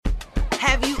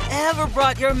Have you ever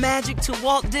brought your magic to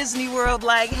Walt Disney World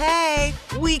like, hey,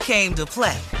 we came to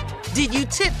play? Did you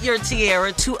tip your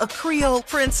tiara to a Creole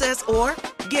princess or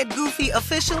get goofy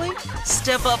officially?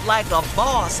 Step up like a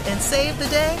boss and save the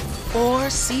day? Or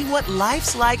see what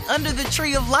life's like under the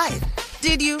tree of life?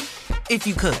 Did you? If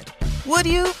you could. Would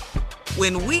you?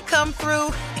 When we come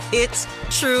through, it's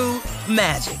true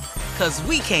magic. 'Cause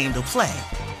we came to play.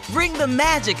 Bring the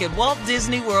magic at Walt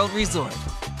Disney World Resort.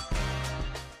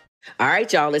 All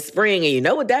right, y'all, it's spring, and you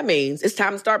know what that means. It's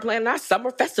time to start planning our summer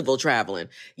festival traveling.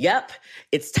 Yep,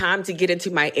 it's time to get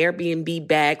into my Airbnb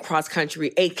bag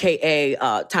cross-country,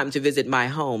 a.k.a. Time to visit my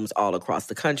homes all across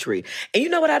the country. And you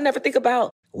know what I never think about?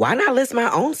 Why not list my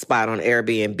own spot on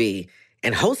Airbnb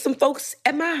and host some folks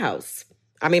at my house?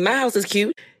 I mean, my house is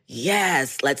cute.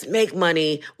 Yes, let's make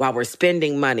money while we're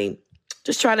spending money.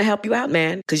 Just trying to help you out,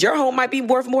 man, because your home might be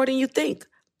worth more than you think.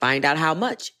 Find out how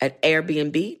much at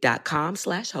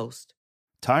airbnb.com/host.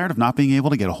 Tired of not being able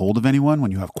to get a hold of anyone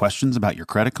when you have questions about your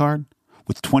credit card?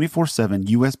 With 24/7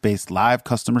 U.S.-based live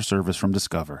customer service from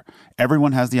Discover,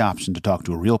 everyone has the option to talk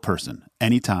to a real person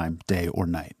anytime, day or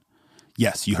night.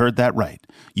 Yes, you heard that right.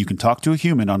 You can talk to a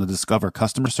human on the Discover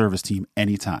customer service team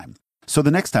anytime. So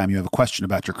the next time you have a question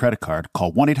about your credit card,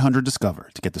 call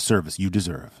 1-800-DISCOVER to get the service you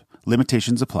deserve.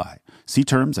 Limitations apply. See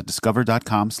terms at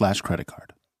discover.com/creditcard.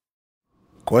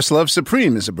 Questlove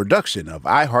Supreme is a production of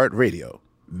iHeartRadio.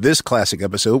 This classic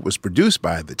episode was produced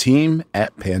by the team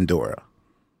at Pandora.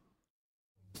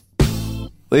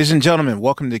 Ladies and gentlemen,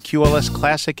 welcome to QLS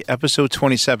Classic Episode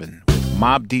 27 with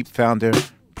Mobb Deep founder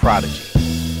Prodigy,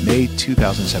 May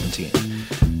 2017.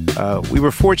 We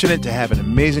were fortunate to have an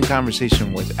amazing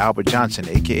conversation with Albert Johnson,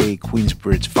 a.k.a.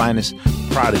 Queensbridge's finest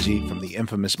Prodigy from the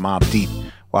infamous Mobb Deep,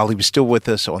 while he was still with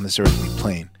us on this earthly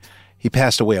plane. He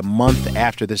passed away a month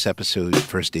after this episode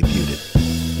first debuted.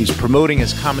 He's promoting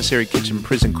his Commissary Kitchen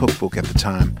prison cookbook at the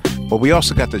time, but we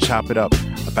also got to chop it up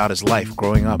about his life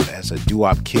growing up as a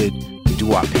doo-wop kid, the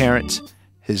doo-wop parents,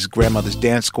 his grandmother's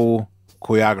dance school,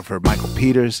 choreographer Michael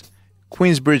Peters,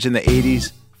 Queensbridge in the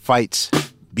 80s, fights,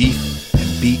 beef,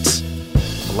 and beats,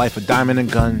 a life of diamond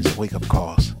and guns, wake-up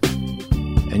calls.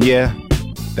 And yeah,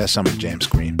 that Summer Jam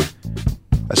scream.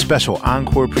 A special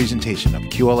encore presentation of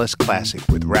QLS Classic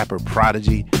with rapper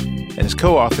Prodigy and his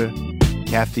co-author,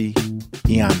 Kathy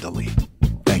Iandoli.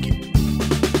 Thank you.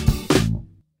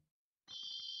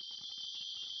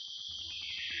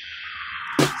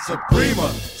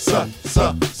 Suprema,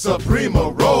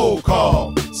 roll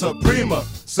call. Suprema,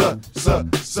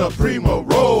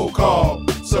 roll call.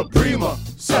 Suprema,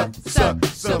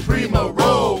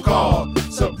 roll call.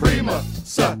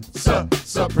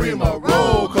 Suprema,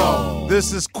 roll call.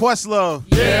 This is Questlove.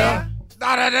 Yeah.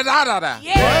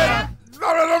 Yeah.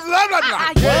 What?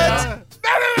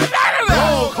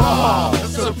 Roll call.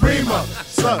 Suprema.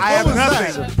 I have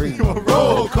nothing. Suprema,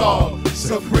 roll call.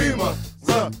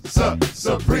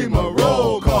 Suprema,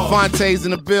 roll call. Fonte's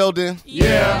in the building.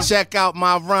 Yeah. Check out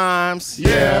my rhymes.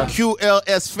 Yeah.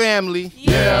 QLS family.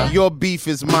 Yeah. Your beef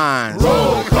is mine.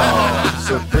 Roll call.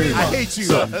 Suprema. I hate you.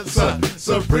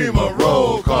 Suprema,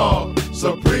 roll call.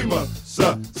 Suprema,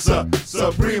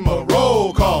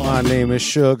 roll call. My name is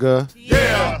Sugar.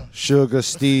 Yeah. Sugar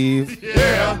Steve.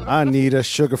 Yeah. I need a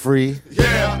sugar-free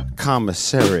Yeah.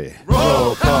 commissary.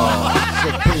 Roll call.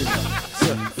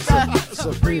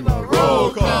 Suprema,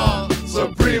 roll call.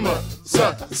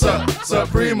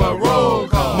 Suprema, roll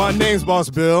call. My name's Boss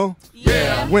Bill.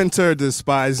 Yeah. Winter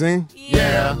despising.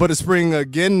 Yeah. But it's spring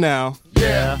again now.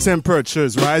 Yeah.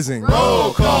 Temperature's rising.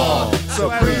 Roll call.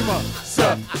 Suprema,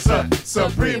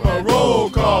 roll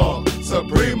call.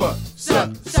 Suprema,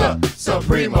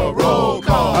 roll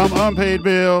call. I'm Unpaid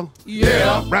Bill.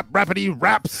 Yeah. Rappity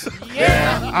raps.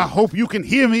 Yeah. I hope you can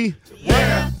hear me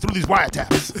Yeah. through these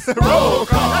wiretaps. Roll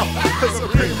call.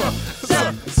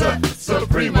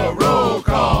 Suprema, roll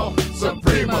call.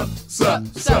 Suprema,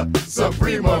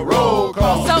 roll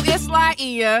call. So it's like,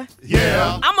 yeah,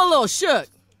 I'm a little shook.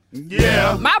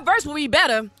 Yeah. My verse would be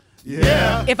better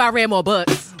Yeah. if I read more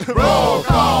books. Roll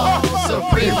call.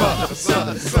 Suprema,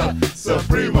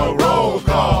 roll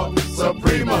call.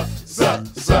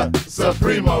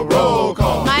 Suprema, roll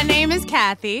call. My name is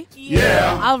Kathy.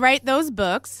 Yeah. I'll write those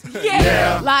books.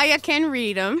 Yeah. Laya can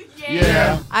read them.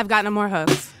 Yeah. I've got no more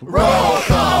hooks. Roll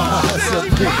call.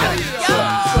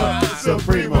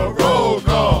 Suprema, roll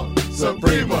call.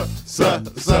 Suprema,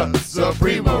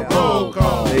 roll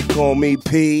call. They call me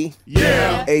P.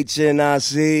 Yeah.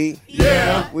 HNIC.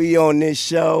 Yeah. We on this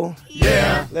show.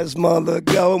 Yeah. Let's motherfucking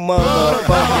go.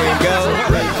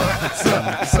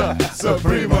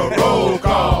 Suprema, roll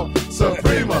call.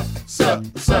 Suprema,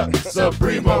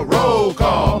 roll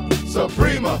call.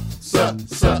 Suprema,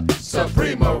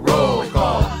 Suprema roll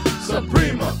call.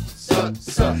 Suprema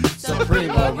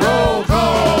roll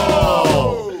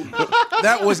call.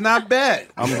 That was not bad.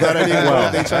 I'm glad I didn't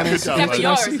Wow. They trying to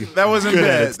That wasn't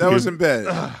bad. That wasn't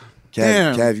bad.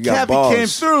 Damn, Cav, you got Kathy balls. came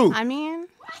through. I mean,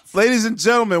 Ladies and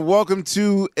gentlemen, welcome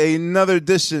to another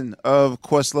edition of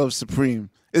Questlove Supreme.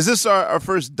 Is this our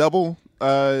first double,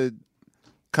 kind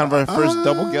of our first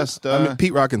double guest? I mean,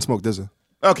 Pete Rock and Smoke DZA.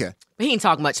 Okay. He ain't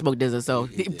talk much Smoke DZA, so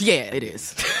yeah, it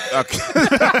is. Okay.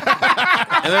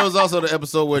 And there was also the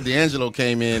episode where D'Angelo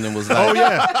came in and was like, Oh,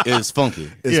 yeah. it's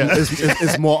funky.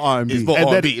 It's more R&B. It's more And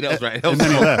then- R&B. That was right. That was then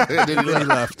he more- left. Then he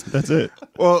left. That's it.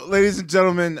 Well, ladies and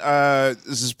gentlemen, this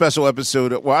is a special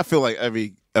episode. Well, I feel like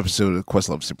every episode of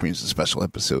Questlove Supreme is a special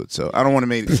episode, so I don't want to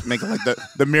make it like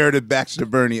the Meredith Baxter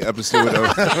Burney episode of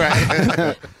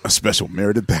a special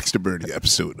Meredith Baxter Burney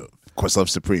episode of Questlove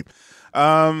Supreme.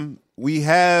 We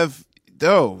have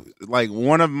like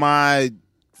one of my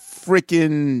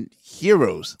freaking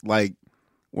heroes, like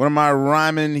one of my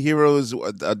rhyming heroes,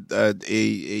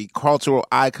 a cultural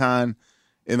icon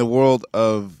in the world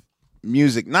of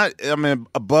music.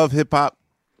 Above hip hop,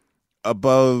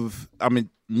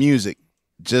 music.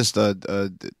 Just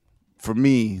for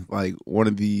me, like one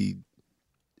of the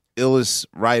illest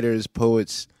writers,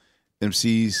 poets,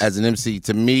 MCs. As an MC,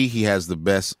 to me, he has the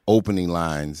best opening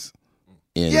lines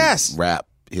in rap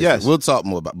history. Yes. We'll talk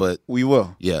more about, but We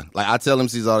will. yeah, like I tell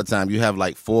MCs all the time, you have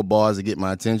like 4 bars to get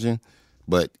my attention,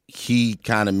 but he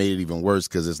kind of made it even worse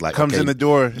because it's like Comes okay, in the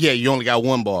door. Yeah, you only got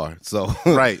 1 bar, so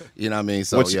Right. You know what I mean?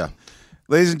 So Which- yeah,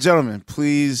 Ladies and gentlemen,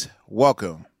 please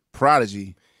welcome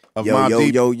Prodigy of Yo, Mobb yo,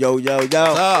 Deep. yo, yo, yo,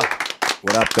 yo.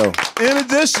 What up, though? In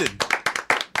addition,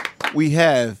 we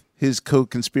have his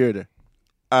co-conspirator.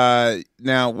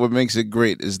 Now, what makes it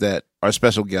great is that our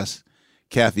special guest,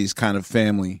 Kathy's kind of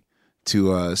family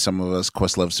to some of us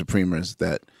Questlove Supremers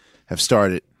that have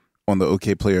started on the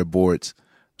OK Player boards.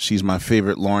 She's my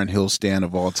favorite Lauryn Hill stan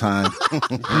of all time.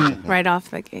 right off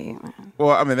the gate, man.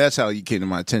 Well, I mean, that's how you came to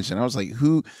my attention. I was like,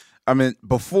 who? I mean,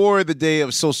 before the day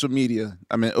of social media,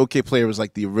 I mean, OK Player was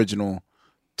like the original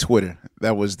Twitter.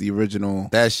 That was the original.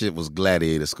 that shit was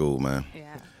gladiator school, man. Yeah.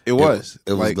 It was.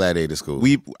 It was Like, gladiator school.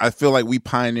 I feel like we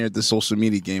pioneered the social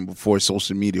media game before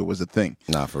social media was a thing.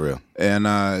 Nah, for real. And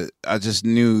I just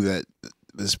knew that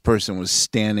this person was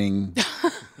taking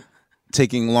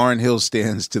Lauryn Hill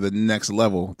stands to the next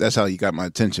level. That's how you got my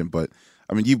attention. But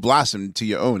I mean, you blossomed to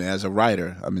your own as a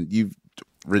writer. I mean, you've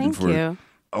written Thank for you.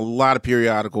 a lot of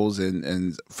periodicals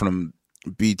and from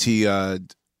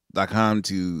BT.com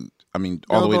to, I mean,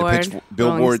 all the way to Rolling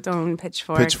Billboard, Stone,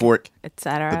 Pitchfork, Pitchfork,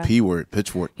 etc. the P word,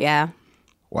 Pitchfork. Yeah.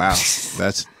 Wow,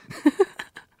 that's.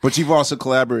 But you've also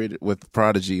collaborated with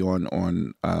Prodigy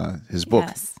on his book.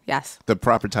 Yes. The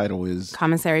proper title is.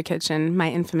 Commissary Kitchen,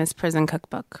 my infamous prison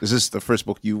cookbook. Is this the first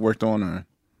book you worked on,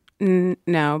 or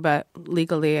No, but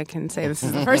legally I can say this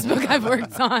is the first book I've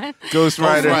worked on.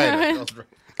 Ghostwriter?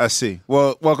 I see.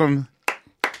 Well, welcome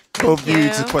both of you you.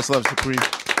 to Questlove Supreme.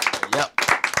 Yep.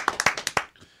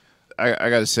 I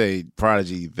gotta say,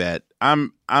 Prodigy, that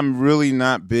I'm really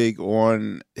not big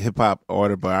on hip hop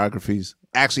autobiographies.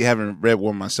 Actually, haven't read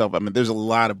one myself. I mean, there's a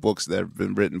lot of books that have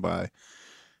been written by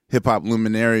hip hop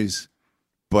luminaries,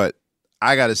 but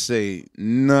I gotta say,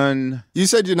 none. You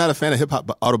said you're not a fan of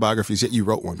hip-hop autobiographies, yet you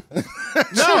wrote one. No,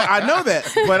 I know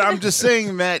that, but I'm just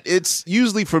saying that it's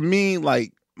usually for me,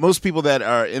 like most people that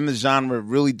are in the genre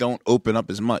really don't open up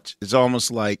as much. It's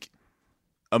almost like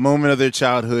a moment of their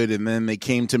childhood, and then they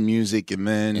came to music, and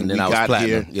then And we then I was got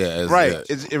platinum. here. Yeah, right.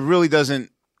 yeah. It really doesn't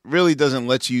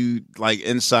let you like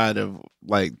inside of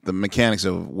like the mechanics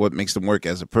of what makes them work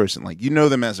as a person. Like you know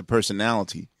them as a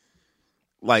personality.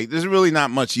 Like there's really not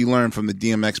much you learn from the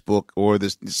DMX book or the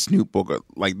Snoop book or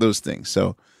like those things.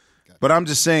 So, but I'm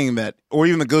just saying that, or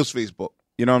even the Ghostface book.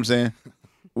 You know what I'm saying?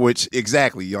 Which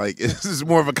exactly like this is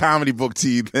more of a comedy book to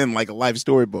you than like a life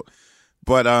story book.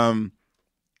 But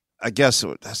I guess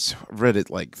I read it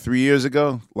like 3 years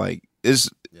ago. Like it's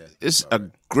a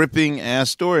gripping ass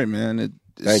story, man.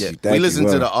 Thank you. We listened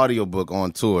to the audiobook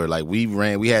on tour. Like we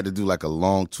had to do like a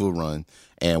long tour run,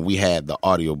 and we had the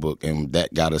audiobook, and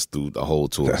that got us through the whole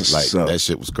tour. That's like what's up. that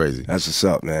shit was crazy. That's what's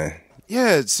up, man.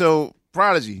 Yeah. So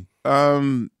Prodigy.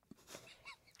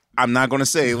 I'm not gonna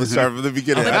say. Let's start from the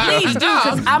beginning. Please do,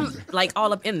 because I'm like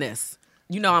all up in this.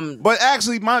 You know, I'm. But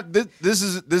actually, this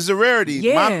is a rarity.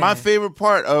 Yeah. My favorite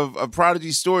part of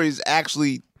Prodigy's story is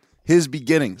actually his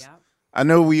beginnings. Yeah. I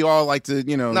know we all like to,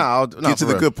 get to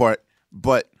the good part,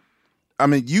 but I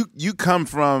mean, you come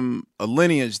from a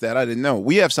lineage that I didn't know.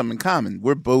 We have something in common.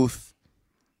 We're both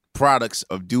products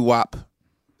of doo-wop.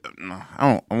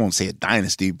 I won't say a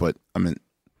dynasty, but I mean,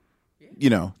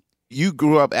 you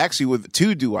grew up actually with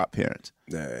 2 doo-wop parents.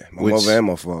 Yeah, my mother and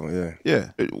my father.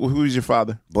 Yeah. Who was your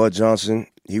father? Bud Johnson.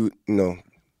 He,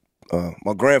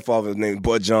 my grandfather was named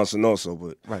Bud Johnson also,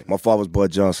 but my father was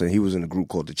Bud Johnson. He was in a group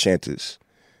called the Chanters.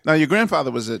 Now, your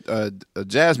grandfather was a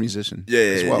jazz musician. Yeah,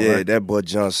 as well, right? That Bud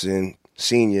Johnson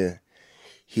Sr.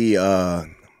 He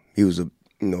was a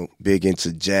big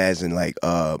into jazz and like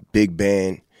big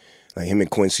band. Like him and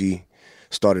Quincy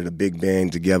started a big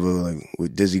band together, like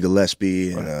with Dizzy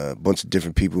Gillespie and a bunch of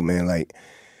different people. Man, like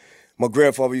my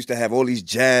grandfather used to have all these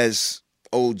jazz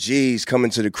OGs coming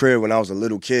to the crib when I was a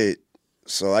little kid.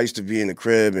 So I used to be in the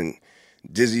crib and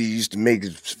Dizzy used to make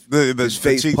his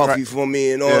face puffy for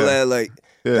me and all that. Like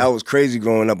that was crazy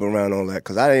growing up around all that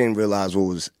because I didn't realize what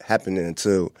was happening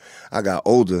until I got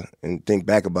older and think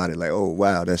back about it. Like, oh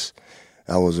wow,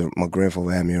 my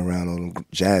grandfather had me around all them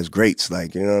jazz greats.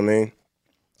 Like, you know what I mean?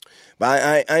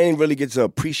 But I didn't really get to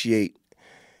appreciate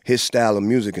his style of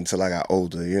music until I got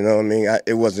older. You know what I mean?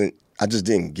 I just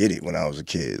didn't get it when I was a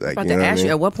kid. Like, I was about to ask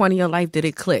you, at what point in your life did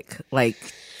it click? Like,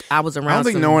 I was around. I don't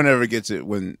think no one ever gets it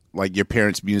when, like, your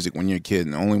parents' music when you're a kid,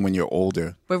 and only when you're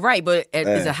older. But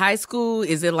is it high school?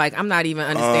 Is it like I'm not even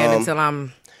understanding until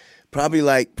I'm probably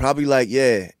like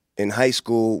in high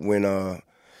school when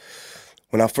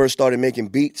I first started making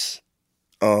beats.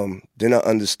 Then I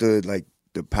understood like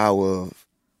the power of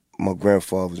my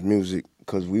grandfather's music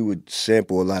because we would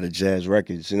sample a lot of jazz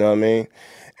records. You know what I mean?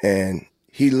 And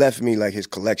he left me like his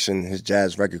collection, his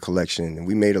jazz record collection, and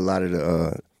we made a lot of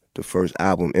the first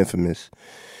album, Infamous,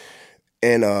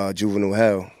 and Juvenile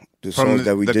Hell, the songs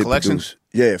that we did produce.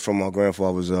 Yeah, from my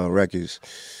grandfather's records.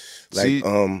 Like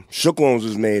Shook Ones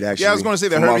was made actually. Yeah, I was going to say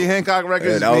the Herbie Hancock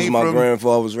records. Yeah, that was my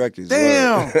grandfather's records.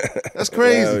 Damn, that's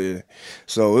crazy. Yeah.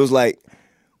 So it was like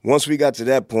once we got to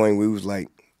that point, we was like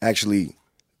actually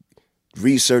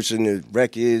researching the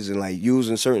records and like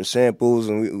using certain samples,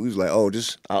 and we was like, oh,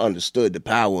 I understood the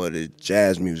power of the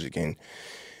jazz music, and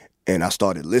I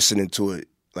started listening to it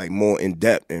like more in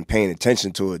depth and paying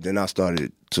attention to it. Then I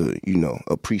started to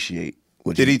appreciate.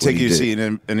 Did he take you to see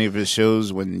any of his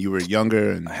shows when you were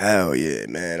younger? Hell yeah,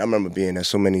 man! I remember being at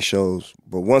so many shows,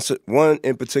 but one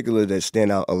in particular that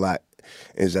stand out a lot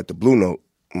is at the Blue Note.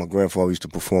 My grandfather used to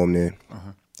perform there,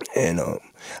 and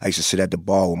I used to sit at the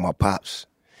bar with my pops.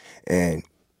 And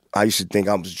I used to think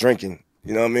I was drinking.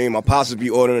 You know what I mean? My pops would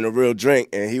be ordering a real drink,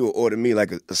 and he would order me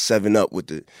like a 7-Up with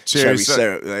the cherry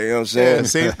syrup. Like, you know what I'm saying? Yeah,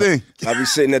 same thing. I'd be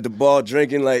sitting at the bar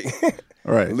drinking like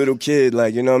a little kid,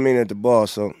 like, you know what I mean, at the bar.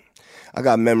 So I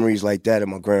got memories like that of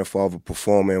my grandfather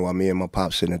performing while me and my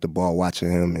pops sitting at the bar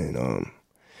watching him. And,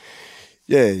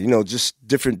 just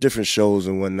different shows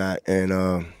and whatnot.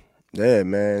 And, yeah,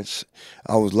 man,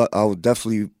 I would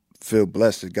definitely feel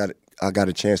blessed that I got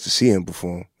a chance to see him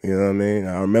perform. You know what I mean?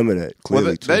 I remember that clearly.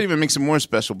 Well, that even makes it more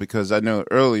special because I know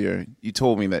earlier you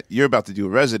told me that you're about to do a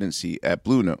residency at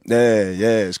Blue Note. Yeah,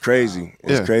 it's crazy.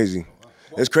 It's crazy.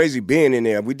 It's crazy being in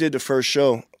there. We did the first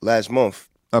show last month.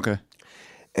 Okay.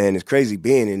 And it's crazy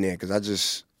being in there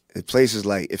because the place is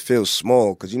like, it feels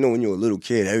small because, when you're a little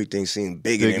kid, everything seems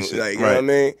bigger than, like, you know what I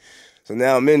mean? So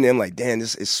now I'm in there, I'm like, damn,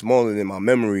 this is smaller than my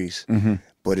memories. Mm-hmm.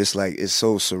 But it's like, it's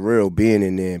so surreal being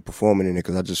in there and performing in there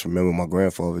because I just remember my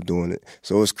grandfather doing it.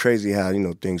 So it's crazy how,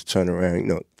 things turn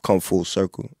around, come full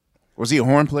circle. Was he a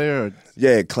horn player? Or?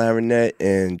 Yeah, clarinet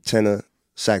and tenor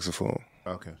saxophone.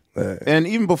 Okay. And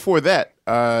even before that,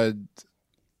 I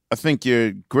think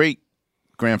your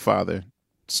great-grandfather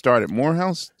started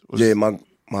Morehouse? Yeah, my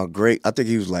great, I think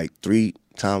he was like 3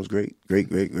 times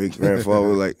great-grandfather,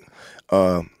 like...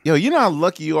 Yo, you know how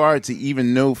lucky you are to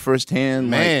even know firsthand?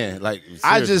 Man,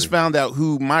 I just found out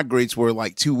who my greats were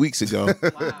like 2 weeks ago.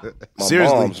 Wow.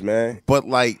 Seriously, moms, man. But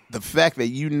like the fact that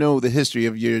you know the history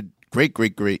of your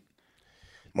great.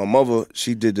 My mother,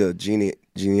 she did the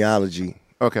genealogy.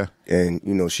 Okay. And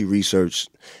she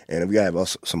researched, and we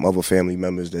have some other family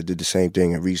members that did the same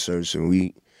thing and research, and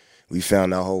we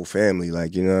found our whole family,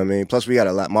 like, you know what I mean? Plus we got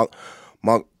a lot.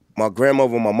 My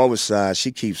grandmother on my mother's side,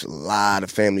 she keeps a lot of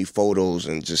family photos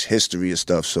and just history and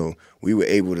stuff. So we were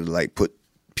able to like put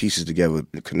pieces together,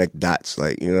 connect dots,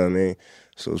 like, you know what I mean?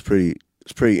 So it's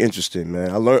pretty interesting,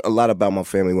 man. I learned a lot about my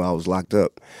family while I was locked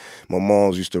up. My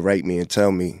moms used to write me and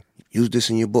tell me, use this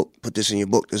in your book, put this in your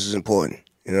book, this is important.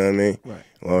 You know what I mean? Right.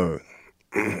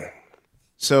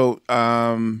 So,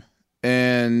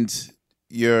 and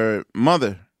your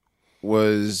mother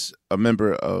was a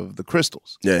member of the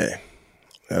Crystals. Yeah.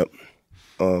 Yep.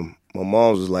 My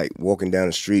mom was like walking down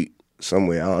the street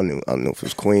somewhere. I don't know if it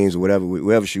was Queens or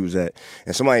wherever she was at.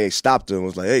 And somebody stopped her and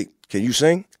was like, "Hey, can you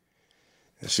sing?"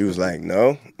 And she was like,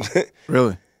 "No."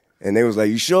 Really? And they was like,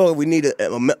 "You sure we need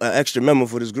an extra member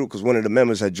for this group?" Because one of the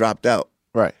members had dropped out.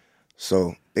 Right.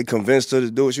 So they convinced her to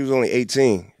do it. She was only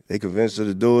 18. They convinced her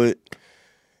to do it,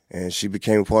 and she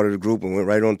became a part of the group and went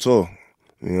right on tour.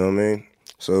 You know what I mean?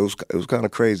 So it was kind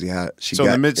of crazy how she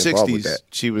got in the involved with mid-'60s, that.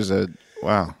 she was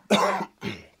wow.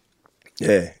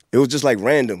 Yeah, it was just like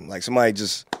random. Like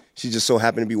she just so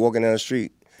happened to be walking down the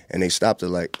street, and they stopped her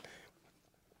like,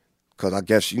 because I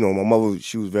guess, my mother,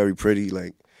 she was very pretty,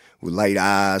 like with light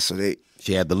eyes, so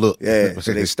she had the look. Yeah,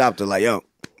 so they stopped her like, yo,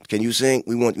 can you sing?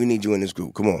 We need you in this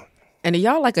group. Come on. And are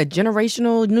y'all like a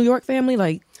generational New York family?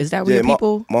 Like, is that where your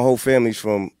people? My whole family's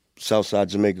from Southside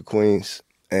Jamaica, Queens,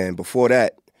 and before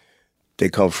that, they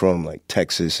come from like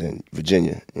Texas and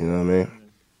Virginia. You know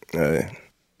what I mean?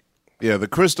 Yeah, the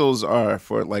Crystals are,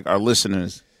 for like our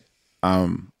listeners, I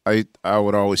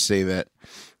would always say that,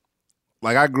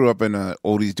 like, I grew up in a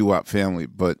oldies doo-wop family,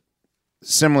 but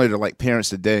similar to like parents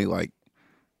today, like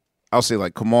I'll say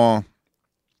like Kamal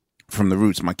from The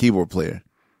Roots, my keyboard player,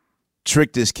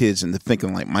 tricked his kids into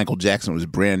thinking like Michael Jackson was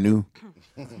brand new.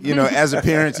 As a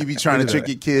parent, you be trying to trick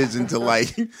your kids into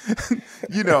like,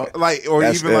 like, or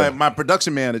that's even like my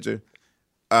production manager,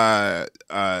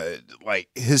 like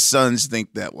his sons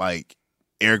think that like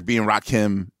Eric B. and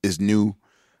Rakim is new.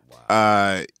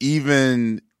 Wow.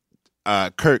 Even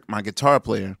Kirk, my guitar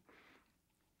player,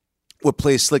 would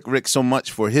play Slick Rick so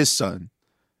much for his son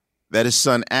that his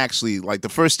son actually, like the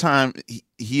first time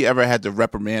he ever had to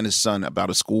reprimand his son about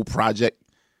a school project,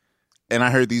 and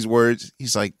I heard these words,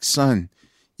 he's like, son,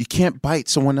 you can't bite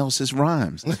someone else's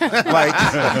rhymes. like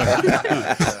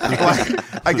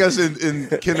I guess in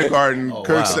kindergarten,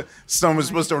 Kirk's son was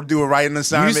supposed to do a writing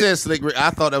assignment. You said Slick Rick. I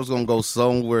thought that was going to go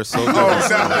somewhere so good.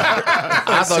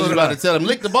 I thought you were about to tell him,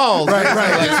 lick the balls. Right.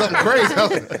 Like something crazy.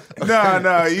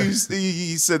 No.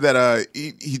 He said that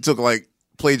he took like,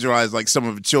 plagiarized like some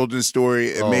of a children's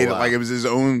story and made it like it was his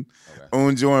own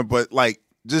joint. But like,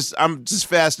 I'm just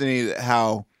fascinated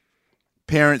how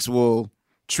parents will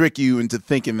trick you into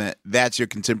thinking that that's your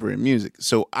contemporary music.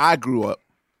 So I grew up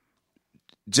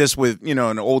just with, an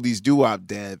oldies doo-wop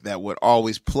dad that would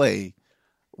always play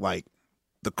like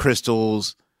the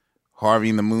Crystals, Harvey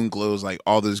and the Moonglows, like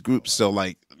all those groups. So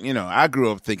like, I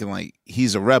grew up thinking like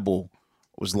He's a Rebel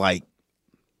was like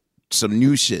some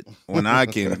new shit when I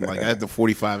came. Like I had the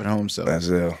 45 at home. So that's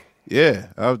it. Yeah,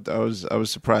 I was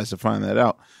surprised to find that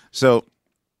out. So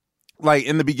like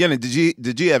in the beginning,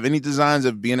 did you have any designs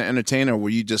of being an entertainer, or were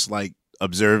you just like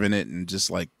observing it and just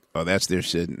like, oh, that's their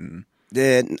shit? And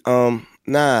yeah,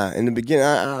 nah. In the beginning,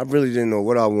 I really didn't know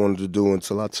what I wanted to do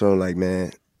until I turned like,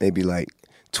 maybe like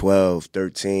 12,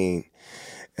 13,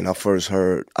 and I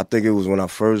think it was when I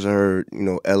first heard,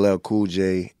 LL Cool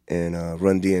J and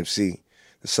Run DMC,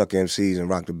 the Sucker MCs and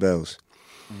Rock the Bells.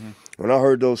 Mm-hmm. When I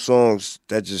heard those songs,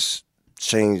 that just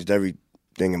changed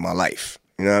everything in my life.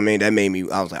 You know what I mean? That made me,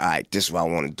 I was like, all right, this is what I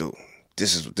want to do.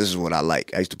 This is what I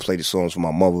like. I used to play the songs for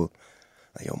my mother.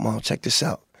 Like, yo, Mom, check this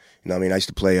out. You know what I mean? I used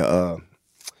to play, the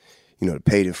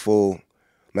Paid in Full.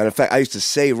 Matter of fact, I used to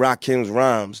say Rakim's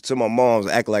rhymes to my mom's,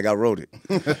 act like I wrote it.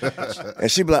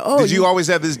 And she'd be like, oh. Did you always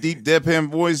have this deep deadpan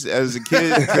voice as a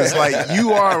kid? Because, like,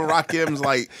 you are Rakim's,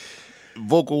 like,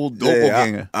 vocal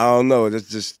doppelganger. I don't know. That's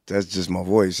just my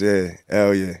voice. Yeah.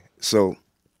 Hell yeah. So,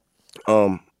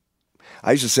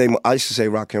 I used to say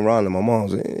Rakim Ron to my mom.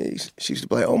 She used to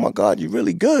be like, "Oh my God, you're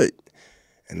really good."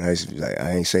 And I used to be like,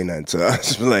 I ain't say nothing to her. I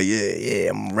used to be like, "Yeah,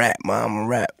 I'm a rap, Mom, I'm a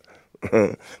rap."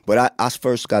 But I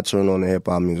first got turned on to hip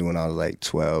hop music when I was like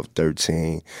 12,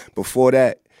 13. Before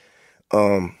that,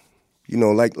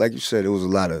 like you said, it was a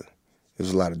lot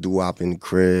of doo-wop in the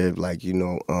crib, like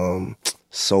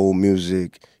soul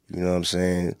music. You know what I'm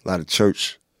saying? A lot of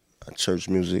church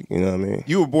music, you know what I mean?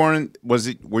 You were born,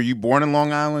 were you born in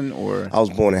Long Island or? I was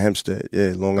born in Hempstead,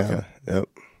 Long Island, yep.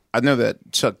 I know that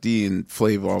Chuck D and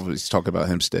Flav always talk about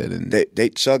Hempstead. And they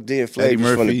Chuck D and Flav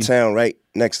is from the town right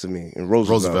next to me in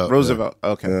Roosevelt,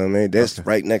 okay. You know what I mean? That's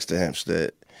right next to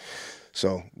Hempstead.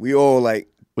 So we all like.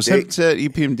 Was Hempstead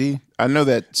EPMD? I know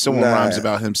that someone rhymes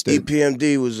about Hempstead.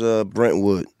 EPMD was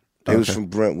Brentwood. They was from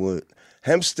Brentwood.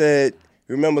 Hempstead,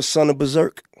 you remember Son of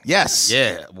Berserk? Yes.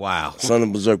 Yeah. Wow. Son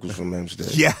of Berserk was from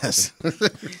Hempstead. Yes.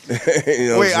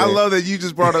 Wait, I love that you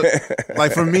just brought up.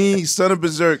 Like for me, Son of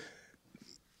Berserk.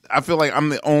 I feel like I'm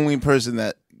the only person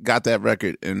that got that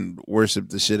record and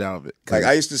worshiped the shit out of it. Like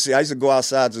I used to go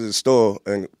outside to the store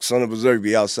and Son of Berserk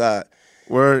be outside.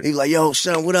 Word. He's like, "Yo,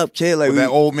 son, what up, kid?" Like with that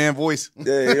old man voice.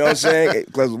 Yeah, you know what I'm saying?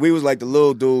 Because we was like the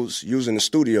little dudes using the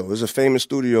studio. There's a famous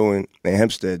studio in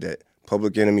Hempstead that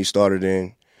Public Enemy started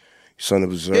in. Son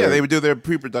of Berserk. Yeah, they would do their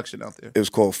pre-production out there. It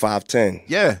was called 510.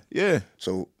 Yeah.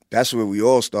 So that's where we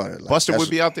all started. Like, Buster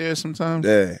would be out there sometimes.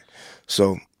 Yeah.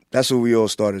 So that's where we all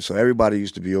started. So everybody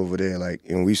used to be over there. Like,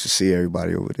 we used to see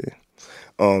everybody over there.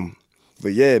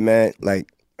 But yeah, man,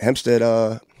 like Hempstead,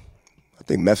 I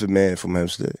think Method Man from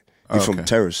Hempstead. He's from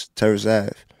Terrace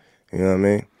Ave. You know what I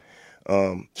mean?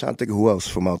 Trying to think of who else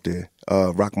from out there.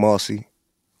 Rock Marcy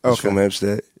is from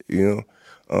Hempstead, you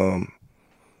know.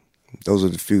 Those are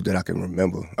the few that I can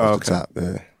remember off the top.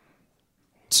 Yeah.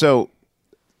 So,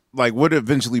 like, what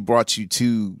eventually brought you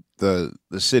to the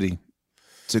city,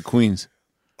 to Queens?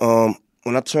 When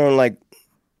I turned like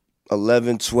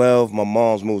 11, 12, my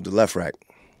mom's moved to Left Rack.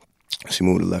 She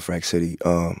moved to Left Rack City.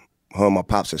 Her and my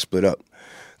pops had split up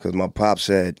because my pops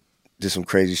did some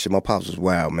crazy shit. My pops was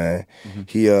wild, man.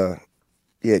 Mm-hmm.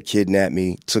 He had kidnapped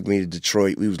me, took me to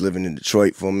Detroit. We was living in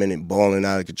Detroit for a minute, balling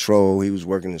out of control. He was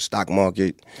working in the stock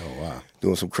market. Oh, wow.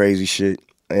 Doing some crazy shit.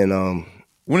 And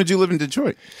when did you live in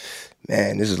Detroit?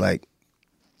 Man, this is like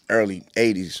early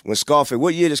 80s. When Scarface,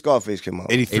 what year did Scarface come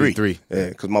out? 83. Yeah,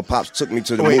 because my pops took me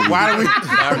to the movie. Why do we?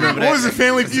 I remember that. What was the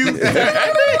Family Feud?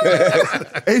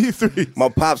 83. My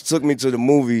pops took me to the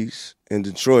movies in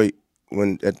Detroit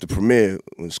at the premiere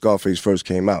when Scarface first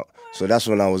came out. So that's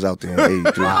when I was out there in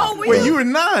 83. Wait, you were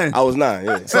 9? I was 9,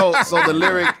 yeah. So the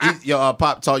lyric, your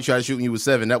pop taught you how to shoot when you was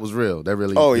 7. That was real. That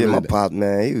really. Oh yeah, my pop,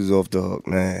 man, he was off the hook,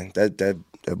 man. That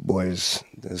boy is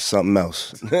something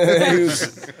else.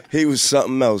 he was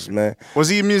something else, man. Was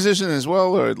he a musician as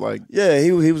well, or like? Yeah,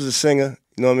 he was a singer.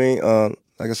 You know what I mean?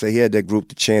 Like I said, he had that group,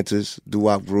 the Chanters,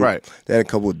 doo-wop group. Right. They had a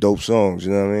couple of dope songs.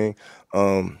 You know what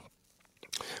I mean?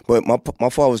 But my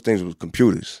father's things was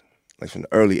computers, like from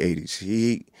the early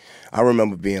 80s. I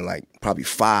remember being like probably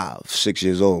 5, 6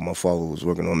 years old. My father was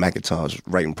working on Macintosh,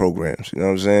 writing programs. You know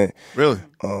what I'm saying? Really?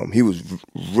 He was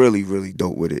really, really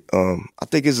dope with it. I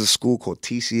think it's a school called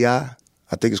TCI.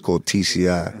 I think it's called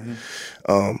TCI.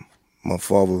 Mm-hmm. My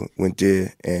father went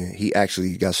there, and he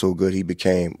actually got so good he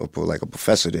became a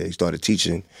professor there. He started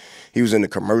teaching. He was in the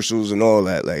commercials and all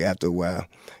that. Like after a while,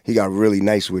 he got really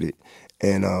nice with it,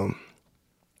 and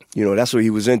you know, that's what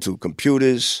he was into: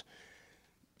 computers,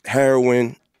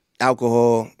 heroin,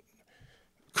 alcohol,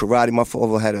 karate. My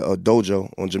father had a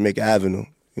dojo on Jamaica Avenue.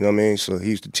 You know what I mean? So he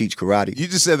used to teach karate. You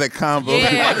just said that combo.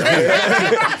 Yeah.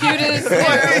 Computers,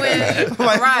 heroin,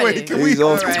 karate. Wait, can we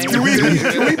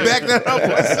back that up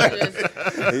one second?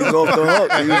 He was off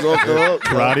the hook.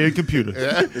 Karate and computer.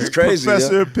 It's crazy.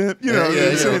 Professor, pimp, you know.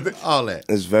 All that.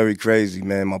 It's very crazy,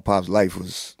 man. My pop's life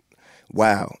was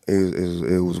wild.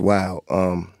 It was wild.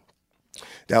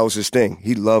 That was his thing.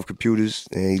 He loved computers,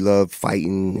 and he loved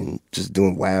fighting and just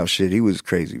doing wild shit. He was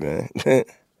crazy, man.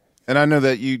 And I know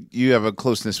that you have a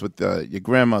closeness with your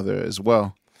grandmother as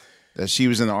well. That she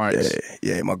was in the arts.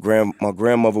 Yeah. My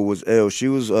grandmother was ill. She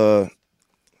was one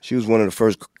of the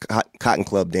first Cotton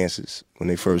Club dancers when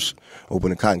they first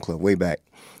opened the Cotton Club way back.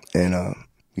 And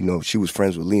you know, she was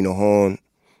friends with Lena Horne.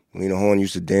 Lena Horne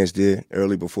used to dance there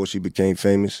early before she became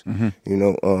famous. Mm-hmm. You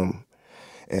know,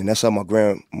 and that's how my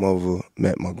grandmother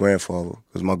met my grandfather,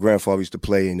 because my grandfather used to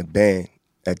play in the band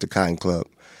at the Cotton Club.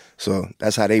 So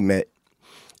that's how they met.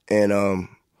 And,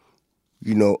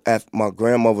 you know, after my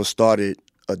grandmother started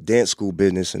a dance school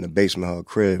business in the basement of her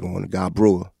crib on the Guy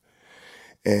Brewer.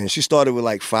 And she started with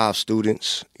like 5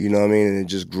 students, you know what I mean? And it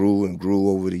just grew and grew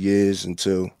over the years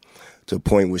until to a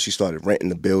point where she started renting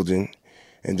the building.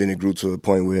 And then it grew to a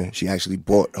point where she actually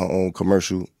bought her own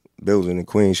commercial building in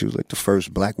Queens. She was like the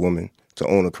first black woman to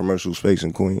own a commercial space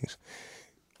in Queens.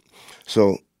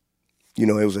 So, you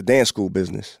know, it was a dance school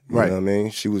business. You know what I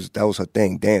mean? That was her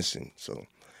thing, dancing. So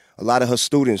a lot of her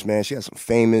students, man, she had some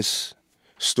famous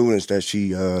students that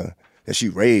she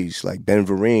raised. Like Ben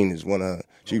Vereen is one of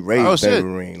she raised Ben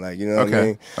Vereen. Like, you know what I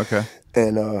mean? Okay.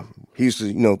 And he used to,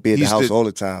 you know, be at the house all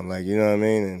the time. Like, you know what I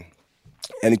mean? And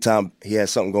anytime he had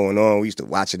something going on, we used to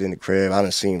watch it in the crib. I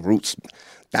done seen Roots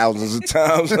thousands of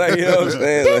times. Like, you know what I'm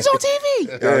saying? Ben's on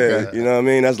TV. Yeah, you know what I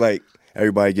mean? That's like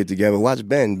everybody get together. Watch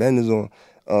Ben. Ben is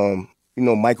on. You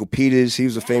know, Michael Peters, he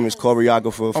was a famous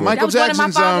choreographer. Michael Jackson's one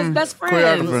of my father's best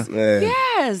friends. Choreographer. Yeah.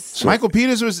 Yes. So Michael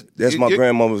Peters was... That was one of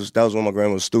my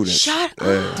grandmother's students. Shut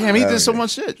up. Damn, he did so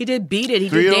much shit. He did Beat It. He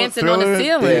did Dancing on the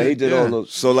Ceiling. Yeah, he did all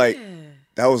those. So, like,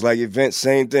 that was like event,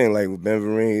 same thing, like with Ben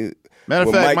Vereen. Matter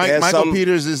of fact, Michael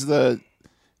Peters is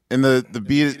in the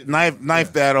beat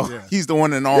knife battle. Yeah. He's the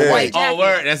one in all white. Oh,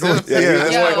 word. That's it.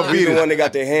 That's Michael Peters. The one that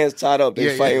got their hands tied up.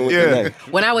 They fighting with the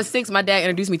knife. When I was 6, my dad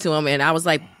introduced me to him, and I was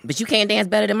like but you can't dance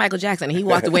better than Michael Jackson. And he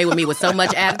walked away with me with so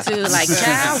much attitude, like,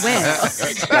 child, well.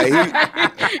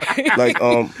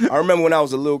 I remember when I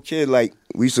was a little kid, like,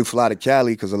 we used to fly to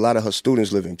Cali because a lot of her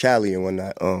students live in Cali and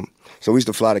whatnot. So we used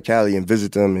to fly to Cali and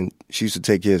visit them, and she used to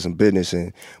take care of some business.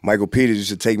 And Michael Peters used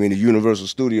to take me to Universal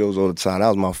Studios all the time. That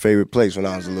was my favorite place when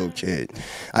I was a little kid.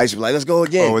 I used to be like, let's go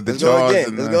again. Let's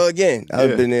go again.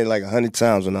 I've been there like 100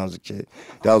 times when I was a kid.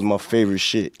 That was my favorite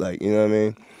shit. Like, you know what I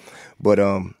mean? But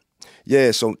yeah.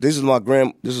 So this is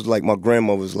like my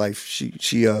grandmother's life. She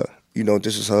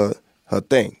this is her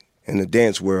thing in the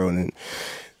dance world, and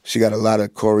she got a lot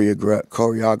of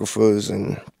choreographers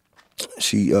and.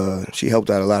 She helped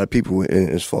out a lot of people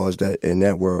as far as that in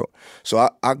that world.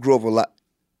 So I grew up a lot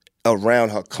around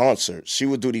her concerts. She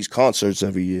would do these concerts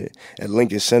every year at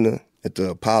Lincoln Center, at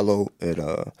the Apollo, at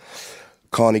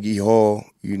Carnegie Hall.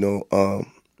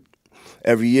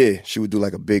 Every year she would do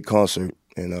like a big concert.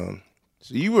 And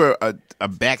so you were a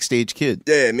backstage kid.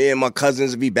 Yeah, me and my cousins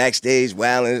would be backstage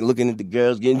wilding, looking at the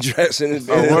girls getting dressed in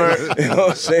the word. You know what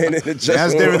I'm saying? That's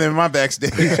different than my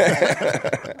backstage.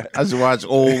 I used to watch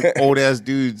old ass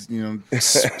dudes,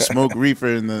 smoke reefer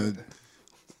in the.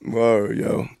 Word,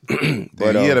 yo.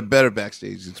 But you had a better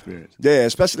backstage experience. Yeah,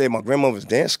 especially at my grandmother's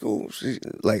dance school. She,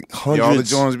 like hundreds. All the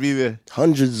Jones be there.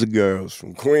 Hundreds of girls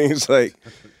from Queens, like.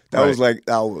 That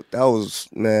was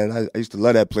man. I used to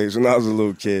love that place when I was a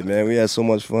little kid, man. We had so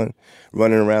much fun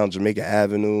running around Jamaica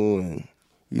Avenue and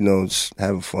just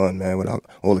having fun, man. With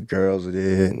all the girls were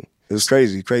there, and it was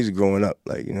crazy growing up.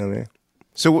 Like, you know what I mean?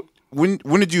 So when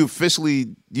did you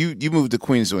officially you moved to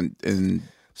Queens? So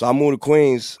I moved to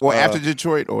Queens. Or after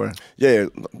Detroit, or yeah,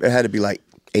 it had to be like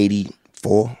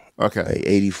 84. Okay, like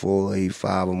 84,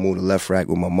 85. I moved to Left Rack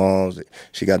with my mom.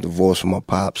 She got divorced from my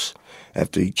pops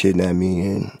after he kidnapped me,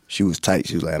 and she was tight.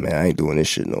 She was like, man, I ain't doing this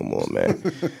shit no more, man.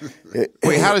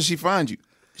 Wait, how did she find you?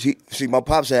 My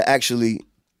pops had actually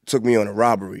took me on a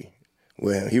robbery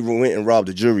where he went and robbed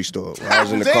a jewelry store when I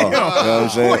was in the car. You know what I'm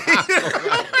saying?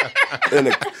 Wait a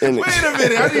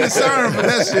minute, I need a siren for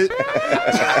that shit.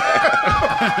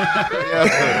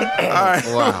 All right.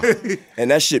 Wow.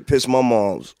 And that shit pissed my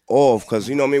moms off because,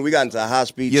 we got into a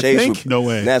high-speed chase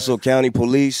with Nassau County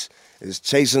Police. Is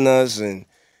chasing us, and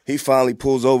he finally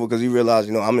pulls over because he realized,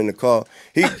 I'm in the car.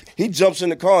 He jumps in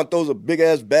the car and throws a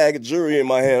big-ass bag of jewelry in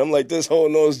my hand. I'm like, this whole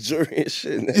knows jewelry and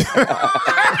shit.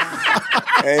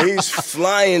 And he's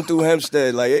flying through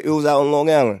Hempstead. Like, it was out in Long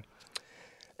Island.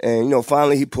 And,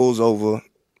 finally he pulls over.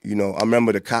 I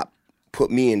remember the cop put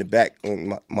me in the back.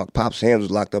 And my pop's hand was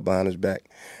locked up behind his back.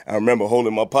 I remember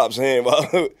holding my pop's hand while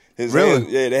his hand,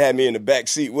 yeah, they had me in the back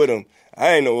seat with him. I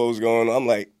didn't know what was going on. I'm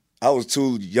like, I was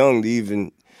too young to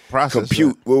even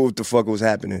compute what the fuck was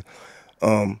happening.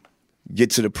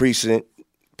 Get to the precinct.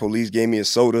 Police gave me a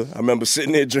soda. I remember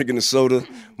sitting there drinking the soda.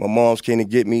 My mom's came to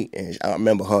get me, and I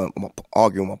remember her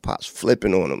arguing with my pops,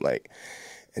 flipping on him, like.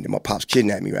 And then my pops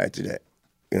kidnapped me right after that.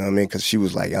 You know what I mean? Because she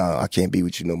was like, I can't be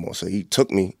with you no more. So he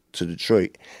took me to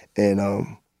Detroit, and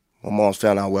my mom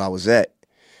found out where I was at.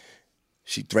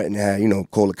 She threatened to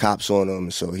have, call the cops on him.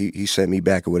 So he sent me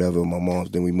back or whatever. My mom's.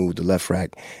 Then we moved to Left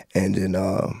Rack, and then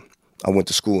I went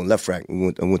to school in Left Rack.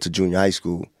 I went to junior high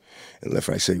school in Left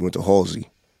Rack. City. Went to Halsey,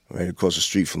 right across the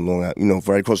street from Long Island.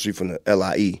 Right across the street from the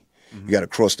LIE. Mm-hmm. You got to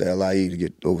cross the LIE to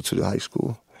get over to the high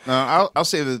school. I'll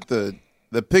say that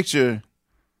the picture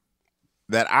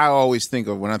that I always think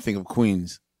of when I think of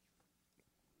Queens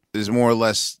is more or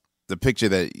less the picture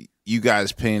that you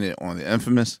guys painted on The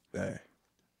Infamous. Right.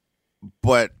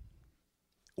 But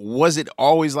was it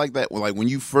always like that? Like when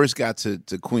you first got to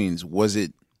Queens, was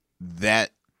it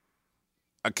that?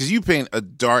 Because you paint a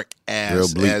dark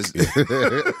ass.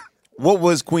 What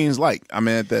was Queens like? I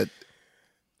mean,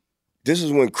 this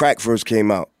is when crack first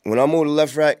came out. When I moved to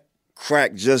Left Rack,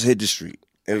 crack just hit the street.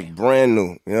 It was brand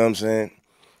new. You know what I'm saying?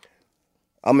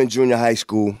 I'm in junior high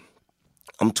school.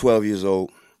 I'm 12 years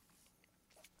old.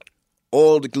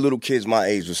 All the little kids my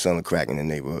age were selling crack in the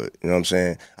neighborhood. You know what I'm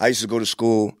saying? I used to go to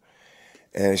school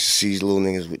and I used to see these little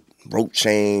niggas with rope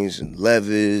chains and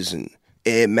levers and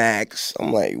Air Max.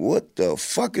 I'm like, what the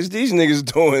fuck is these niggas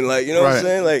doing? Like, you know what I'm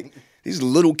saying? Like, these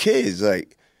little kids,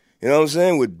 like, you know what I'm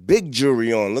saying? With big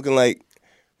jewelry on, looking like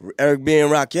Eric B.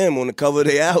 and Rakim on the cover of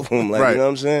their album. Like, you know what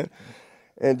I'm saying?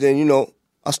 And then,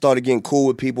 I started getting cool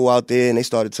with people out there, and they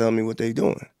started telling me what they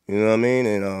doing. You know what I mean?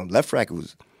 And Left Rack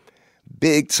was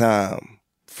big time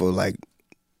for, like,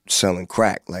 selling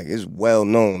crack. Like, it's well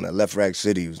known that Left Rack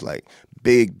City was, like,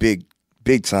 big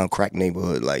time crack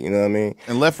neighborhood. Like, you know what I mean?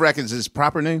 And Left Rack is his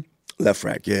proper name? Left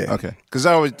Rack, yeah. Okay. Because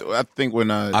I think when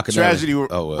Tragedy...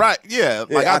 Right, yeah.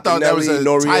 Like, I thought that was a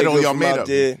Noriega title y'all made up.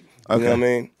 There, you know what I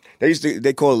mean?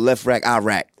 They call it Left Rack,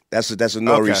 Iraq. That's what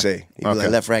Nori Okay. say. He be Okay. like,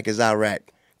 left rack is Iraq,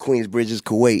 Queensbridge is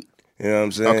Kuwait. You know what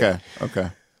I'm saying? Okay.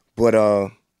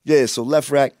 But yeah, so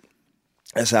left rack,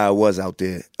 that's how it was out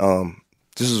there.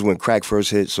 This is when crack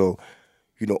first hit. So,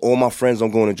 you know, all my friends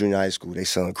I'm going to junior high school, they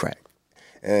selling crack.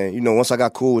 And, you know, once I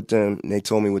got cool with them and they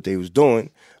told me what they was doing,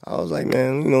 I was like,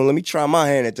 man, you know, let me try my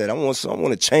hand at that. I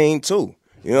want a chain too.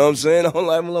 You know what I'm saying? I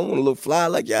want to look fly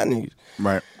like y'all niggas.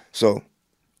 Right. So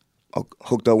I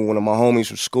hooked up with one of my homies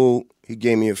from school. He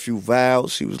gave me a few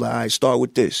vows. He was like, all right, start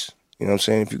with this. You know what I'm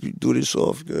saying? If you could do this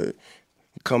off good,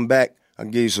 you come back, I'll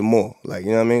give you some more. Like,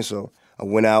 you know what I mean? So I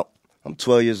went out. I'm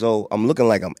 12 years old. I'm looking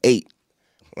like I'm 8.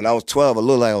 When I was 12, I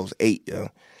looked like I was 8, yo.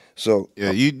 So Yeah,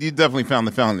 you definitely found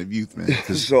the fountain of youth, man.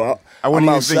 so I wouldn't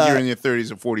I'm even think you're outside. in your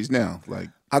 30s or 40s now. Like,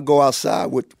 I go outside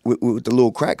with the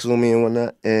little cracks on me and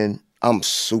whatnot, and I'm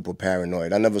super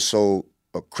paranoid. I never sold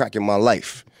a crack in my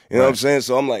life. You know what I'm saying?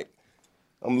 So I'm like,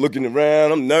 I'm looking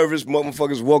around, I'm nervous,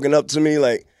 motherfuckers walking up to me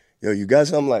like, yo, you got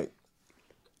something? Like,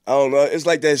 I don't know. It's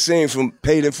like that scene from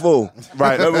Paid in Full.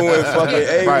 Right. Remember when fucking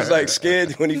A Right. was like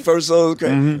scared when he first sold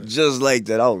crack? Just like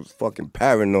that. I was fucking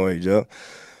paranoid, yo.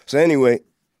 So anyway,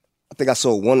 I think I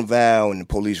sold one vial and the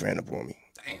police ran up on me.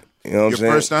 Damn. You know what I'm Your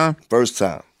saying? first time? First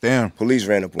time. damn. Police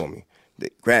ran up on me. They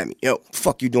grabbed me. Yo,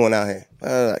 fuck you doing out here?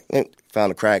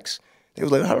 Found the cracks. They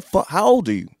was like, how old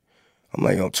are you? I'm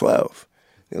like, yo, I'm 12.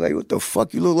 They're like, what the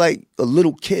fuck? You look like a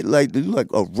little kid. Like, you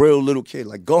look like a real little kid.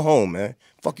 Like, go home, man.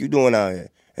 Fuck you doing out here?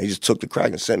 And he just took the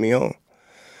crack and sent me home.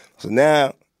 So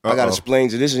now I got to explain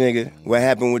to this nigga what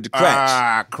happened with the cracks.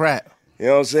 Ah, crack. You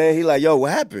know what I'm saying? He like, yo,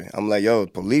 what happened? I'm like, yo,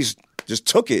 police just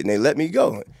took it and they let me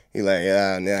go. He like,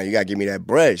 yeah, now you got to give me that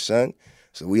bread, son.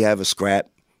 So we have a scrap,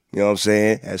 you know what I'm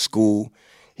saying, at school.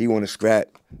 He want to scrap.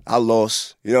 I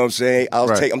lost, you know what I'm saying?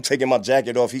 I'm taking my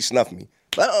jacket off. He snuffed me.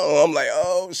 Oh, I'm like,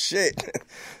 oh, shit.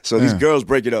 So these girls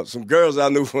break it up. Some girls I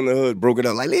knew from the hood broke it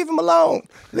up. Like, leave him alone.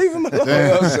 Leave him alone. You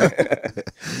know what I'm saying?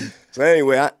 So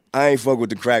anyway, I ain't fuck with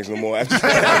the cracks no more after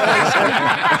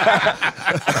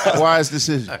that. Wise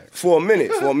decision. For a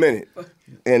minute.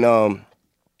 And,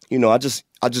 you know, I just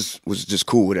was just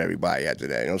cool with everybody after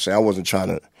that. You know what I'm saying? I wasn't trying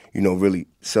to, you know, really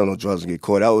sell no drugs and get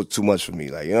caught. That was too much for me.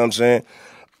 Like, you know what I'm saying?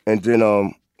 And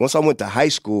then once I went to high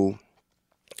school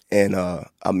and I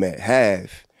met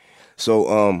Hav.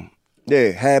 So,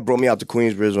 yeah, Hav brought me out to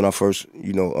Queensbridge when I first,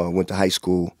 you know, went to high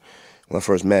school, when I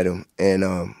first met him.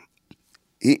 And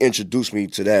he introduced me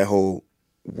to that whole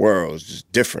world. It's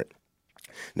just different.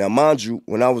 Now, mind you,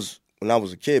 when I was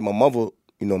a kid, my mother,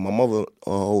 her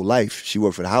whole life, she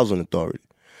worked for the Housing Authority.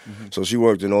 Mm-hmm. So she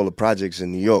worked in all the projects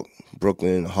in New York,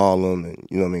 Brooklyn, Harlem, and,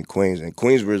 you know what I mean, Queens. And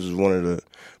Queensbridge was one of the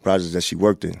projects that she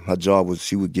worked in. Her job was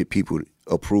she would get people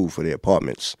approved for their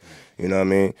apartments. You know what I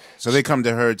mean? So they come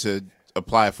to her to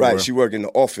apply for. Right. She worked in the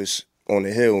office on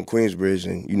the Hill in Queensbridge,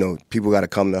 and, you know, people got to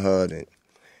come to her, and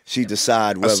she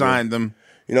decide whether. Assign them.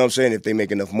 You know what I'm saying? If they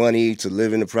make enough money to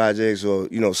live in the projects or,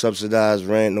 you know, subsidize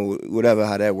rent or whatever,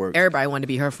 how that works. Everybody wanted to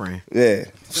be her friend. Yeah.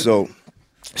 So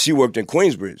she worked in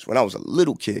Queensbridge when I was a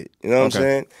little kid. You know what I'm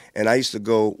saying? And I used to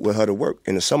go with her to work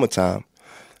in the summertime.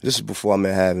 This is before I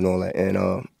met Hav and all that. And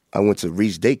I went to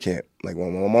Reese Day Camp. Like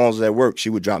when my mom was at work, she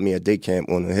would drop me at day camp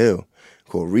on the Hill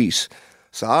called Reese.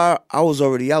 So I was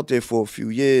already out there for a few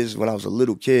years when I was a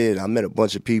little kid. I met a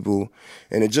bunch of people.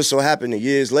 And it just so happened that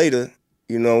years later,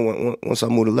 you know, once I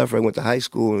moved to Left Rack, went to high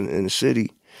school in the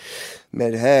city,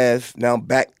 met Hav. Now I'm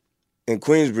back in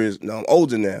Queensbridge. Now I'm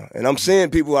older now. And I'm seeing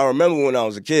people I remember when I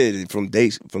was a kid from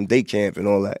day camp and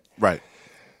all that. Right.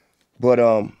 But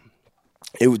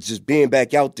it was just being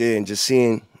back out there and just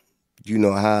seeing, you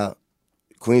know, how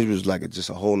Queensbridge was like just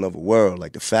a whole nother world.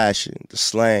 Like the fashion, the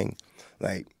slang,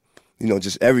 like, you know,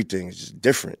 just everything is just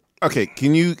different. Okay,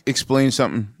 can you explain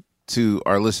something to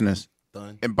our listeners?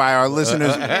 And by our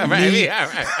listeners, me.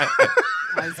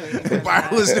 By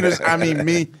our listeners, I mean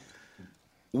me.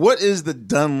 What is the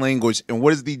Dun language, and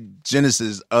what is the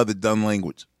genesis of the Dun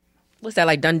language? What's that,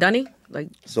 like Dundunny? Like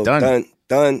So Dun.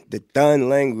 the Dun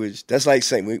language, that's like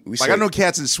saying, we Like say, I know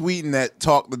cats in Sweden that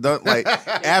talk the Dun. Like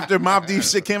after Mobb Deep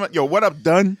shit came out, yo, what up,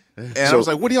 Dun? And I was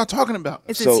like, what are y'all talking about?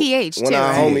 It's so a TH too. one of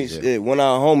our right? homies, one of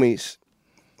our homies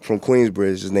from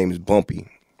Queensbridge, his name is Bumpy.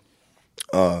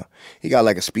 He got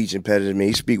like a speech impediment.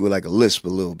 He speak with like a lisp a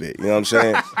little bit. You know what I'm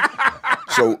saying?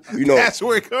 So, you know, That's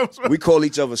where it comes from. we call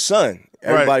each other son.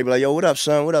 Everybody be like, yo, what up,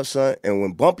 son? What up, son? And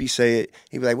when Bumpy say it,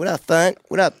 he be like, what up, thun?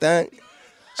 What up, thun?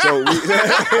 So, we,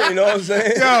 you know what I'm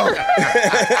saying? Yo,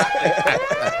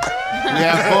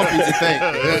 Yeah, Bumpy to thank.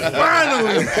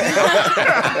 finally.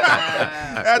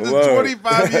 After Word.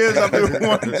 25 years, I've been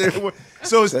wanting to.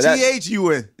 So it's So that-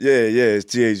 THUN. Yeah, it's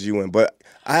THUN. But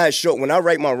I had short. When I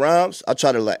write my rhymes, I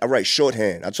write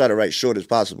shorthand. I try to write short as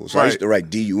possible. So I used to write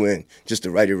DUN just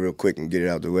to write it real quick and get it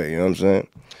out the way. You know what I'm saying?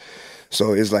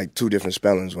 So it's like 2 different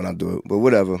spellings when I do it. But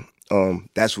whatever.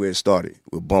 That's where it started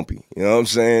with Bumpy. You know what I'm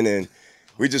saying? And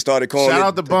we just started calling it. Shout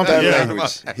out to Bumpy. Dun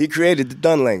language. He created the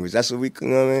Dun language. That's what we. You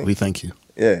know what I mean? We thank you.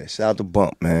 Yeah. Shout out to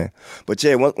Bump, man. But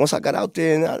yeah, once I got out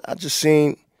there and I just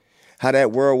seen how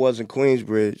that world was in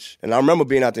Queensbridge, and I remember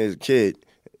being out there as a kid.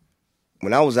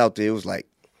 When I was out there, it was like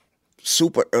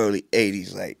super early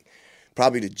 80s, like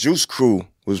probably the Juice Crew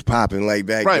was popping like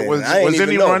back then. Right, was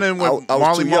any running with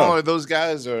Marley Marl or those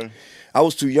guys? Or I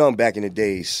was too young back in the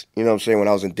days, you know what I'm saying, when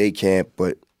I was in day camp,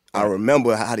 but I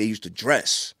remember how they used to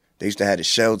dress. They used to have the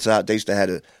shell top, they used to have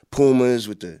the Pumas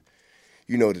with the,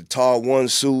 the Tar 1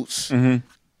 suits, the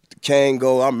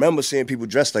Kango. I remember seeing people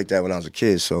dressed like that when I was a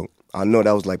kid, so I know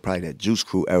that was like probably that Juice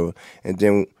Crew era. And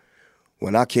then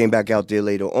when I came back out there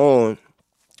later on,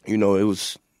 it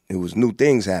was new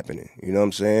things happening. You know what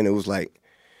I'm saying? It was like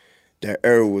that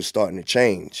era was starting to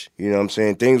change. You know what I'm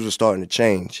saying? Things were starting to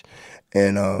change.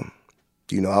 And,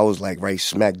 I was like right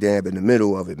smack dab in the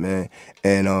middle of it, man.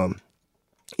 And,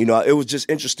 it was just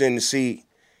interesting to see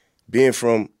being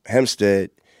from Hempstead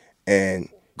and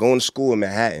going to school in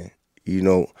Manhattan,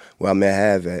 where I met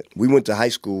Hav at. We went to high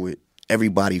school with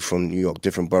everybody from New York,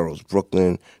 different boroughs,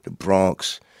 Brooklyn, the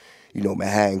Bronx,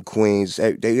 Manhattan, Queens.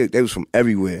 They was from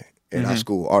everywhere. In our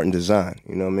school, art and design,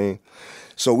 you know what I mean?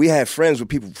 So we had friends with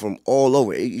people from all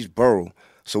over East Borough.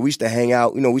 So we used to hang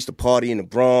out, we used to party in the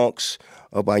Bronx,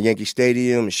 up by Yankee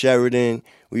Stadium and Sheridan.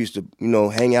 We used to,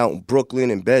 hang out in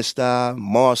Brooklyn and Bed-Stuy,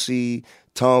 Marcy,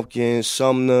 Tompkins,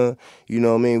 Sumner, you know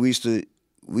what I mean?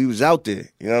 We was out there,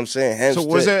 you know what I'm saying? Hempstead.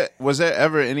 So was there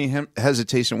ever any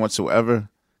hesitation whatsoever?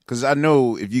 Because I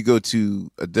know if you go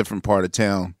to a different part of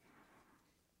town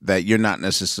that you're not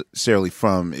necessarily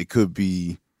from, it could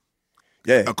be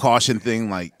a caution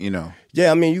thing, like,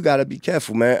 Yeah, I mean, you got to be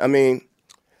careful, man. I mean,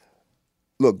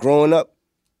 look, growing up,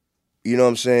 you know what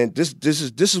I'm saying? This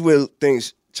is where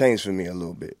things changed for me a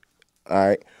little bit, all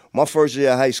right? My first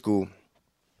year of high school,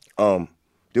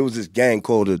 there was this gang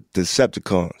called the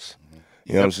Decepticons,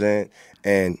 you know what I'm saying?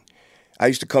 And I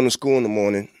used to come to school in the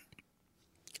morning,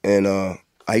 and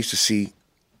I used to see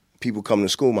people coming to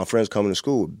school, my friends coming to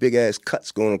school with big-ass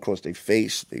cuts going across their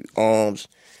face, their arms,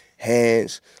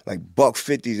 hands, like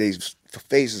 $150, their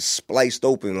faces spliced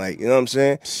open, like, you know what I'm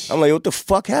saying? I'm like, what the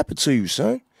fuck happened to you,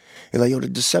 son? They're like, yo, the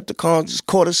Decepticons just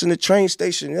caught us in the train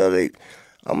station.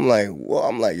 I'm like,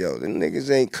 yo, them niggas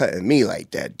ain't cutting me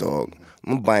like that, dog.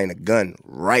 I'm buying a gun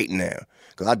right now.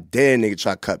 Because I dare nigga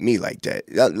try to cut me like that.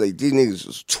 Like, these niggas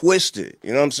was twisted,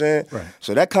 you know what I'm saying? Right.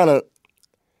 So that kind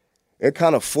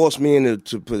of forced me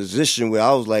into a position where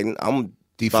I was like, I'm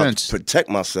defense, about to protect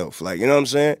myself, like, you know what I'm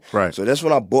saying? Right. So that's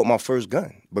when I bought my first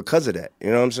gun because of that, you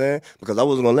know what I'm saying? Because I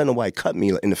wasn't gonna let nobody cut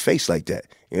me in the face like that,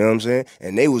 you know what I'm saying?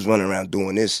 And they was running around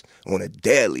doing this on a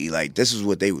daily, like, this is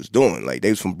what they was doing. Like, they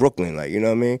was from Brooklyn, like, you know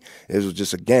what I mean? It was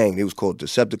just a gang. They was called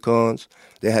Decepticons.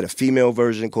 They had a female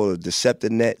version called the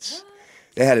Deceptinettes.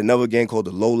 They had another gang called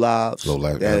the Low Lives.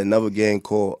 They had another gang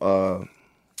called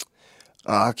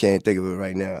I can't think of it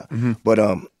right now. But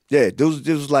yeah, there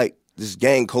was like this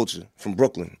gang culture from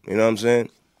Brooklyn, you know what I'm saying?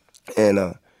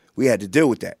 And we had to deal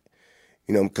with that,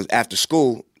 you know, because after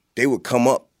school, they would come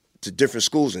up to different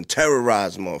schools and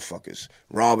terrorize motherfuckers,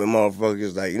 robbing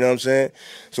motherfuckers, like, you know what I'm saying?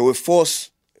 So it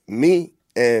forced me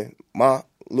and my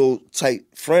little tight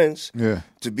friends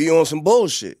to be on some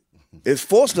bullshit. It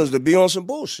forced us to be on some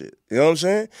bullshit, you know what I'm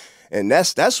saying? And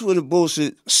that's where the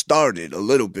bullshit started a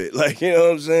little bit, like, you know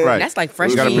what I'm saying? Right. That's like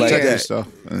freshman year. Like yourself.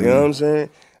 You know what I'm saying?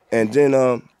 And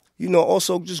then, you know,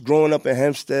 also just growing up in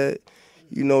Hempstead,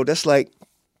 you know, that's like,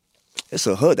 it's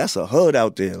a hood. That's a hood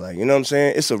out there, like, you know what I'm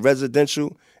saying? It's a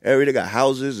residential area. They got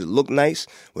houses. It look nice,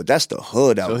 but that's the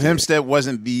hood out there. So Hempstead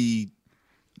wasn't the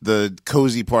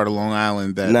cozy part of Long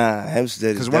Island that... Nah,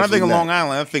 Hempstead. Because when I think of Long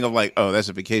Island, I think of like, oh, that's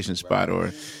a vacation spot,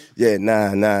 or... Yeah,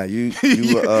 nah. You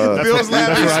Bill's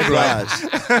laughing.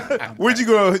 Where'd you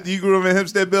grow up? You grew up in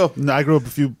Hempstead, Bill? No, I grew up a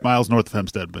few miles north of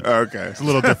Hempstead, but okay, it's a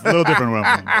little different where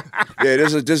I'm from. Yeah,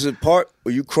 there's a part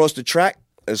where you cross the track.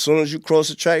 As soon as you cross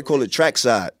the track, you call it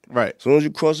trackside. Right. As soon as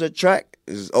you cross that track,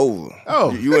 it's over.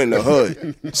 Oh, you in the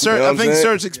hood. Sir, you know I think saying?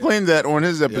 Serge explained that on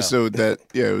his episode. That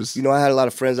it was. You know, I had a lot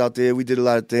of friends out there. We did a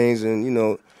lot of things, and you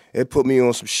know, it put me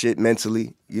on some shit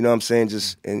mentally. You know what I'm saying?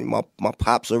 And my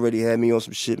pops already had me on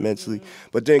some shit mentally.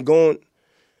 But then going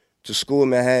to school in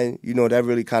Manhattan, you know, that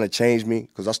really kind of changed me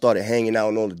because I started hanging out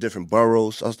in all the different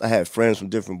boroughs. I had friends from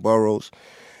different boroughs,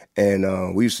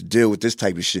 and we used to deal with this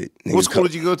type of shit. What school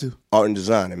did you go to? Art and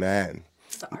design in Manhattan.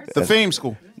 The Fame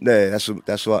School. Yeah, that's what.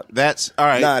 That's all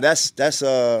right. Nah, that's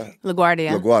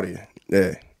LaGuardia. LaGuardia.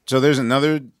 Yeah. So there's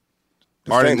another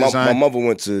art and design. My mother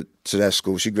went to that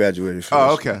school. She graduated from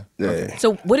Oh, that school. okay. Yeah. Okay.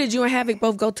 So what did you and Havoc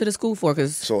both go to the school for?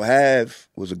 So Hav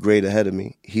was a grade ahead of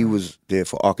me. He was there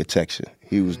for architecture.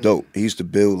 He was dope. He used to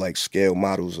build like scale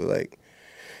models of like,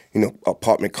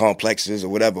 apartment complexes or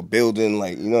whatever, building,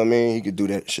 like, you know what I mean? He could do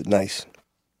that shit nice.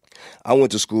 I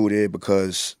went to school there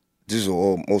because this is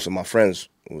all most of my friends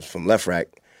was from Left Rack.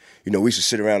 We used to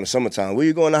sit around in the summertime. Where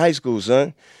you going to high school,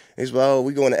 son? He's like, oh,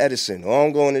 we going to Edison. Oh,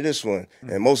 I'm going to this one.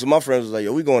 And most of my friends was like,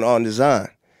 yo, we going to art and design.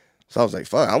 So I was like,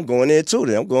 fuck, I'm going there too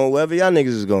then. I'm going wherever y'all niggas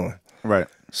is going. Right.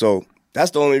 So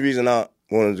that's the only reason I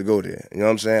wanted to go there. You know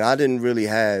what I'm saying? I didn't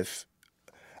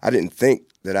think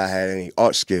that I had any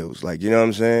art skills. Like, you know what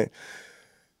I'm saying?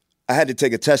 I had to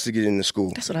take a test to get into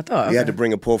school. That's what I thought. You had to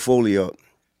bring a portfolio up.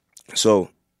 So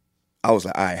I was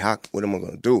like, all right, what am I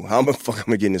going to do? How the fuck am I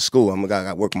going to get into school? I got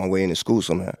to work my way into school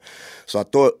somehow. So I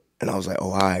thought, and I was like,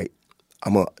 oh, all right.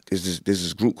 There's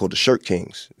this group called the Shirt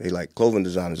Kings. They like clothing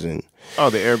designers and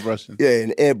the airbrushing. Yeah,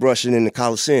 and airbrushing in the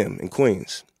Coliseum in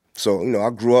Queens. So,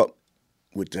 I grew up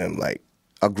with them. Like,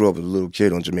 I grew up as a little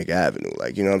kid on Jamaica Avenue.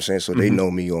 Like, you know what I'm saying? So they know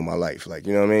me all my life. Like,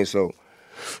 you know what I mean? So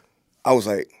I was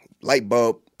like, light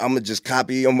bulb, I'm gonna just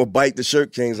copy, I'm gonna bite the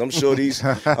Shirt Kings. I'm sure these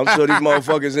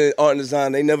motherfuckers in art and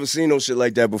design, they never seen no shit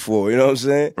like that before. You know what I'm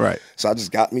saying? Right. So I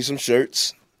just got me some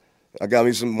shirts. I got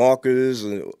me some markers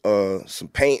and some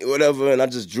paint, whatever, and I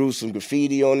just drew some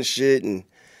graffiti on the shit, and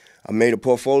I made a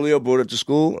portfolio, brought it to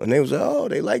school, and they was like, oh,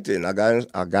 they liked it, and I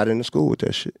got into school with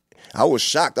that shit. I was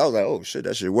shocked. I was like, oh, shit,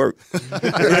 that shit worked. You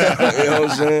know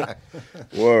what I'm saying?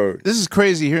 Word. This is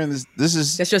crazy hearing this.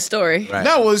 That's your story. Right.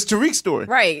 No, it was Tariq's story.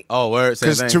 Right. Oh, word.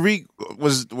 Because Tariq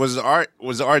was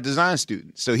an art design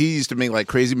student. So he used to make like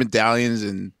crazy medallions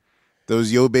and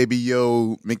those Yo Baby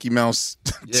Yo Mickey Mouse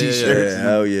t-shirts. Yeah,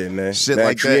 hell yeah, man. Shit mad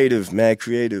like creative, that. Mad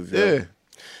creative. Yeah.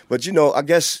 But, I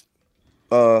guess,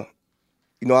 I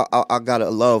got a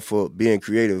love for being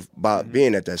creative by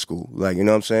being at that school. Like, you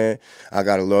know what I'm saying? I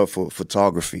got a love for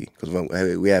photography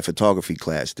because we had photography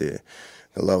class there.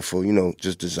 A love for,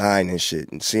 just design and shit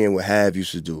and seeing what Hav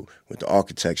used to do with the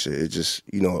architecture. It just,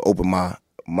 opened my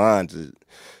mind to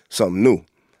something new.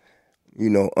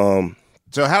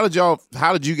 So how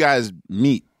did you guys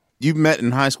meet? You met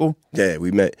in high school? Yeah,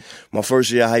 we met. My first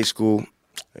year of high school,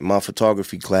 in my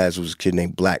photography class was a kid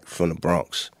named Black from the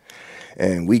Bronx.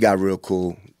 And we got real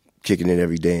cool, kicking it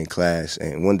every day in class.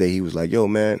 And one day he was like, yo,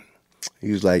 man,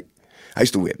 he was like, I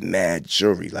used to wear mad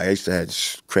jewelry. Like, I used to have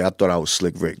I thought I was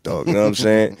Slick Rick, dog. You know what I'm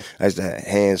saying? I used to have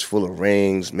hands full of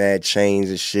rings, mad chains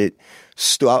and shit.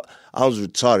 I was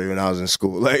retarded when I was in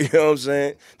school. Like, you know what I'm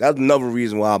saying? That's another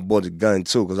reason why I bought the gun,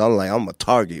 too, because I'm like, I'm a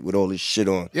target with all this shit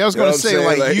on. Yeah, I was going to say,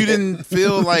 like, you didn't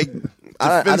feel like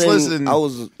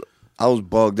defenseless. I was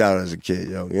bugged out as a kid,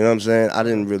 yo. You know what I'm saying? I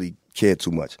didn't really care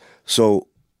too much. So,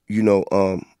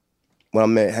 when I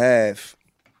met Hav,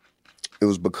 it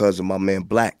was because of my man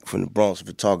Black from the Bronx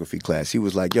photography class. He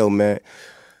was like, yo, man,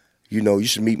 you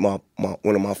should meet one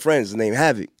of my friends named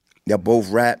Havoc. Y'all both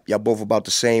rap. Y'all both about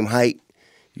the same height.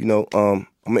 I'm going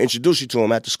to introduce you to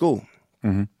him after school.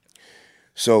 Mm-hmm.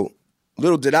 So,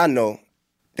 little did I know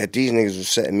that these niggas were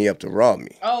setting me up to rob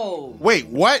me. Oh. Wait,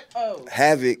 what? Oh.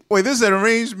 Havoc. Wait, this is an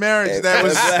arranged marriage that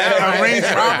was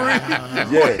arranged robbery?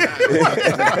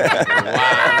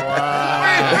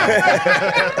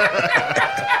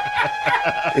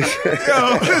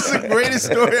 Yo, this is the greatest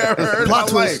story I ever heard in my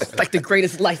life. Like the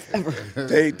greatest life ever.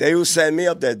 They was setting me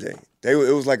up that day. It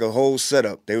was like a whole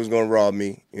setup. They was gonna rob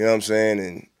me, you know what I'm saying,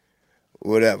 and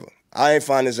whatever. I ain't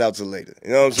find this out till later.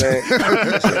 You know what I'm saying?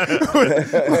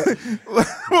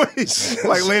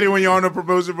 Like later when you're on the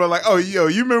proposal, bro, like, oh, yo,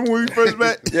 you remember when we first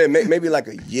met? Yeah, maybe like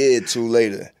a year or two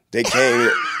later. They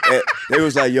came and they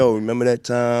was like, yo, remember that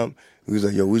time? We was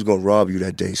like, yo, we was gonna rob you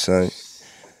that day, son.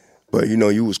 But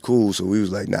you was cool, so we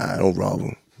was like, nah, don't rob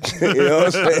him. You know what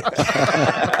I'm saying?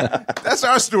 That's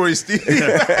our story, Steve.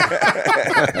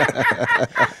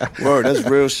 Word, that's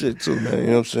real shit too, man. You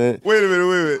know what I'm saying? Wait a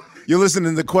minute. You're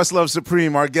listening to Questlove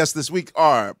Supreme. Our guests this week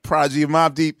are Prodigy of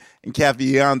Mobb Deep and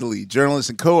Kathy Iandoli,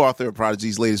 journalist and co-author of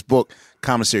Prodigy's latest book,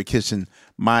 Commissary Kitchen,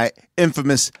 My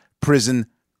Infamous Prison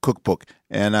Cookbook.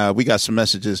 And we got some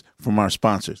messages from our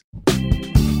sponsors.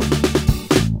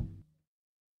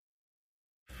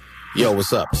 Yo,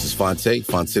 what's up? This is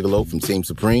Fontigolo from Team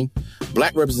Supreme.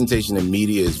 Black representation in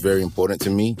media is very important to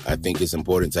me. I think it's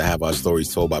important to have our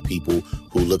stories told by people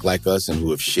who look like us and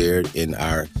who have shared in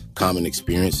our common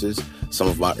experiences. Some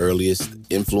of my earliest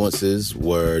influences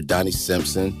were Donnie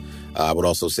Simpson. I would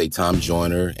also say Tom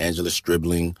Joyner, Angela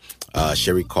Stribling,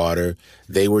 Sherry Carter.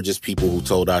 They were just people who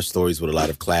told our stories with a lot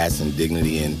of class and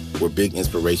dignity and were big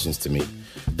inspirations to me.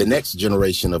 The next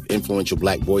generation of influential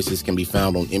Black voices can be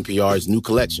found on NPR's new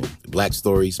collection, Black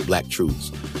Stories, Black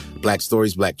Truths. Black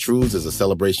Stories, Black Truths is a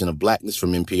celebration of Blackness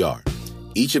from NPR.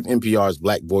 Each of NPR's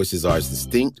Black voices are as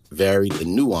distinct, varied,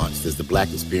 and nuanced as the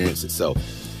Black experience itself.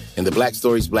 In the Black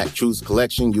Stories, Black Truths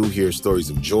collection, you'll hear stories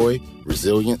of joy,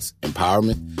 resilience,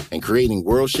 empowerment, and creating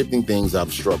world-shifting things out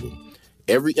of struggle.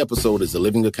 Every episode is a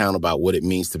living account about what it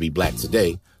means to be Black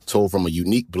today, told from a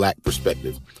unique Black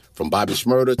perspective. From Bobby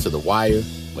Shmurda to The Wire,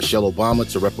 Michelle Obama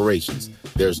to reparations,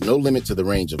 there's no limit to the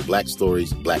range of Black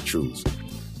stories, Black truths.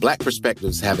 Black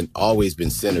perspectives haven't always been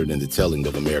centered in the telling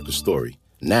of America's story.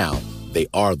 Now, they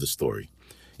are the story.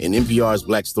 In NPR's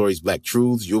Black Stories, Black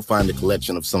Truths, you'll find a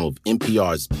collection of some of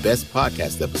NPR's best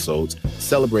podcast episodes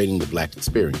celebrating the Black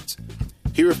experience.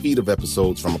 Hear a feed of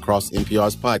episodes from across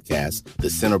NPR's podcasts,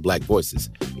 The Center Black Voices.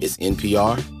 It's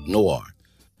NPR Noir.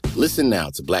 Listen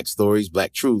now to Black Stories,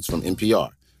 Black Truths from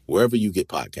NPR, wherever you get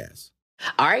podcasts.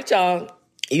 All right, y'all.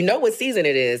 You know what season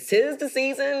it is. 'Tis the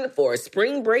season for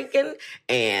spring breaking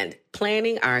and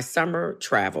planning our summer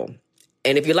travel.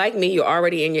 And if you're like me, you're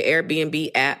already in your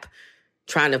Airbnb app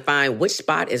trying to find which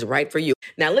spot is right for you.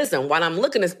 Now, listen, while I'm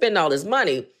looking to spend all this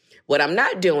money, what I'm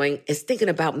not doing is thinking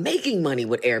about making money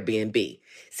with Airbnb.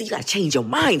 See, you got to change your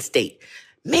mind state.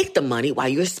 Make the money while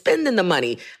you're spending the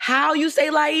money. How, you say,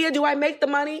 Laia, do I make the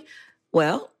money?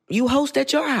 Well, you host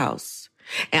at your house.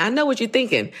 And I know what you're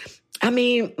thinking. I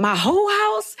mean, my whole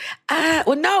house?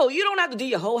 Well, no, you don't have to do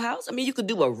your whole house. I mean, you could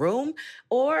do a room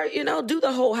or, do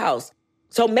the whole house.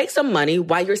 So make some money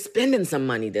while you're spending some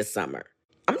money this summer.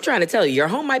 I'm trying to tell you, your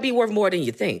home might be worth more than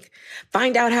you think.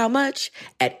 Find out how much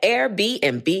at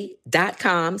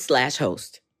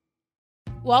airbnb.com/host.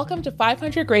 Welcome to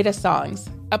 500 Greatest Songs,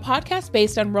 a podcast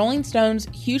based on Rolling Stone's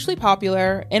hugely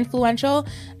popular, influential,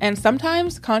 and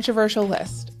sometimes controversial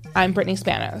list. I'm Brittany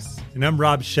Spanos. And I'm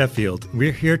Rob Sheffield.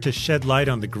 We're here to shed light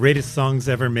on the greatest songs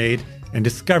ever made and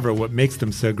discover what makes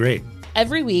them so great.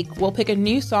 Every week, we'll pick a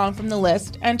new song from the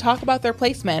list and talk about their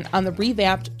placement on the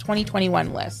revamped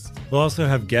 2021 list. We'll also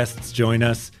have guests join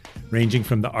us, ranging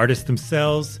from the artists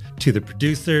themselves to the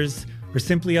producers, or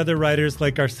simply other writers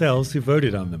like ourselves who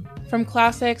voted on them. From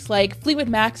classics like Fleetwood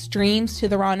Mac's Dreams to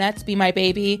the Ronettes' Be My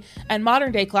Baby, and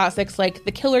modern-day classics like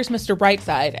The Killer's Mr.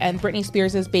 Brightside and Britney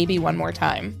Spears' Baby One More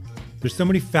Time. There's so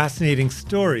many fascinating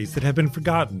stories that have been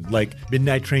forgotten, like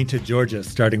Midnight Train to Georgia,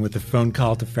 starting with a phone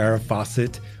call to Farrah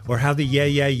Fawcett, or how the Yeah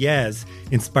Yeah Yeahs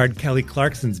inspired Kelly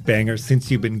Clarkson's banger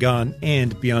Since You've Been Gone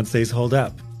and Beyoncé's Hold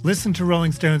Up. Listen to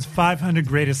Rolling Stone's 500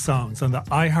 Greatest Songs on the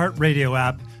iHeartRadio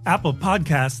app, Apple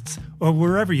Podcasts, or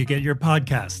wherever you get your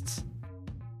podcasts.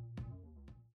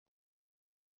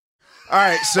 All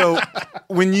right, so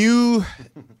when you're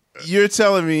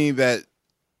telling me that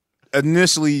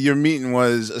initially your meeting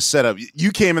was a setup,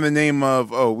 you came in the name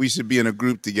of, we should be in a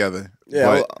group together.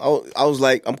 Yeah, I was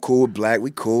like, I'm cool with Black.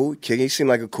 We cool. He seemed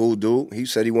like a cool dude. He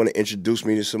said he wanted to introduce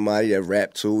me to somebody that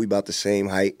rap too. We about the same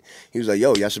height. He was like,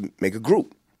 yo, y'all should make a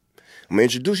group. I'm going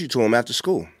to introduce you to him after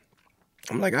school.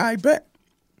 I'm like, all right, bet.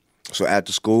 So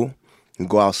after school, we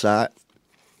go outside,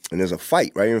 and there's a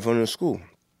fight right in front of the school.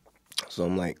 So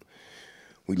I'm like,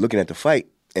 we looking at the fight,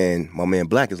 and my man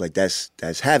Black is like,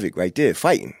 that's Havoc right there,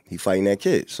 fighting. He fighting that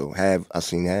kid. So I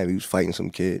seen Hav, he was fighting some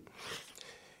kid.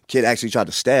 Kid actually tried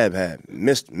to stab Hav,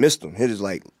 missed him, hit his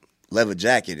like leather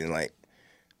jacket, and like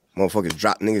motherfuckers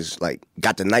dropped, niggas like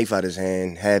got the knife out his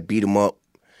hand, Hav beat him up,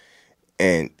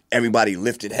 and everybody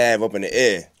lifted Hav up in the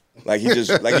air. Like he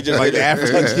just like hit a touchdown.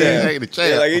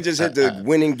 Yeah, like he just hit the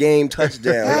winning game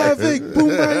touchdown. Havoc, boom,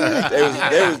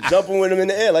 they was jumping with him in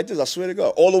the air like this, I swear to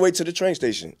God. All the way to the train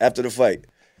station after the fight.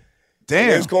 Damn.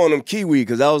 They was calling him Kiwi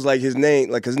because that was like his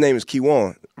name, like his name is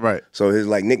Kiwan. Right. So his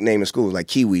like nickname in school was like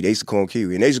Kiwi. They used to call him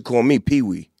Kiwi. And they used to call me Pee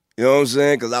Wee. You know what I'm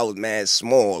saying? Because I was mad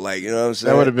small. Like, you know what I'm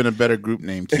saying? That would have been a better group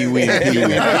name. Kiwi and Pee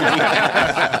Wee.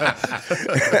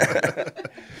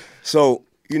 So,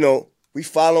 we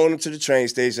following him to the train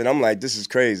station. I'm like, this is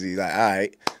crazy. Like, all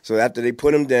right. So after they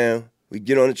put him down, we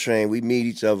get on the train. We meet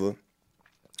each other.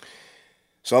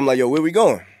 So I'm like, yo, where we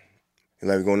going? He's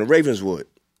like, we're going to Ravenswood.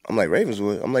 I'm like,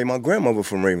 Ravenswood? I'm like, my grandmother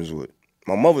from Ravenswood.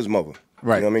 My mother's mother.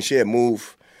 Right. You know what I mean? She had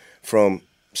moved from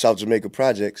South Jamaica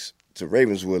Projects to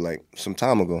Ravenswood like some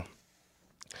time ago.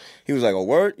 He was like, a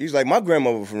word? He's like, my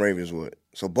grandmother from Ravenswood.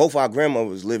 So both our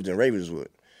grandmothers lived in Ravenswood.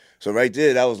 So right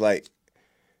there, that was like,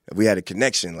 we had a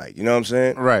connection, like, you know what I'm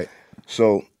saying? Right.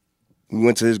 So we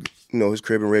went to his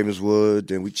crib in Ravenswood,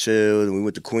 then we chilled, and we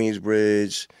went to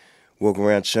Queensbridge, walked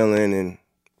around chilling, and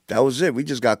that was it. We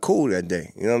just got cool that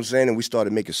day, you know what I'm saying? And we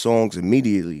started making songs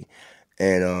immediately.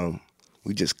 And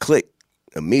we just clicked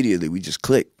immediately. We just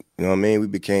clicked. You know what I mean? We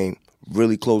became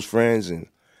really close friends and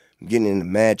getting into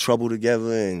mad trouble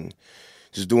together and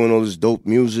just doing all this dope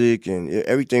music, and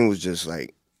everything was just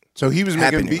like. So he was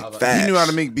making beats. Fast. He knew how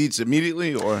to make beats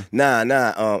immediately, or Nah.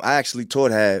 I actually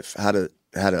taught Hav how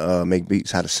to make beats,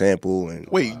 how to sample, and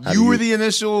wait, you were the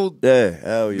initial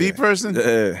hell yeah beat person.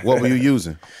 Yeah. What were you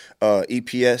using?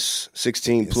 EPS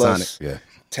 16 plus, Sonic, yeah.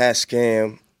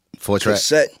 Tascam, 4-track.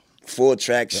 cassette,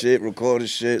 4-track shit, recorded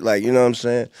shit, like, you know what I'm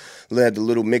saying? We had the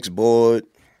little mix board.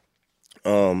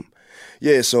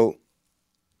 Yeah, so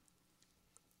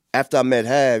after I met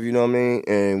Hav, you know what I mean,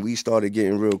 and we started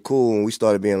getting real cool, and we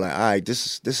started being like, all right,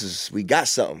 this is we got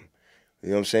something. You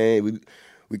know what I'm saying?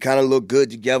 We kind of look good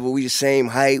together. We the same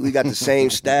height. We got the same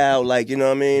style, like, you know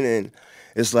what I mean? And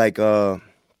it's like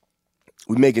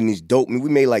we making these dope. I mean, we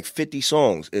made like 50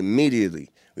 songs immediately.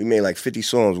 We made like 50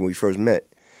 songs when we first met.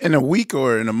 In a week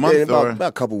or in a month? Yeah, about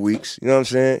a couple weeks. You know what I'm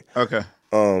saying? Okay.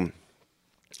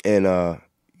 And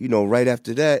you know, right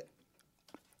after that,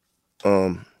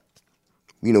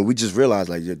 you know, we just realized,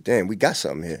 like, damn, we got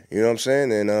something here. You know what I'm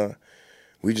saying? And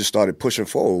we just started pushing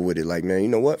forward with it. Like, man, you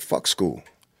know what? Fuck school.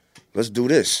 Let's do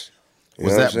this. You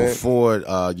Was know that what I'm saying?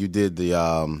 before you did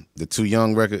the Too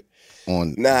Young record?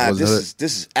 Nah, this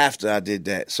is after I did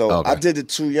that. So Okay. I did the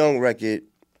Too Young record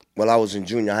while I was in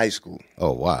junior high school.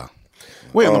 Oh, wow.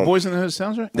 Wait, on the Boys in the Hood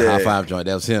soundtrack? The High Five joint,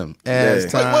 that was him. As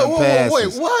time Wait,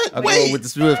 passes. what? I go with the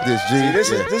Swiftest, G.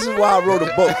 See, this is why I wrote a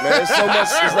book, man. There's so much.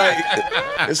 It's like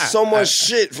it's so much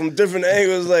shit from different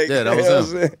angles. Like, Yeah, that you was know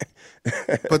him. what I'm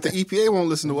saying? But the EPA won't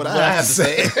listen to what I have to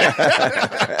say.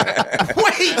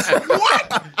 Wait,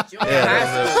 what?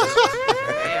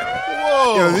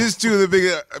 Whoa! Yo, these two of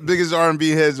the biggest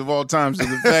R&B heads of all time. So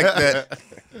the fact that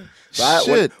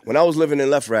So when I was living in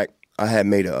Left Rack, I had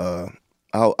made I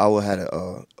had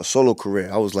a solo career.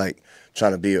 I was like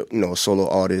trying to be a solo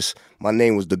artist. My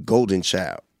name was the Golden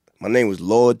Child. My name was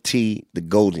Lord T, the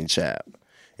Golden Child.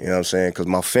 You know what I'm saying? Because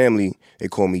my family, they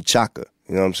call me Chaka.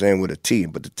 You know what I'm saying? With a T,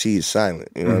 but the T is silent.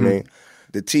 You know what I mean?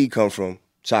 The T come from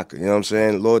Chaka. You know what I'm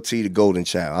saying? Lord T, the Golden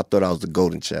Child. I thought I was the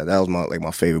Golden Child. That was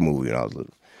my favorite movie when I was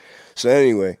little. So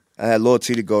anyway, I had Lord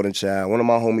T, the Golden Child. One of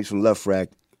my homies from Left Rack,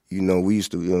 you know, we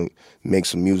used to make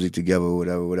some music together,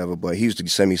 whatever. But he used to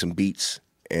send me some beats,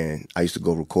 and I used to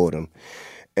go record them.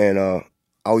 And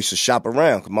I used to shop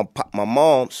around. Cause my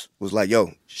mom's was like,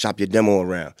 yo, shop your demo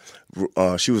around.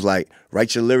 She was like,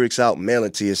 write your lyrics out, mail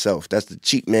it to yourself. That's the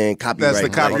cheap man copyright. That's the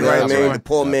copyright. You know what I mean? The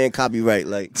poor man copyright.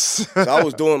 Like, so I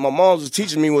was doing, my mom was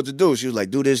teaching me what to do. She was like,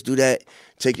 do this, do that,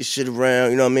 take your shit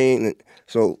around, you know what I mean? And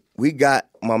so we got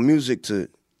my music to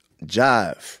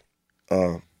Jive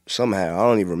somehow. I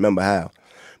don't even remember how.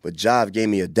 But Jive gave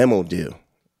me a demo deal.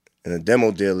 And the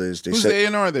demo deal is, who's the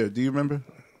A&R there? Do you remember?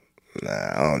 Nah,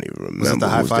 I don't even remember. Was it the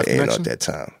High Five A&R Connection? at that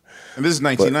time. And this is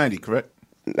 1990, correct?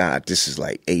 Nah, this is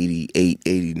like 88,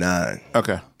 89.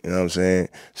 Okay. You know what I'm saying?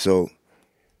 So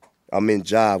I'm in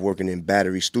Jive working in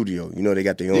Battery Studio. You know, they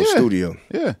got their own studio.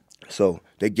 Yeah. So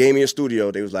they gave me a studio.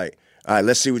 They was like, all right,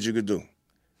 let's see what you could do.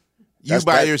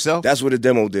 Yourself? That's what a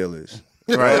demo deal is.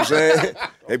 You know what I'm saying?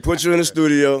 They put you in the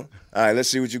studio. All right, let's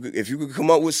see what you could. If you could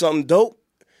come up with something dope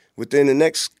within the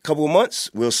next couple of months,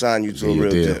 we'll sign you to a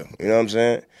real deal. You know what I'm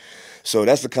saying? So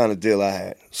that's the kind of deal I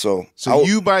had. So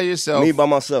you by yourself? Me by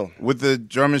myself. With the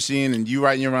drum machine and you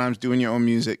writing your rhymes, doing your own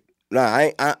music? Nah,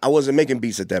 I wasn't making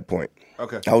beats at that point.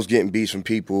 Okay. I was getting beats from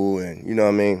people and, you know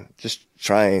what I mean, just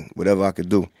trying whatever I could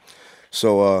do.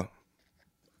 So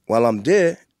while I'm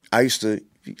there, I used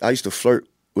to flirt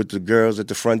with the girls at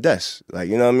the front desk. Like,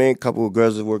 you know what I mean? A couple of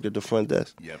girls that worked at the front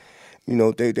desk. Yep. You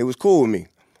know, they was cool with me.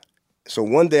 So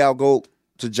one day I'll go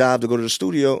to Jive to go to the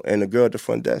studio, and the girl at the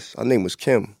front desk, her name was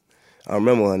Kim. I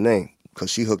remember her name because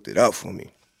she hooked it up for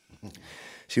me.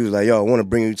 She was like, yo, I want to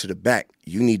bring you to the back.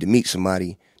 You need to meet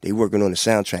somebody. They working on the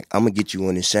soundtrack. I'm going to get you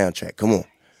on this soundtrack. Come on.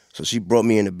 So she brought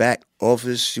me in the back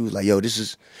office. She was like, yo,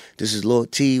 this is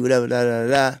Lord T, whatever,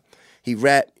 da. He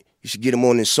rap. You should get him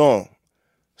on this song.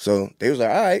 So they was like,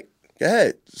 all right, go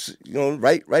ahead. You know,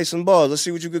 write some bars. Let's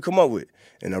see what you could come up with.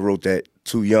 And I wrote that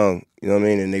Too Young, you know what I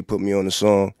mean? And they put me on the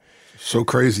song. So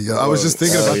crazy, yo. I was just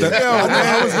thinking about that.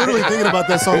 I was literally thinking about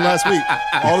that song last week.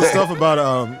 All the stuff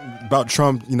about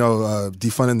Trump, you know,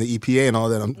 defunding the EPA and all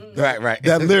that. Right.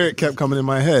 That lyric kept coming in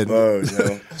my head.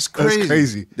 It's crazy. That's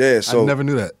crazy. Yeah, so I never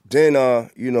knew that. Then,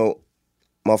 you know,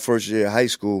 my first year of high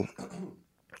school,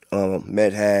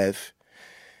 met Hav.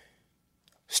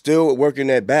 Still working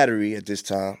at Battery at this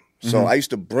time. So I used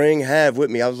to bring Hav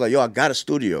with me. I was like, yo, I got a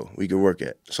studio we could work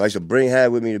at. So I used to bring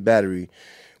Hav with me to Battery.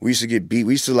 We used to get beat.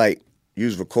 We used to like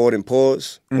use record and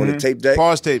pause on the tape deck.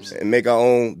 Pause tapes. And make our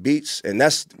own beats. And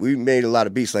we made a lot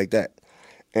of beats like that.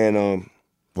 And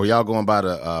were y'all going by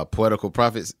the Poetical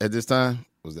Prophets at this time?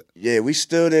 Was it? Yeah, we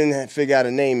still didn't figure out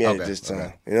a name yet at this time.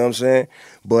 Okay. You know what I'm saying?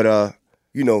 But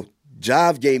you know,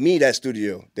 Jive gave me that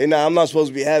studio. I'm not supposed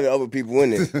to be having other people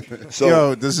in it. So,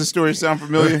 yo, does this story sound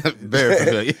familiar? Very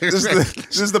familiar.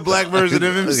 This is the black version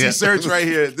of MC Search right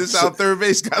here. This is how Third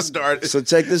Base got started. So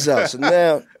check this out. So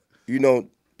now, you know,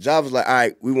 Jive was like, all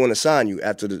right, we want to sign you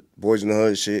after the Boys in the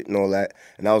Hood shit and all that.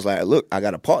 And I was like, look, I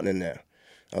got a partner now.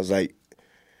 I was like,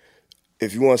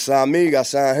 if you want to sign me, you got to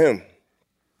sign him.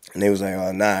 And they was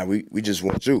like, nah, we just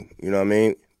want you. You know what I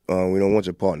mean? We don't want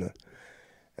your partner.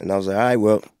 And I was like, all right,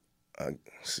 well,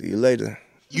 see you later.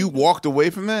 You walked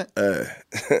away from that?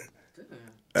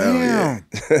 Damn.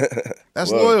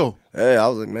 That's loyal. Hey, I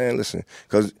was like, man, listen.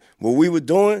 Because what we were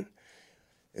doing,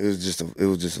 it was just a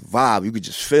vibe. You could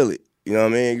just feel it. You know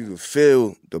what I mean? You could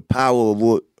feel the power of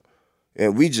what,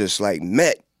 and we just like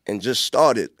met and just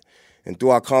started. And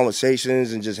through our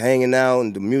conversations and just hanging out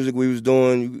and the music we was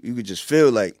doing, you could just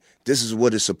feel like this is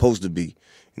what it's supposed to be.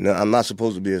 You know, I'm not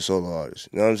supposed to be a solo artist.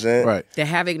 You know what I'm saying? Right. Did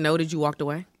Havoc know that you walked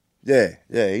away? Yeah,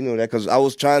 he knew that because I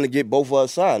was trying to get both of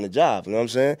us signed the job. You know what I'm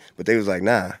saying? But they was like,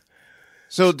 nah.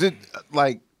 So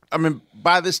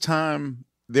by this time,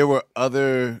 there were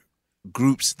other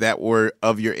groups that were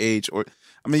of your age, or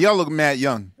y'all look mad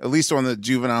young, at least on the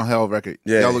Juvenile Hell record.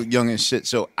 Yeah. Y'all look young as shit.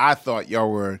 So I thought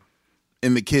y'all were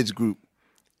in the kids group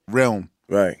realm.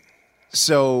 Right.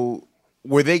 So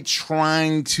were they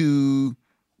trying to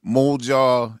mold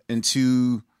y'all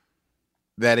into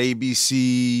that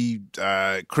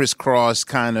ABC crisscross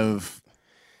kind of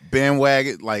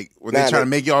bandwagon? Like, were they trying to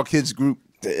make y'all kids group?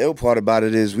 The ill part about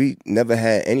it is we never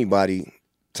had anybody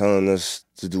telling us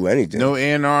to do anything. No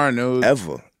A&R, no...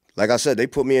 Ever. Like I said, they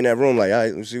put me in that room like, all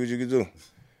right, let's see what you can do.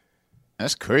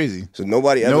 That's crazy. So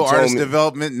nobody ever told me... No artist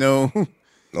development, no...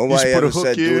 Nobody ever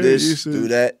said, do this, do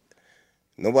that.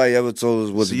 Nobody ever told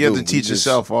us what to do. So you have to teach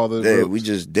yourself all the ropes. We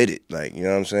just did it. Like, you know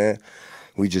what I'm saying?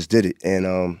 We just did it.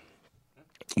 And,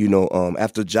 you know,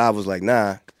 after Jive was like,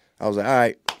 nah, I was like, all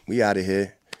right, we out of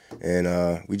here.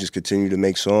 And we just continued to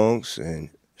make songs and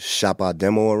shop our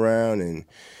demo around and,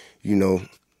 you know,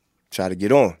 try to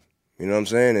get on. You know what I'm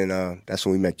saying? And that's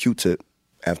when we met Q-Tip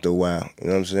after a while. You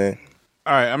know what I'm saying?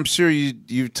 All right, I'm sure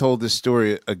you've told this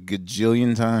story a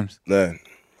gajillion times. Yeah.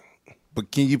 But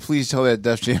can you please tell that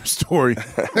Def Jam story,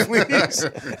 please?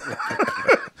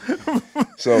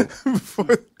 So,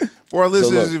 for our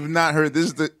listeners who've not heard, this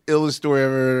is the illest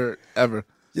story ever.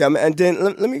 Yeah, man, and then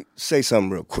let me say something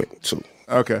real quick, too.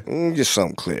 Okay. Just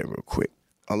something clear real quick.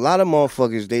 A lot of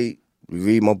motherfuckers, they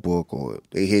read my book or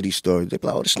they hear these stories, they be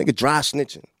like, oh, this nigga dry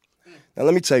snitching. Now,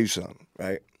 let me tell you something,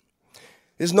 right?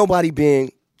 There's nobody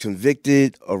being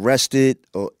convicted, arrested,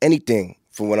 or anything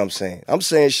for what I'm saying. I'm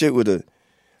saying shit with a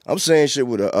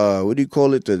what do you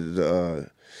call it? The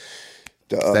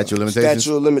statute of limitations.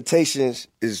 Statute of limitations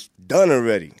is done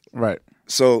already. Right.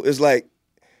 So it's like,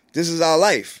 this is our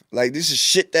life. Like, this is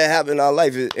shit that happened in our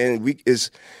life, and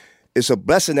it's a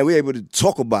blessing that we're able to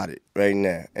talk about it right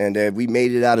now, and that we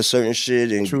made it out of certain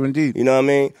shit. And true indeed. You know what I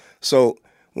mean? So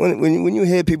when you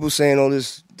hear people saying all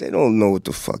this, they don't know what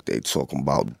the fuck they talking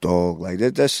about, dog. Like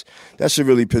that shit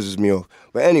really pisses me off.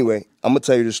 But anyway, I'm gonna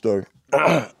tell you the story.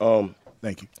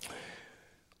 Thank you.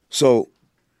 So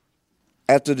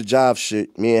after the Jive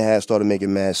shit, me and Had started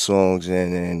making mad songs,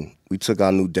 and we took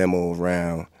our new demo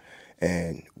around.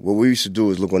 And what we used to do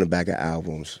is look on the back of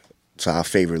albums to our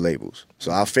favorite labels.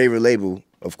 So our favorite label,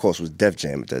 of course, was Def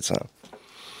Jam at that time.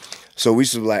 So we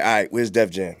used to be like, all right, where's Def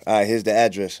Jam? All right, here's the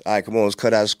address. All right, come on, let's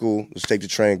cut out of school. Let's take the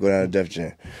train, go down to Def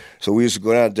Jam. So we used to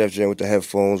go down to Def Jam with the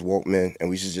headphones, Walkman,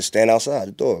 and we used to just stand outside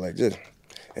the door like this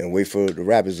and wait for the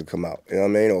rappers to come out, you know what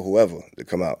I mean, or whoever to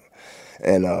come out.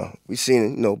 And we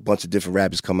seen, a bunch of different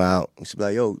rappers come out. We used to be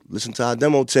like, yo, listen to our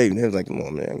demo tape. And they was like, come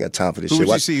on, man, I ain't got time for this shit. Who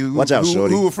would you see? Watch out,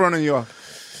 shorty. Who in front of y'all?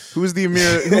 Who's the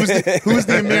Amir? Who's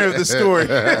the Amir of the story?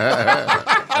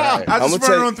 I just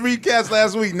front on 3 cats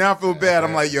last week. Now I feel bad.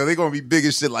 I'm like, yo, they gonna be big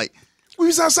as shit. Like, we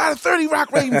was outside of 30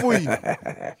 Rock waiting for you.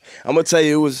 I'm gonna tell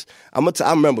you, it was. I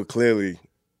remember clearly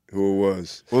who it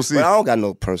was. We'll see. But I don't got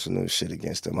no personal shit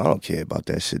against them. I don't care about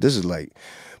that shit. This is like.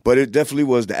 But it definitely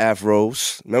was the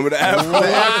Afros. Remember the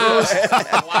Afros? The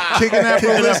Afros? Wow. Kicking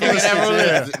Afro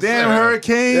listeners. Damn,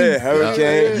 Hurricane. Yeah,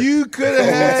 Hurricane. You could have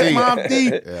had Mobb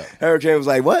Deep. Yeah. Hurricane was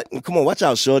like, what? Come on, watch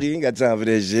out, shorty. You ain't got time for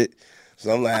this shit.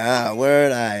 So I'm like,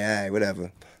 word, all right,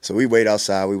 whatever. So we wait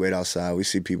outside. We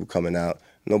see people coming out.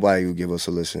 Nobody would give us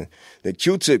a listen. Then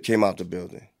Q-Tip came out the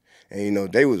building.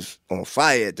 And, they was on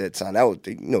fire at that time. That was,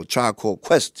 Tribe Called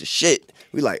Quest to shit.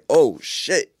 We like, oh,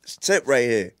 shit. It's Tip right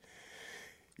here.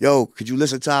 Yo, could you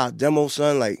listen to our demo,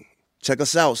 son? Like, check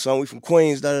us out, son. We from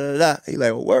Queens, da-da-da-da. He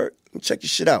like, oh, word, check your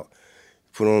shit out.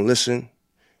 Put on listen,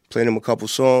 played him a couple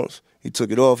songs. He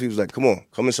took it off. He was like, come on,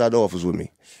 come inside the office with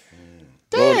me.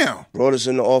 Damn. Brought us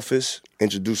in the office,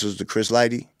 introduced us to Chris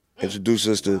Lighty, introduced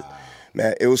us to,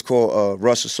 man, it was called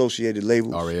Russ Associated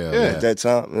Labels. REL. At that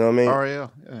time, you know what I mean?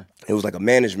 REL, yeah. It was like a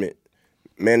management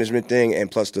thing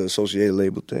and plus the associated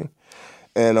label thing.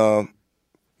 And,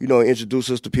 you know, introduced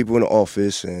us to people in the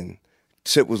office, and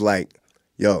Tip was like,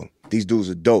 yo, these dudes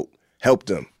are dope. Help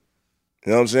them.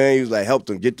 You know what I'm saying? He was like, help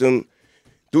them, get them,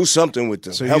 do something with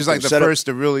them. So Help he was like them, the set first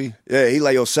to really... Yeah, he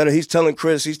like, yo, he's telling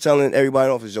Chris, he's telling everybody in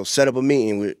the office, yo, set up a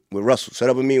meeting with Russell, set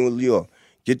up a meeting with Leo.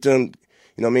 Get them, you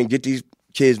know what I mean, get these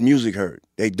kids' music heard.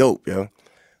 They dope, yo.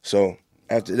 So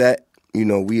after that, you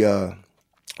know, we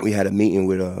had a meeting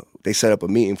with, they set up a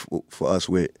meeting for us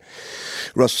with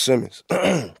Russell Simmons.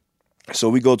 So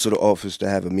we go to the office to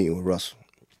have a meeting with Russell.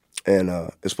 And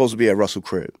it's supposed to be at Russell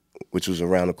Crib, which was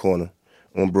around the corner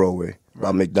on Broadway,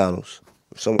 by McDonald's,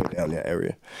 somewhere down that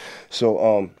area.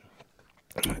 So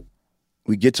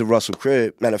we get to Russell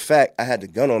Crib. Matter of fact, I had the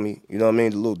gun on me, you know what I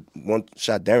mean? The little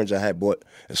one-shot Derringer I had bought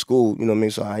at school, you know what I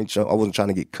mean? So I wasn't trying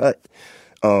to get cut.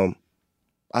 I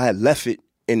had left it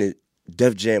in the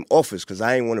Def Jam office because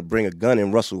I didn't want to bring a gun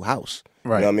in Russell's house.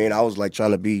 Right. You know what I mean? I was like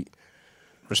trying to be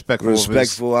respectful.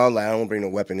 I was like, I don't bring no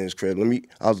weapon in his crib.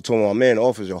 I was told my man in the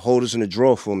office, yo, hold this in the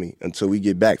drawer for me until we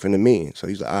get back from the meeting. So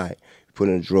he's like, all right, put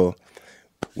it in the drawer.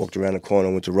 Walked around the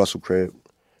corner, went to Russell crib.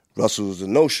 Russell was a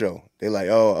no-show. They like,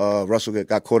 Russell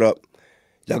got caught up.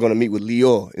 Y'all gonna meet with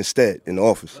Leo instead in the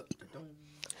office.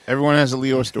 Everyone has a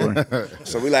Leo story.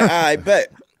 So we like, all right,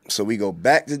 bet. So we go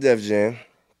back to Def Jam.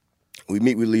 We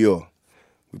meet with Leo.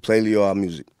 We play Leo our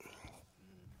music.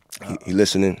 He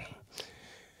listening.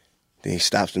 Then he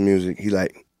stops the music. He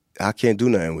like, I can't do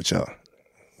nothing with y'all.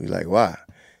 We like, why?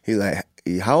 He like,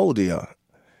 how old are y'all?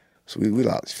 So we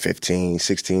like 15,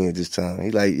 16 at this time.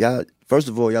 He like, y'all, first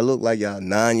of all, y'all look like y'all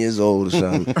 9 years old or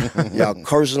something. Y'all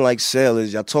cursing like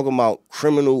sailors. Y'all talking about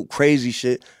criminal, crazy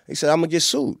shit. He said, I'm going to get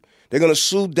sued. They're going to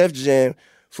sue Def Jam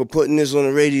for putting this on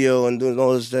the radio and doing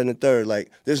all this, that, and the third.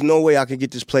 Like, there's no way I could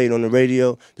get this played on the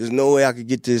radio. There's no way I could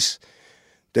get this.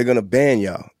 They're going to ban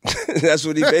y'all. That's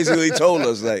what he basically told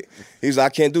us. Like, he's like,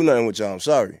 I can't do nothing with y'all. I'm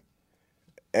sorry.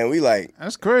 And we like.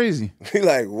 That's crazy. We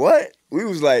like, what? We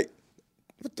was like,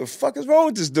 what the fuck is wrong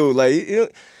with this dude? Like,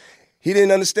 he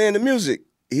didn't understand the music.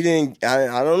 He didn't,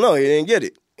 I don't know. He didn't get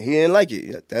it. He didn't like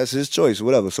it. That's his choice,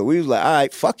 whatever. So we was like, all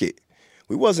right, fuck it.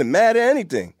 We wasn't mad at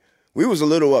anything. We was a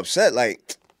little upset,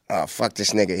 like, oh, fuck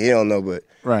this nigga. He don't know, but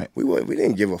right. We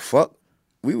didn't give a fuck.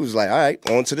 We was like, all right,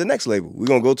 on to the next label. We're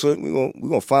going to go to it. We're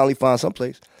going to finally find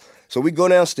someplace. So we go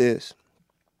downstairs,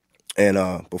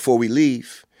 and before we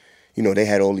leave, you know, they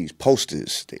had all these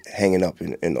posters hanging up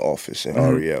in the office in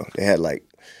REL. They had, like,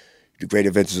 The Great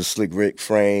Adventures of Slick Rick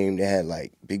framed. They had,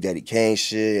 like, Big Daddy Kane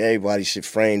shit. Everybody shit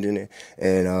framed in it.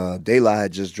 And De La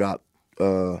had just dropped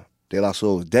De La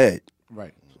Soul is Dead.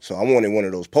 Right. So I wanted one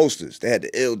of those posters. They had the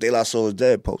ill De La Soul is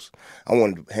Dead poster. I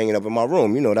wanted to hang it up in my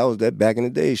room. You know, that was that back in the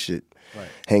day shit. Right.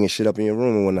 Hanging shit up in your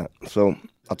room and whatnot. So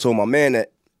I told my man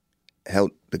that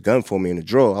held the gun for me in the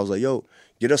drawer. I was like, yo,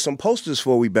 get us some posters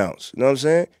before we bounce. You know what I'm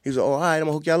saying? He was like, oh, all right, I'm going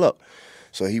to hook y'all up.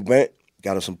 So he went,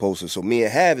 got us some posters. So me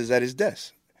and Hav is at his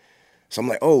desk. So I'm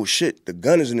like, oh, shit, the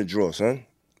gun is in the drawer, son.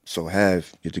 So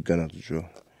Hav, get the gun out the drawer.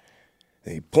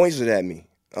 And he points it at me.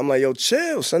 I'm like, yo,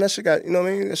 chill, son. That shit got, you know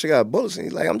what I mean? That shit got bullets. And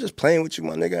he's like, I'm just playing with you,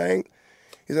 my nigga.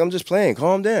 He's like, I'm just playing.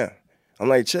 Calm down. I'm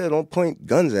like, chill. Don't point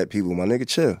guns at people, my nigga.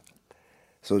 Chill.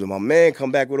 So then my man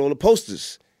come back with all the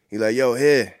posters. He like, yo,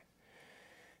 here.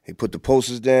 He put the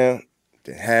posters down.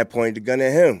 Then Hav pointed the gun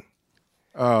at him.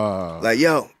 Like,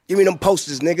 yo, give me them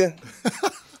posters, nigga.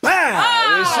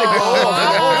 Bam! This shit go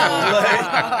off.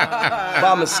 Like,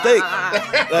 by mistake.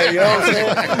 Like, you know what I'm saying?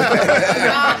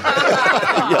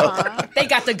 Yo. They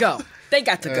got to go. They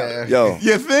got to go. Yo.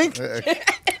 You think?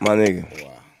 My nigga. Wow.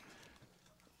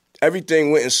 Everything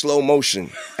went in slow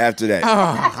motion after that.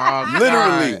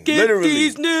 Literally.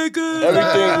 These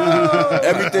niggas.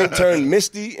 Everything turned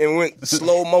misty and went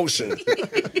slow motion.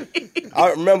 I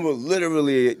remember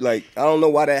literally, like, I don't know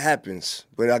why that happens,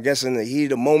 but I guess in the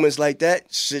heat of moments like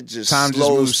that, shit just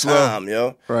slows time,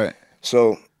 yo. Right.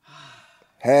 So,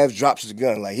 Hav drops the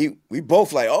gun. Like, we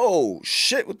both like, oh,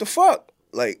 shit, what the fuck?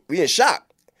 Like, we in shock.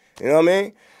 You know what I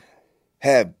mean?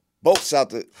 Hav bolts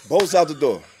out the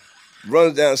door.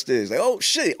 Runs downstairs, like, oh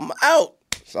shit, I'm out.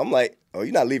 So I'm like, oh,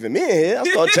 you're not leaving me in here.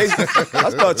 I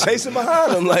start chasing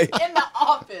behind him like in the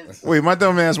office. Wait, my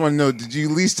dumb ass want to know, did you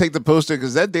at least take the poster?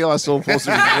 Because that De La Soul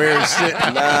poster was rare as shit.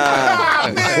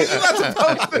 Nah. Man, you got the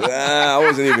poster. Nah, I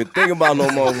wasn't even thinking about no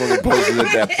motherfucking posters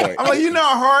at that point. I'm like, you know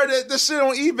how hard that shit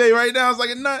on eBay right now? It's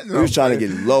like a nut. He was trying to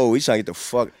get low. He was trying to get the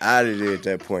fuck out of there at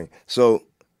that point. So,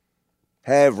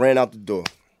 Hav ran out the door,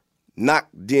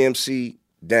 knocked DMC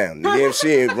down. The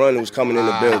DMC ain't running, was coming in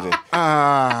the building.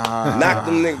 Knocked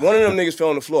them niggas. One of them niggas fell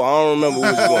on the floor. I don't remember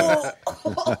who was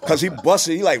going. Because he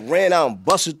busted, he like ran out and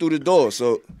busted through the door.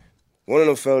 So one of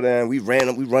them fell down. We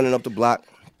running up the block.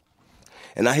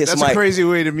 And I hear That's somebody. a crazy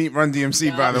way to meet Run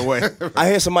DMC, by the way. I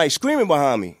hear somebody screaming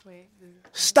behind me.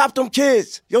 Stop them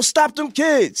kids. Yo, stop them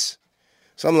kids.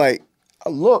 So I'm like, I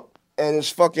look, and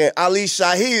it's fucking Ali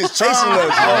Shahi is chasing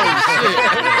us.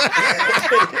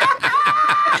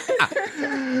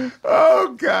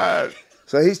 Oh, God.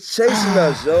 So he's chasing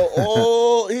us, yo.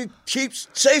 Oh, he keeps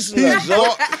chasing us, yo.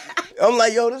 I'm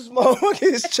like, yo, this motherfucker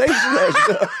is chasing us,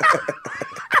 yo.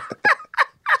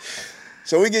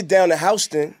 So we get down to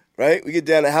Houston, right? We get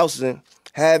down to Houston.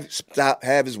 Hav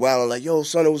is wilding like, yo,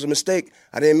 son, it was a mistake.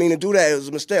 I didn't mean to do that. It was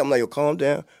a mistake. I'm like, yo, calm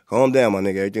down, my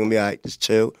nigga. Everything will be all right. Just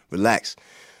chill, relax.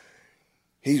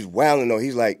 He's wilding though.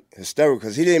 He's like hysterical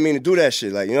because he didn't mean to do that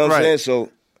shit. Like, you know what I'm saying?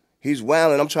 So he's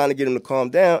wilding. I'm trying to get him to calm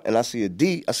down, and I see a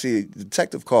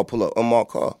detective car pull up,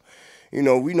 unmarked car. You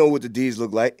know, we know what the D's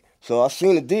look like. So I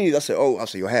seen the D's. I said,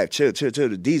 yo, Hav, chill.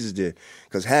 The D's is there.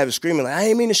 Because Hav is screaming like, I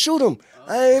ain't mean to shoot him.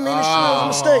 It was a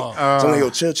mistake. So I'm like, yo,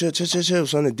 chill.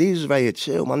 Son, the D's is right here.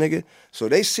 Chill, my nigga. So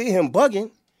they see him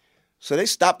bugging. So they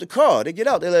stop the car. They get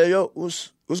out. They're like, yo,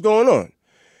 what's going on?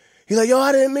 He's like, yo,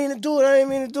 I didn't mean to do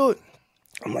it.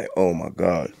 I'm like, oh, my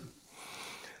God.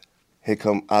 Here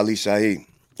come Ali Shahi.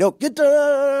 Yo, get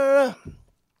the...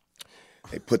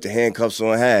 They put the handcuffs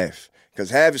on Hav. Because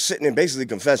Hav is sitting there basically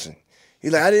confessing.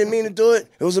 He's like, I didn't mean to do it.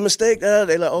 It was a mistake.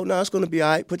 They like, oh, no, it's going to be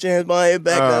all right. Put your hands behind your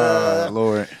back.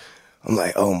 Lord. I'm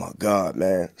like, oh, my God,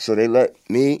 man. So they let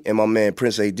me and my man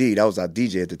Prince AD, that was our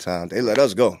DJ at the time, they let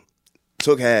us go.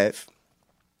 Took Hav.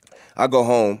 I go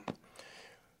home,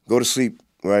 go to sleep,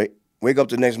 right? Wake up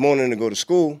the next morning to go to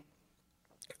school.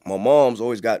 My mom's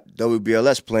always got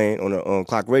WBLS playing on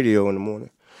clock radio in the morning.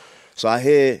 So I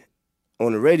hear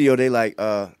on the radio, they like,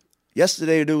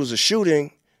 yesterday there was a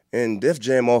shooting in Def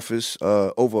Jam office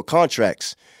over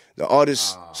contracts. The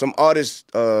artists, some artists,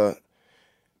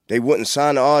 they wouldn't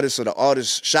sign the artist, so the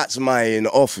artist shot somebody in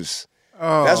the office.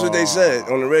 That's what they said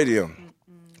on the radio.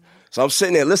 So I'm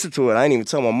sitting there listening to it. I ain't even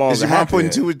tell my mom. Is your mom putting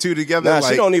two and two together? Nah,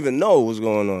 she don't even know what's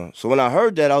going on. So when I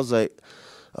heard that, I was like,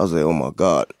 oh my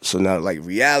God. So now like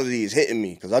reality is hitting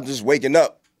me because I'm just waking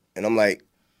up and I'm like,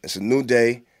 it's a new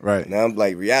day. Right. Now I'm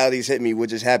like, reality's hitting me. What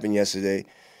just happened yesterday?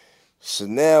 So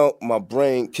now my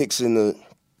brain kicks into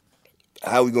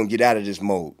how we gonna get out of this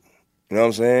mode. You know what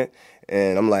I'm saying?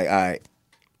 And I'm like, all right.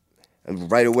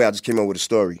 And right away, I just came up with a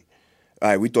story. All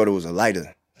right, we thought it was a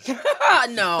lighter.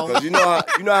 No. Because you know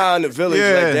how in the village,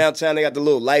 like downtown, they got the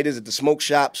little lighters at the smoke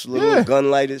shops, little gun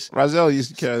lighters. Rozelle used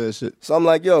to carry that shit. So I'm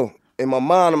like, yo, in my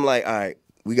mind, I'm like, all right,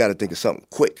 we got to think of something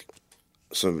quick.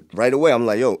 So right away, I'm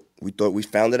like, yo, we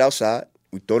found it outside.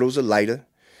 We thought it was a lighter.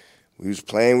 We was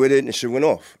playing with it, and shit went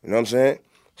off. You know what I'm saying?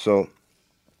 So,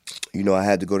 you know, I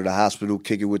had to go to the hospital,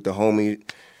 kick it with the homie.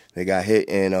 They got hit,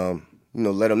 and, you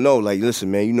know, let them know, like, listen,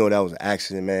 man, you know that was an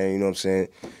accident, man. You know what I'm saying?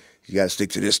 You got to stick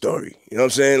to this story. You know what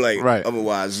I'm saying? Like,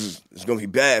 otherwise, it's going to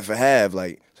be bad for Hav.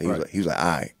 Like, so he was like, all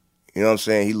right. You know what I'm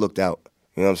saying? He looked out.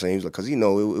 You know what I'm saying? He was like, because he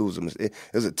know it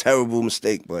was a terrible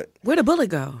mistake, but. Where'd the bullet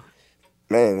go?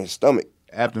 Man, his stomach.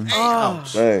 Abdomen.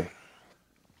 Oh. Man.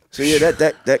 So yeah,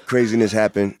 that craziness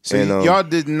happened. So and, y'all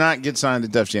did not get signed to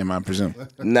Def Jam, I presume.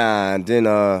 Nah, and then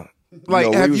like,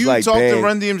 you know, have you like talked banned. to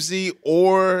Run DMC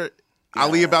or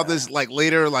Ali about this like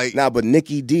later? Like, nah, but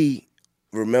Nikki D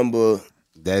remember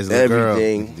That's the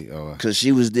everything because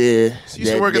she was there. She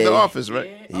used to work at the office,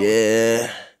 right? Yeah,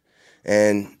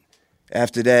 and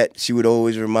after that, she would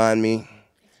always remind me.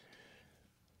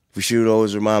 She would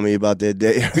always remind me about that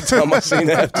day every time I seen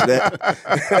her after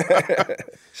that.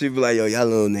 She'd be like, yo, y'all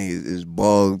little niggas is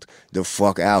bugged the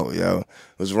fuck out, yo.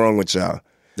 What's wrong with y'all?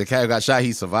 The cat who got shot,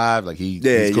 he survived. Like he's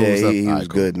cool he was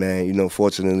good, man. You know,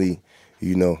 fortunately,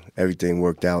 you know, everything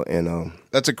worked out. And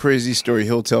that's a crazy story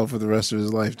he'll tell for the rest of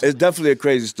his life. It's definitely a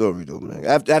crazy story, though, man.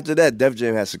 After that, Def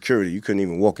Jam had security. You couldn't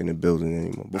even walk in the building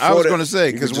anymore. I was going to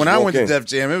say, because when I went to Def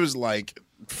Jam, it was like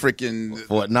freaking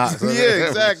Fort Knox. Yeah,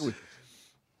 exactly.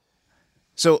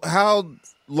 So how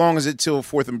long is it till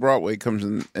 4th and Broadway comes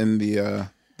in the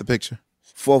picture?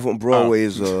 4th and Broadway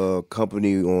is a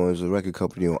record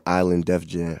company on Island Def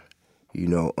Jam. You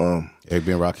know, Eric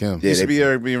B. and Rakim. Yeah, Used to be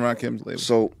Eric B. and Rakim's label.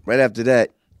 So right after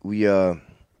that, we you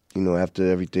know, after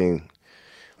everything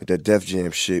with that Def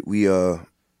Jam shit, we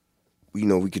you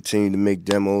know, we continued to make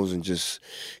demos, and just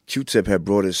Q-Tip had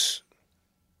brought us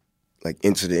like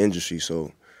into the industry.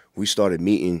 So we started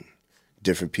meeting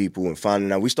different people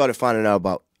and we started finding out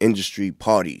about industry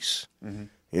parties. Mm-hmm.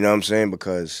 You know what I'm saying?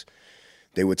 Because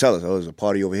they would tell us, oh, there's a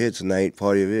party over here tonight,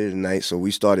 party over here tonight. So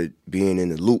we started being in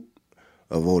the loop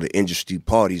of all the industry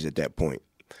parties at that point.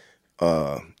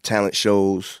 Talent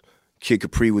shows. Kid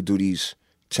Capri would do these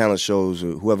talent shows.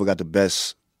 Whoever got the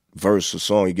best verse or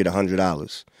song, you get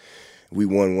 $100. We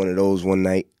won one of those one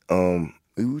night.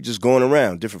 We were just going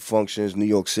around, different functions, New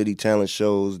York City talent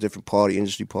shows, different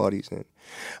industry parties. And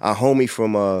our homie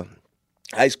from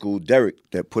high school, Derek,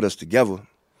 that put us together,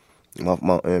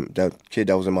 that kid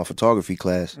that was in my photography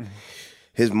class,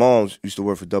 his mom used to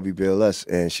work for WBLS,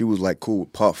 and she was like cool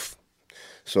with Puff.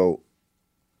 So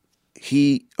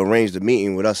he arranged a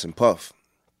meeting with us and Puff.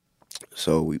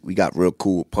 So we got real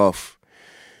cool with Puff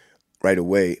right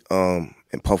away.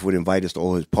 And Puff would invite us to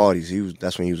all his parties.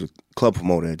 That's when he was a club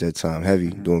promoter at that time, heavy,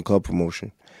 doing club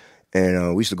promotion.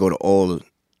 And we used to go to all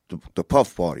the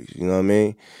Puff parties, you know what I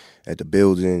mean? At the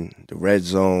building, the Red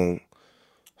Zone.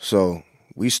 So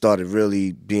we started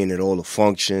really being at all the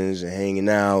functions and hanging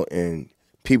out, and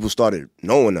people started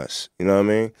knowing us, you know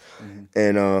what I mean?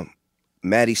 And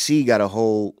Matty C got a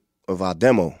hold of our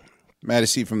demo. Matty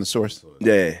C from The Source.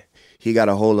 Yeah. He got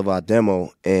a hold of our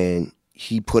demo, and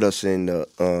he put us in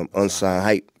the unsigned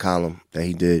hype column that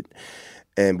he did.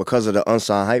 And because of the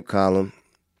unsigned hype column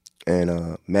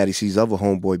and Matty C's other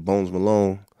homeboy, Bones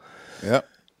Malone,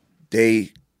 they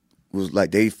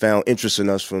found interest in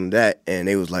us from that, and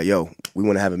they was like, yo, we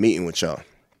want to have a meeting with y'all.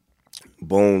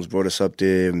 Bones brought us up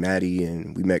there, Matty,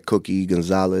 and we met Cookie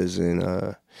Gonzalez,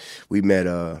 and we met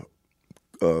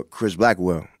Chris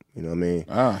Blackwell, you know what I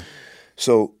mean?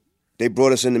 So they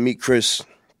brought us in to meet Chris.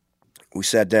 We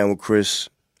sat down with Chris.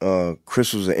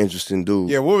 Chris was an interesting dude.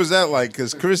 Yeah, what was that like?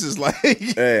 Because Chris is like...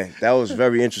 Yeah, that was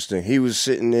very interesting. He was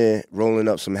sitting there rolling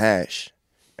up some hash.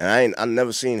 And I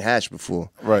never seen hash before.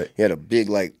 Right. He had a big,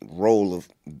 like, roll of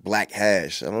black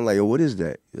hash. And I'm like, yo, what is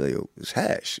that? He's like, yo, it's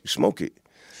hash. You smoke it.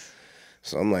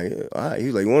 So I'm like, all right.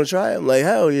 He's like, you want to try it? I'm like,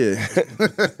 hell yeah.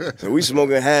 So we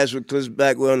smoking hash with Chris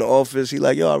Blackwell in the office. He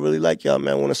like, yo, I really like y'all,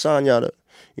 man. I want to sign y'all to,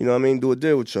 you know what I mean, do a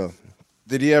deal with y'all.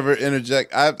 Did he ever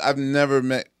interject? I've never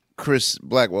met Chris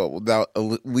Blackwell without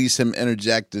at least him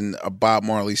interjecting a Bob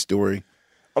Marley story.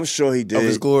 I'm sure he did. Of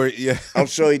his glory, yeah. I'm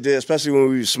sure he did, especially when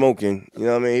we were smoking. You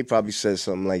know what I mean? He probably said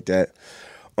something like that.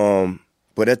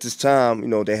 But at this time, you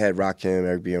know, they had Rakim,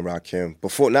 Eric B. and Rakim.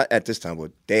 Before, not at this time,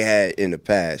 but they had in the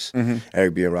past,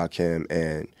 Eric B. and Rakim,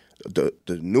 and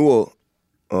the newer,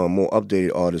 more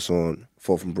updated artists on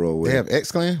 4th and Broadway. They have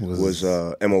X-Clan? Was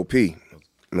MOP. You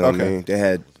know what I mean? They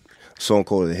had a song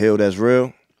called The Hill That's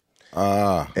Real.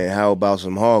 And How About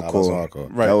Some Hardcore.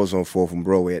 Right. That was on 4th and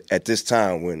Broadway at this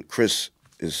time when Chris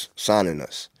is signing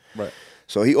us. Right.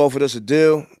 So he offered us a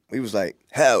deal. We was like,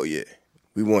 hell yeah,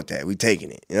 we want that. We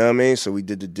taking it. You know what I mean? So we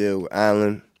did the deal with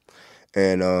Island.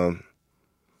 And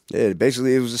yeah,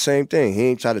 basically it was the same thing. He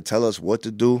ain't try to tell us what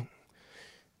to do.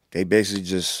 They basically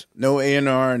just... No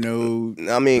A&R, no...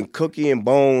 I mean, Cookie and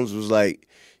Bones was like,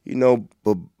 you know,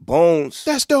 but Bones...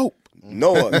 That's dope.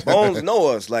 Know us. Bones know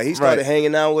us. Like, he started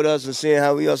hanging out with us and seeing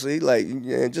how we also... He like,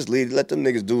 yeah, just let them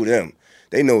niggas do them.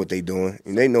 They know what they doing,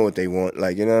 and they know what they want.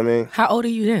 Like, you know what I mean? How old are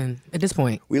you then at this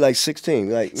point? We like 16.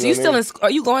 Like, so you still in?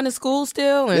 Are you going to school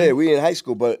still? And... Yeah, we in high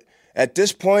school, but at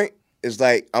this point, it's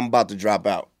like I'm about to drop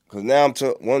out because now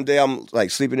one day I'm like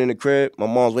sleeping in the crib. My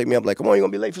mom's wake me up like, "Come on, you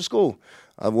gonna be late for school."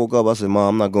 I woke up. I said, "Mom,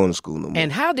 I'm not going to school no more."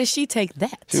 And how did she take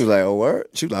that? She was like, "Oh, word."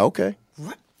 She was like, "Okay."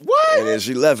 What? And then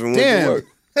she left and went to work.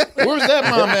 Where's that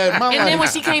mom at? And then when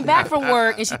she came back from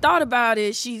work and she thought about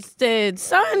it, she said,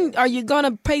 "Son, are you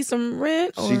gonna pay some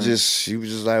rent?" Or? She was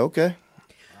just like, "Okay."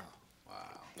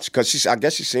 Because I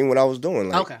guess she seen what I was doing,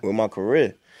 like with my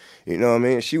career. You know what I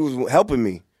mean? She was helping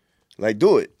me, like,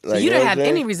 do it. Like, so you didn't have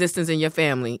any resistance in your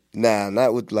family? Nah,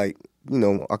 not with like, you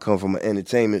know, I come from an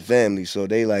entertainment family, so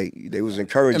they was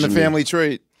encouraging me. In the family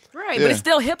trade. Right, but it's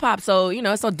still hip hop, so you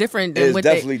know it's so different than it's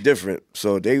definitely different.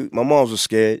 So my mom was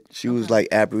scared. She was like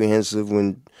apprehensive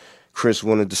when Chris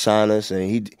wanted to sign us, and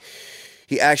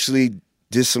he actually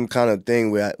did some kind of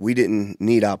thing where we didn't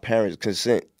need our parents'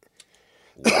 consent.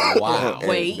 Wow.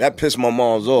 Wait. That pissed my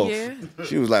mom's off. Yeah.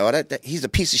 She was like, "Oh, he's a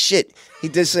piece of shit. He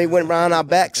did say he went around our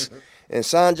backs and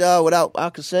signed y'all without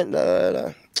our consent."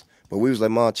 But we was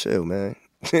like, "Mom, chill, man."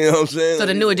 You know what I'm saying? So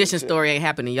the New Edition story ain't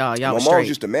happening, y'all. Y'all my was mom straight.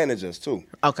 used to manage us too.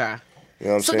 Okay. You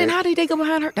know what I'm So saying? then how did they go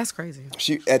behind her? That's crazy.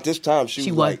 At this time,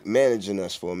 she was what? like managing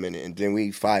us for a minute, and then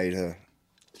we fired her.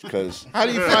 Because how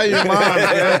do you fire your mom,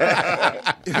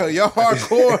 man? Yo, y'all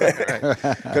hardcore.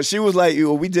 Because she was like,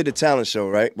 we did a talent show,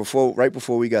 right? Right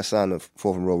before we got signed to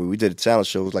Fourth and Broadway, we did a talent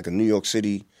show. It was like a New York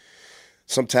City,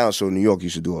 some talent show in New York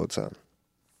used to do all the time.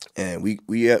 And we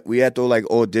had to like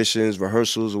auditions,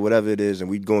 rehearsals, or whatever it is, and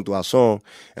we'd going through our song,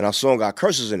 and our song got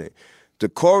curses in it. The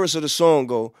chorus of the song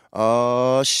go,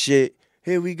 oh shit,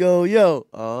 here we go, yo,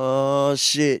 oh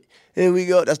shit, here we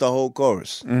go. That's the whole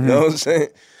chorus. You know what I'm saying?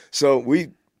 So we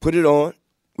put it on,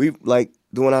 we like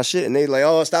doing our shit, and they like,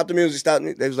 oh, stop the music, stop.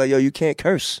 They was like, yo, you can't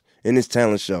curse in this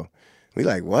talent show. We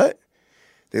like, what?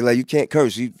 They like, you can't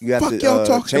curse. You have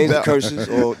to change the curses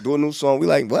or do a new song. We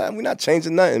like, what? We're not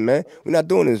changing nothing, man. We're not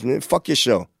doing this, man. Fuck your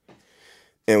show.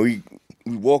 And we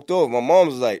walked over. My mom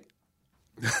was like,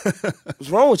 what's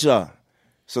wrong with y'all?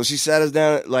 So she sat us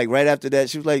down like right after that.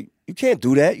 She was like, you can't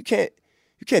do that. You can't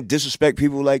disrespect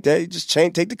people like that. You just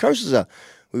take the curses out.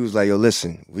 We was like, yo,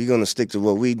 listen, we're going to stick to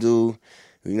what we do.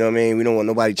 You know what I mean? We don't want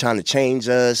nobody trying to change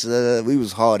us. We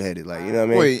was hard-headed, like, you know what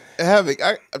I mean? Wait,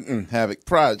 Havoc,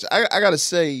 Proj, I got to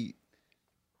say,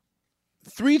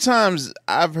 3 times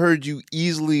I've heard you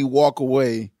easily walk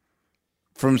away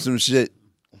from some shit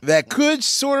that could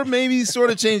sort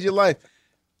of change your life.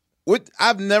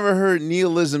 I've never heard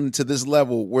nihilism to this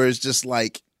level where it's just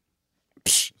like,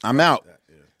 I'm out.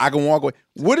 I can walk away.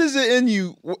 What is it in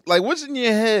you? Like, what's in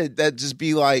your head that just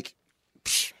be like,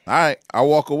 all right, I'll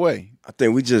walk away? I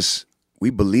think we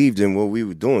believed in what we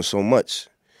were doing so much.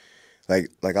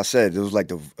 Like I said, it was like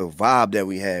the vibe that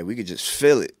we had. We could just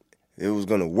feel it. It was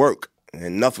gonna work,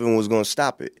 and nothing was gonna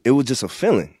stop it. It was just a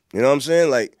feeling. You know what I'm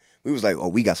saying? Like, we was like, oh,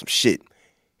 we got some shit.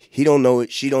 He don't know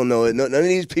it. She don't know it. None of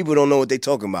these people don't know what they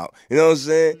talking about. You know what I'm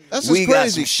saying? That's we just got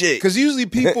crazy. some shit. Because usually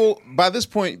people, by this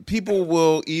point, people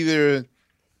will either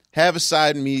have a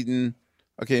side meeting.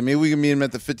 Okay, maybe we can meet him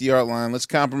at the 50-yard line. Let's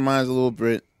compromise a little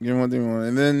bit. You know what they want,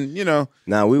 and then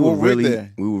Nah, we were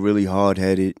really hard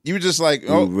headed. You were just like,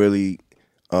 oh, we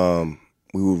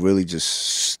were really just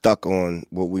stuck on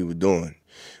what we were doing.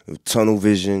 It was tunnel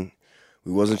vision.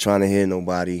 We wasn't trying to hear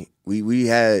nobody. We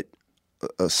had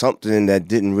something that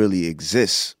didn't really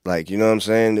exist. Like, you know what I'm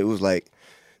saying? It was like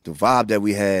the vibe that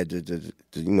we had,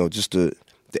 just the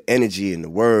energy and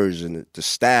the words and the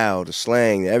style, the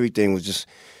slang, everything was just.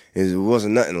 It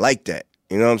wasn't nothing like that.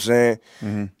 You know what I'm saying?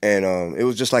 Mm-hmm. And it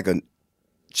was just like a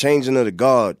changing of the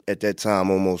guard at that time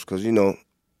almost, because,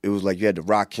 it was like you had the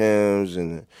Rakims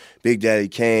and the Big Daddy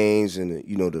Kanes and,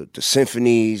 the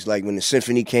symphonies. Like, when the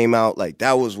symphony came out, like,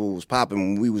 that was what was popping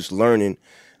when we was learning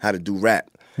how to do rap.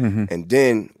 Mm-hmm. And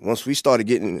then once we started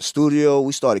getting in the studio,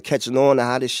 we started catching on to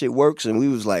how this shit works, and we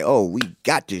was like, oh, we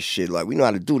got this shit. Like, we know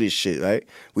how to do this shit, right?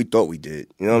 We thought we did.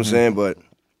 You know what I'm saying? But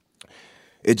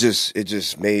it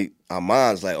just made our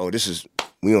minds like, oh,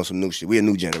 we on some new shit. We a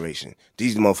new generation.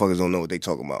 These motherfuckers don't know what they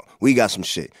talking about. We got some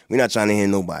shit. We not trying to hear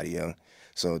nobody, yo.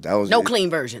 So that was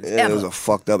clean versions. It was a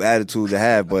fucked up attitude to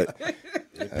have, but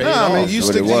you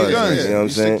stick to your guns. You know what I'm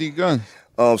saying? Stick to your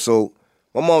guns. So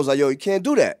my mom was like, yo, you can't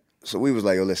do that. So we was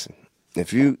like, yo, listen,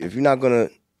 if you're not gonna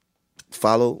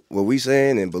follow what we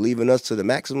saying and believe in us to the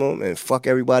maximum and fuck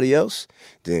everybody else,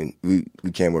 then we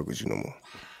can't work with you no more.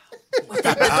 To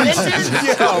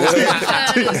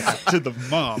the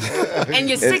mom. And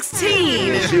you're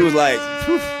 16. She was like,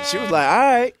 all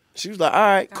right. She was like, all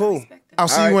right, cool. I'll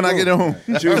see you when I get home.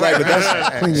 She was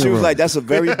like, that's a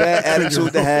very bad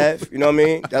attitude to have. You know what I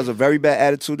mean? That's a very bad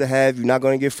attitude to have. You're not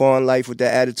gonna get far in life with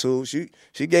that attitude.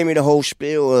 She gave me the whole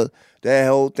spiel of that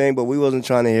whole thing, but we wasn't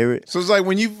trying to hear it. So it's like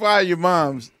when you fire your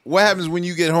moms, what happens when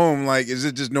you get home? Like, is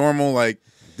it just normal? Like,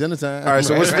 dinner time. All right,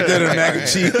 so what's for dinner? Mac and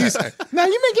cheese. Now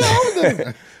you make it home with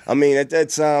them. I mean, at that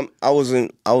time, I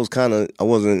wasn't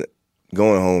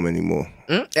going home anymore.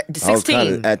 16. I was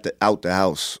kind of out the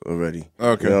house already.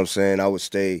 Okay. You know what I'm saying? I would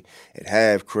stay at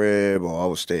half crib, or I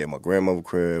would stay at my grandmother's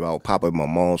crib. I would pop up at my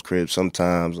mom's crib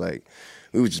sometimes. Like,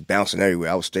 we were just bouncing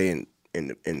everywhere. I would stay in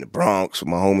the Bronx with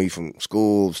my homie from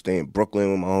school, stay in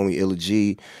Brooklyn with my homie Illa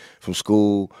G from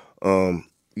school. You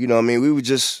know what I mean? We were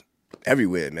just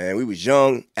everywhere, man. We was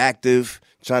young, active,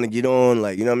 trying to get on.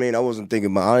 Like, you know what I mean? I wasn't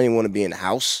thinking about, I didn't want to be in the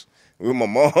house with my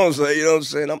mom's. Like, you know what I'm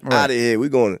saying? I'm out of here. We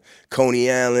going to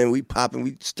Coney Island. We popping.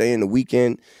 We staying the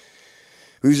weekend.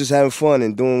 We was just having fun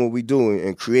and doing what we do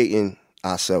and creating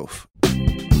ourselves.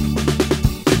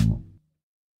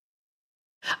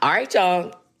 All right,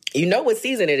 y'all. You know what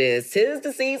season it is. 'Tis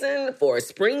the season for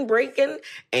spring breaking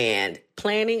and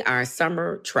planning our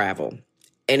summer travel.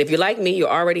 And if you're like me, you're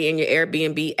already in your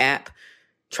Airbnb app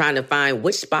trying to find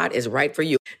which spot is right for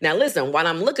you. Now listen, while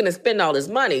I'm looking to spend all this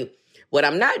money, What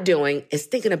I'm not doing is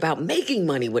thinking about making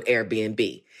money with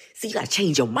Airbnb. See, you gotta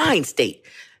change your mind state.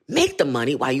 Make the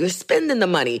money while you're spending the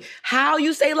money. How,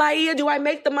 you say, Laia, do I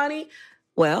make the money?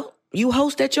 Well, you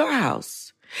host at your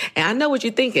house. And I know what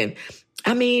you're thinking.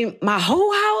 I mean, my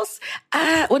whole house?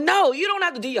 Well, no, you don't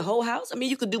have to do your whole house. I mean,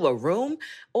 you could do a room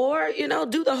or,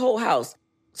 do the whole house.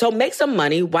 So make some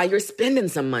money while you're spending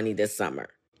some money this summer.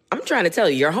 I'm trying to tell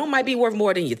you, your home might be worth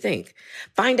more than you think.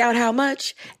 Find out how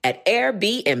much at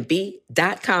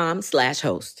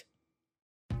airbnb.com/host.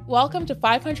 Welcome to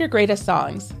 500 Greatest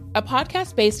Songs, a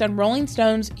podcast based on Rolling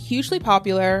Stone's hugely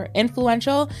popular,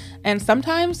 influential, and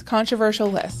sometimes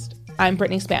controversial list. I'm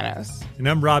Brittany Spanos. And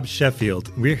I'm Rob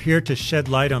Sheffield. We're here to shed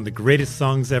light on the greatest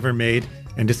songs ever made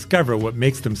and discover what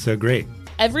makes them so great.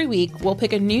 Every week, we'll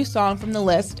pick a new song from the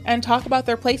list and talk about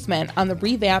their placement on the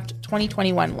revamped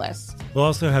 2021 list. We'll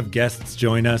also have guests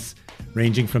join us,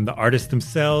 ranging from the artists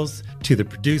themselves to the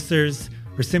producers,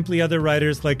 or simply other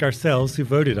writers like ourselves who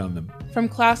voted on them. From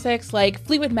classics like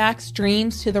Fleetwood Mac's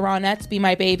Dreams to the Ronettes' Be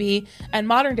My Baby, and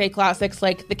modern-day classics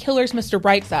like The Killers' Mr.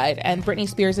 Brightside and Britney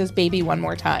Spears' Baby One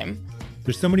More Time.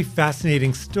 There's so many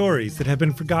fascinating stories that have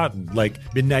been forgotten, like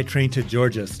Midnight Train to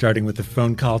Georgia, starting with a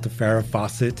phone call to Farrah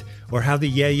Fawcett, or how the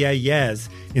Yeah Yeah Yeahs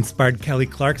inspired Kelly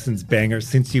Clarkson's banger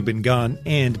Since You've Been Gone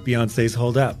and Beyoncé's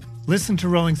Hold Up. Listen to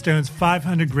Rolling Stone's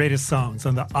 500 Greatest Songs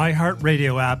on the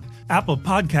iHeartRadio app, Apple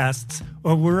Podcasts,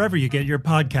 or wherever you get your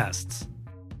podcasts.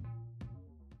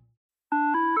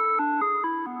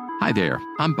 Hi there,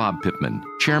 I'm Bob Pittman,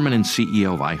 Chairman and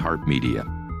CEO of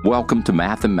iHeartMedia. Welcome to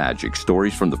Math and Magic,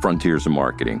 Stories from the Frontiers of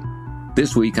Marketing.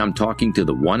 This week, I'm talking to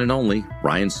the one and only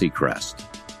Ryan Seacrest.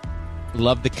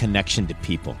 Love the connection to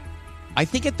people. I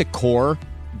think at the core,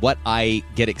 what I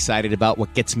get excited about,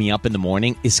 what gets me up in the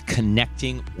morning, is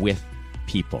connecting with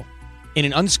people in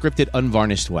an unscripted,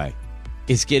 unvarnished way.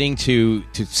 Is getting to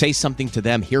say something to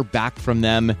them, hear back from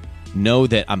them, know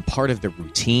that I'm part of the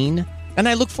routine, and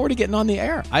I look forward to getting on the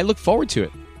air. I look forward to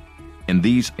it. In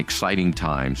these exciting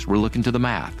times, we're looking to the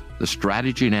math, the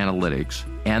strategy and analytics,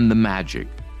 and the magic,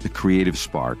 the creative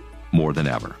spark, more than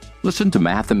ever. Listen to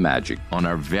Math and Magic on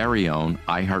our very own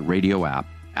iHeartRadio app,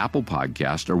 Apple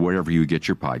Podcast, or wherever you get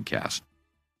your podcast.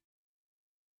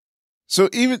 So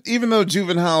even though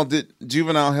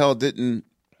Juvenile Hell didn't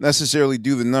necessarily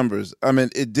do the numbers, I mean,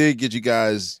 it did get you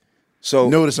guys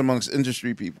notice amongst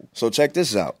industry people. So check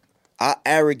this out. Our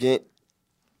arrogant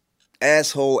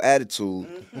asshole attitude,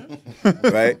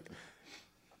 right?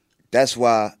 That's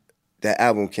why that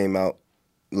album came out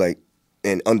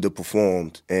and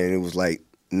underperformed, and it was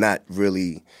not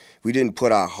really. We didn't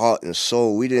put our heart and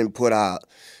soul. We didn't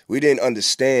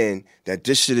understand that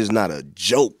this shit is not a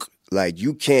joke.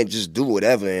 You can't just do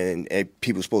whatever and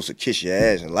people supposed to kiss your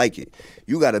ass and like it.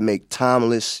 You got to make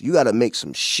timeless. You got to make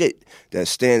some shit that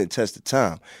stand the test of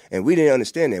time. And we didn't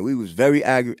understand that. We was very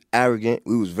arrogant.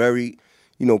 We was very,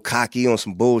 cocky on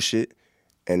some bullshit.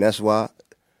 And that's why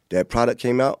that product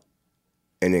came out.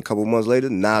 And then a couple months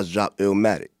later, Nas dropped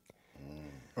Illmatic.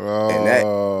 And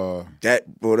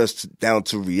that brought us down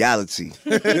to reality.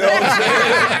 You know what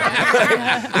I'm saying?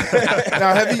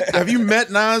 Now, have you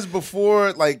met Nas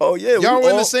before? Oh yeah, y'all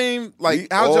were in the same. We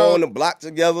all on the block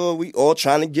together. We all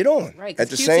trying to get on at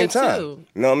the same time. Too.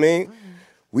 You know what I mean?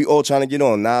 We all trying to get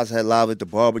on. Nas had Live at the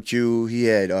Barbecue. He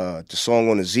had the song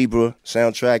on the Zebra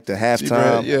soundtrack, the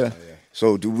halftime. Yeah.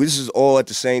 So this is all at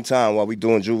the same time while we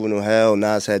doing Juvenile Hell.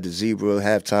 Nas had the Zebra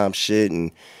halftime shit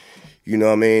and. You know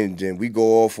what I mean? Then we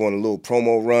go off on a little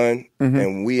promo run,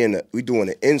 and we doing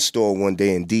an in-store one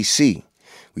day in D.C.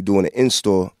 We doing an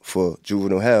in-store for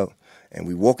Juvenile Hell, and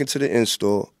we walk into the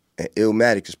in-store, and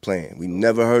Illmatic is playing. We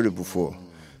never heard it before.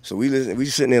 So we listen. We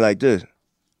sitting there like this.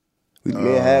 Me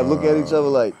and Hab look at each other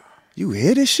like, you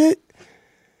hear this shit?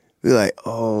 We like,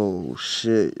 oh,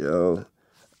 shit, yo.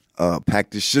 Pack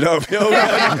this shit up, yo. We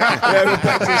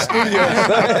pack to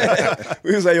the studio.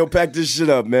 We was like, yo, pack this shit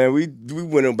up, man. We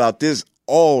went about this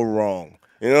all wrong.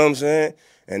 You know what I'm saying?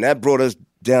 And that brought us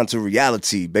down to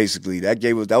reality, basically. That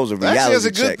was a reality check. Actually, that's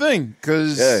a good thing,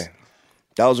 because... Yeah.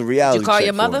 That was a reality check. Did you call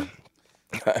your mother?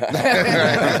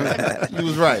 You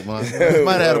was right, man. You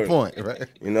might have had a point, right?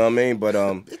 You know what I mean? But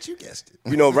Bitch, you guessed it.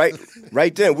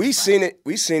 Right then, we seen it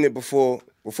before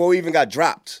we even got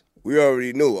dropped. We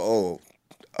already knew, all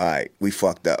right, we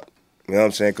fucked up. You know what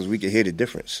I'm saying? Because we could hear the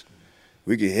difference.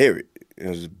 We could hear it. It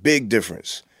was a big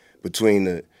difference between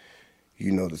the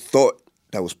thought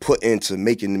that was put into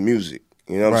making the music.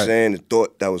 You know what I'm saying? The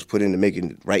thought that was put into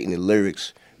writing the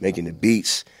lyrics, making the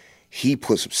beats. He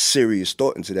put some serious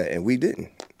thought into that, and we didn't.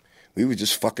 We were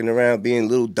just fucking around being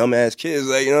little dumbass kids,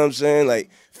 you know what I'm saying?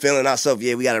 Feeling ourselves,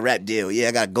 yeah, we got a rap deal. Yeah,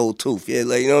 I got a gold tooth. Yeah,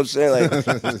 you know what I'm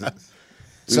saying?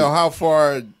 So how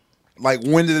far, like,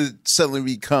 when did it suddenly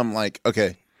become like,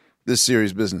 okay, this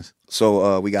serious business?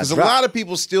 So we got because a dropped. lot of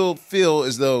people still feel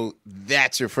as though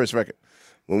that's your first record.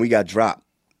 When we got dropped,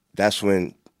 that's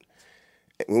when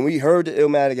we heard the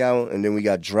Illmatic album, and then we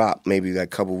got dropped maybe like a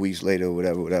couple weeks later or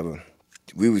whatever.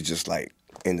 We was just like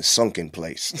in the sunken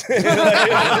place. We was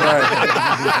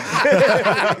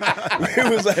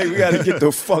like, we gotta get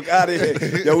the fuck out of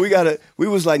here. Yo, we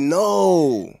was like,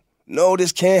 no,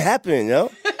 this can't happen,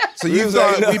 yo. So you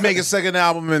thought we make a second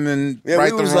album and then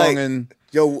right the wrong and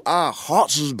yo, our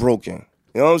hearts was broken.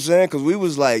 You know what I'm saying? Because we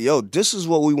was like, yo, this is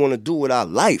what we want to do with our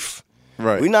life.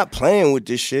 Right. We're not playing with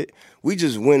this shit. We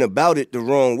just went about it the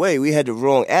wrong way. We had the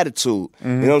wrong attitude. You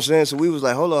know what I'm saying? So we was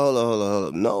like, hold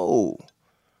on. No.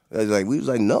 We was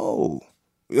like, no.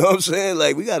 You know what I'm saying?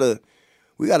 Like, we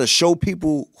gotta show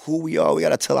people who we are. We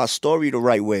gotta tell our story the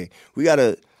right way. We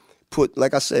gotta put,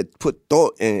 like I said, put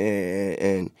thought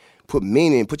and put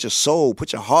meaning, put your soul,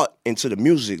 put your heart into the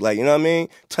music. Like, you know what I mean?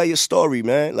 Tell your story,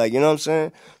 man. Like, you know what I'm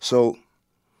saying? So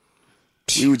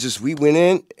we went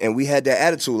in and we had that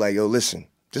attitude like, yo, listen,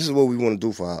 this is what we want to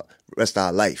do for our rest of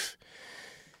our life.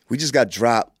 We just got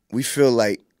dropped. We feel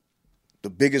like the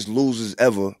biggest losers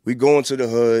ever. We go into the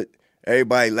hood,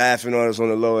 everybody laughing on us on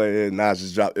the low end. Nas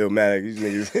just dropped Illmatic. These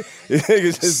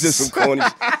niggas just some corny.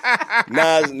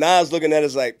 Nas looking at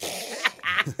us like,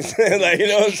 like, you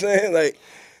know what I'm saying? Like,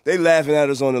 they laughing at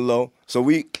us on the low. So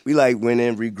we like went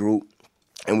in, regrouped,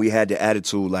 and we had the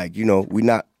attitude like, you know, we're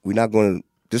not gonna,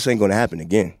 this ain't gonna happen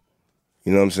again.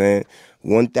 You know what I'm saying?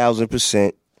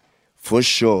 1,000% for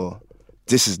sure.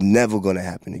 This is never gonna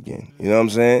happen again. You know what I'm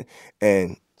saying?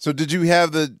 And so did you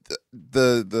have the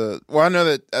well, I know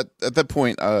that at that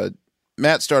point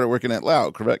Matt started working at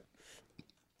Loud, correct?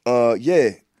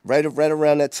 Yeah. Right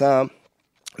around that time,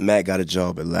 Matt got a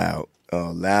job at Loud.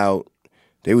 Loud,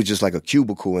 they were just like a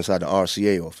cubicle inside the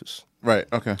RCA office. Right,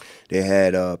 okay. They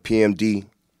had PMD,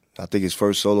 I think his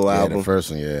first solo album. The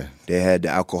first one, yeah. They had the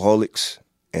Alcoholics,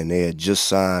 and they had just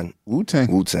signed Wu-Tang.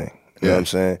 You know what I'm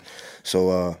saying?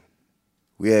 So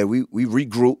we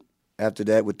regrouped after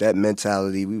that with that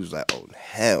mentality. We was like, oh,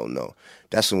 hell no.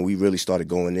 That's when we really started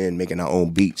going in, making our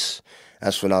own beats.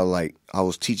 That's when I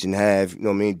was teaching Hav, you know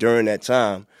what I mean, during that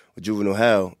time with Juvenile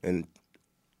Hell and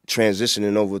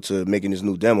transitioning over to making this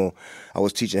new demo. I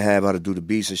was teaching Hav how to do the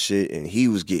beats and shit, and he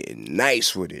was getting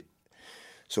nice with it.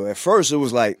 So at first it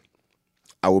was like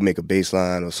I would make a bass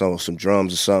line or some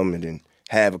drums or something, and then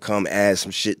Hav would come add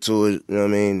some shit to it, you know what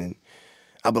I mean? And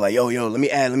I'd be like, yo, let me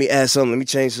add something, let me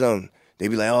change something. They'd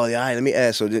be like, oh, yeah, all right, let me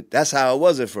add. So that's how it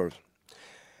was at first.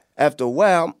 After a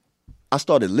while, I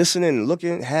started listening and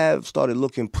looking. Hav started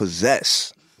looking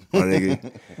possessed, my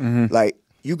nigga. Like,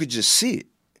 you could just see it.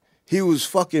 He was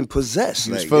fucking possessed.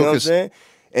 He was like, you know what I'm focused. saying?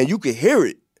 And you could hear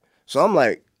it. So I'm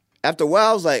like, after a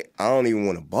while, I was like, I don't even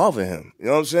want to bother him. You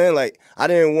know what I'm saying? Like, I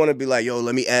didn't want to be like, yo,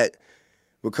 let me add,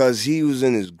 because he was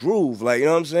in his groove. Like, you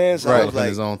know what I'm saying? So I was like,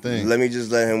 his own thing. let me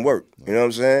just let him work. You know what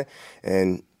I'm saying?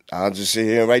 And I'll just sit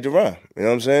here and write the rhyme. You know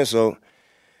what I'm saying? So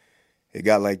it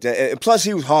got like that. And plus,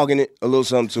 he was hogging it a little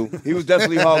something, too. He was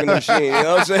definitely hogging the machine. You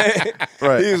know what I'm saying?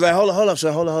 Right. He was like, hold up,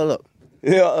 son. Hold up.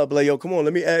 You know, I'll be like, yo, come on,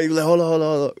 let me add. He was like, hold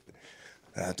up.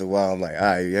 After a while, I'm like, all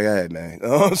right, yeah, go ahead, man. You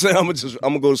know what I'm saying? I'm going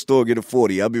to go to the store, get a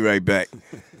 40. I'll be right back.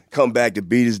 Come back, the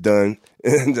beat is done.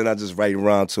 And then I just write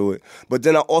around to it. But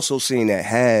then I also seen that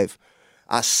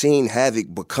I seen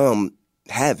Havoc become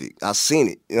Havoc. I seen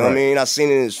it. You know what I mean? I seen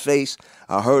it in his face.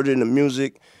 I heard it in the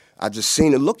music. I just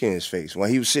seen the look in his face when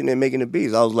he was sitting there making the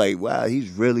beats. I was like, wow, he's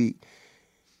really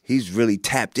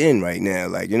tapped in right now.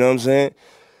 Like, you know what I'm saying?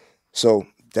 So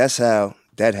that's how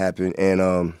that happened.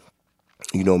 And,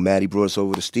 you know, Maddie brought us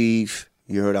over to Steve.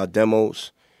 You heard our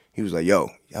demos. He was like, yo,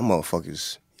 y'all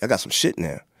motherfuckers, I got some shit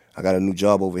now. I got a new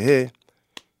job over here.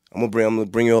 I'm gonna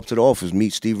bring you up to the office,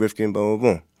 meet Steve Rifkin, boom,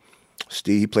 boom, boom.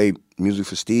 Steve, he played music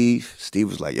for Steve. Steve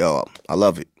was like, yo, I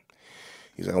love it.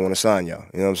 He's like, I want to sign y'all.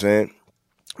 You know what I'm saying?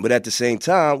 But at the same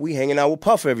time, we hanging out with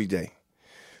Puff every day.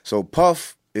 So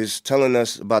Puff is telling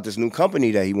us about this new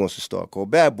company that he wants to start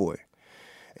called Bad Boy.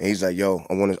 And he's like, yo,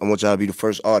 I want y'all to be the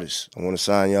first artist. I want to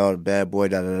sign y'all to Bad Boy,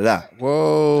 da-da-da-da.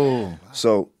 Whoa.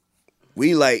 So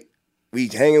we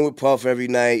hanging with Puff every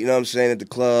night, you know what I'm saying, at the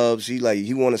clubs. He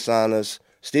want to sign us.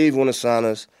 Steve want to sign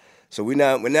us. So we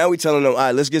telling them, all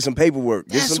right, let's get some paperwork.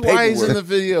 That's why he's in the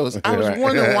videos. I was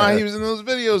wondering why he was in those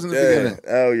videos in the beginning.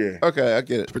 Oh, yeah. Okay, I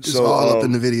get it. But it's all up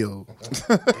in the video.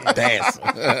 Dance.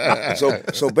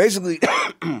 So basically,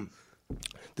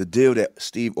 the deal that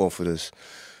Steve offered us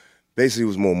basically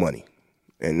was more money.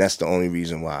 And that's the only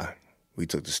reason why we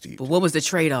took the Steve. But what was the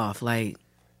trade-off? Like,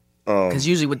 Because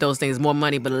usually with those things, more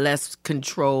money but less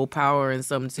control, power, and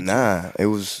some. Nah, it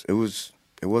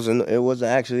wasn't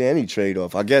actually any trade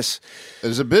off. I guess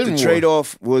there's a bit the more. trade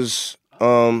off was.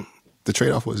 The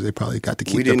trade off was they probably got to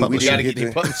keep We their didn't- we publisher. didn't get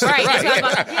the publisher. Right.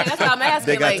 That's what I'm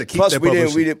asking. They got like, to keep Plus, their we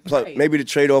publisher. didn't. Plus, maybe the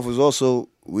trade off was also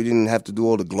we didn't have to do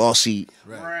all the glossy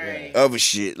other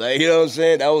shit. Like, you know what I'm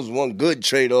saying? That was one good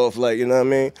trade off. Like, you know what I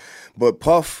mean? But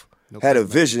Puff had a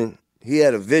vision. He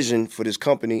had a vision for this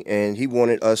company, and he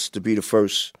wanted us to be the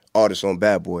first artist on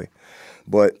Bad Boy.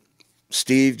 But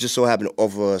Steve just so happened to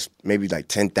offer us maybe like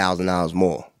 $10,000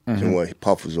 more than what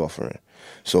Puff was offering.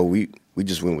 So we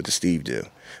just went with the Steve deal.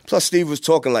 Plus, Steve was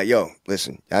talking like, yo,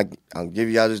 listen, I'll give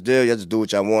y'all this deal. Y'all just do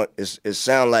what y'all want. It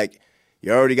sound like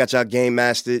you already got y'all game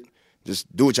mastered.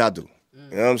 Just do what y'all do.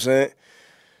 You know what I'm saying?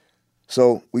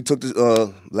 So we took this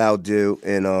Loud deal,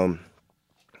 and,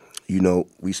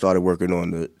 we started working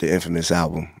on the Infamous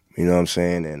album. You know what I'm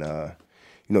saying?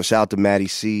 And, shout out to Matty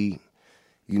C.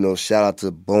 Shout out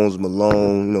to Bones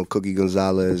Malone, Cookie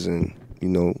Gonzalez, and,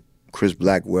 Chris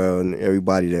Blackwell, and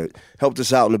everybody that helped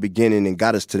us out in the beginning and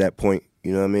got us to that point.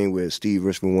 You know what I mean? Where Steve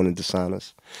Richmond wanted to sign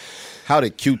us. How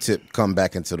did Q-Tip come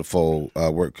back into the fold,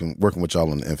 working with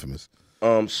y'all on the Infamous?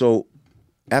 So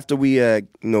after we had,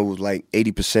 was like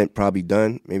 80% probably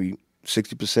done, maybe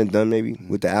 60% done maybe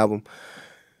with the album,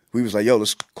 we was like, yo,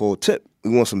 let's call Tip. We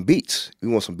want some beats. We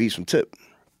want some beats from Tip.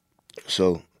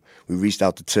 So we reached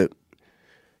out to Tip.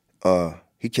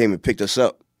 He came and picked us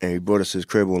up, and he brought us to his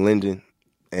crib on Linden,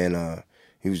 and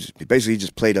he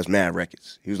just played us mad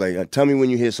records. He was like, tell me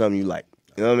when you hear something you like.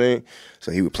 You know what I mean?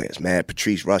 So he would play us mad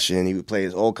Patrice Rushen. He would play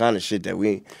us all kind of shit that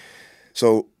we.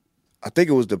 So I think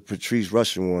it was the Patrice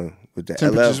Rushen one with the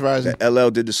Temperatures LL. Rising. The LL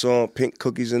did the song "Pink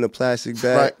Cookies in a Plastic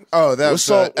Bag." Right. Oh, that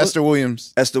was Esther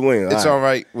Williams. Esther Williams. It's all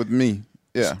right with me.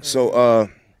 Yeah. So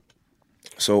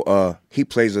he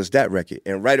plays us that record,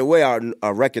 and right away I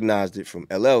recognized it from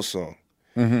LL's song.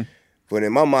 Mm-hmm. But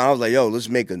in my mind, I was like, yo, let's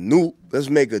make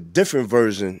a different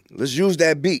version. Let's use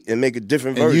that beat and make a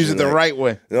different version. And use it the like, right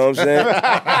way. You know what I'm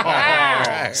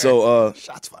saying? So,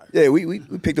 shots fired. Yeah, we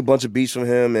picked a bunch of beats from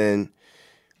him, and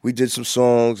we did some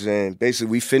songs, and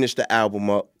basically we finished the album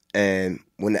up. And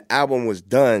when the album was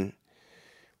done,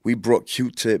 we brought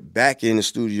Q-Tip back in the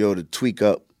studio to tweak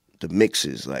up the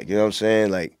mixes, like, you know what I'm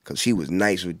saying? Like, because he was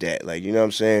nice with that. Like, you know what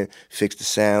I'm saying? Fix the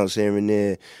sounds here and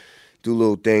there. Do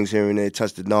little things here and there,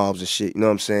 touch the knobs and shit, you know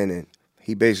what I'm saying? And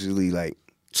he basically, like,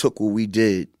 took what we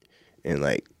did and,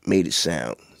 like, made it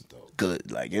sound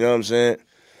good, like, you know what I'm saying?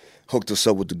 Hooked us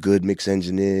up with the good mix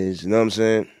engineers, you know what I'm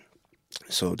saying?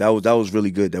 So that was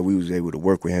really good that we was able to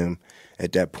work with him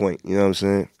at that point, you know what I'm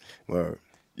saying? Word.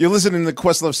 You're listening to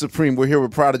Questlove Supreme. We're here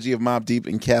with Prodigy of Mobb Deep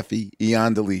and Kathy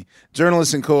Iandoli,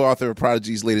 journalist and co-author of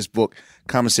Prodigy's latest book,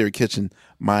 Commissary Kitchen,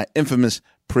 My Infamous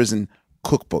Prison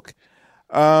Cookbook.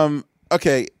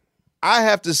 Okay, I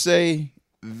have to say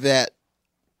that,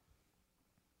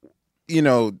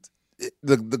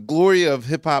 the glory of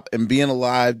hip hop and being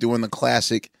alive during the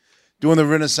classic, during the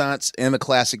Renaissance and the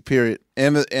classic period,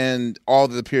 and all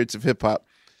the periods of hip hop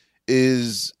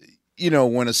is,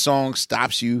 when a song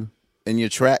stops you in your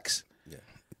tracks. Yeah.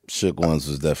 Shook Ones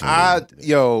was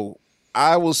definitely.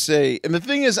 I will say, and the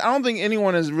thing is, I don't think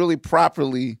anyone has really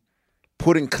properly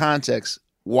put in context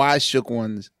why Shook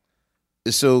Ones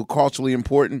is so culturally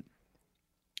important.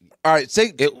 All right,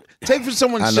 take for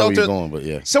someone I know sheltered. where you're going, but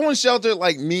yeah. Someone sheltered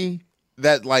like me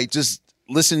that like just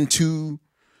listen to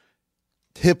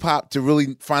hip hop to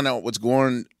really find out what's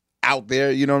going out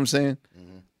there. You know what I'm saying?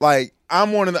 Mm-hmm. Like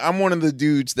I'm one of the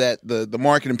dudes that the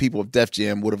marketing people of Def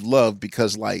Jam would have loved,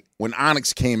 because like when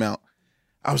Onyx came out,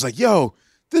 I was like, yo,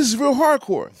 this is real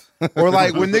hardcore. Or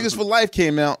like when Niggas for Life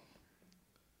came out,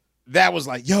 that was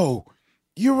like, yo,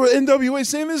 you were NWA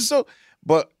saying this, so.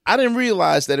 But I didn't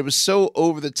realize that it was so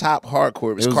over the top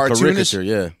hardcore. It was cartoonish.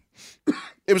 Yeah,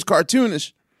 it was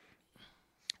cartoonish.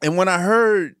 And when I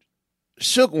heard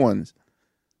Shook Ones,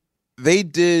 they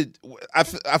did. I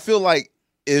feel like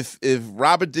if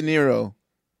Robert De Niro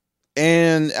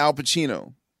and Al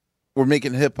Pacino were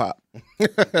making hip hop,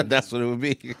 that's what it would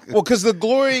be. Well, because the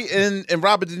glory in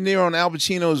Robert De Niro and Al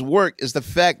Pacino's work is the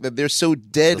fact that they're so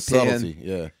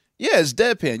deadpan. Yeah, it's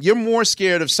deadpan. You're more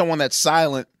scared of someone that's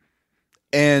silent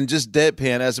and just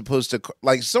deadpan as opposed to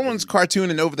like someone's cartoon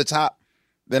and over the top,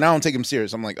 then I don't take him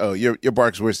serious. I'm like, oh, your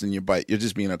bark's worse than your bite. You're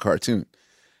just being a cartoon.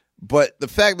 But the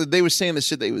fact that they were saying the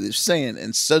shit they were saying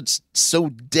and so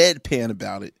deadpan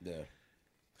about it. Yeah.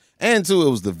 And too, it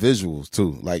was the visuals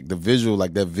too. Like the visual,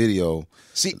 like that video.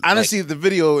 See, I didn't see the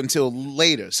video until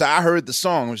later. So I heard the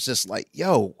song. It was just like,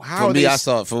 yo, how for they...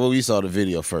 me, we saw the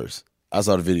video first. I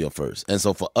saw the video first. And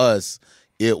so for us,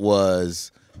 it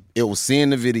was it was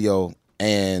seeing the video,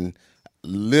 and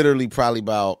literally probably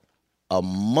about a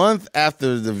month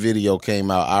after the video came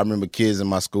out, I remember kids in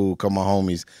my school, my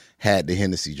homies, had the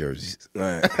Hennessy jerseys.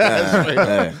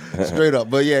 Straight up.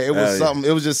 But yeah, it was something.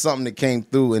 It was just something that came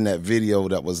through in that video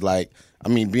that was like, I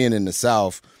mean, being in the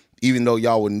South, even though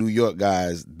y'all were New York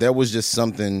guys, there was just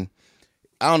something.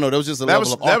 I don't know. There was just a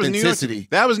level of authenticity.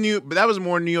 That was New, but that was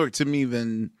more New York to me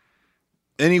than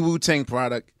any Wu-Tang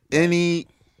product. Any,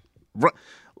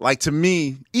 like to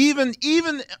me, even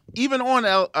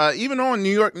on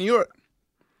New York.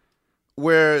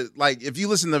 Where like if you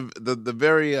listen to the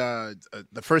very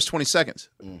the first 20 seconds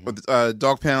with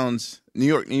Dog Pound's New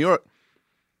York,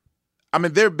 I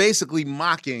mean they're basically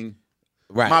mocking,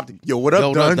 right? Yo, what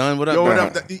up, Dun? What up, Yo, what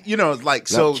up? You know, like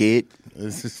so. Kid.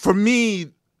 For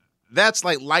me, that's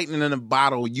like lightning in a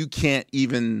bottle. You can't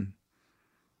even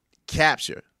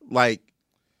capture. Like,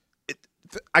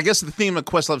 I guess the theme of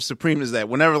Questlove Supreme is that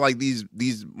whenever like these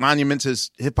monumentous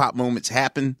hip hop moments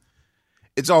happen,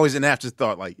 it's always an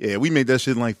afterthought. Like, yeah, we made that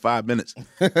shit in like 5 minutes.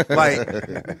 Like,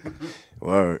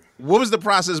 word. What was the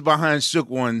process behind Shook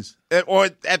Ones, or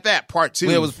at that part 2?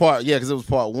 Well, it was because it was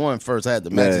part 1 first. I had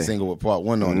the Magic single with part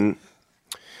 1 on it.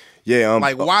 Yeah,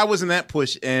 like why wasn't that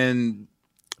push? And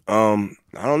I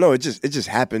don't know. It just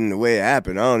happened the way it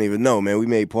happened. I don't even know, man. We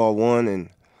made part 1, and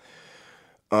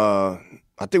I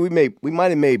think we might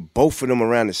have made both of them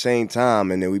around the same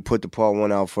time, and then we put the part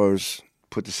 1 out first,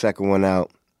 put the second one out.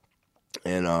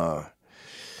 And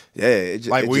it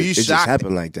just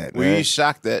happened like that. Were you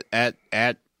shocked that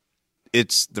at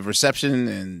it's the reception?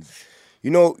 And you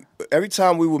know, every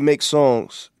time we would make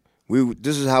songs,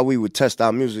 this is how we would test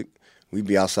our music. We'd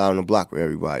be outside on the block with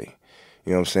everybody.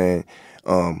 You know what I'm saying?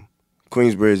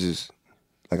 Queensbridge is,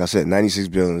 like I said, 96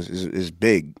 buildings is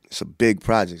big. It's a big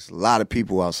project. It's a lot of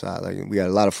people outside. Like we got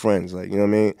a lot of friends. Like, you know what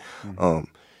I mean? Mm-hmm.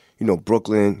 You know,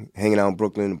 Brooklyn, hanging out in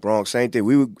Brooklyn, the Bronx, same thing.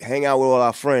 We would hang out with all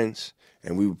our friends,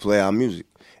 and we would play our music,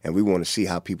 and we want to see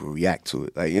how people react to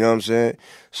it. Like, you know what I'm saying?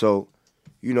 So,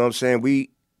 you know what I'm saying? We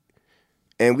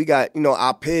got, you know,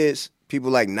 our peers,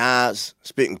 people like Nas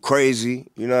spitting crazy,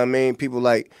 you know what I mean? People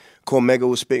like Cormega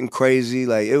was spitting crazy.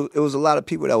 Like, it was a lot of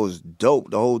people that was dope.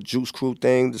 The whole Juice Crew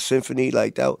thing, the symphony,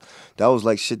 like that was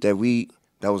like shit that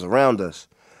was around us.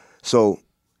 So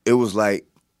it was like,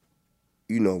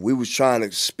 you know, we was trying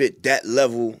to spit that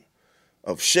level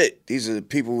of shit. These are the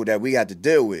people that we got to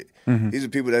deal with. Mm-hmm. These are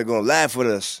people that are gonna laugh with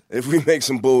us if we make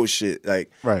some bullshit.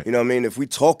 Like, right. You know what I mean? If we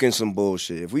talking some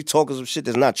bullshit, if we talking some shit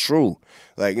that's not true,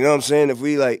 like, you know what I'm saying? If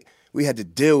we had to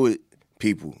deal with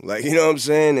people, like, you know what I'm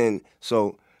saying? And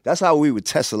so that's how we would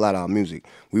test a lot of our music.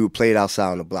 We would play it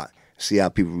outside on the block, see how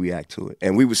people react to it,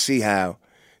 and we would see how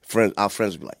our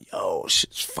friends would be like, yo,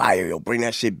 shit's fire, yo, bring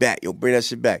that shit back,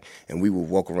 and we would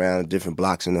walk around different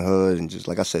blocks in the hood and just,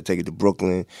 like I said, take it to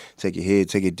Brooklyn, take it here,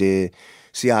 take it there,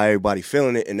 see how everybody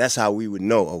feeling it, and that's how we would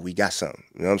know, oh, we got something.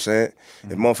 You know what I'm saying?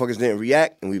 Mm-hmm. If motherfuckers didn't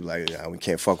react, and we'd be like, nah, we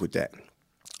can't fuck with that.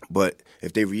 But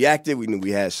if they reacted, we knew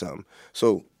we had something.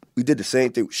 So we did the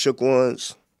same thing with Shook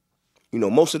Ones. You know,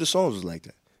 most of the songs was like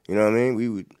that. You know what I mean? We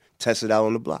would test it out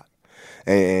on the block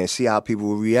and see how people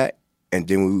would react, and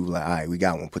then we were like, all right, we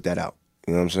got one, put that out.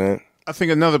 You know what I'm saying? I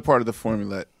think another part of the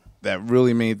formula that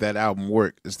really made that album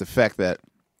work is the fact that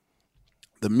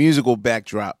the musical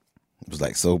backdrop was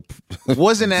like so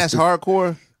wasn't as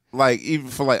hardcore, like even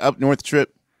for like Up North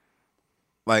Trip.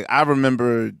 Like I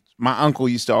remember my uncle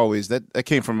used to always that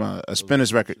came from a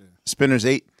Spinners record, Spinners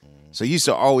 8. So he used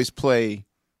to always play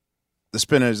the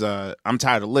Spinners I'm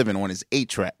Tired of Living on his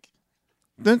 8-track.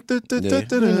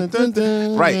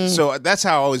 Right. So that's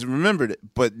how I always remembered it.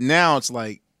 But now it's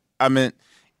like, I mean,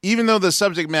 even though the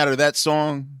subject matter of that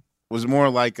song was more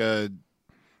like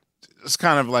it's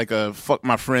kind of like a fuck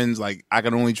my friends, like I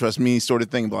can only trust me sort of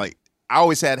thing. But like I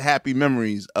always had happy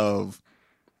memories of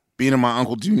being in my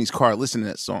Uncle Junie's car listening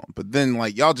to that song. But then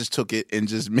like y'all just took it and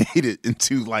just made it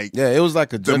into like, yeah, it was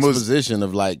like a juxtaposition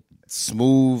of like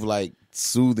smooth, like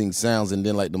soothing sounds, and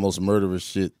then like the most murderous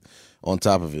shit on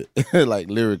top of it, like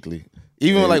lyrically.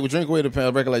 Even like with Drink Away the Pain,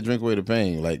 a record like Drink Away the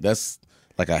Pain, like that's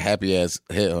like a happy ass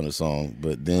Headhunter song.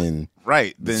 But then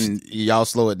then y'all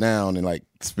slow it down and like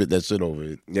spit that shit over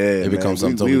it. Yeah, it becomes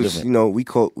something totally different. You know, we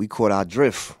caught our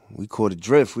drift. We caught a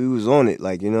drift. We was on it,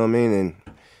 like, you know what I mean. And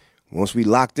once we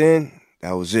locked in,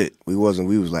 that was it. We was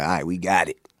like, all right, we got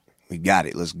it.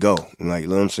 Let's go. And like, you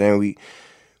know what I'm saying?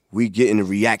 We getting the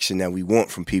reaction that we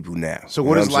want from people now. So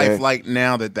what is life like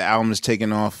now that the album is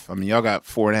taking off? I mean, y'all got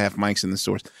 4.5 mics in the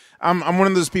stores. I'm one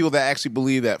of those people that actually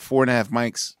believe that 4.5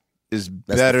 mics is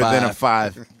better than a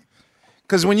 5.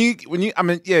 Because when you, I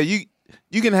mean, yeah,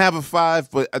 you can have a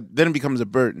 5, but then it becomes a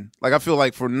burden. Like I feel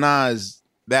like for Nas,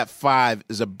 that 5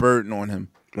 is a burden on him.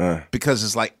 Because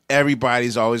it's like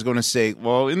everybody's always going to say,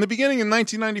 well, in the beginning in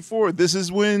 1994, this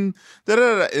is when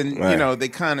and you know, they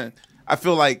kind of, I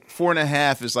feel like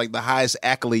 4.5 is like the highest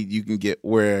accolade you can get,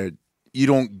 where you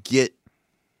don't get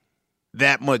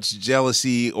that much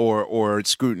jealousy or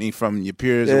scrutiny from your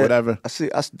peers or whatever. I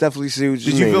definitely see what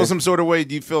you mean. Did you feel some sort of way?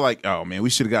 Do you feel like, oh man, we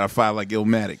should have got a 5 like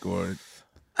Illmatic? Or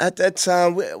at that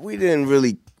time we didn't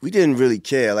really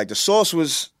care. Like the source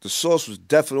was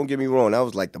definitely, don't get me wrong, that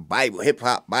was like the Bible, hip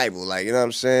hop Bible. Like, you know what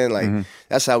I'm saying? Like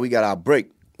that's how we got our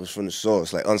break, was from the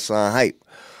source, like Unsigned Hype.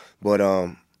 But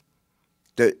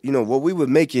you know, what we were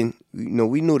making, you know,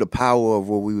 we knew the power of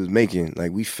what we was making.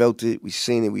 Like we felt it, we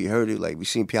seen it, we heard it, like we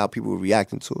seen how people were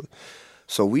reacting to it.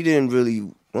 So we didn't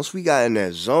really, once we got in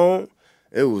that zone,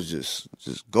 it was just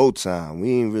go time. We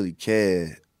didn't really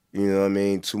care, you know what I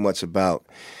mean, too much about,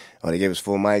 oh, they gave us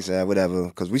 4 mics, whatever.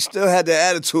 Because we still had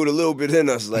that attitude a little bit in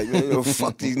us. Like, man, you know,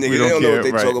 fuck these niggas. They don't know what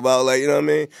they talk about. Like, you know what I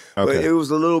mean? Okay. But it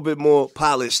was a little bit more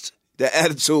polished. The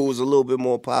attitude was a little bit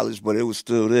more polished, but it was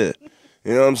still there.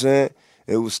 You know what I'm saying?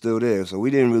 It was still there. So we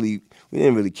didn't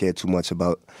really care too much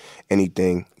about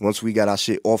anything. Once we got our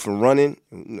shit off and running,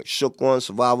 Shook One,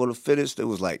 Survival of the Fittest, it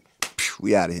was like,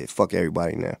 we out of here. Fuck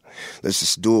everybody now. Let's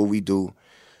just do what we do.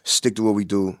 Stick to what we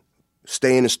do.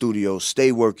 Stay in the studio.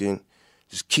 Stay working.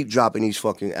 Just keep dropping these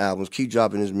fucking albums, keep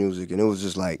dropping this music. And it was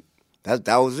just like,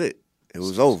 that was it. It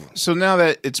was over. So now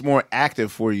that it's more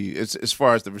active for you, it's, as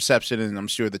far as the reception, and I'm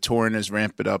sure the touring has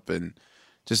ramped it up and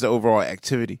just the overall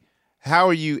activity, how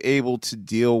are you able to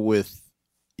deal with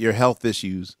your health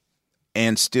issues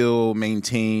and still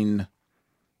maintain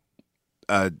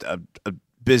a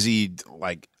busy,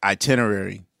 like,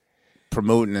 itinerary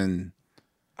promoting? And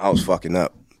I was fucking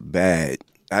up bad.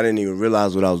 I didn't even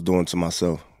realize what I was doing to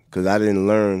myself. Because I didn't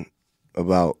learn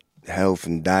about health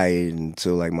and diet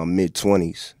until like my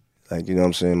mid-20s. Like, you know what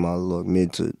I'm saying? My little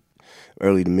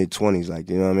early to mid-20s, like,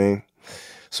 you know what I mean?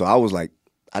 So I was like,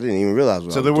 I didn't even realize what I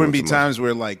was doing. So there wouldn't be times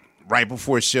where, like, right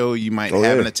before a show you might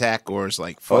have an attack, or it's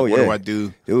like, fuck, what do I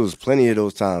do? There was plenty of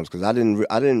those times because I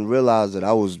didn't realize that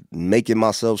I was making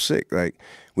myself sick. Like,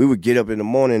 we would get up in the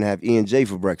morning and have E&J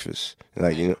for breakfast.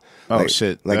 Like, you know. Oh, like,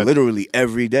 shit. Like, literally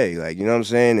every day. Like, you know what I'm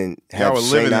saying? And have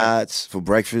St. Ides for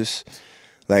breakfast.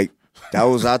 Like, that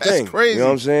was our thing. Crazy. You know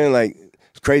what I'm saying? Like,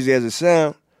 as crazy as it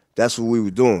sounds, that's what we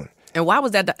were doing. And why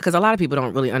was that? Because a lot of people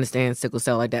don't really understand sickle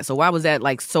cell like that. So why was that,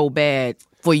 like, so bad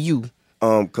for you?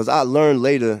 Because I learned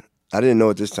later, I didn't know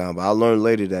at this time, but I learned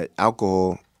later that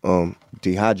alcohol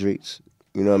dehydrates,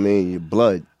 you know what I mean, your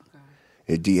blood.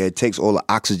 It takes all the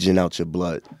oxygen out your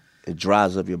blood. It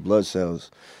dries up your blood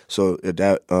cells. So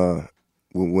that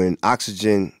when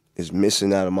oxygen is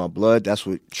missing out of my blood, that's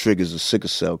what triggers a sickle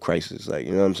cell crisis. Like,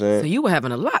 you know what I'm saying? So you were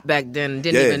having a lot back then and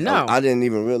didn't even know. I didn't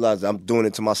even realize that I'm doing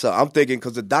it to myself. I'm thinking,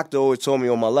 because the doctor always told me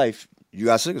all my life, you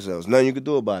got sickle cells. Nothing you can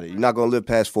do about it. You're not going to live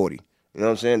past 40. You know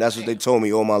what I'm saying? That's what they told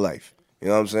me all my life. You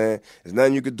know what I'm saying? There's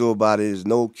nothing you can do about it. There's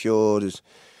no cure.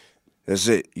 That's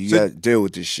it. You got to deal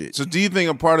with this shit. So do you think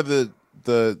a part of the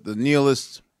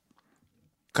nihilist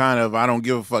kind of I don't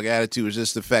give a fuck attitude is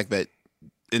just the fact that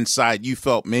inside you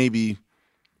felt maybe,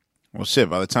 well, shit,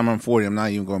 by the time I'm 40, I'm not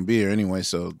even going to be here anyway,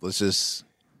 so let's just...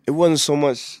 It wasn't so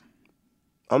much,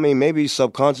 I mean, maybe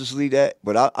subconsciously that,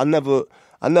 but I never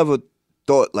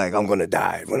thought, like, I'm going to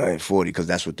die when I'm 40, because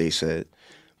that's what they said.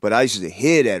 But I used to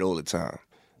hear that all the time.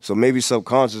 So maybe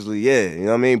subconsciously, yeah, you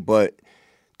know what I mean? But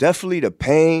definitely the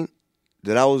pain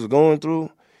that I was going through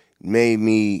made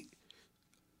me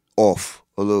off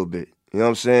a little bit. You know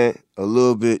what I'm saying? A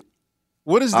little bit.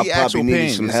 What is the actual pain?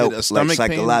 Some is help, it a stomach like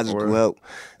psychological pain, help.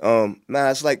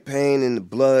 It's like pain in the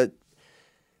blood.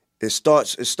 It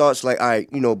starts like, all right,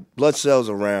 you know, blood cells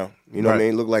around. You know what I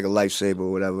mean? Look like a lifesaver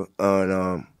or whatever.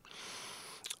 And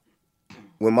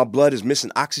when my blood is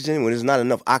missing oxygen, when there's not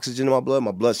enough oxygen in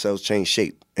my blood cells change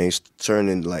shape and it's turn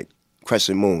into like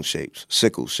crescent moon shapes,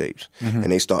 sickle shapes, and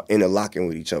they start interlocking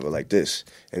with each other like this,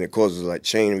 and it causes like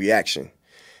chain reaction.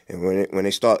 And when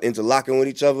they start interlocking with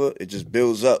each other, it just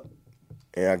builds up,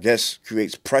 and I guess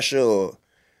creates pressure, or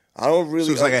I don't really.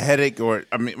 So it's like a headache, or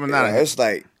I mean, well, not yeah, it's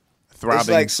like throbbing. It's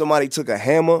like somebody took a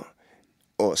hammer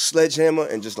or a sledgehammer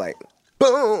and just like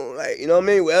boom, like, you know what I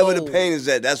mean. Wherever the pain is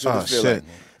at, that's what it feels like.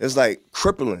 It's like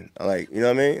crippling, like, you know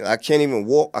what I mean. I can't even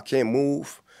walk. I can't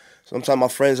move. Sometimes my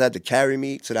friends had to carry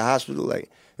me to the hospital.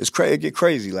 Like, it's crazy. It get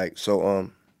crazy. Like, so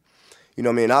you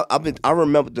know what I mean?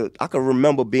 I can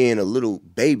remember being a little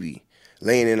baby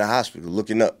laying in the hospital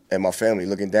looking up at my family,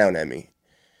 looking down at me.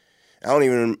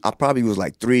 I probably was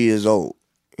like 3 years old.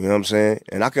 You know what I'm saying?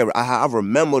 And I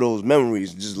remember those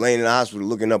memories, just laying in the hospital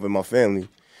looking up at my family.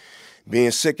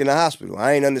 being sick in the hospital.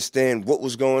 I ain't understand what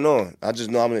was going on. I just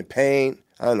know I'm in pain.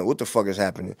 I don't know what the fuck is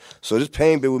happening. So this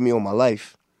pain been with me all my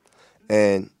life.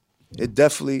 And it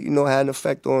definitely, had an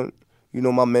effect on,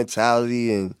 my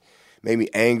mentality and made me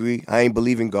angry. I ain't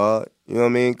believe in God. You know what I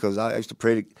mean? Because I used to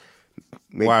pray to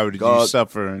make Why would God you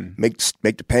suffer? And make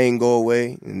the pain go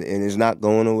away, and it's not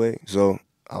going away. So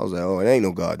I was like, oh, it ain't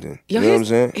no God then. Yo, you know what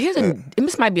I'm saying?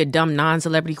 This might be a dumb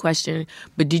non-celebrity question,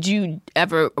 but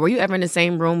were you ever in the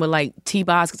same room with like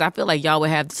T-Boz? Because I feel like y'all would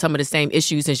have some of the same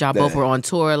issues since y'all both were on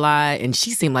tour a lot, and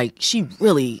she seemed like she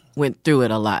really went through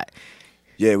it a lot.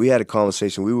 Yeah, we had a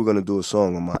conversation. We were gonna do a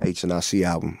song on my HNIC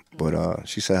album, but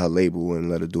she said her label wouldn't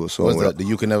let her do a song. Was that the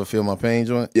You Can Never Feel My Pain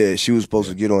joint? Yeah, she was supposed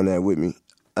to get on that with me.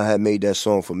 I had made that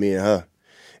song for me and her,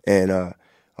 and I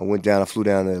flew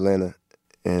down to Atlanta.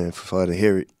 And for her to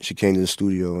hear it, she came to the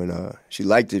studio and she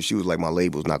liked it. She was like, my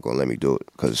label's not going to let me do it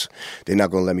because they're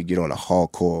not going to let me get on a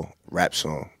hardcore rap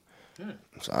song.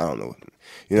 So I don't know.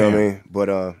 You know what I mean?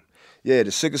 But yeah,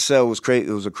 the sickle cell was crazy.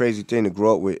 It was a crazy thing to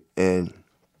grow up with. And,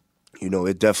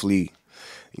 it definitely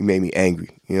made me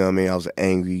angry. You know what I mean? I was an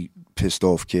angry, pissed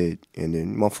off kid. And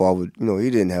then my father,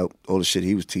 he didn't help all the shit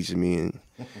he was teaching me. And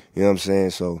you know what I'm saying?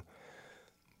 So,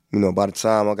 by the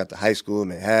time I got to high school,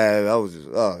 man, I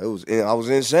was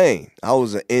insane. I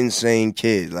was an insane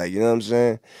kid. Like, you know what I'm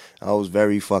saying? I was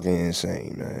very fucking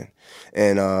insane, man.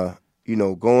 And,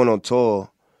 going on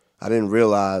tour, I didn't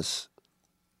realize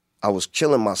I was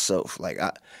killing myself. Like,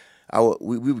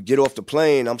 we would get off the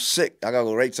plane, I'm sick. I gotta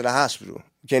go right to the hospital.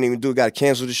 Can't even do it, gotta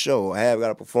cancel the show. I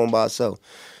gotta perform by myself.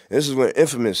 And this is when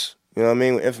Infamous, you know what I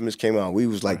mean? When Infamous came out, we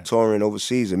was like touring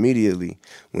overseas immediately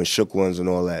when Shook Ones and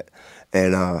all that.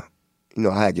 And, I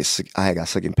had got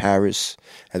sick in Paris.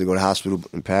 I had to go to the hospital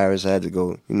in Paris. I had to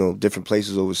go, different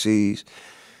places overseas.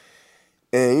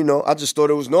 And, I just thought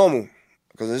it was normal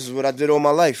because this is what I did all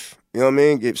my life. You know what I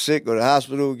mean? Get sick, go to the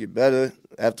hospital, get better.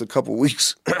 After a couple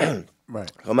weeks,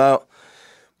 right, come out.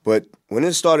 But when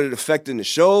it started affecting the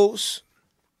shows,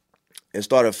 it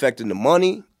started affecting the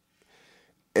money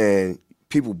and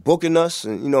people booking us.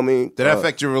 And, you know what I mean? Did that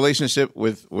affect your relationship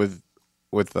with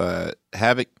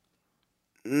Havoc?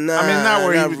 Nah, I mean, not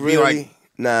where he would really. be like,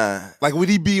 nah. Like, would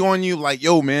he be on you like,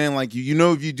 yo, man, like, if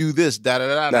you do this, that's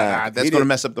going to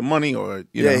mess up the money, or,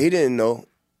 you know? Yeah, he didn't know.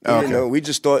 He didn't know. We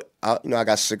just thought, I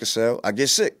got sickle cell. I get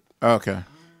sick. Okay.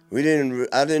 I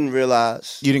didn't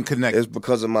realize. You didn't connect. It's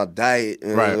because of my diet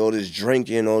and right. all this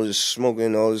drinking, all this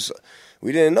smoking, all this.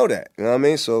 We didn't know that. You know what I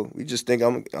mean? So we just think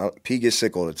P gets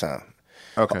sick all the time.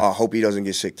 Okay. I hope he doesn't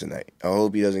get sick tonight. I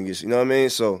hope he doesn't get sick. You know what I mean?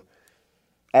 So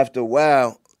after a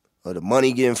while, the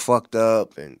money getting fucked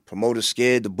up and promoters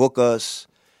scared to book us,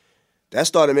 that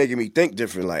started making me think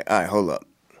different. Like, all right, hold up.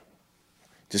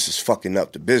 This is fucking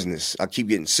up the business. I keep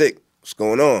getting sick. What's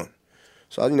going on?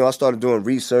 So, I started doing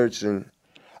research and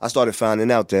I started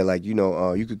finding out that, like,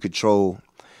 you could control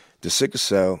the sickle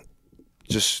cell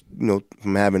just,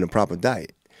 from having a proper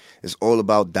diet. It's all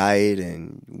about diet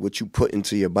and what you put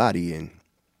into your body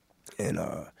and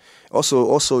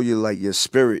also your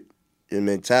spirit, your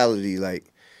mentality, like,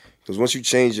 because once you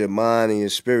change your mind and your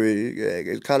spirit,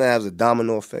 it kind of has a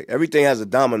domino effect. Everything has a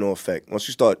domino effect. Once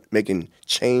you start making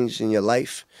change in your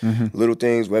life, little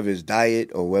things, whether it's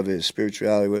diet or whether it's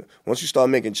spirituality, once you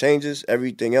start making changes,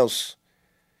 everything else,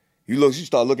 you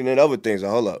start looking at other things.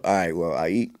 Like, hold up, all right, well, I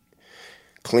eat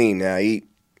clean now. I eat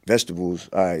vegetables.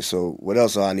 All right, so what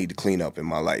else do I need to clean up in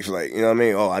my life? Like, you know what I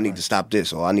mean? Oh, I need to stop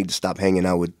this, or I need to stop hanging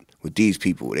out with these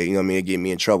people. They, you know what I mean? They get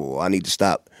me in trouble. Or I need to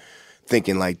stop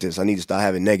thinking like this. I need to start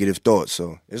having negative thoughts.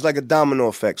 So it's like a domino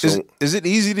effect. So is it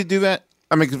easy to do that?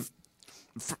 I mean,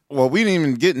 well, we didn't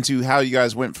even get into how you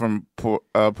guys went from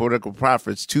Political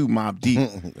Prophets to Mobb Deep.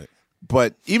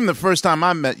 But even the first time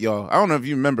I met y'all, I don't know if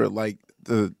you remember, like,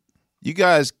 you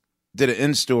guys did an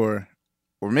in-store,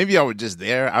 or maybe y'all were just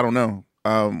there. I don't know.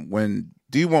 When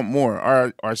Do You Want More,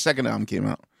 our second album came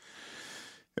out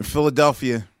in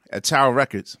Philadelphia at Tower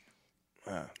Records.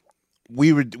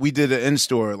 We did an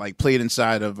in-store, like, played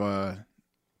inside of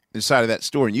that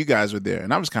store, and you guys were there,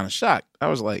 and I was kind of shocked. I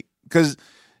was like, because,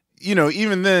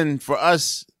 even then for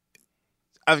us,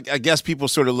 I guess people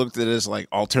sort of looked at it as like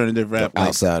alternative rap. Like,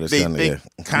 outsiders, they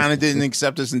kind of didn't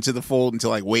accept us into the fold until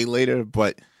like way later.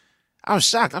 But I was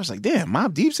shocked. I was like, "Damn,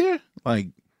 Mobb Deep's here!" Like,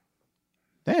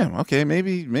 damn, okay,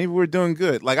 maybe we're doing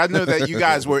good. Like, I know that you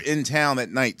guys were in town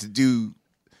that night to do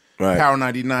Power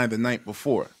 99 the night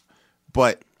before,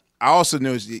 but I also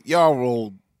noticed that y'all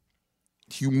rolled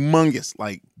humongous,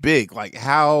 like big. Like,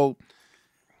 how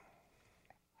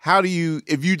do you,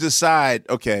 if you decide,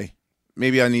 okay,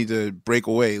 maybe I need to break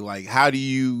away, like, how do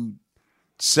you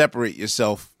separate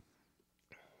yourself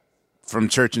from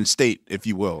church and state, if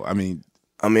you will. I mean,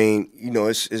 you know,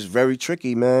 it's very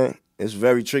tricky, man. It's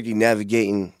very tricky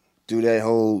navigating through that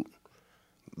whole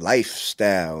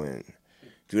lifestyle and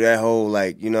through that whole,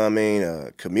 like, you know what I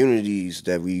mean, communities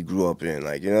that we grew up in.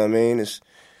 Like, you know what I mean? It's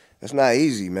not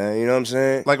easy, man. You know what I'm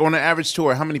saying? Like on an average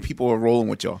tour, how many people are rolling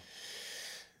with y'all?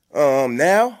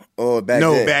 Now or back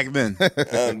then? No, back then. Back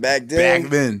then. Back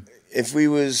then. If we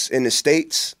was in the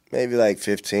States, maybe like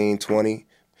 15, 20.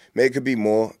 Maybe it could be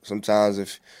more. Sometimes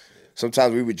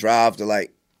we would drive to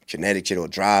like Connecticut or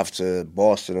drive to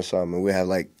Boston or something, and we have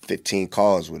like 15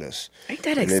 cars with us. Ain't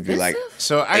that and it'd be like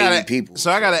so 80 people. So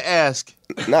I gotta ask.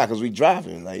 Nah, because we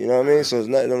driving, like, you know what I mean. So it's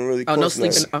not, it don't really. Oh, no cost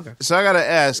sleeping. nothing. Okay. So I gotta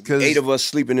ask because 8 of us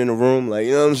sleeping in a room, like,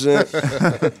 you know what I'm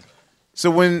saying.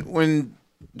 So when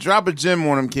Drop a Gem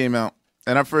on him came out,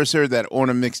 and I first heard that on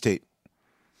a mixtape,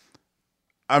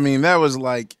 I mean that was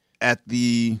like at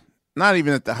the not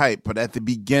even at the hype, but at the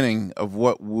beginning of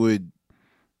what would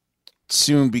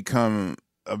soon become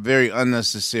a very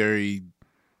unnecessary,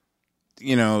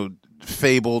 you know,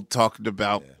 fable talking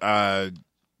about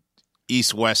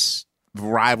East-West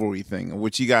rivalry thing,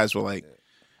 which you guys were like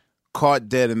caught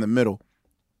dead in the middle.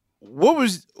 What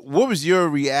was your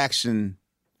reaction?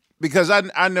 Because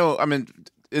I know, I mean,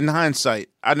 in hindsight,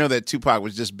 I know that Tupac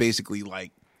was just basically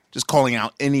like just calling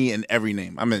out any and every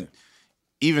name. I mean,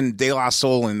 even De La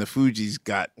Soul and the Fugees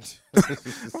got. I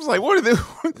was like, what are they?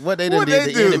 What they did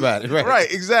to anybody?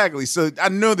 Right, exactly. So I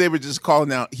know they were just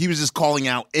calling out. He was just calling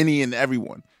out any and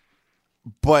everyone.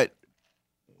 But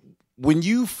when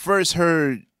you first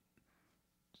heard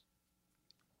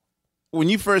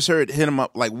Hit 'Em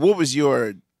Up, like, what was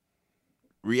your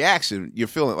reaction? Your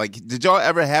feeling? Like, did y'all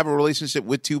ever have a relationship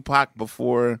with Tupac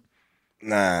before?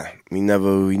 Nah, we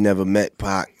never met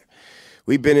Pac.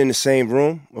 We've been in the same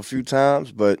room a few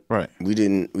times, but we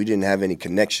didn't have any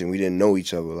connection. We didn't know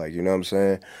each other, like, you know what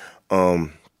I'm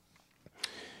saying?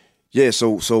 Yeah,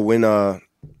 so when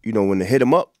you know, when the Hit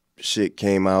 'Em Up shit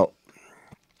came out,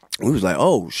 we was like,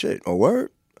 oh shit, a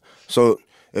word? So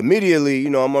immediately,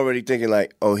 you know, I'm already thinking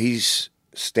like, oh, he's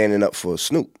standing up for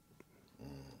Snoop.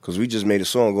 Cause we just made a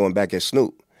song going back at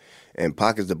Snoop. And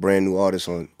Pac is the brand new artist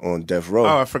on Death Row.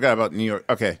 Oh, I forgot about New York.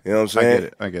 Okay. You know what I'm saying?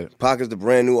 I get it. Pac is the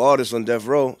brand new artist on Death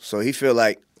Row, so he feel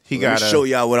like, let me show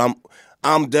y'all what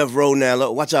I'm Death Row now.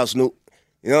 Look, watch out, Snoop.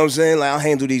 You know what I'm saying? Like, I'll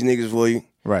handle these niggas for you.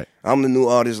 Right. I'm the new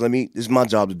artist. This is my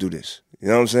job to do this. You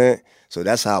know what I'm saying? So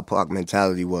that's how Pac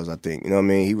mentality was, I think. You know what I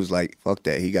mean? He was like, fuck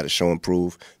that. He got to show and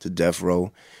prove to Death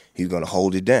Row. He's going to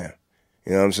hold it down.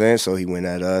 You know what I'm saying? So he went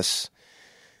at us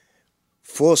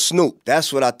for Snoop.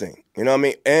 That's what I think. You know what I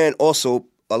mean? And also,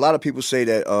 a lot of people say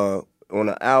that on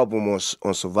the album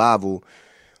on Survival,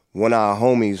 one of our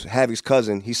homies, Havoc's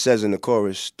cousin, he says in the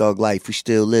chorus, Thug Life, we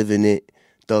still living it.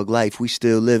 Thug Life, we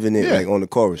still living it, like on the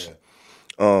chorus.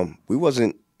 We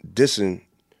wasn't dissing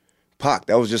Pac.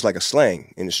 That was just like a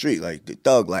slang in the street, like the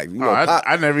Thug Life. You know, Pac,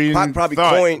 I never even Pac probably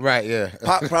thought. coined, Right, yeah.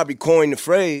 Pac probably coined the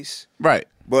phrase, Right.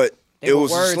 but it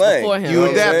was a slang. You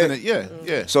adapting it,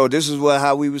 yeah. So this is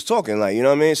how we was talking, like, you know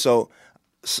what I mean? So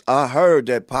I heard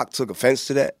that Pac took offense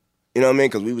to that. You know what I mean?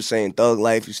 Because we were saying Thug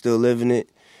Life, you still living it.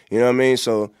 You know what I mean?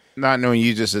 So not knowing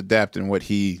you just adapting what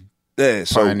he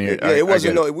pioneered. Yeah, it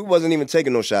wasn't we wasn't even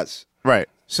taking no shots. Right.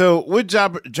 So with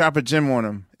Drop a Gem on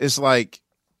him, it's like,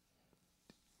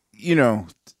 you know,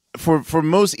 for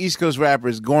most East Coast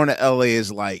rappers, going to LA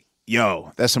is like,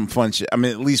 yo, that's some fun shit. I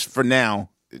mean, at least for now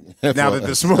that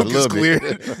the smoke is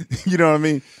cleared. You know what I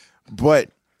mean? But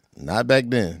not back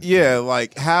then. Yeah,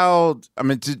 like how, I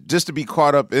mean, just to be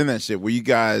caught up in that shit, were you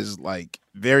guys like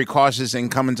very cautious in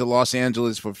coming to Los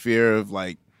Angeles for fear of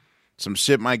like some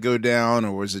shit might go down,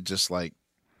 or was it just like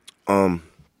when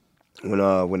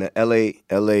the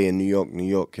LA and New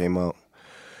York came out,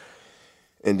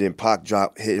 and then Pac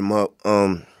Hit 'Em Up,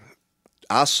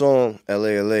 our song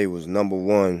LA was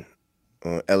 #1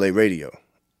 on LA radio.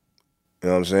 You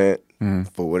know what I'm saying? Mm-hmm.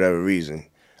 For whatever reason,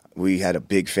 we had a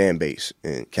big fan base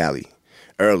in Cali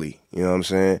early. You know what I'm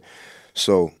saying?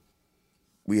 So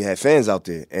we had fans out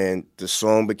there, and the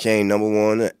song became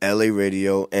 #1 on LA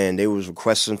radio, and they was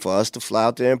requesting for us to fly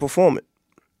out there and perform it.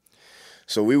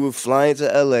 So we would fly into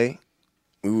LA.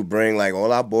 We would bring like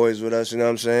all our boys with us, you know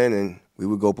what I'm saying? And we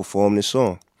would go perform this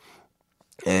song.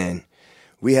 And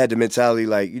we had the mentality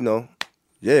like, you know,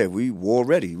 yeah, we war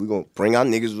ready. We're going to bring our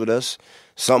niggas with us.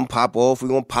 Something pop off, we're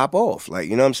going to pop off. Like,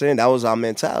 you know what I'm saying? That was our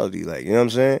mentality, like, you know what I'm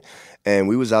saying? And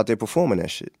we was out there performing that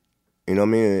shit. You know what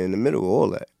I mean? In the middle of all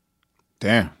that.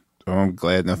 Damn. Oh, I'm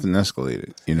glad nothing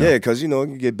escalated. You know? Yeah, because, you know, it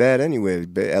can get bad anywhere.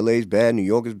 LA's bad, New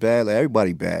York is bad, like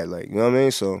everybody bad. Like, you know what I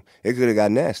mean? So it could have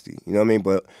got nasty. You know what I mean?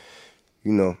 But,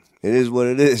 you know, it is what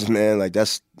it is, man. Like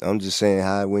I'm just saying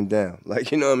how it went down.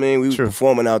 Like, you know what I mean? We was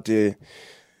performing out there,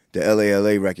 the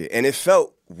LA record, and it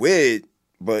felt weird,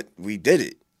 but we did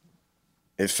it.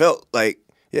 It felt like,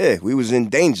 yeah, we was in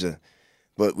danger,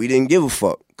 but we didn't give a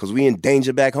fuck because we in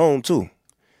danger back home too.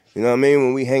 You know what I mean?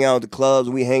 When we hang out at the clubs,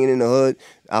 we hanging in the hood,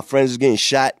 our friends is getting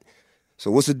shot. So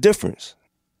what's the difference?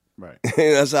 Right.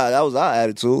 That was our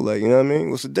attitude. Like, you know what I mean?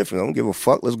 What's the difference? I don't give a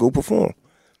fuck. Let's go perform.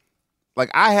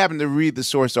 Like, I happened to read the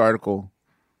Source article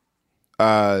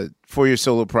for your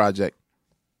solo project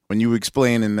when you were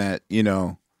explaining that, you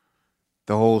know,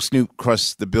 the whole Snoop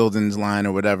crushed the buildings line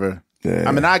or whatever. Yeah.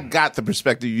 I mean, I got the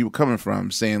perspective you were coming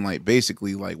from, saying, like,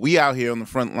 basically, like, we out here on the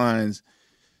front lines,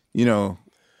 you know,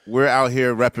 we're out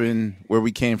here repping where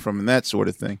we came from and that sort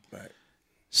of thing. Right.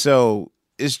 So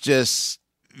it's just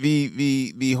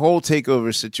the whole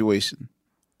takeover situation.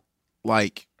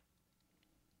 Like,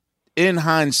 in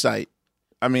hindsight,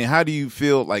 I mean, how do you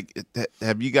feel? Like,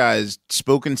 have you guys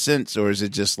spoken since, or is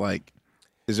it just like,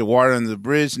 is it water under the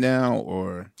bridge now,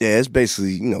 or? Yeah, it's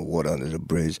basically, you know, water under the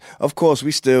bridge. Of course,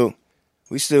 we still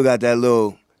got that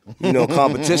little, you know,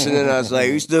 competition in us.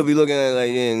 Like, we still be looking at it like,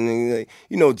 yeah, nigga, like,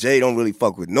 you know, Jay don't really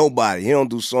fuck with nobody. He don't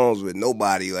do songs with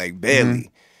nobody, like, barely. Mm-hmm.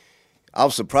 I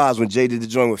was surprised when Jay did the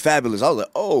joint with Fabulous. I was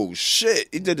like, oh, shit,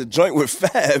 he did the joint with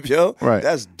Fab, yo. Right.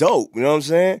 That's dope, you know what I'm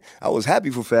saying? I was happy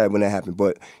for Fab when that happened.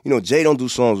 But, you know, Jay don't do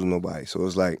songs with nobody. So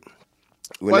it's like...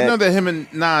 Well, I know that him and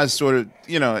Nas sort of,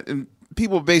 you know, and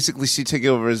people basically see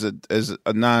Takeover as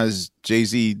a Nas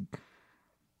Jay-Z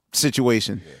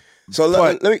situation. Yeah. So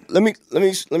let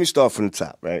me start from the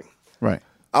top, right? Right.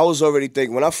 I was already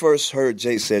thinking, when I first heard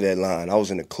Jay say that line, I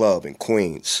was in a club in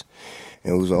Queens.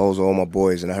 And it was all my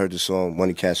boys, and I heard the song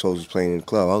Money Cash Hoes was playing in the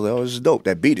club. I was like, oh, this is dope.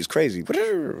 That beat is crazy. With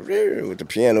the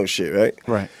piano shit, right?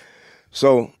 Right.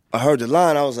 So I heard the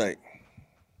line, I was like,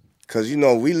 because, you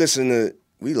know, we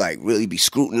like really be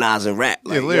scrutinizing rap.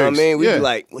 Like, yeah, you know what I mean? We be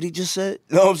like, what he just said?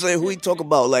 You know what I'm saying? Who he talk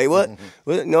about? Like, what?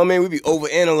 You know what I mean? We be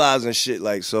overanalyzing shit.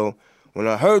 Like, so when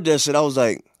I heard that shit, I was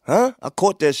like, huh? I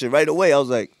caught that shit right away. I was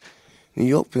like, New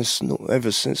York been Snoop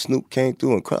ever since Snoop came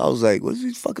through and I was like, what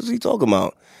the fuck is he talking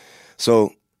about?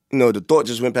 So, you know, the thought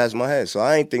just went past my head. So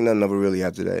I ain't think nothing of it really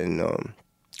after that. And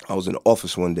I was in the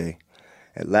office one day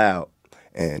at Loud,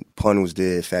 and Pun was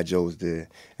there, Fat Joe was there.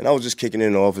 And I was just kicking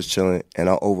in the office chilling, and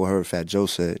I overheard Fat Joe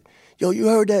said, yo, you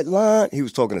heard that line? He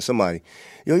was talking to somebody.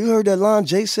 Yo, you heard that line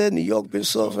Jay said, New York been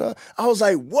soft? I was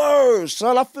like, word,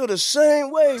 son, I feel the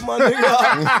same way, my nigga.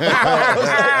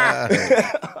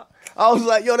 I was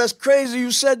like, yo, that's crazy you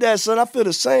said that, son. I feel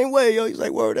the same way, yo. He's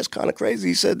like, word, that's kind of crazy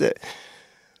he said that.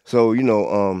 So, you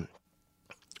know,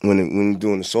 when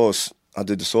doing the Source, I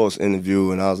did the Source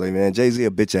interview, and I was like, man, Jay-Z a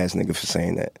bitch-ass nigga for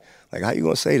saying that. Like, how you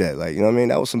gonna say that? Like, you know what I mean?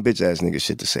 That was some bitch-ass nigga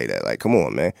shit to say that. Like, come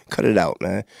on, man. Cut it out,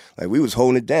 man. Like, we was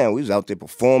holding it down. We was out there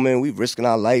performing. We risking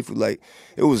our life.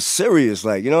 It was serious,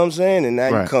 like, you know what I'm saying? And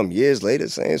now you come years later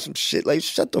saying some shit. Like,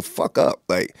 shut the fuck up.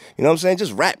 Like, you know what I'm saying?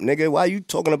 Just rap, nigga. Why you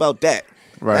talking about that?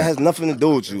 Right. That has nothing to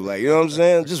do with you. Like, you know what I'm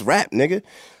saying? Just rap, nigga.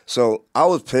 So I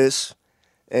was pissed.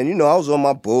 And, you know, I was on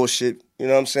my bullshit. You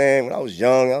know what I'm saying? When I was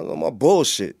young, I was on my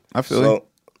bullshit. I feel it.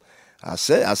 I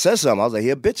said something. I was like, he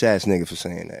a bitch-ass nigga for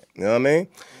saying that. You know what I mean?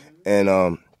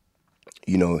 And,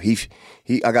 you know,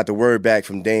 I got the word back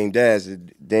from Dame Daz.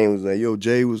 Dame was like, yo,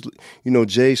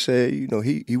 Jay said, you know,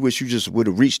 he wish you just would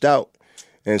have reached out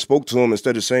and spoke to him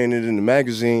instead of saying it in the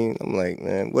magazine. I'm like,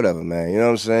 man, whatever, man. You know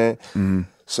what I'm saying? Mm-hmm.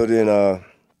 So then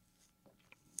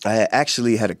I had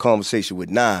actually had a conversation with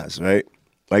Nas, right?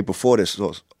 Right before this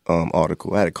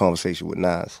article, I had a conversation with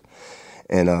Nas.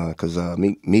 And because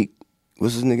Meek,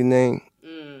 what's his nigga name?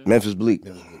 Memphis Bleek.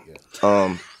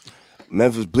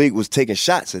 Memphis Bleek was taking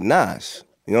shots at Nas.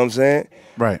 You know what I'm saying?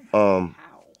 Right.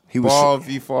 He was fall,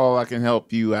 if you fall, I can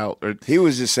help you out. Or he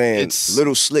was just saying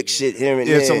little slick shit here and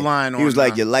there. It's a line. He was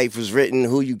like, your life was written.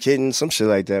 Who you kidding? Some shit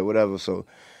like that. Whatever. So,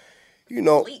 you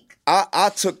know, I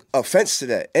took offense to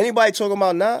that. Anybody talking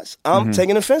about Nas, I'm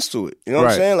taking offense to it. You know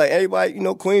what I'm saying? Like, everybody, you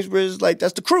know, Queensbridge, like,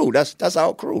 that's the crew. That's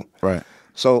our crew. Right.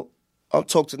 So I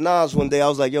talked to Nas one day. I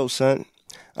was like, yo,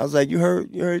 you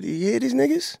heard these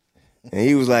niggas? And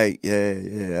he was like,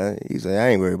 yeah. He's like, I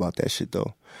ain't worried about that shit,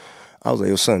 though. I was like,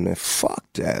 yo, son, man, fuck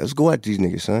that. Let's go at these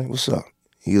niggas, son. What's up?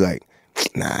 He like,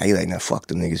 nah, fuck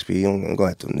them niggas, P. Don't go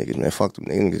at them niggas, man. Fuck them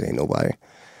niggas. Niggas ain't nobody.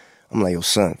 I'm like, yo,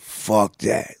 son, fuck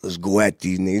that. Let's go at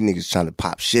these niggas. Niggas trying to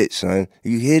pop shit, son.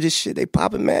 You hear this shit? They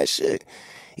popping mad shit.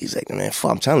 He's like, man,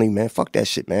 fuck, I'm telling you, man, fuck that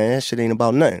shit, man. That shit ain't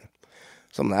about nothing.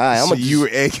 So I'm like, all right, so you were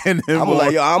egging him I'm on.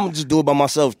 like, yo, I'm gonna just do it by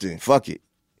myself then. Fuck it.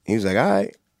 He was like, all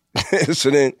right. So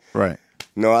then, right.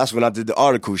 You know, that's when I did the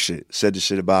article shit. Said the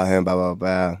shit about him, blah, blah,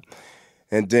 blah.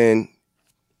 And then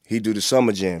he do the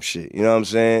Summer Jam shit. You know what I'm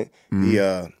saying? He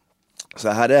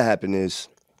so how that happened is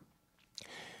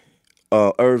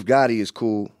Irv Gotti is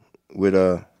cool with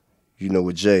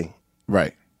with Jay.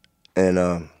 Right.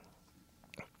 And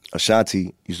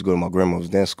Ashanti used to go to my grandmother's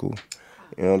dance school.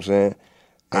 You know what I'm saying?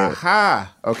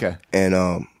 Aha. Okay. And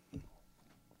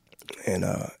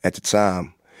at the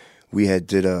time, we had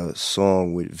did a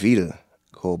song with Vita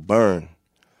called Burn.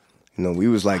 You know, we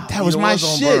was like, that was my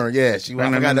shit. Burn. Yeah, I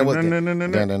forgot that was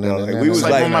we was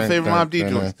like one of my favorite Mobb Deep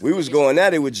joints. We was going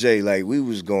at it with Jay. Like, we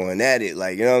was going at it.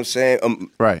 Like, you know what I'm saying?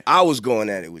 Right. I was going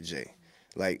at it with Jay.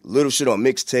 Like, little shit on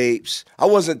mixtapes. I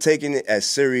wasn't taking it as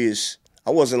serious.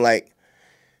 I wasn't like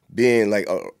being like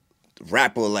a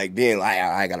rapper, like being like,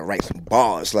 I gotta write some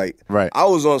bars. Like, right. I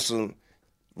was on some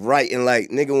writing like,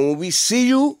 nigga, when we see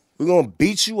you, we're gonna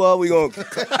beat you up.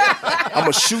 I'm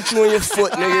gonna shoot you in your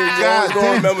foot, nigga. You always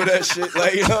gonna remember that shit.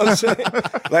 Like, you know what I'm saying?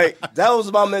 Like, that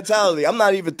was my mentality. I'm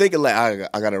not even thinking like,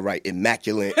 I gotta write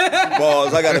immaculate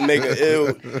bars. I gotta make an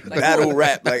ill battle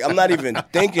rap. Like, I'm not even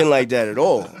thinking like that at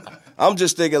all. I'm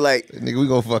just thinking like, nigga, we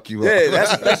gonna fuck you up. Yeah,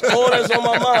 that's all that's on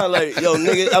my mind. Like, yo,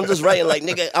 nigga, I'm just writing like,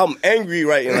 nigga, I'm angry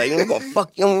writing. Like, we gonna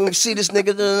fuck you. Let me see this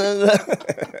nigga.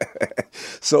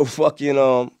 So fucking, you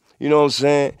know what I'm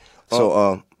saying?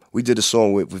 So we did a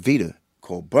song with Vita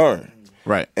called Burn.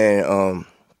 Right. And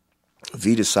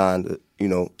Vita signed,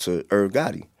 to Irv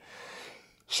Gotti.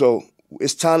 So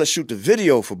it's time to shoot the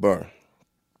video for Burn.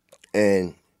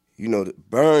 And,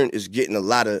 Burn is getting a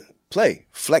lot of play.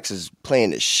 Flex is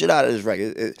playing the shit out of this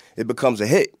record. It becomes a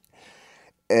hit.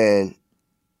 And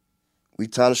we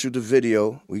time to shoot the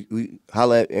video. We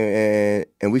holla at,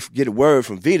 and we get a word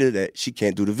from Vita that she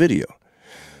can't do the video.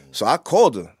 So I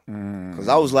called her because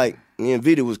I was like, me and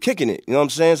Vita was kicking it. You know what I'm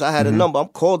saying? So I had a number. I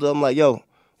called her. I'm like, yo,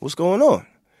 what's going on?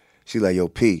 She like, yo,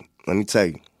 P, let me tell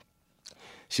you.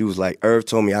 She was like, Irv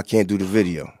told me I can't do the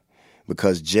video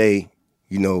because Jay,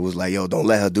 was like, yo, don't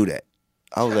let her do that.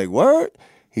 I was like, word?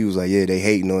 He was like, yeah, they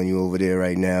hating on you over there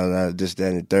right now. This,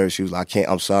 that, and the third. She was like,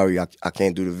 I'm sorry, I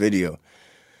can't do the video.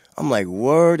 I'm like,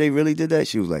 word? They really did that?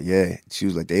 She was like, yeah. She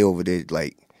was like, they over there,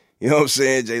 like, you know what I'm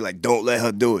saying? Jay, like, don't let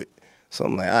her do it. So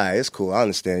I'm like, all right, it's cool. I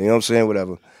understand. You know what I'm saying?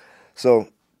 Whatever. So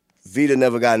Vita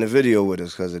never got in the video with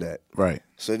us because of that. Right.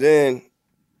 So then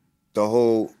the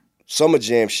whole Summer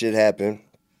Jam shit happened,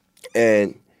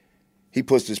 and he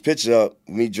puts this picture up,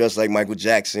 me dressed like Michael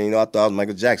Jackson. I thought I was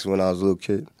Michael Jackson when I was a little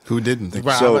kid. Who didn't think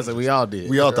so? I was like, we all did.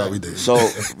 We all thought we did. So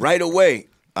right away,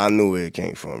 I knew where it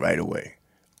came from. Right away.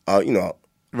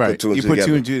 Right. Put two and you two put together.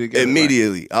 2 and 2 together.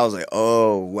 Immediately. Right. I was like,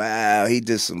 oh, wow, he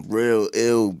did some real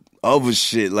ill other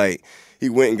shit. Like, he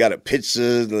went and got a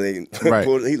picture. Like, right.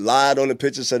 He lied on the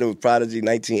picture, said it was Prodigy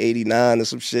 1989 or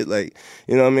some shit. Like,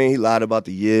 you know what I mean? He lied about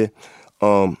the year.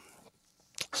 So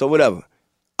whatever.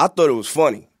 I thought it was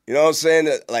funny. You know what I'm saying?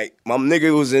 That, like, my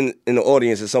nigga was in the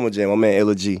audience at Summer Jam, my man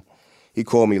Illa G. He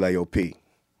called me like, yo, P,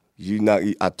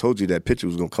 I told you that picture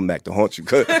was going to come back to haunt you.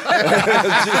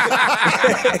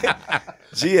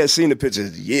 G had seen the picture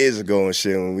years ago and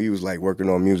shit when we was like working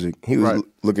on music. He was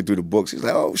looking through the books. He's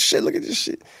like, oh shit, look at this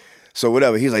shit. So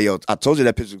whatever. He's like, yo, I told you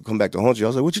that picture would come back to haunt you. I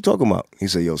was like, what you talking about? He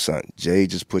said, yo, son, Jay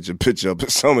just put your picture up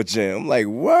at Summer Jam. I'm like,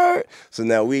 what? So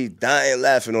now we dying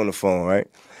laughing on the phone, right?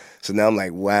 So now I'm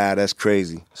like, wow, that's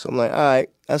crazy. So I'm like, all right,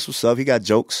 that's what's up. He got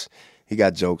jokes. All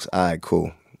right,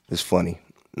 cool. It's funny.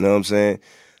 You know what I'm saying?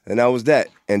 And that was that.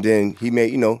 And then he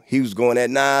made, he was going at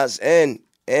Nas and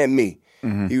me.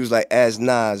 Mm-hmm. He was like, as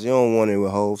Nas, you don't want it with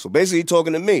Hov. So basically he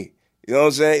talking to me. You know what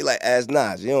I'm saying? He like, as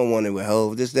Nas, you don't want it with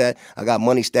Hov. This, that. I got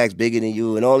money stacks bigger than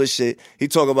you and all this shit. He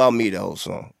talk about me the whole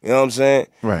song. You know what I'm saying?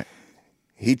 Right.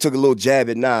 He took a little jab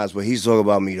at Nas, but he's talking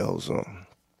about me the whole song.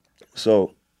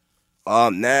 So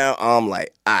now I'm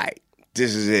like, all right,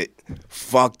 this is it.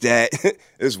 Fuck that.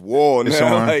 It's war now. It's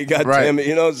on. Like, goddamn it.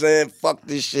 You know what I'm saying? Fuck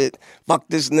this shit. Fuck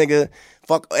this nigga.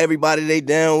 Fuck everybody they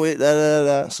down with. Da,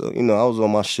 da, da. So, I was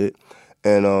on my shit.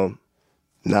 And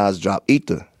Nas dropped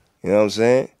Ether. You know what I'm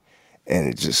saying? And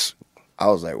it just, I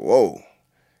was like, whoa.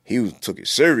 He took it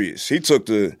serious. He took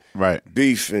the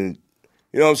beef and,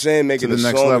 you know what I'm saying, making to the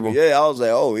next song. level. Yeah, I was like,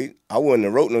 I wouldn't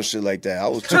have wrote no shit like that. I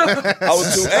was too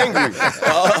angry.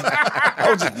 I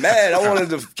was just mad. I wanted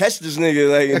to catch this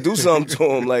nigga and do something to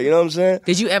him. Like, you know what I'm saying?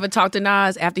 Did you ever talk to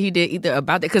Nas after he did Ether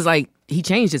about that? Because, he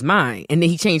changed his mind, and then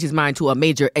he changed his mind to a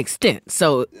major extent.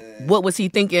 So what was he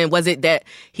thinking? Was it that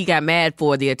he got mad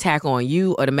for the attack on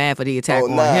you or mad for the attack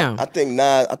on him? I think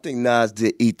Nas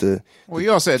did Ether. Well, he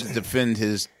also had to defend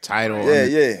his title.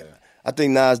 Yeah. I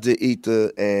think Nas did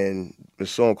Ether and a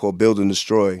song called Build and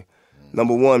Destroy.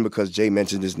 Number one, because Jay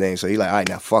mentioned his name, so he like, all right,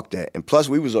 now fuck that. And plus,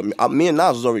 me and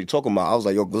Nas was already talking about, I was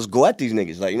like, yo, let's go at these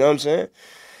niggas. Like, you know what I'm saying?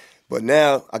 But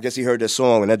now, I guess he heard that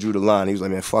song and that drew the line. He was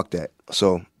like, man, fuck that.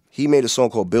 So he made a song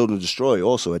called Build and Destroy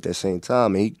also at that same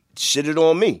time, and he shitted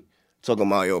on me. Talking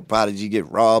about, yo, Prodigy get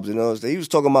robbed and all this. He was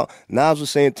talking about, Nas was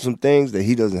saying some things that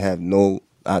he doesn't have no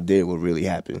idea what really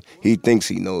happened. He thinks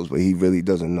he knows, but he really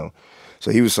doesn't know. So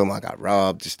he was saying, I got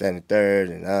robbed, just standing third,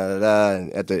 and da-da-da.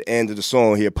 And at the end of the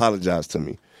song, he apologized to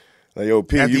me. Like, yo,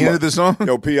 P, At the end of the song?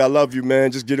 Yo, P, I love you,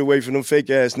 man. Just get away from them fake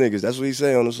ass niggas. That's what he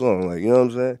say on the song. Like, you know what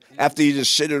I'm saying? After he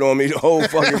just shitted on me the whole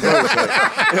fucking verse.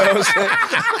 Like, you know what I'm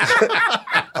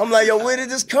saying? I'm like, yo, where did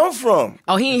this come from?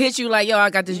 Oh, he ain't hit you like, yo,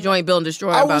 I got this joint Build and Destroy.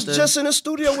 I was just in the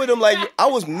studio with him. Like, I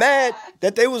was mad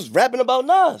that they was rapping about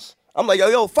Nas. I'm like,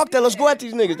 yo, fuck that. Let's go at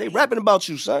these niggas. They rapping about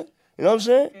you, son. You know what I'm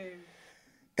saying?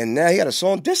 And now he got a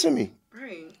song dissing me.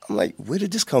 I'm like, where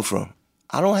did this come from?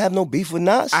 I don't have no beef with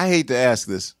Nas. I hate to ask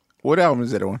this. What album is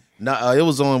that on? Nah, it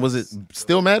was on. Was it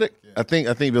Stillmatic? I think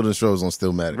Build and Destroy was on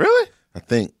Stillmatic. Really? I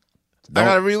think. I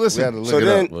gotta re-listen. So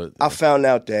then I found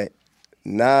out that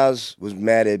Nas was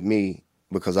mad at me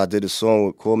because I did a song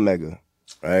with Cormega,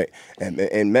 right?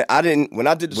 And I didn't when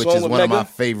I did the which song is with one Mega, of my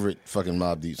favorite fucking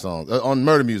Mobb Deep songs on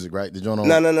Murder Music, right? Did you know?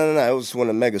 No. It was one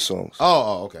of Mega songs.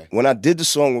 Oh, okay. When I did the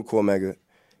song with Cormega,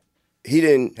 he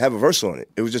didn't have a verse on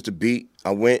it. It was just a beat.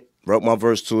 I went, wrote my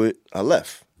verse to it. I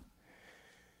left.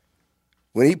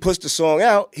 When he puts the song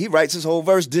out, he writes his whole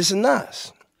verse dissing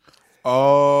Nas.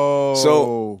 Oh.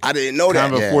 So I didn't know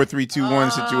that. Kind of a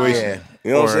 4-3-2-1 situation. Yeah.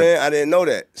 You know what I'm saying? I didn't know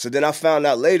that. So then I found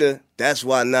out later, that's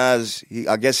why Nas,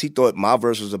 I guess he thought my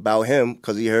verse was about him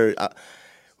because he heard,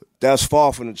 that's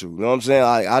far from the truth. You know what I'm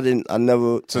saying? I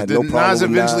never So had did no problem Nas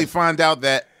with eventually find out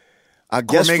that I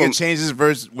guess Cormega changed his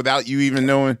verse without you even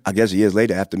knowing? I guess years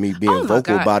later, after me being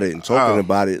vocal God. about it and talking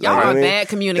about it. Y'all like, are I mean, bad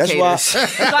communicators.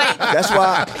 That's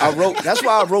why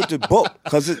I wrote the book,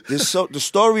 because the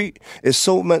story is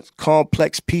so much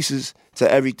complex pieces to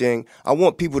everything. I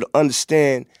want people to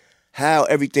understand how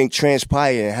everything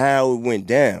transpired and how it went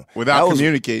down. Without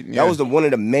communicating. That was one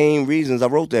of the main reasons I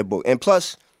wrote that book. And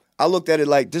plus, I looked at it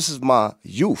like, this is my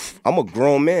youth. I'm a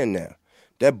grown man now.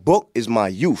 That book is my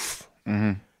youth.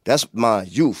 Mm-hmm. That's my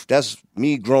youth. That's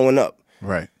me growing up.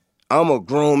 Right. I'm a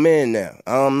grown man now.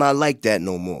 I'm not like that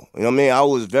no more. You know what I mean? I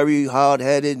was very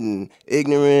hard-headed and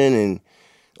ignorant and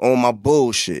on my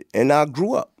bullshit. And I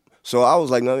grew up. So I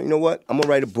was like, no, you know what? I'm going to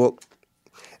write a book.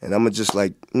 And I'm going to just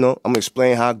like, I'm going to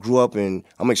explain how I grew up, and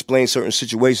I'm going to explain certain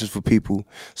situations for people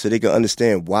so they can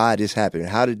understand why this happened.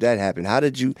 How did that happen? How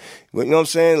did you know what I'm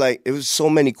saying? Like, it was so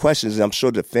many questions, and I'm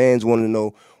sure the fans want to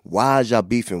know, why is y'all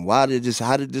beefing? How did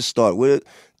this start?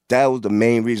 That was the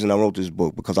main reason I wrote this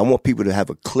book, because I want people to have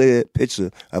a clear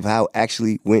picture of how it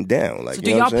actually went down. Like, So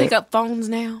do y'all pick up phones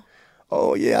now?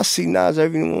 Oh, yeah, I see Nas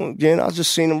every now and again. I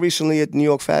just seen him recently at New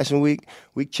York Fashion Week.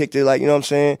 We kicked it, like, you know what I'm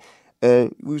saying?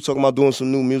 And we were talking about doing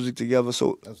some new music together,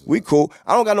 so we cool.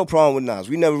 I don't got no problem with Nas.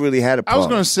 We never really had a I problem. was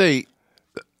going to say,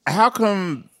 how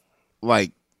come,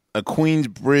 like, a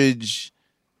Queensbridge,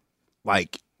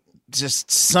 like,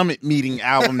 just summit meeting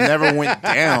album never went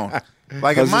down?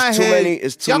 Like, in my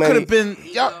head, y'all could have been...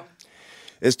 Y'all,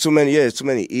 it's too many, it's too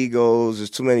many egos.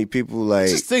 There's too many people, like...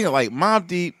 Just thinking, like, Mobb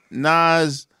Deep,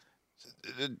 Nas,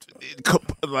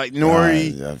 like,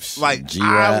 Nori, like,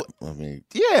 G-Rap. I mean...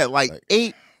 Yeah, like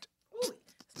 8...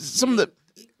 Some of the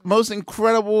most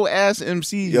incredible ass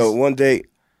MCs. Yo, one day,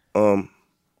 I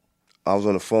was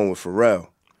on the phone with Pharrell,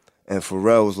 and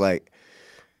Pharrell was like,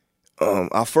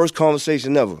 our first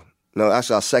conversation ever. No,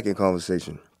 actually our second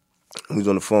conversation. We was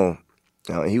on the phone,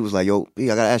 and he was like, yo, B,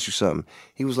 I gotta ask you something.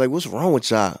 He was like, what's wrong with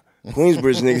y'all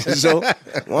Queensbridge niggas? So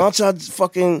why don't y'all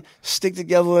fucking stick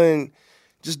together and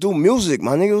just do music,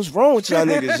 my nigga? What's wrong with y'all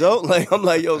niggas, yo? Like, I'm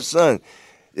like, yo, son,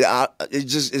 yeah,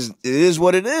 it is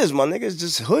what it is, my nigga. It's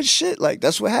just hood shit. Like,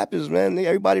 that's what happens, man.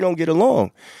 Everybody don't get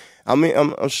along. I mean,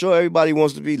 I'm sure everybody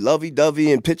wants to be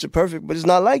lovey-dovey and picture perfect, but it's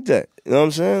not like that. You know what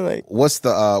I'm saying? Like, what's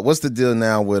the deal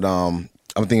now with I'm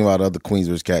thinking about other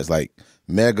Queensbridge cats like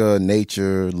Mega,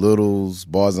 Nature, Littles,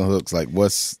 Bars and Hooks. Like,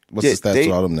 what's the stats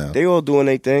with all them now? They all doing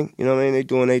their thing. You know what I mean? They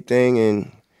doing their thing,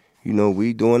 and you know,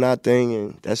 we doing our thing,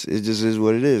 and it just is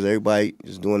what it is. Everybody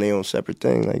just doing their own separate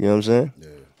thing. Like, you know what I'm saying?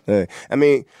 Yeah. I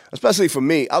mean, especially for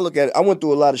me, I look at it, I went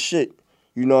through a lot of shit,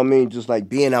 you know what I mean, just like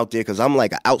being out there, because I'm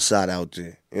like an outside out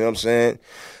there, you know what I'm saying?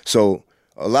 So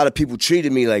a lot of people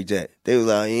treated me like that. They were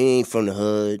like, he ain't from the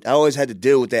hood. I always had to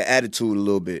deal with that attitude a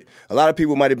little bit. A lot of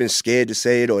people might have been scared to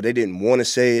say it, or they didn't want to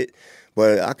say it,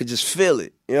 but I could just feel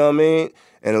it, you know what I mean?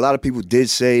 And a lot of people did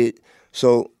say it.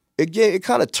 So it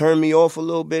kind of turned me off a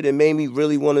little bit and made me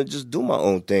really want to just do my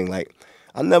own thing. Like,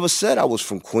 I never said I was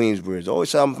from Queensbridge. I always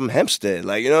said I'm from Hempstead.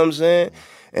 Like, you know what I'm saying?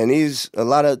 And a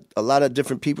lot of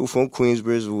different people from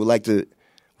Queensbridge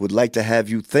would would like to have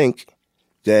you think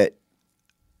that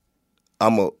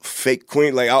I'm a fake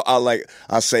queen. Like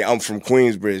I say I'm from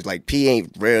Queensbridge. Like P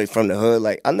ain't really from the hood.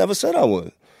 Like I never said I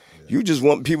was. You just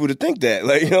want people to think that.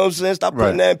 Like, you know what I'm saying? Stop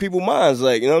putting that in people's minds.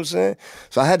 Like, you know what I'm saying?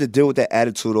 So I had to deal with that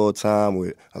attitude all the time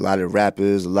with a lot of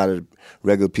rappers, a lot of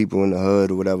regular people in the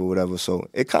hood or whatever. So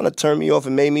it kind of turned me off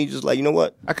and made me just like, you know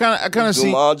what? I kind of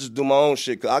see. I'll just do my own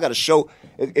shit. 'Cause I got to show.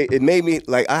 It made me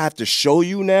like I have to show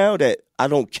you now that I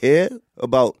don't care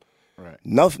about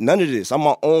none of this. I'm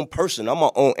my own person. I'm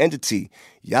my own entity.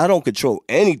 Y'all don't control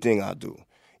anything I do.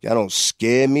 Y'all don't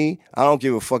scare me. I don't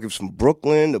give a fuck if it's from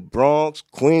Brooklyn, the Bronx,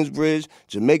 Queensbridge,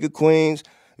 Jamaica, Queens,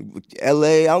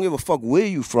 LA. I don't give a fuck where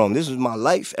you from. This is my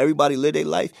life. Everybody live their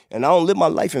life. And I don't live my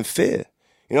life in fear.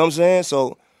 You know what I'm saying?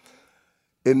 So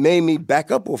it made me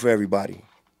back up off everybody.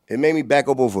 It made me back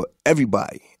up over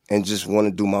everybody and just want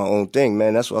to do my own thing,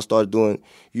 man. That's why I started doing,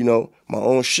 you know, my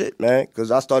own shit, man.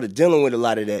 Because I started dealing with a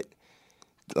lot of that,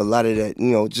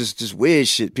 you know, just weird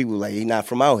shit. People like, he not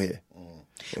from out here.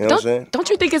 You know what I'm saying? Don't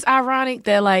you think it's ironic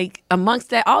that, like, amongst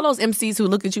that, all those MCs who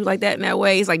look at you like that in that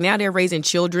way, it's like now they're raising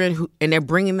children and they're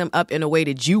bringing them up in a way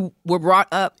that you were brought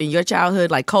up in your childhood,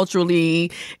 like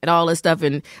culturally and all this stuff.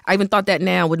 And I even thought that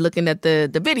now with looking at the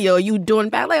video, you doing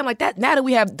ballet. I'm like, that now that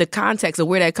we have the context of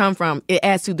where that come from, it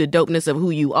adds to the dopeness of who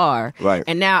you are. Right.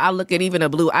 And now I look at even a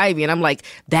Blue Ivy and I'm like,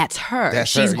 that's her.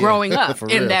 That's She's her, growing yeah. up For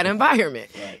in real. that environment.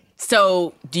 Right.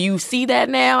 So do you see that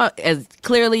now as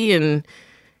clearly and...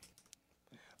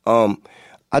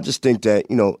 I just think that,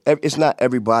 you know, it's not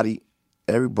everybody.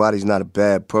 Everybody's not a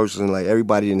bad person. Like,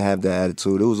 everybody didn't have that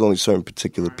attitude. It was only certain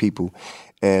particular people.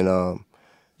 And,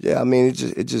 yeah, I mean,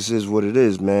 it just is what it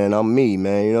is, man. I'm me,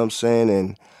 man. You know what I'm saying?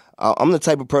 And I'm the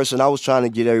type of person, I was trying to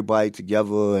get everybody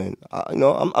together. And, you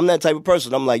know, I'm that type of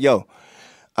person. I'm like, yo,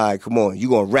 all right, come on, you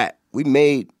gonna rap. We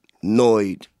made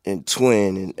Noid and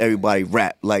Twin and everybody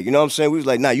rap. Like, you know what I'm saying? We was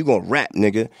like, nah, you gonna rap,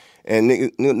 nigga. And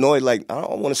Noid like, I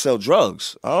don't want to sell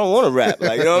drugs. I don't want to rap.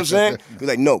 Like, you know what I'm saying? He's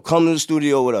like, no, come to the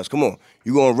studio with us. Come on.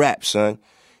 You gonna rap, son.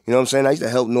 You know what I'm saying? I used to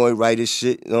help Noid write his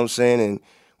shit, you know what I'm saying? And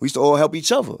we used to all help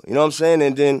each other, you know what I'm saying?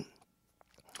 And then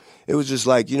it was just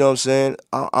like, you know what I'm saying?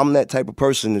 I'm that type of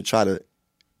person to try to,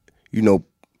 you know,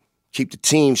 keep the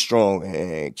team strong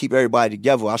and keep everybody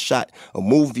together. I shot a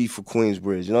movie for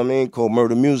Queensbridge, you know what I mean, called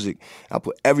Murder Music. I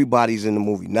put everybody's in the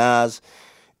movie. Nas,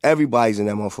 everybody's in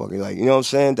that motherfucker. Like, you know what I'm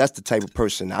saying? That's the type of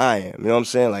person I am. You know what I'm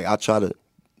saying? Like, I try to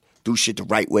do shit the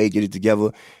right way, get it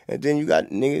together. And then you got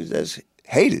niggas that's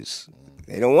haters.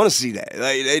 They don't want to see that.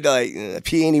 Like, they like,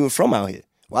 P ain't even from out here.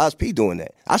 Why is P doing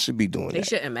that? I should be doing that. They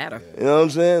shouldn't matter. You know what I'm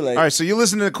saying? Like, all right, so you're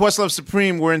listening to Questlove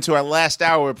Supreme. We're into our last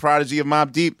hour of Prodigy of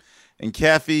Mobb Deep and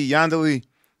Kathy Iandoli,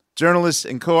 journalist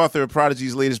and co-author of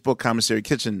Prodigy's latest book, Commissary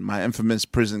Kitchen, My Infamous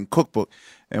Prison Cookbook.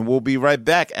 And we'll be right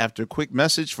back after a quick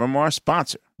message from our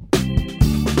sponsor.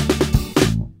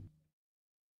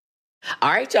 All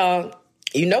right, y'all.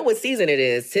 You know what season it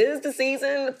is. 'Tis the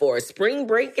season for spring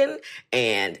breaking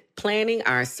and planning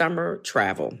our summer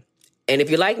travel. And if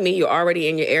you're like me, you're already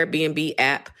in your Airbnb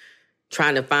app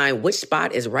trying to find which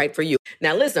spot is right for you.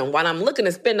 Now, listen, while I'm looking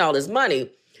to spend all this money,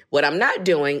 what I'm not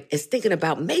doing is thinking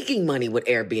about making money with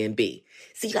Airbnb.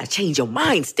 See, you got to change your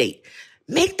mind state.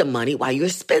 Make the money while you're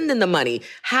spending the money.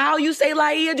 How, you say,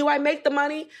 Laia, do I make the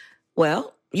money?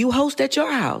 Well, you host at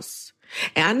your house.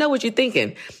 And I know what you're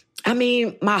thinking. I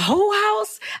mean, my whole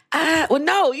house? Well,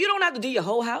 no, you don't have to do your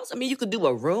whole house. I mean, you could do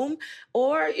a room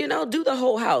or, you know, do the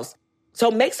whole house.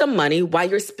 So make some money while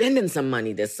you're spending some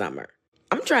money this summer.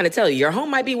 I'm trying to tell you, your home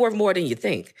might be worth more than you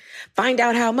think. Find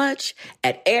out how much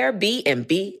at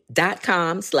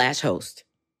airbnb.com/host.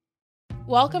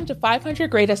 Welcome to 500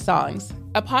 Greatest Songs,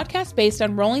 a podcast based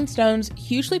on Rolling Stone's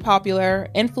hugely popular,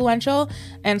 influential,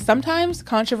 and sometimes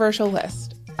controversial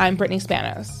list. I'm Brittany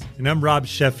Spanos. And I'm Rob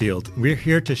Sheffield. We're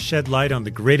here to shed light on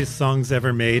the greatest songs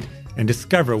ever made and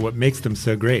discover what makes them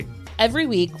so great. Every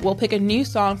week, we'll pick a new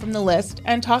song from the list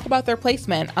and talk about their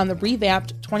placement on the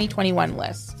revamped 2021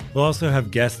 list. We'll also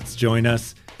have guests join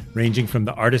us, ranging from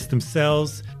the artists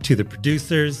themselves to the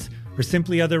producers, or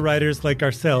simply other writers like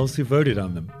ourselves who voted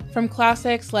on them. From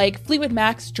classics like Fleetwood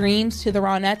Mac's Dreams to the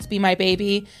Ronettes' Be My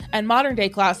Baby, and modern-day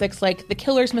classics like The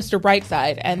Killer's Mr.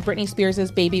 Brightside and Britney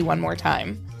Spears' Baby One More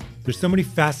Time. There's so many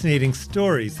fascinating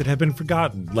stories that have been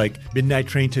forgotten, like Midnight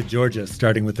Train to Georgia,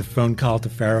 starting with a phone call to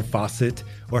Farrah Fawcett,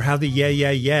 or how the Yeah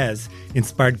Yeah Yeahs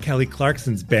inspired Kelly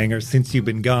Clarkson's banger Since You've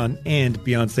Been Gone and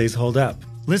Beyoncé's Hold Up.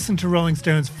 Listen to Rolling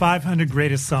Stone's 500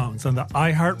 Greatest Songs on the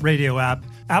iHeartRadio app,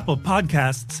 Apple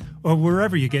Podcasts, or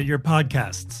wherever you get your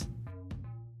podcasts.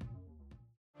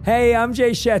 Hey, I'm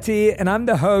Jay Shetty, and I'm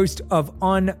the host of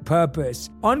On Purpose.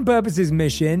 On Purpose's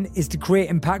mission is to create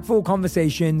impactful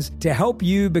conversations to help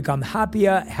you become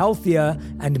happier, healthier,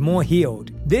 and more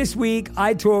healed. This week,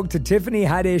 I talked to Tiffany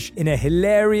Haddish in a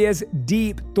hilarious,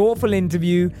 deep, thoughtful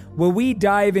interview where we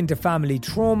dive into family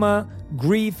trauma,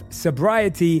 grief,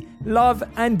 sobriety, love,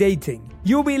 and dating.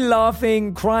 You'll be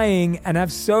laughing, crying, and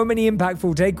have so many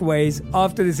impactful takeaways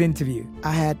after this interview.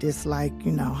 I had this,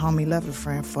 homie lover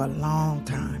friend for a long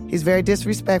time. He's very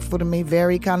disrespectful to me,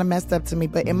 very kind of messed up to me.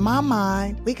 But in my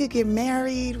mind, we could get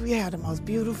married. We had the most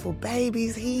beautiful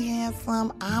babies. He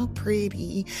handsome. I'm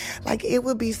pretty. It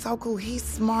would be so cool. He's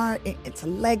smart and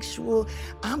intellectual.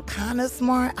 I'm kind of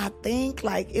smart, I think.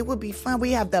 It would be fun.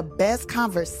 We have the best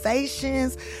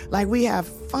conversations. We have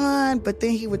fun, but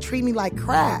then he would treat me like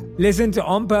crap. Listen to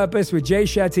On Purpose with Jay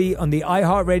Shetty on the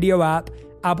iHeartRadio app,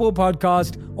 Apple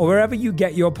Podcast, or wherever you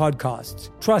get your podcasts.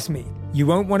 Trust me, you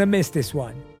won't want to miss this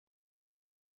one.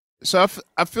 So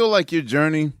I feel like your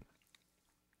journey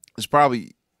is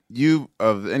probably, you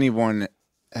of anyone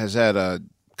has had a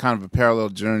kind of a parallel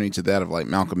journey to that of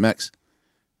Malcolm X,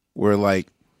 where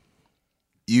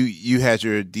you had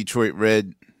your Detroit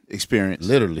Red experience.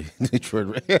 Literally,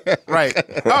 Detroit Red. Right.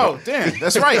 Oh, damn,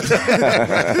 that's right.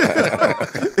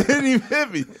 It didn't even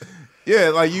hit me.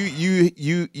 Yeah,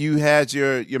 you had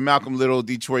your Malcolm Little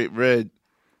Detroit Red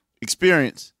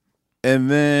experience,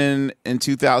 and then in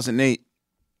 2008,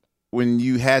 when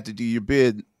you had to do your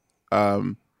bid,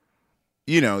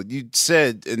 you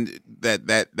said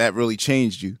that really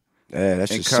changed you. Yeah, that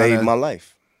just saved my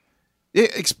life. Yeah,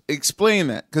 explain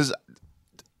that, because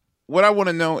what I want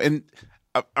to know, and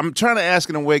I'm trying to ask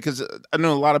in a way, because I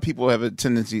know a lot of people have a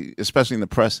tendency, especially in the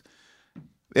press,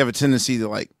 they have a tendency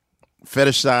to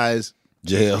fetishize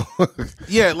jail.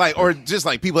 Yeah, or just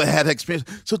people that had experience.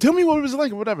 So tell me what it was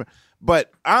like or whatever.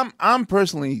 But I'm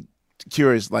personally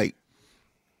curious,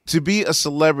 to be a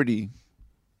celebrity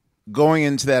going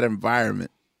into that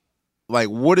environment,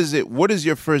 what is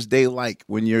your first day like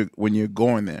when you're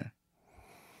going there?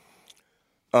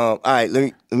 All right,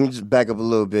 let me just back up a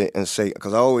little bit and say,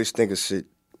 because I always think of shit.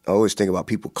 I always think about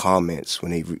people comments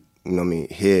when they,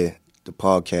 hear the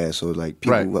podcast or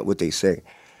people, right, what they say.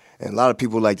 And a lot of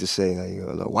people like to say,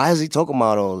 why is he talking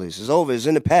about all this? It's over. It's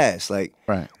in the past. Right.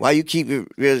 Why you keep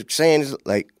saying this?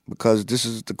 Because this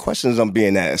is the questions I'm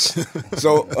being asked.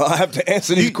 So I have to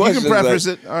answer these questions. You can preface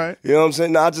it. All right. You know what I'm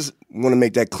saying? No, I just want to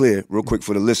make that clear real quick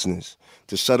for the listeners,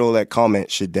 to shut all that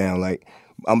comment shit down.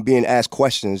 I'm being asked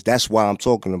questions. That's why I'm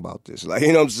talking about this. You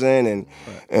know what I'm saying?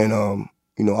 And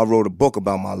I wrote a book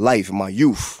about my life and my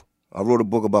youth. And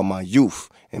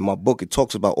my book, it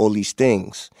talks about all these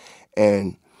things.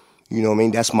 And,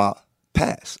 that's my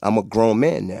past. I'm a grown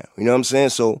man now. You know what I'm saying?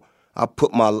 So I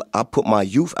put my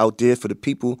youth out there for the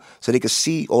people so they could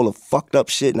see all the fucked up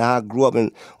shit and how I grew up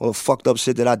and all the fucked up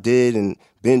shit that I did and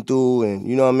been through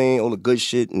and, all the good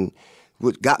shit and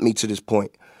what got me to this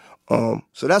point.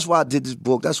 So that's why I did this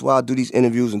book. That's why I do these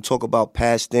interviews and talk about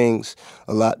past things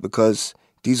a lot, because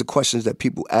these are questions that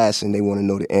people ask and they want to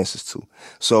know the answers to.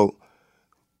 So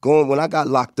when I got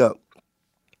locked up,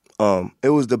 it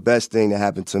was the best thing that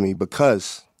happened to me,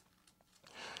 because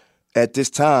at this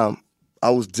time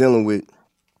I was dealing with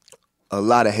a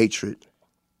lot of hatred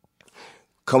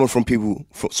coming from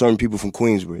certain people from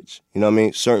Queensbridge. You know what I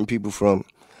mean? Certain people from,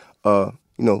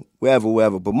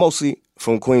 wherever, but mostly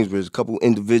from Queensbridge, a couple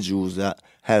individuals that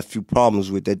I had a few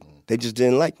problems with that they just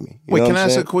didn't like me. Wait, can I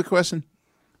ask a quick question?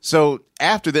 So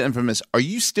after the Infamous, are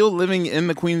you still living in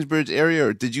the Queensbridge area,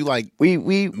 or did you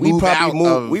we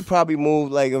probably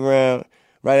moved around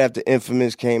right after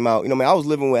Infamous came out? I was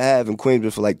living with Hav in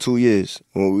Queensbridge for 2 years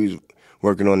when we was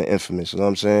working on the Infamous. You know what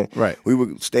I'm saying? Right. We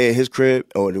would stay at his crib,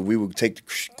 or we would take the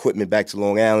equipment back to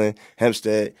Long Island,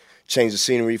 Hempstead, change the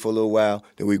scenery for a little while.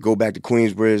 Then we'd go back to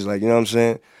Queensbridge. You know what I'm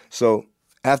saying? So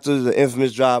after the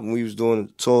Infamous drop, when we was doing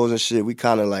the tours and shit, we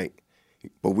kind of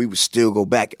but we would still go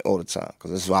back all the time, because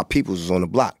that's why our peoples was on the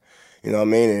block. You know what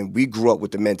I mean? And we grew up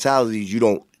with the mentality, you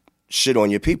don't shit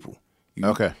on your people.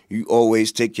 You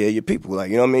always take care of your people.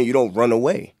 You know what I mean? You don't run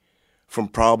away from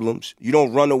problems. You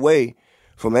don't run away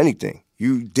from anything.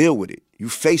 You deal with it. You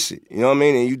face it. You know what I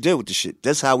mean? And you deal with the shit.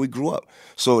 That's how we grew up.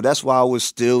 So that's why I was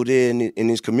still there in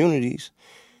these communities,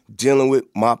 dealing with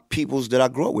my peoples that I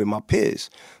grew up with, my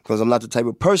peers. Because I'm not the type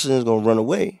of person that's going to run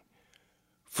away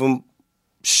from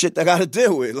shit that I got to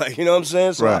deal with. You know what I'm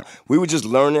saying? So right. We were just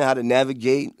learning how to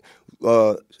navigate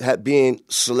being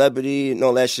celebrity and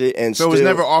all that shit. And so it was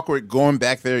never awkward going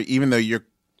back there, even though you're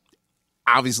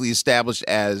obviously established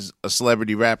as a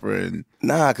celebrity rapper. And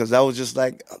nah, because that was just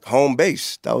home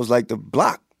base. That was the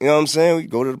block. You know what I'm saying? We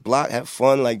go to the block, have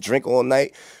fun, like drink all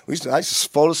night. I used to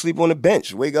fall asleep on the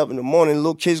bench, wake up in the morning,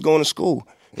 little kids going to school.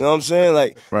 You know what I'm saying?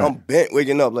 Like, I'm bent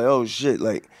waking up, like, oh shit,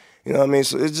 like, you know what I mean?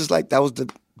 So it's just like, that was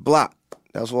the block.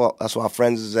 That's where our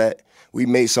friends is at. We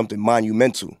made something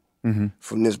monumental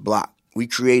from this block. We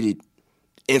created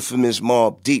infamous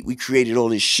Mobb Deep. We created all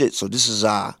this shit. So this is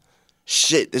our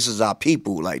shit. This is our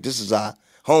people. Like, this is our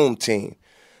home team.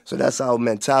 So that's how our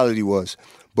mentality was.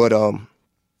 But,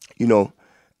 you know,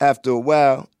 after a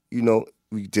while, you know,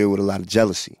 we deal with a lot of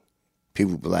jealousy.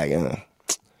 People be like,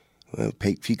 well,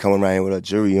 he coming around here with a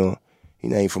jury on.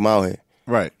 He ain't from out here.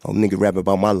 Right. Oh, nigga rapping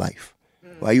about my life.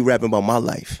 Why you rapping about my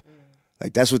life?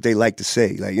 Like, that's what they like to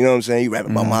say. Like, you know what I'm saying? You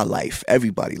rapping about my life.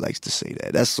 Everybody likes to say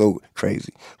that. That's so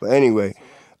crazy. But anyway,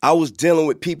 I was dealing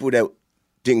with people that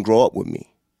didn't grow up with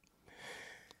me.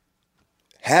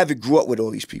 Havoc grew up with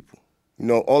all these people. You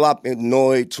know, all up in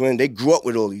Noy, Twin, they grew up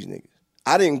with all these niggas.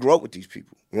 I didn't grow up with these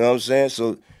people. You know what I'm saying?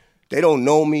 So they don't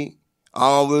know me. I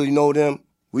don't really know them.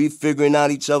 We figuring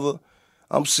out each other.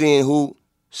 I'm seeing who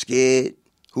scared,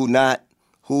 who not,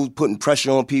 who putting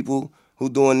pressure on people, who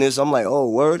doing this. I'm like, oh,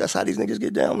 word, that's how these niggas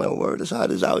get down. I'm like, oh, word, that's how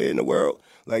it is out here in the world.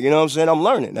 Like, you know what I'm saying? I'm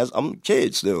learning. I'm a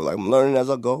kid still. Like, I'm learning as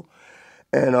I go.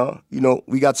 And, you know,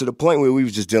 we got to the point where we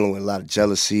was just dealing with a lot of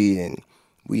jealousy, and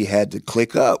we had to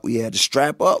click up. We had to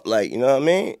strap up. Like, you know what I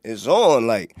mean? It's on.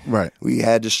 Like, we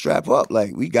had to strap up.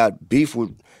 Like, we got beef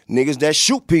with niggas that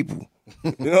shoot people.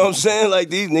 You know what I'm saying? Like,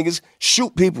 these niggas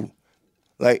shoot people.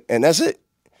 Like, and that's it.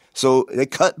 So they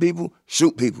cut people,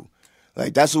 shoot people.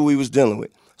 Like, that's what we was dealing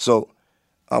with. So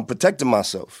I'm protecting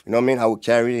myself. You know what I mean? I would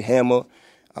carry the hammer.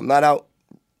 I'm not out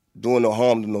doing no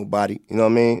harm to nobody. You know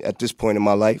what I mean? At this point in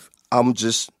my life, I'm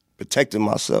just protecting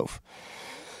myself.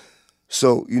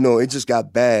 So, you know, it just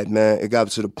got bad, man. It got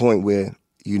to the point where,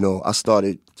 you know, I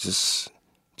started just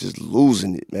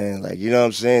losing it, man. Like, you know what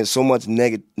I'm saying? So much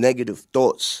negative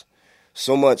thoughts.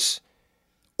 So much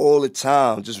all the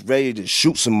time, just ready to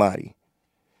shoot somebody.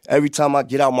 Every time I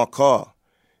get out my car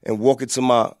and walk into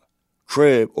my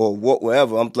crib or walk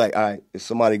wherever, I'm like, all right, is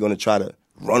somebody gonna try to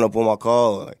run up on my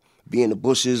car or like be in the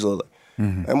bushes or like,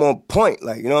 I'm on point,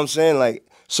 like, you know what I'm saying? Like,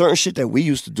 certain shit that we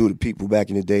used to do to people back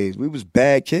in the days, we was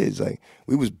bad kids. Like,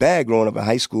 we was bad growing up in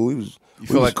high school. You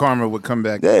feel like karma would come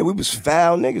back? Yeah, we was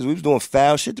foul niggas. We was doing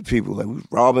foul shit to people. Like, we was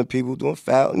robbing people, doing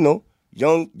foul, you know,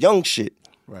 young shit.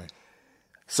 Right.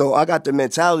 So I got the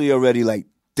mentality already, like,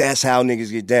 that's how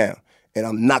niggas get down. And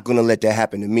I'm not gonna let that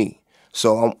happen to me.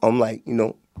 So I'm like, you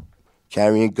know,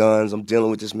 carrying guns, I'm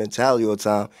dealing with this mentality all the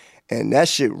time. And that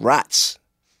shit rots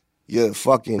your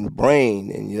fucking brain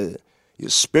and your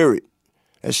spirit.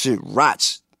 That shit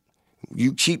rots.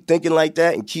 You keep thinking like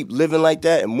that and keep living like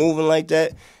that and moving like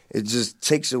that, it just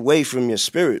takes away from your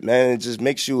spirit, man. It just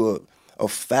makes you a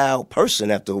foul person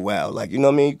after a while. Like, you know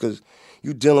what I mean? Because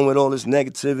you dealing with all this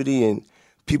negativity and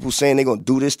people saying they're gonna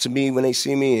do this to me when they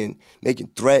see me and making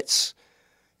threats.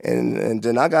 And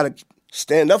then I gotta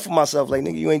stand up for myself, like,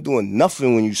 nigga, you ain't doing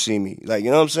nothing when you see me. Like,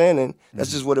 you know what I'm saying? And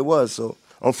that's just what it was. So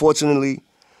unfortunately,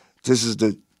 this is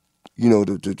the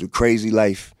crazy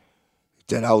life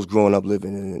that I was growing up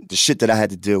living in, and the shit that I had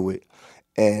to deal with.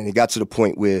 And it got to the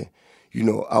point where, you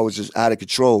know, I was just out of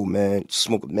control, man.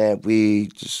 Smoking mad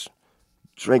weed, just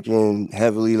drinking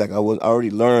heavily. Like, I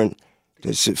already learned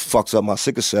that shit fucks up my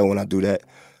sickle cell when I do that.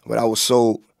 But I was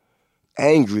so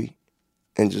angry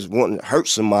and just wanting to hurt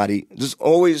somebody, just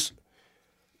always,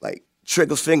 like,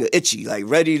 trigger finger itchy, like,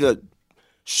 ready to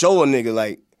show a nigga,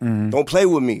 like, don't play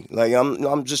with me. Like, I'm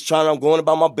going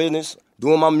about my business,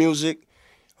 doing my music,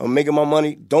 I'm making my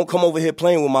money. Don't come over here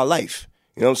playing with my life.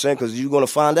 You know what I'm saying? Because you're going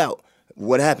to find out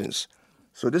what happens.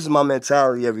 So this is my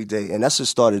mentality every day. And that's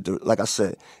just started to, like I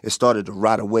said, it started to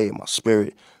rot away in my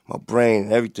spirit, my brain,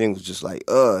 and everything was just like,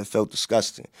 it felt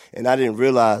disgusting. And I didn't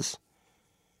realize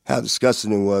how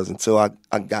disgusting it was until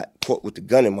I got caught with the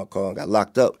gun in my car and got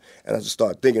locked up. And I just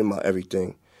started thinking about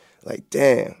everything. Like,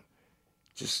 damn,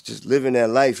 just living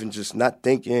that life and just not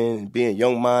thinking and being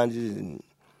young-minded. And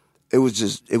it was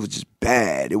just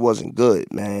bad. It wasn't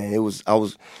good, man. I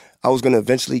was going to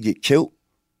eventually get killed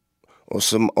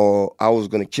or I was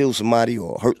going to kill somebody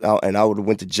or hurt out, and I would have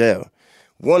went to jail.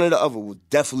 One or the other was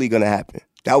definitely going to happen.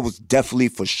 That was definitely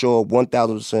for sure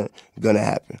 1,000% going to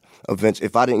happen eventually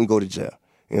if I didn't go to jail.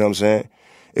 You know what I'm saying?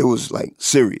 It was, like,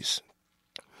 serious.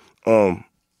 And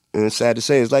it's sad to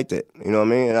say it's like that. You know what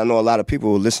I mean? And I know a lot of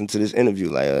people will listen to this interview,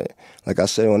 like I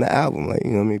said on the album, like,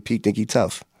 you know what I mean? Pete think he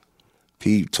tough.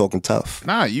 Pete talking tough.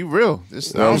 Nah, you real. I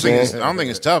don't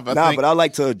think it's tough. But I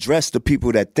like to address the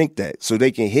people that think that so they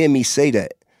can hear me say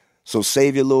that. So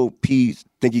save your little P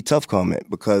thinky tough comment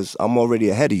because I'm already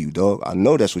ahead of you, dog. I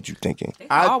know that's what you're thinking.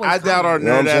 I doubt our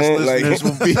nerd ass listeners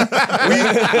will be.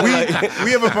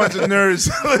 We have a bunch of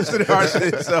nerds listening to our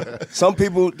shit. So some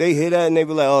people they hear that and they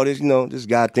be like, "Oh, this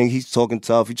guy think he's talking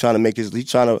tough. He's trying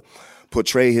to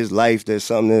portray his life. There's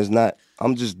something that's not."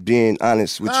 I'm just being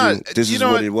honest with you. This is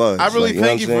what it was. I really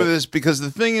thank you for this because the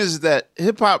thing is that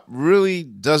hip hop really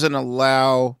doesn't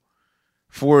allow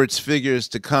for its figures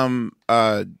to come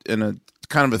in a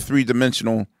kind of a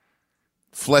 3-dimensional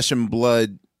flesh and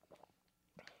blood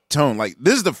tone. Like,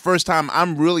 this is the first time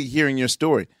I'm really hearing your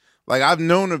story. Like, I've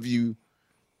known of you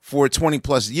for 20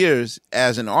 plus years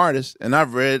as an artist, and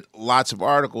I've read lots of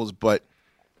articles, but,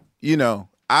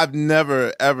 I've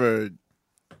never, ever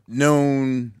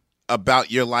known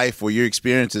about your life or your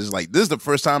experiences. Like, this is the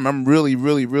first time I'm really,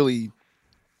 really, really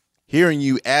hearing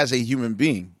you as a human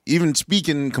being, even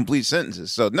speaking complete sentences.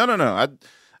 So no.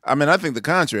 I mean, I think the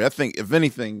contrary. I think if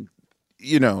anything,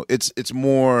 it's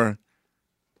more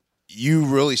you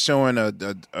really showing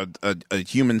a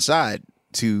human side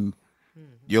to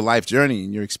your life journey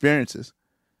and your experiences.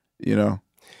 Yeah,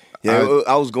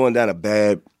 I was going down a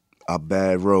bad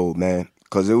road, man,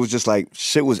 because it was just like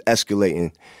shit was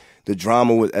escalating, the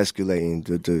drama was escalating,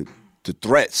 the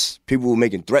threats, people were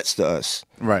making threats to us,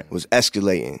 right, was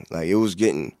escalating. Like, it was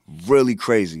getting really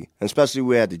crazy. And especially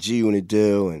we had the G-Unit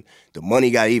deal and the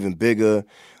money got even bigger.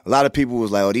 A lot of people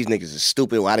was like, oh, these niggas are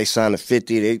stupid. Why they signed to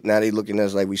 50? Now they looking at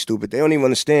us like we stupid. They don't even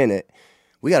understand that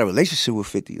we got a relationship with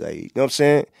 50. Like, you know what I'm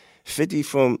saying? 50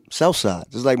 from Southside,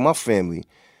 just like my family.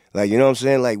 Like, you know what I'm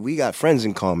saying? Like, we got friends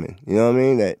in common. You know what I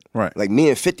mean? That, right. Like, me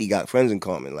and 50 got friends in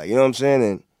common. Like, you know what I'm saying?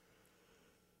 And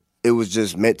it was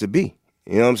just meant to be.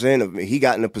 You know what I'm saying? He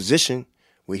got in a position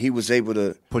where he was able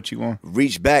to put you on,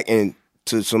 reach back and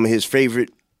to some of his favorite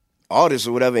artists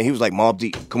or whatever, and he was like, Mobb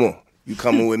Deep, come on, you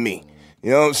coming with me. You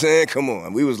know what I'm saying? Come on.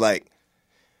 And we was like,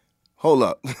 hold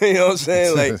up. You know what I'm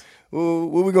saying? Like, well,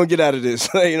 what we gonna get out of this?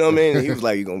 You know what I mean? And he was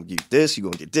like, you gonna get this, you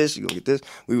gonna get this, you gonna get this.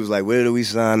 We was like, where do we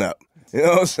sign up? You know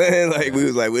what I'm saying? Like, we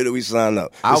was like, where do we sign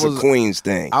up? It's a Queens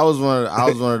thing. I was one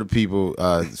of the people.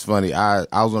 It's funny. I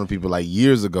was one of the people like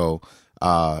years ago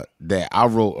that I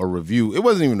wrote a review. It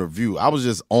wasn't even a review. I was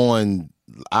just on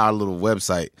our little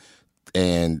website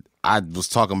and I was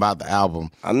talking about the album.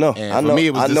 I know. And for me,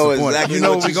 it was disappointing. Exactly you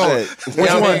know what where we going. said.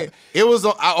 Which one? It was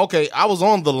I was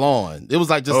on The Lawn. It was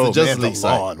like just the Justice League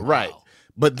Lawn. site, right?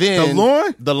 But then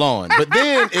The Lawn. But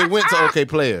then it went to OK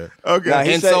Player. Okay. Nah,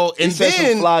 he said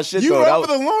some fly shit, you though. wrote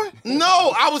for The Lawn?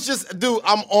 No, I was just, dude,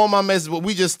 I'm on my message, but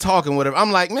we just talking, whatever.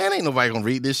 I'm like, man, ain't nobody gonna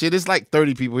read this shit. It's like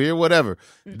 30 people here, whatever.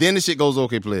 Then the shit goes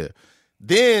OK Player.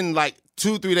 Then like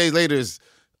 2-3 days later is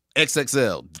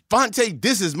XXL. Fonte,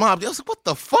 this is Mobb. I was like, what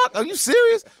the fuck? Are you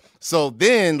serious? So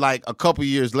then like a couple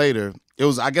years later,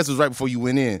 I guess it was right before you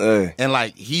went in. And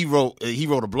like he wrote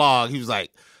a blog. He was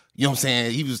like, you know what I'm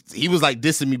saying? He was like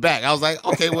dissing me back. I was like,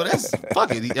 okay, well that's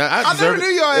fuck it. I never knew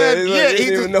y'all had. He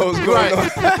didn't even know what's going on.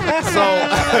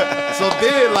 So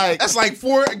then like that's like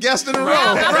 4 guests in a row.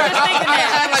 I was just thinking that. I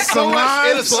had like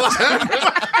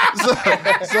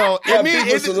so it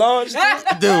means Solange,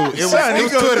 dude, it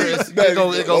was Twitter.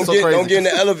 It goes so crazy. Don't get in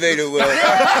the elevator with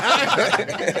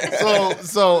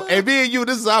So and me and you,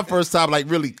 this is our first time like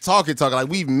really talking. Like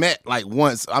we've met like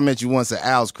once. I met you once at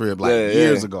Al's crib like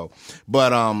years ago.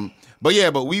 But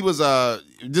we was this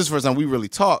is the first time we really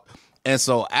talked. And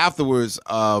so afterwards,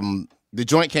 the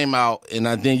joint came out, and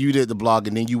then you did the blog,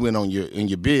 and then you went on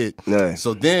your bid. Yeah.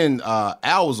 So then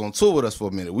Al was on tour with us for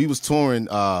a minute. We was touring. It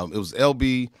was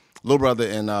LB, Lil Brother,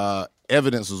 and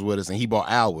Evidence was with us, and he brought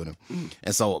Al with him.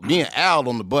 And so me and Al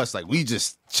on the bus, like we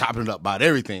just chopping it up about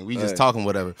everything. We just talking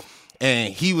whatever.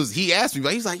 And he asked me,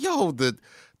 he's like, yo, the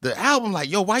album, like,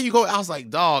 yo, why you go? I was like,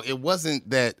 dog, it wasn't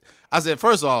that. I said,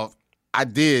 first off, I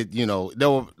did,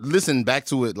 listen back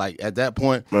to it like at that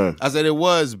point. Man. I said it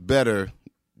was better,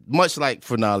 much like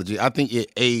Phrenology. I think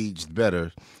it aged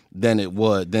better than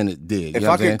it did. If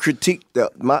I could critique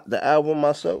the album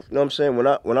myself, you know what I'm saying?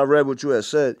 When I read what you had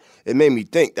said, it made me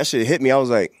think. That shit hit me. I was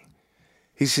like,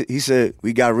 he said,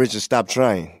 we got rich and stopped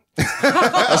trying. Damn,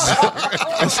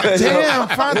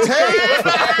 Fonte.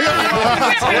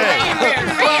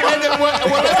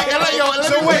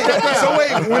 So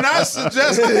wait. When I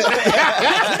suggested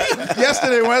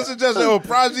yesterday, oh,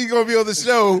 Prodigy gonna be on the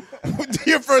show,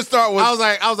 your first thought was I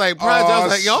was like, Prodigy. I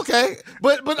was like, okay,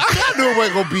 but I knew it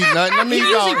wasn't gonna be nothing. I mean, he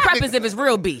usually prep as if it's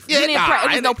real beef. Yeah,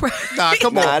 it was no prep. Nah,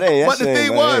 come on. But the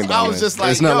thing was, I was just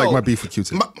like, it's not like my beef with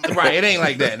Q-Tip. Right, it ain't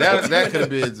like that. That could have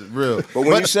been real. But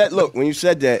when you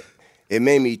said that, it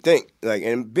made me think, like,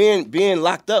 and being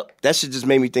locked up, that shit just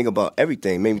made me think about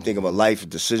everything. Made me think about life,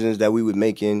 decisions that we were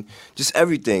making, just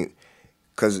everything.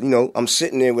 Because, I'm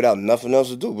sitting there without nothing else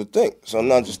to do but think. So I'm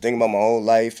not just thinking about my whole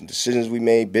life and decisions we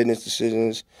made, business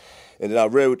decisions. And then I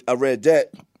read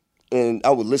that, and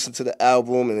I would listen to the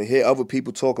album and hear other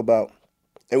people talk about,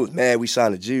 it was mad we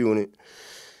signed a G Unit.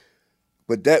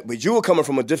 But you were coming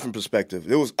from a different perspective.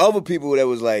 There was other people that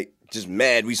was like, just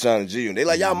mad we signed a G Unit. They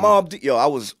like, y'all Mobb Deep. Yo, I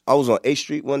was on 8th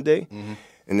Street one day,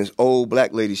 and this old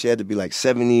black lady, she had to be like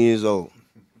 70 years old.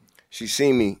 She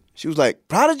seen me. She was like,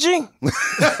 Prodigy? No.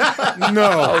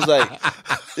 I was like,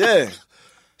 yeah.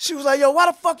 She was like, yo, why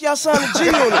the fuck y'all signed a G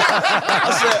Unit?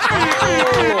 I said,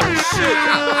 oh, shit.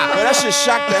 Man, that shit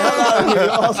shocked the hell out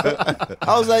of me.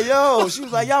 I was like, yo. She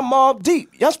was like, y'all Mobb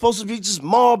Deep. Y'all supposed to be just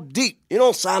Mobb Deep. You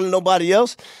don't sign to nobody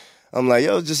else. I'm like,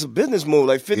 yo, it's just a business move.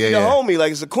 Like 50 to homie.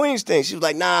 Like, it's a Queens thing. She was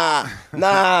like, nah.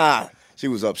 She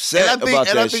was upset about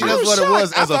that shit. That's what it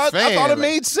was as a fan. I thought it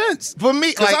made sense. For me,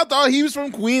 because I thought he was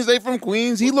from Queens, they from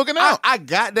Queens, he looking out. I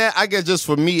got that. I guess just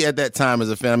for me at that time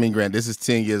as a fan, I mean, granted, this is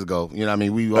 10 years ago. You know what I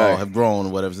mean? We all have grown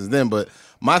or whatever since then. But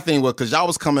my thing was, because y'all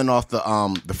was coming off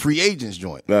the Free Agents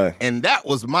joint. Right. And that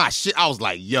was my shit. I was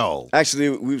like, yo. Actually,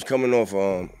 we was coming off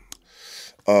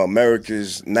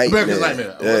America's Nightmare. America's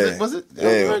Nightmare. Yeah. Was it?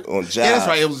 Yeah, on Jive. Yeah, that's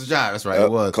right. It was Jive. That's right.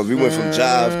 It was. Because we went from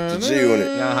Jive to G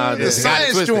Unit. The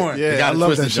science joint. Yeah, I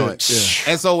love that joint. shit.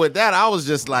 Yeah. And so with that, I was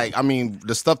just like, I mean,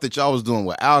 the stuff that y'all was doing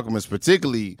with Alchemist,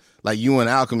 particularly like you and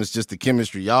Alchemist, just the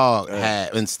chemistry y'all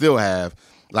had and still have,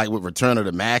 like with Return of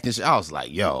the Mac and shit. I was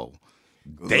like, yo.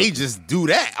 They just do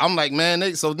that. I'm like,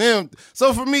 man. So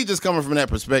for me, just coming from that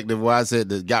perspective, where I said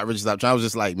that Got Rich Stop Trying, I was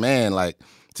just like, man, like.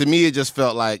 To me, it just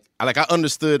felt like I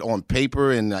understood on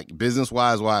paper and like business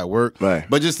wise why it worked. Right.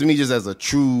 But just to me, just as a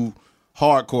true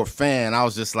hardcore fan, I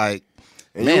was just like,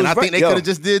 man, I think they could have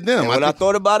just did them. And when I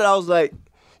thought about it, I was like,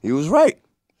 you was right.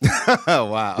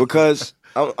 Wow. Because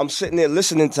I'm sitting there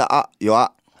listening to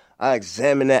I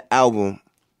examined that album,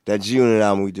 that G Unit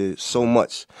album we did so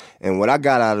much, and what I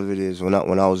got out of it is when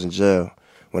I was in jail.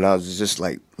 When I was just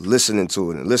like listening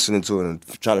to it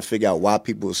and trying to figure out why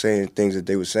people were saying things that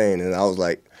they were saying. And I was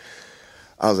like,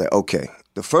 okay.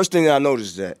 The first thing that I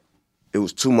noticed that it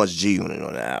was too much G Unit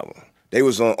on the album. They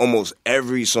was on almost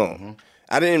every song. Mm-hmm.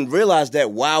 I didn't realize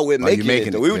that while we're making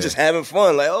it. We were just having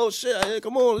fun. Like, oh shit, hey,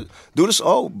 come on, do this.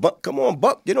 Oh, Buck, come on,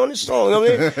 Buck, get on this song. You know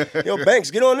what I mean? Yo, Banks,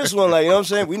 get on this one. Like, you know what I'm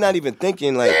saying? We're not even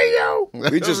thinking like,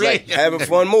 we just like having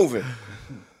fun moving.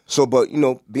 So, but,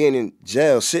 being in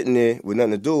jail, sitting there with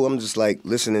nothing to do, I'm just like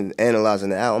listening,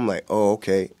 analyzing the album. I'm like, oh,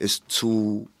 okay,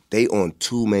 they on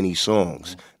too many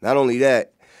songs. Not only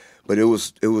that, but it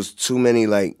was too many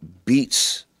like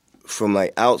beats from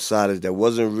like outsiders that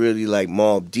wasn't really like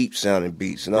Mobb Deep sounding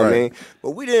beats, you know what I mean?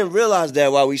 But we didn't realize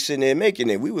that while we sitting there making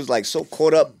it. We was like so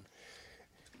caught up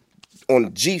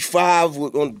on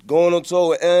G5, going on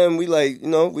tour with M. We like,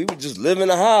 we were just living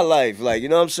a high life. Like, you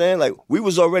know what I'm saying? Like, we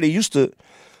was already used to,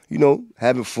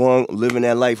 having fun, living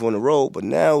that life on the road, but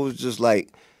now it was just like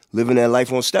living that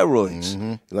life on steroids.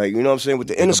 Mm-hmm. Like, you know what I'm saying, with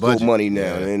the Interscope money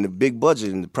now, and the big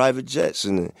budget, and the private jets,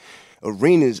 and the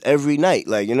arenas every night.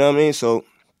 Like, you know what I mean? So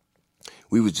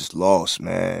we was just lost,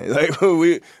 man. Like,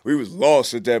 we was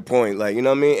lost at that point. Like, you know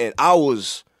what I mean? And I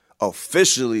was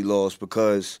officially lost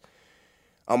because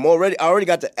I already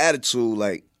got the attitude,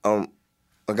 like, I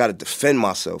got to defend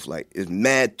myself. Like, there's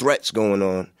mad threats going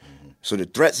on. So the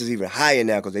threats is even higher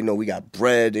now because they know we got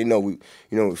bread. They know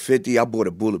with 50, I bought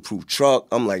a bulletproof truck.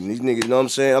 I'm like, these niggas, you know what I'm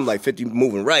saying? I'm like, 50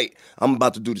 moving right. I'm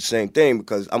about to do the same thing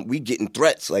because we getting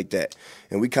threats like that.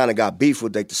 And we kind of got beef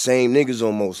with like the same niggas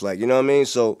almost, like, you know what I mean?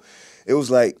 So it was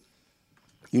like,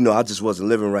 I just wasn't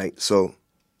living right. So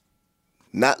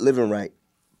not living right,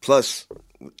 plus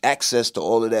access to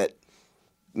all of that,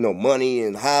 money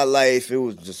and high life, it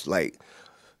was just like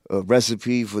a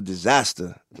recipe for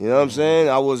disaster. You know what I'm saying?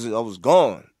 I was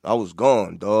gone. I was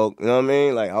gone, dog. You know what I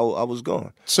mean? Like, I was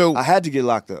gone. So I had to get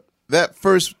locked up. That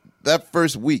first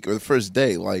week or the first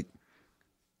day, like,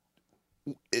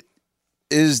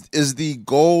 is the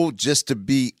goal just to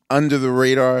be under the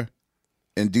radar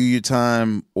and do your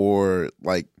time, or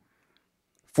like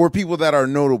for people that are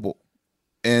notable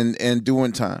and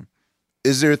doing time?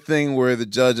 Is there a thing where the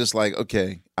judge is like,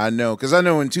 okay, I know, because I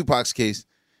know in Tupac's case,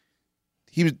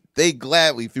 they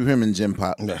gladly threw him in Gym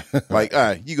Pop. Like, all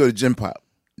right, you go to Gym Pop.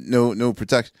 No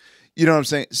protection. You know what I'm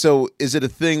saying? So is it a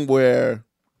thing where,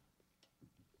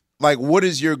 like, what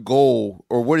is your goal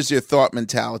or what is your thought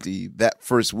mentality that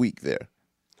first week there?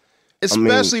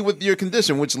 Especially with your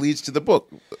condition, which leads to the book,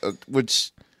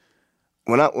 which...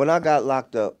 When I got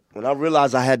locked up, when I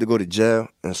realized I had to go to jail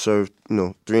and serve,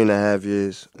 3.5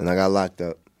 years, and I got locked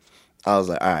up, I was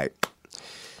like, all right,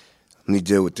 let me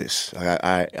deal with this.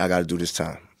 I got to do this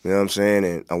time. You know what I'm saying?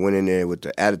 And I went in there with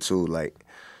the attitude like,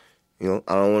 You know,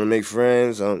 I don't want to make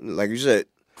friends. Like you said,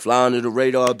 fly under the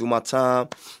radar, do my time,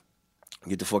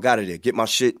 get the fuck out of there, get my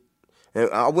shit. And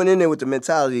I went in there with the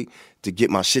mentality to get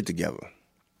my shit together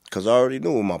because I already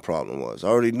knew what my problem was. I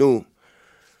already knew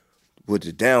what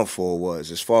the downfall was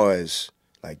as far as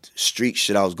like the street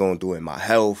shit I was going through in my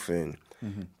health and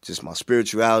just my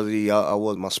spirituality.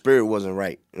 My spirit wasn't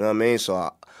right. You know what I mean?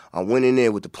 So I went in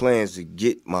there with the plans to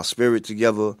get my spirit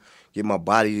together, get my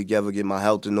body together, get my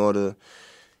health in order,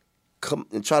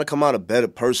 and try to come out a better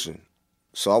person.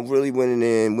 So I really went in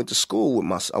there and went to school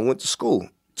I went to school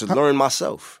to learn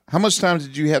myself. How much time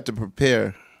did you have to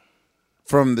prepare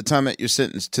from the time that you're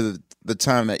sentenced to the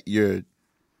time that you're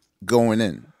going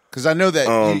in? Because I know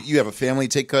that you have a family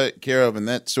to take care of and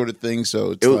that sort of thing.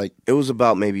 So it was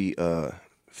about maybe a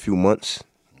few months,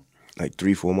 like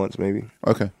 3-4 months maybe.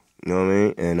 Okay. You know what I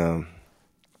mean? And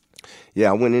yeah,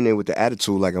 I went in there with the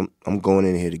attitude like I'm going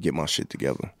in here to get my shit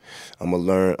together. I'm gonna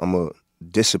learn. I'm gonna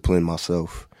discipline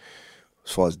myself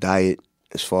as far as diet,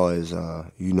 as far as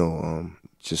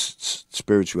just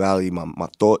spirituality, my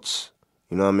thoughts.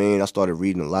 You know what I mean? I started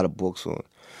reading a lot of books on,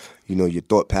 your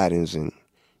thought patterns and,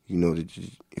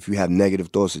 if you have negative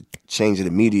thoughts, change it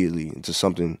immediately into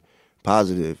something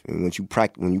positive. And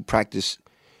when you practice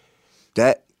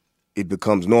that, it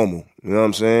becomes normal. You know what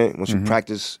I'm saying? Once you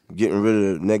practice getting rid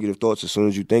of negative thoughts, as soon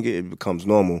as you think it becomes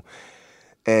normal.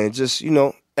 And just,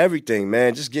 everything,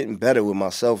 man, just getting better with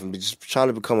myself and just trying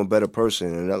to become a better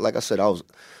person. And like I said, I was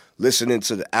listening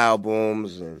to the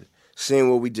albums and seeing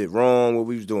what we did wrong, what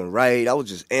we was doing right. I was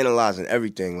just analyzing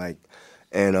everything,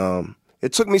 and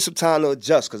it took me some time to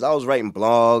adjust because I was writing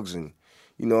blogs and,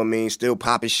 still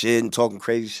popping shit and talking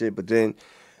crazy shit. But then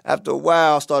after a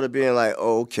while, I started being like,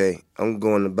 oh, okay, I'm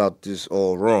going about this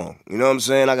all wrong. You know what I'm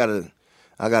saying? I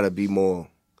gotta be more,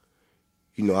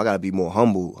 I gotta be more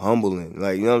humbling.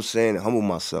 Like, you know what I'm saying? And humble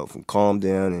myself and calm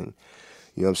down. And,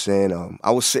 you know what I'm saying? I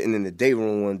was sitting in the day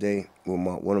room one day with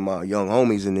one of my young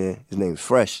homies in there. His name's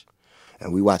Fresh.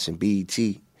 And we watching BET.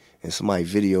 And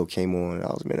somebody's video came on. And I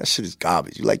was, man, that shit is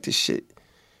garbage. You like this shit?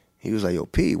 He was like, yo,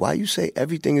 P, why you say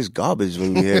everything is garbage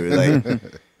when you hear it?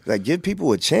 Like give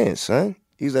people a chance, son.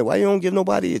 He was like, why you don't give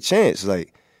nobody a chance?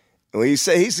 Like, when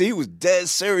he was dead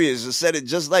serious and said it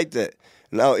just like that.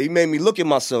 Now he made me look at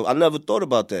myself. I never thought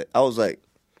about that. I was like,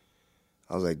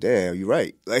 damn, you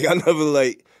right. Like I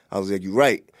was like, you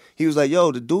right. He was like,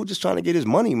 yo, the dude just trying to get his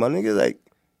money, my nigga. Like,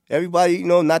 everybody,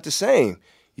 not the same.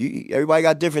 Everybody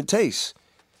got different tastes.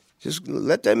 Just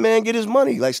let that man get his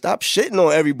money. Like, stop shitting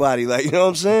on everybody. Like, you know what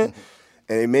I'm saying?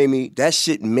 And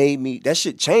that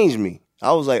shit changed me.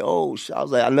 I was like,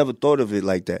 I never thought of it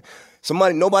like that.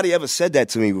 Nobody ever said that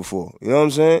to me before. You know what I'm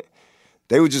saying?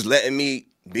 They were just letting me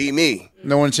be me.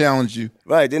 No one challenged you.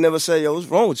 Right. They never say, yo, what's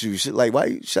wrong with you? Shit, like, why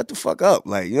you shut the fuck up?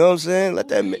 Like, you know what I'm saying? Let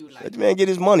the man get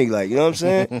his money. Like, you know what I'm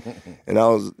saying? And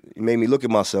it made me look at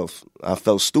myself. I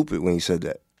felt stupid when he said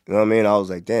that. You know what I mean? I was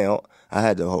like, damn, I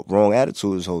had the wrong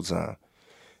attitude this whole time.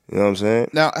 You know what I'm saying?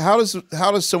 Now, how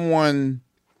does someone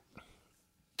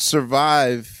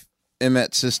survive in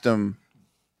that system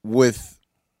with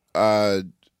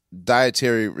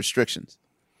dietary restrictions?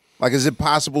 Like, is it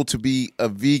possible to be a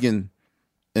vegan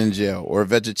in jail or a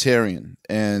vegetarian?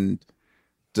 And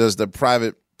does the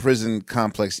private prison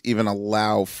complex even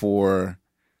allow for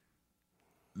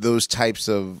those types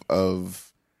of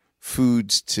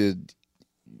foods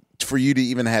for you to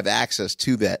even have access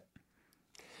to that?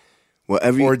 Well,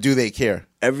 or do they care?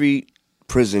 Every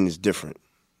prison is different.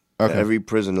 Okay. Every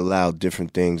prison allows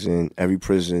different things in. Every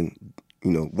prison,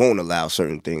 won't allow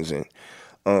certain things in.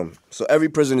 So every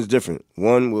prison is different.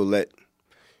 One will let,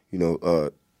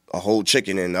 a whole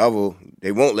chicken in. The other,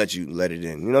 they won't let you let it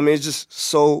in. You know what I mean? It's just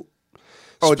so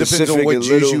it depends on what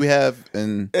juice you have.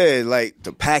 And yeah, like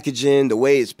the packaging, the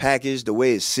way it's packaged, the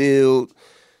way it's sealed,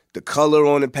 the color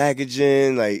on the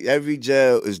packaging. Like, every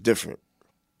jail is different.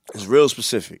 It's real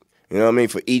specific. You know what I mean?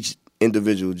 For each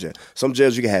individual jail. Some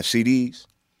jails you can have CDs.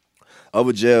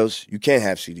 Other jails, you can't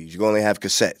have CDs. You can only have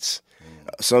cassettes.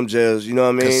 Some jails, you know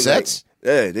what I mean? Cassettes?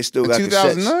 They still got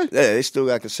 2009? cassettes. Yeah, they still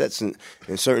got cassettes.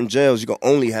 In certain jails, you can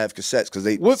only have cassettes because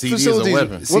they... What CDs facilities? are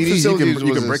weapon. What CDs, facilities you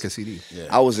was can break a this? CD. Yeah.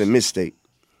 I was in Mid-State.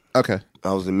 Okay.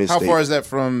 I was in Mid-State. How far is that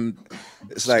from...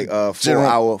 It's like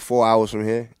 4 hours from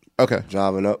here. Okay.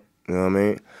 Driving up, you know what I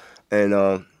mean?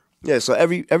 And, yeah, so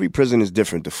every prison is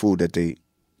different, the food that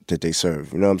they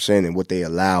serve, you know what I'm saying? And what they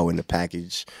allow in the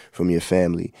package from your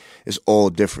family. It's all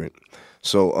different.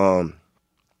 So,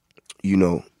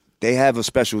 they have a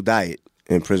special diet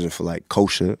in prison for like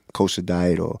kosher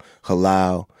diet or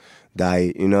halal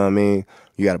diet, you know what I mean?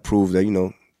 You got to prove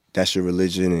that, that's your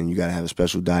religion and you got to have a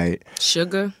special diet.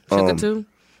 Sugar too?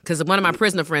 Because one of my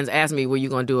prisoner friends asked me, were you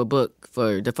going to do a book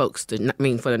for the folks, for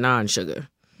the non-sugar?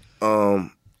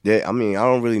 Yeah, I mean, I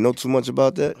don't really know too much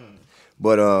about that.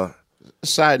 But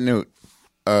side note,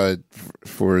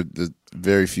 for the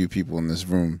very few people in this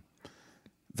room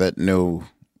that know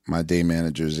my day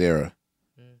manager, Zara,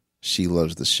 she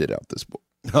loves the shit out this book.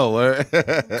 Oh, word?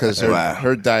 Because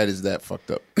her diet is that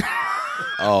fucked up.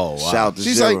 Oh, wow. Shout out to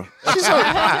She's Zara.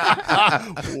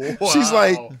 she's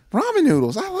like, ramen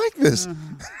noodles. I like this.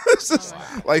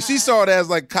 Like, she saw it as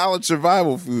like college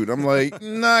survival food. I'm like,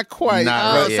 not quite.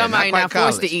 Somebody not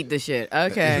forced to eat the shit.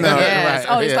 Okay. No, yes.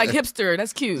 right, It's yeah. like hipster.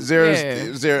 That's cute.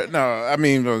 Zara. No, I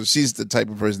mean, she's the type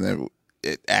of person that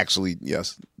it actually,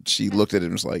 yes, she looked at it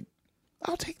and was like,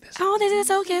 I'll take this. Oh, this is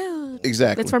so cute.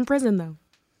 Exactly. It's from prison, though.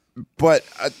 But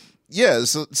yeah,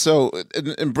 so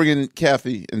and bringing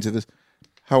Kathy into this.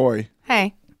 How are you?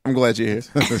 Hey. I'm glad you're here.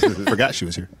 Forgot she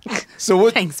was here. So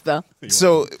what? Thanks, Bill.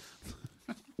 So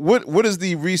what is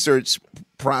the research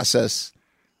process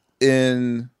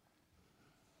in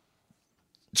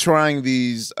trying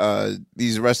these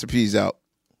recipes out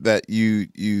that you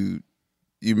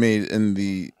made in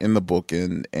the book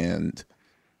and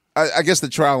I guess the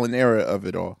trial and error of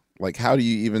it all? Like, how do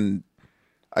you even?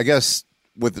 I guess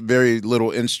with very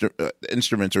little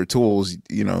instruments or tools,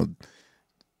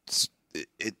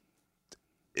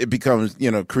 it becomes,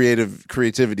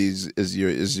 creativity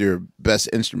is your best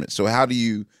instrument. So how do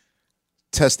you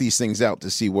test these things out to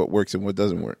see what works and what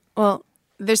doesn't work? Well,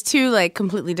 there's two like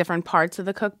completely different parts of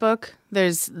the cookbook.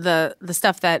 There's the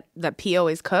stuff that P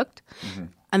always cooked,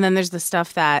 and then there's the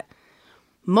stuff that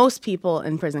most people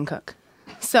in prison cook.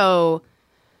 So,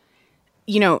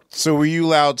 So were you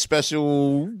allowed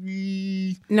special?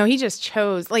 No, he just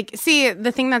chose. Like, see,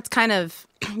 the thing that's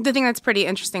pretty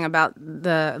interesting about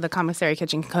the Commissary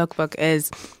Kitchen cookbook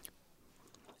is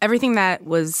everything that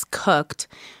was cooked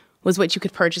was what you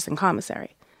could purchase in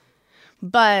commissary.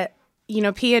 But,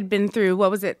 P had been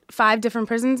through, 5 different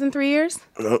prisons in 3 years?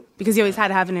 Because he always had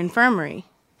to have an infirmary,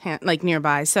 like,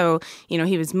 nearby. So,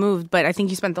 he was moved. But I think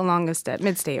you spent the longest at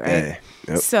Midstate, right? Yeah.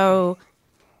 Yep. So,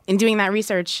 in doing that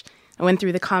research, I went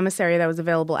through the commissary that was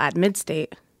available at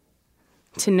Midstate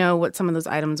to know what some of those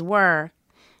items were.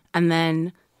 And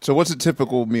then... So what's a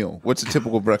typical meal? What's a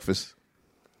typical breakfast?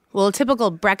 Well, a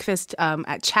typical breakfast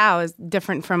at Chow is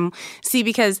different from... See,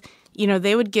 because,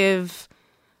 they would give...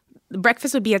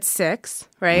 Breakfast would be at 6,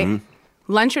 right?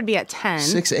 Mm-hmm. Lunch would be at 10.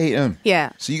 6 a.m.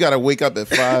 Yeah. So you got to wake up at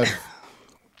 5.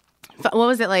 What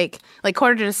was it, like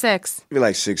quarter to 6? Maybe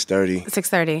like 6:30.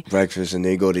 6:30. Breakfast, and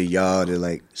they go to yard at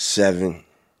like 7.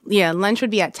 Yeah, lunch would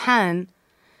be at 10.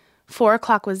 4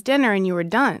 o'clock was dinner, and you were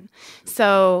done.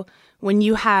 So when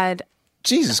you had...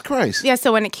 Jesus Christ. Yeah,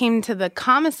 so when it came to the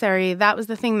commissary, that was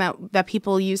the thing that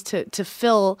people used to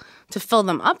fill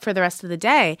them up for the rest of the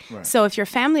day. Right. So if your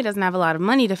family doesn't have a lot of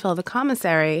money to fill the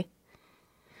commissary,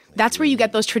 that's where you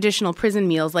get those traditional prison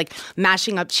meals, like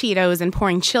mashing up Cheetos and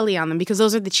pouring chili on them, because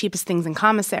those are the cheapest things in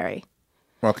commissary.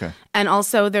 Okay. And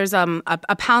also there's a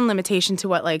pound limitation to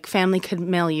what like family could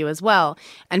mail you as well.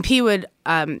 And P would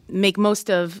make most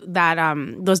of that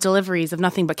those deliveries of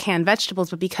nothing but canned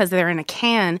vegetables, but because they're in a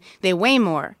can, they weigh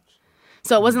more.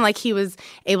 So it wasn't like he was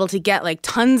able to get like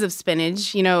tons of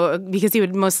spinach, because he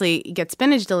would mostly get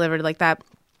spinach delivered like that.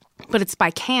 But it's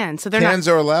by can, so they're Cans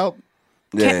are allowed?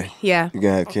 Yeah. Yeah. You can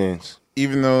have cans.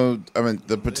 Even though,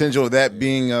 the potential of that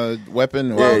being a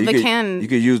weapon? Or Well, you can... You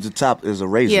could use the top as a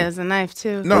razor. Yeah, as a knife,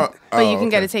 too. No. But you can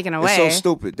get it taken away. It's so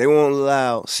stupid. They won't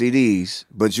allow CDs,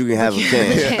 but you can have a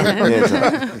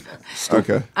can.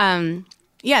 Okay.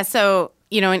 Yeah, so,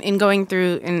 in going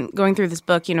through this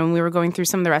book, when we were going through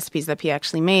some of the recipes that P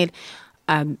actually made,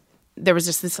 there was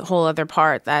just this whole other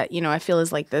part that, I feel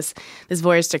is like this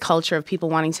voyeuristic culture of people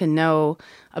wanting to know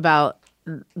about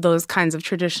those kinds of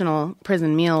traditional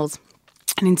prison meals.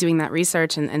 And in doing that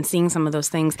research and seeing some of those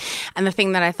things. And the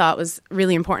thing that I thought was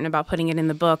really important about putting it in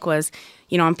the book was,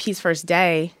 on P's first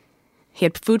day, he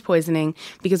had food poisoning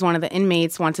because one of the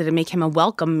inmates wanted to make him a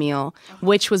welcome meal,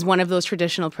 which was one of those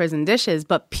traditional prison dishes.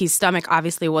 But P's stomach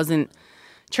obviously wasn't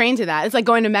trained to that. It's like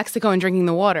going to Mexico and drinking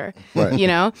the water,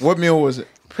 Right. What meal was it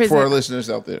for our listeners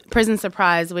out there? Prison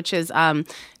Surprise, which is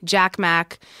Jack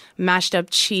Mac, mashed up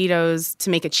Cheetos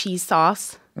to make a cheese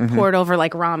sauce. Mm-hmm. Poured over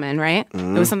like ramen, right?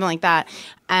 Mm-hmm. It was something like that.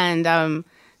 And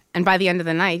by the end of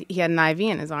the night, he had an IV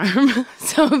in his arm.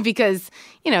 So because,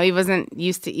 he wasn't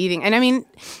used to eating. And I mean,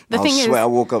 the thing is... I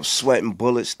woke up sweating,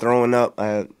 bullets, throwing up.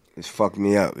 It fucked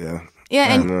me up, yeah.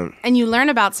 Yeah, and you learn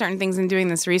about certain things in doing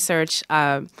this research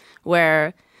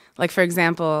where, like, for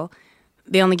example,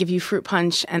 they only give you fruit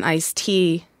punch and iced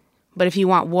tea But if you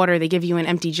want water, they give you an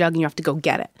empty jug and you have to go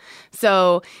get it.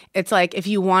 So it's like if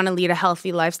you want to lead a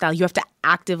healthy lifestyle, you have to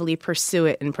actively pursue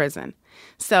it in prison.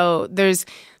 So there's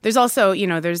also,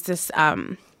 there's this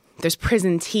there's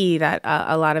prison tea that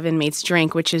a lot of inmates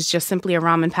drink, which is just simply a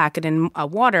ramen packet in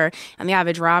water, and the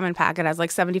average ramen packet has like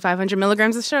 7,500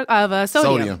 milligrams of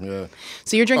sodium. Yeah.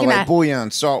 So you're drinking that bouillon,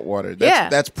 salt water.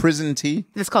 That's prison tea.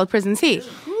 It's called prison tea.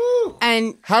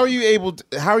 And how are you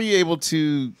able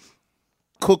to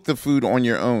cook the food on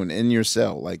your own in your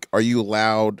cell? Like, are you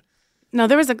allowed? No,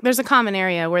 there's a common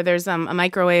area where there's a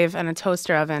microwave and a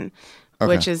toaster oven.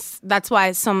 Okay. That's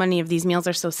why so many of these meals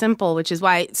are so simple, which is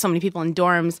why so many people in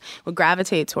dorms would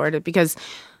gravitate toward it because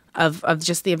of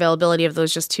just the availability of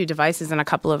those just two devices and a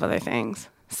couple of other things.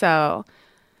 So,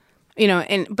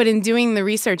 but in doing the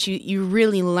research, you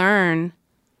really learn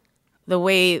the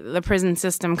way the prison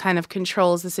system kind of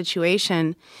controls the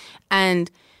situation. And,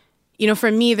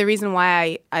 for me, the reason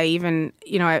why I even,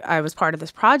 I was part of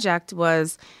this project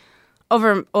was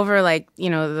over like,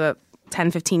 the 10,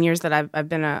 15 years that I've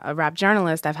been a rap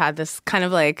journalist, I've had this kind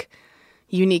of like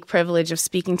unique privilege of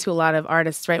speaking to a lot of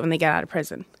artists right when they get out of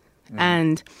prison.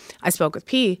 And I spoke with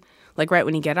P, like right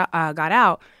when he got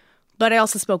out, but I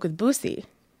also spoke with Boosie.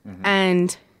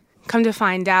 And come to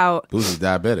find out... Boosie's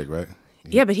diabetic, right?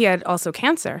 Yeah, but he had also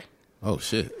cancer. Oh,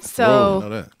 shit. So Whoa, I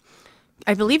know that.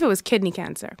 I believe it was kidney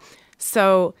cancer.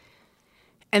 So,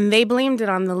 and they blamed it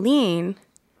on the lean,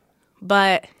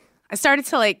 but... I started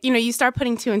to you start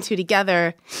putting two and two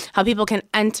together, how people can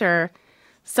enter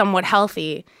somewhat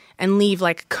healthy and leave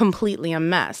like completely a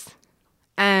mess.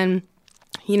 And,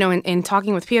 in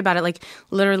talking with P about it, like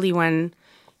literally when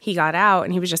he got out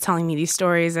and he was just telling me these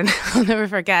stories, and I'll never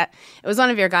forget, it was one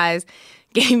of your guys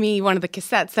gave me one of the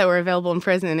cassettes that were available in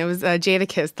prison. It was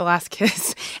Jadakiss, The Last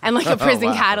Kiss, and like a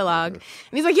prison catalog. And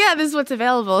he's like, yeah, this is what's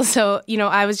available. So,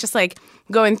 I was just like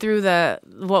going through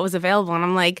what was available, and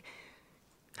I'm like,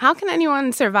 how can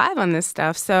anyone survive on this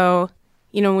stuff? So,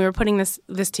 when we were putting this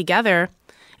together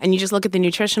and you just look at the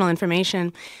nutritional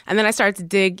information, and then I started to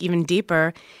dig even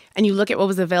deeper and you look at what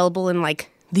was available in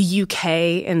like the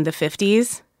UK in the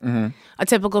 50s. A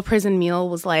typical prison meal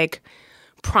was like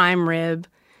prime rib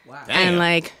and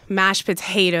like mashed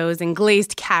potatoes and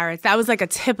glazed carrots. That was like a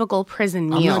typical prison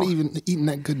meal. I'm not even eating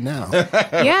that good now.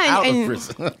 Yeah,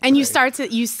 and you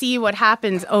see what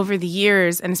happens over the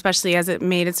years, and especially as it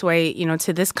made its way,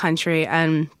 to this country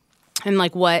and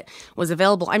like what was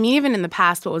available. I mean, even in the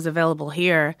past, what was available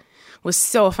here was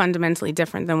so fundamentally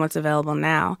different than what's available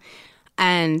now.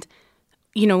 And,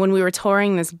 when we were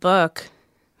touring this book,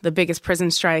 the biggest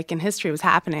prison strike in history was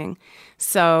happening.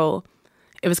 So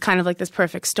it was kind of like this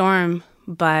perfect storm,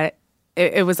 but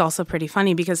it was also pretty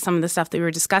funny because some of the stuff that we were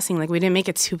discussing, like we didn't make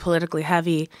it too politically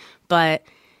heavy, but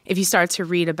if you start to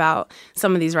read about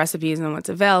some of these recipes and what's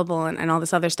available and all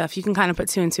this other stuff, you can kind of put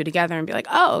two and two together and be like,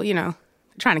 oh, they're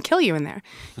trying to kill you in there,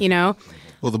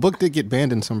 Well, the book did get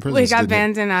banned in some prisons. Well, it got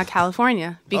banned in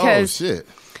California because... Oh, shit.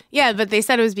 Yeah, but they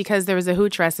said it was because there was a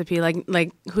hooch recipe.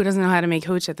 Like who doesn't know how to make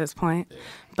hooch at this point?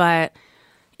 But...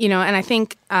 and I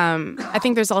think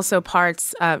there's also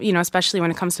parts, especially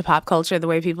when it comes to pop culture, the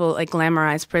way people like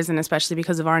glamorize prison, especially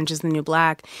because of Orange is the New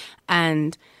Black,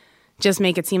 and just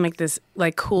make it seem like this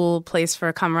like cool place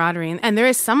for camaraderie. And there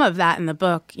is some of that in the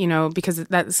book, because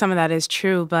some of that is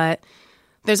true, but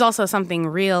there's also something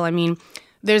real. I mean,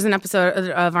 there's an episode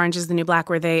of Orange is the New Black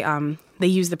where they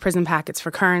use the prison packets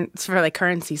for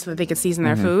currency so that they could season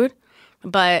their food,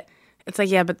 but. It's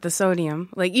like, yeah, but the sodium,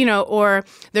 or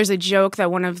there's a joke that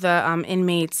one of the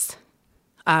inmates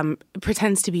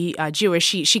pretends to be Jewish.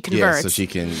 She converts. Yeah, so she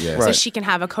can, so she can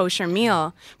have a kosher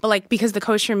meal. But because the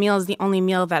kosher meal is the only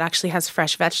meal that actually has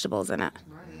fresh vegetables in it.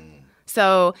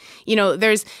 So,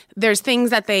 there's things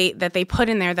that they put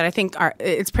in there that I think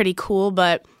it's pretty cool,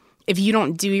 but if you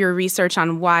don't do your research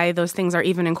on why those things are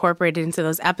even incorporated into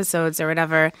those episodes or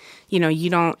whatever, you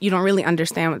don't really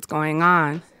understand what's going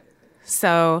on.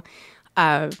 So,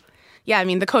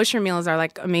 the kosher meals are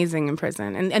like amazing in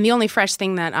prison, and the only fresh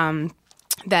thing that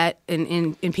that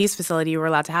in Peace Facility you were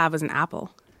allowed to have was an apple.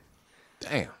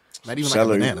 Damn, not even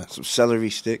celery, like a banana. Some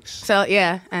celery sticks. So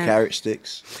carrot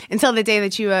sticks. Until the day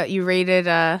that you raided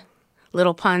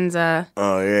Little Pun's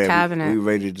cabinet. We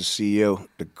raided the CEO,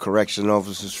 the correction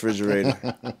officer's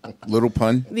refrigerator. Little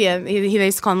Pun. Yeah, they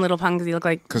used to call him Little Pun because he looked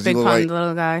like Big Pun, the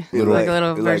little guy, like a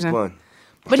little version. Like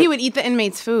but he would eat the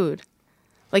inmates' food.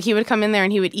 Like he would come in there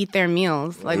and he would eat their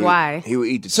meals. Like why? He would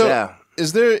eat the chow.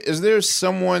 Is there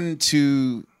someone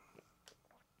to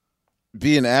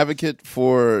be an advocate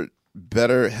for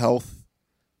better health?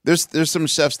 There's some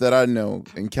chefs that I know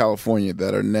in California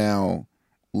that are now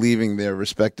leaving their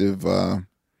respective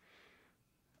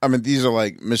I mean, these are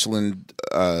like Michelin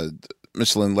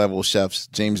level chefs,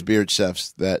 James Beard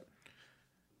chefs that,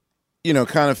 you know,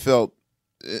 kind of felt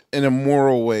in a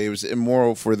moral way, it was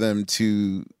immoral for them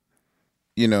to,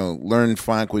 you know, learn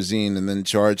fine cuisine and then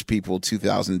charge people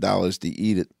 $2,000 to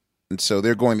eat it. And so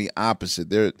they're going the opposite.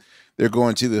 They're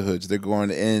going to the hoods. They're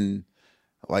going in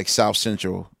like South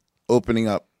Central, opening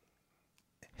up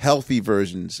healthy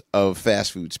versions of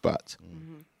fast food spots.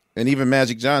 Mm-hmm. And even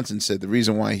Magic Johnson said the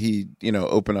reason why he, you know,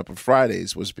 opened up on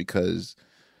Fridays was because,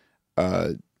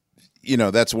 you know,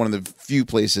 that's one of the few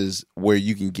places where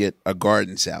you can get a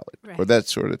garden salad or that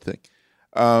sort of thing.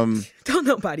 Don't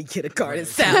nobody get a garden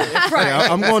salad. Right. Yeah,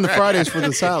 I'm going to Fridays for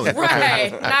the salad.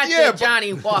 Right. Not the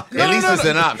Johnny Walker. At least it's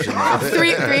an option.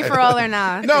 Three for all or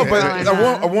not. No,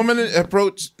 but a woman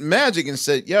approached Magic and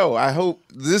said, yo, I hope,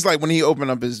 this is like when he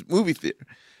opened up his movie theater.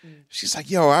 She's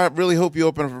like, yo, I really hope you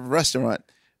open up a restaurant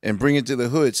and bring it to the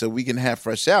hood so we can have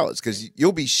fresh salads, because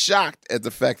you'll be shocked at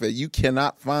the fact that you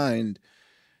cannot find,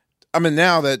 I mean,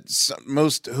 now that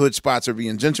most hood spots are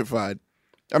being gentrified,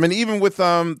 I mean, even with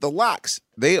the Locks,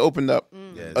 they opened up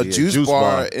a juice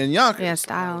bar in Yonkers. Yeah,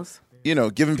 Styles. You know,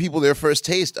 giving people their first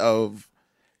taste of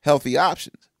healthy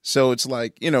options. So it's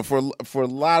like, you know, for a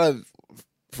lot of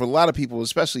people,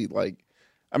 especially like,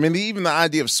 I mean, even the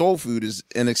idea of soul food is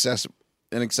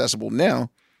inaccessible now.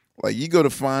 Like, you go to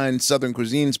find Southern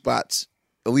cuisine spots,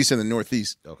 at least in the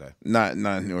Northeast. Okay. Not in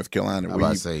North Carolina. I'm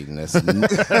about to say, that's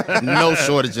no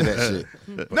shortage of that shit.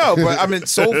 No, but I mean,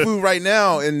 soul food right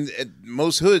now in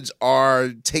most hoods are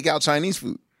takeout Chinese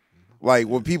food. Like,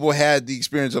 when people had the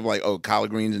experience of like, oh, collard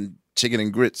greens and chicken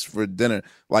and grits for dinner,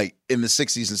 like in the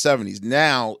 60s and 70s.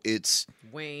 Now it's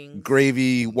wings,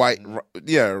 gravy,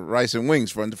 rice and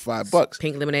wings for under $5.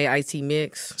 Pink lemonade, iced tea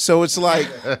mix. So it's like,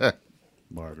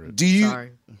 Margaret. do you?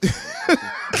 Sorry.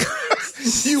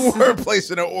 You were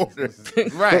placing an order,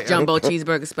 right? Jumbo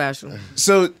cheeseburger special.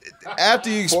 So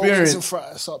after you experience, and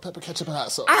fries, salt, pepper, ketchup, and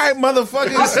hot sauce. all right,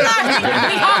 motherfuckers.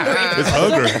 It's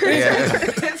hungry. Yeah.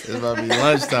 It's about to be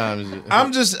lunchtime.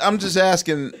 I'm just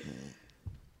asking.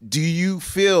 Do you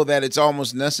feel that it's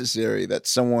almost necessary that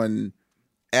someone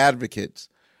advocates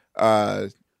or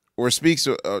speaks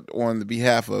on the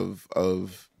behalf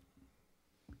of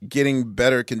getting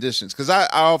better conditions? Because I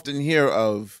often hear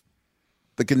of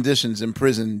the conditions in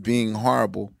prison being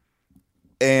horrible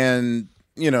and,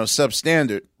 you know,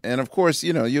 substandard. And of course,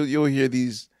 you know, you'll hear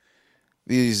these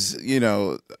you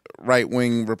know,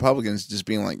 right-wing Republicans just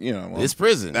being like, you know, well, it's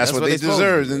prison. That's what they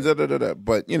deserve. And da-da-da-da.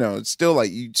 But, you know, it's still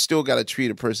like, you still got to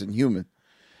treat a person human.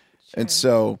 Sure. And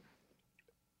so,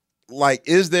 like,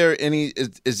 is there any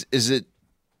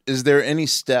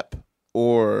step,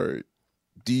 or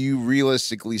do you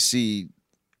realistically see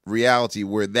reality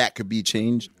where that could be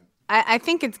changed? I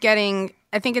think it's getting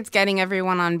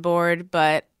everyone on board,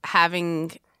 but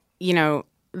having, you know,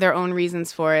 their own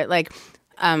reasons for it. Like,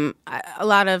 a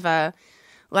lot of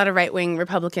right-wing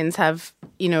Republicans have,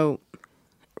 you know,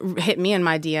 hit me in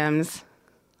my DMs,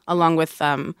 along with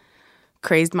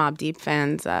crazed Mobb Deep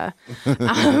fans, but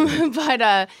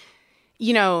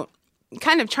you know,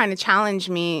 kind of trying to challenge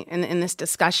me in this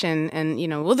discussion, and, you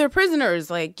know, well, they're prisoners,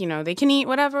 like, you know, they can eat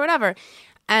whatever,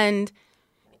 and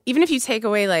even if you take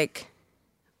away like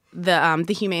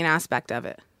the humane aspect of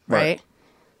it, right?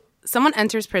 Someone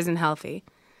enters prison healthy,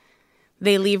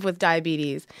 they leave with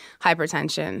diabetes,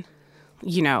 hypertension,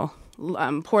 you know,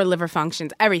 poor liver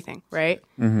functions, everything, right?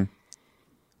 Mm-hmm.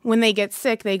 When they get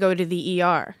sick, they go to the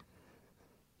ER.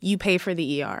 You pay for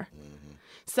the ER. Mm-hmm.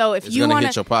 So if you want to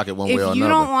hit your pocket one way or another, if you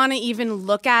don't want to even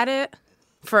look at it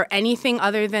for anything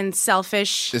other than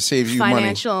selfish,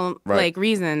 financial like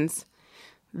reasons,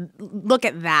 look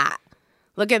at that.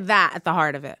 Look at that at the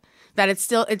heart of it. That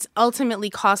it's ultimately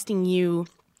costing you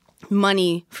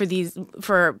money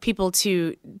for people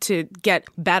to get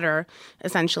better,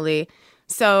 essentially.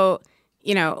 So,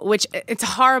 you know, which it's a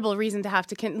horrible reason to have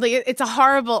to it's a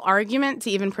horrible argument to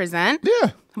even present.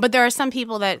 Yeah. But there are some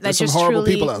people that There's just some horrible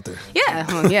truly, people out there. Yeah.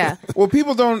 Well, yeah. Well,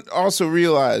 people don't also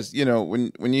realize, you know,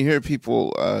 when you hear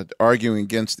people arguing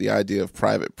against the idea of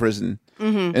private prison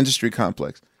industry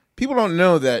complex, people don't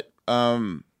know that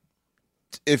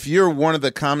if you're one of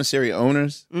the commissary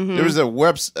owners, there was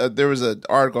an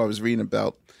article I was reading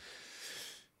about.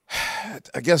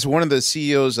 I guess one of the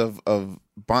CEOs of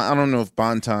I don't know if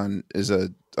Bonton is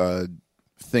a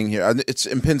thing here. It's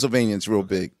in Pennsylvania. It's real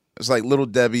big. It's like Little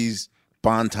Debbie's,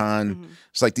 Bonton.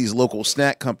 It's like these local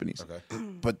snack companies. Okay.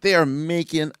 But they are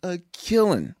making a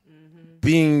killing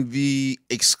being the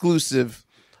exclusive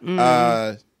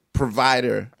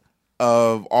provider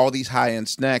of all these high-end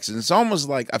snacks. And it's almost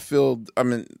like I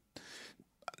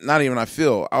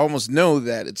almost know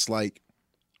that it's like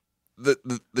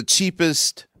the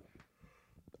cheapest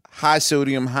high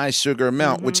sodium, high sugar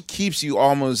amount, which keeps you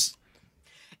almost.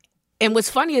 And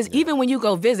what's funny is even when you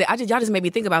go visit, y'all just made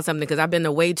me think about something because I've been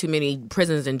to way too many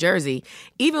prisons in Jersey.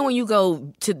 Even when you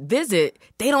go to visit,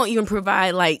 they don't even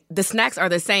provide, like, the snacks are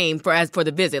the same for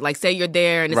the visit. Like, say you're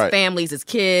there and it's families, it's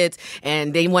kids,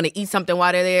 and they want to eat something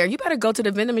while they're there. You better go to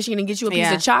the vending machine and get you a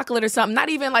piece of chocolate or something. Not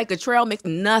even like a trail mix,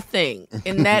 nothing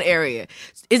in that area.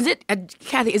 Is it,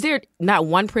 Kathy, is there not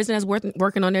one prison that's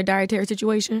working on their dietary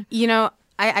situation? You know,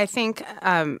 I think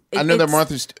I know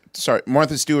that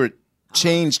Martha Stewart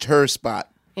changed her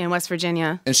spot in West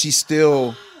Virginia, and she's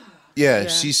still,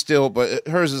 she's still, but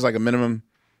hers is like a minimum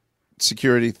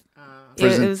security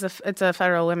prison. It's a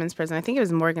federal women's prison. I think it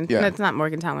was Morgan. Yeah. No, it's not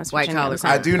Morgantown, West White Virginia.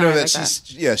 collar. I do know that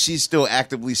she still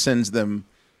actively sends them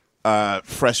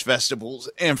fresh vegetables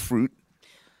and fruit,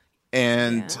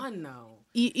 and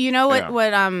you know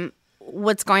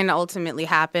what's going to ultimately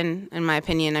happen, in my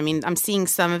opinion. I mean, I'm seeing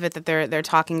some of it that they're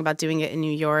talking about doing it in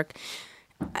New York.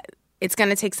 It's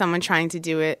going to take someone trying to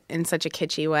do it in such a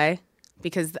kitschy way,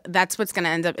 because that's what's going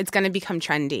to end up. It's going to become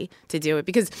trendy to do it,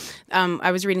 because I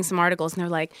was reading some articles and they're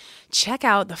like, check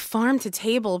out the farm to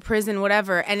table prison,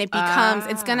 whatever. And it becomes,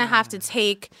 it's going to have to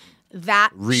take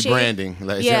that rebranding,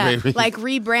 shape. Like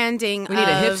rebranding. We need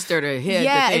a hipster to hit.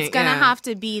 It's gonna have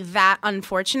to be that.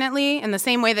 Unfortunately, in the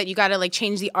same way that you got to like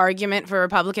change the argument for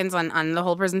Republicans on the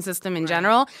whole prison system in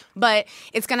general, but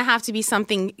it's gonna have to be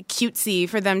something cutesy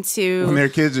for them to. When their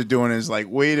kids are doing it, it's like,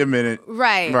 wait a minute,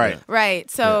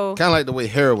 right. So kind of like the way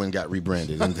heroin got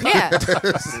rebranded. I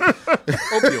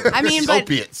mean,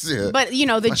 opiates. But you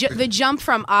know, the jump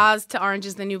from Oz to Orange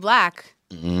is the New Black.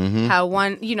 Mm-hmm. How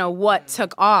what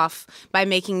took off by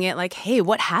making it like, hey,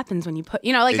 what happens when you put,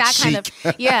 like it's that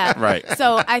chic. Kind of, right.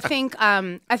 So I think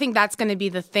that's going to be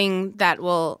the thing that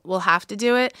will have to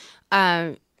do it.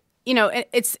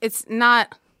 It's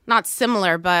not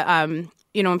similar, but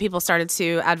when people started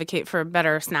to advocate for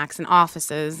better snacks in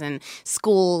offices and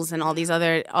schools and all these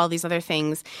other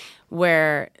things,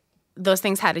 where those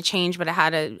things had to change, but it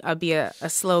had to be a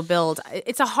slow build.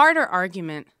 It's a harder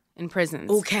argument in prisons.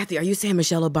 Oh, Kathy, are you saying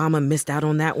Michelle Obama missed out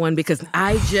on that one? Because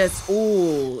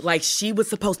she was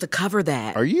supposed to cover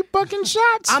that. Are you bucking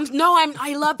shots? All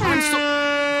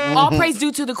praise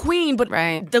due to the queen, but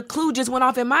the clue just went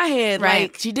off in my head. Right.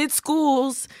 Like, she did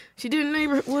schools, she did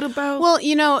neighborhood about. Well,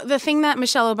 the thing that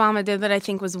Michelle Obama did that I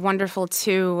think was wonderful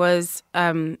too was,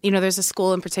 there's a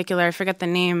school in particular, I forget the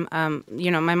name,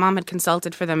 my mom had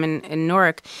consulted for them in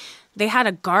Newark. They had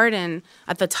a garden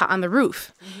at the top on the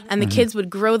roof, and the kids would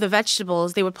grow the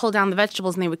vegetables. They would pull down the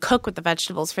vegetables and they would cook with the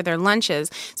vegetables for their lunches.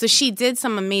 So she did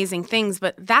some amazing things,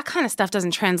 but that kind of stuff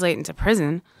doesn't translate into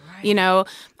prison. Right.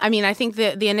 I mean, I think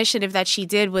the initiative that she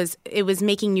did was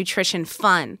making nutrition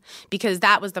fun, because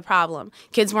that was the problem.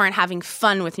 Kids weren't having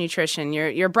fun with nutrition.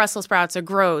 Your Brussels sprouts are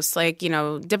gross, like,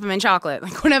 dip them in chocolate,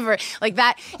 like whatever, like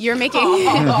that. You're making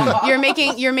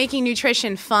you're making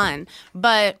nutrition fun,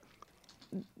 but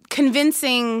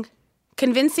convincing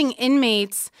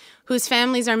inmates whose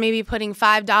families are maybe putting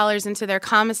 $5 into their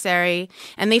commissary,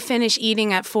 and they finish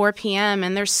eating at 4 p.m.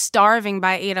 and they're starving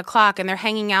by 8 o'clock, and they're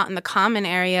hanging out in the common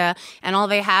area, and all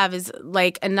they have is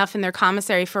like enough in their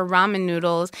commissary for ramen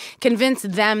noodles. Convince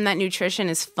them that nutrition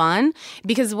is fun,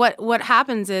 because what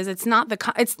happens is it's not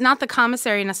the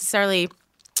commissary necessarily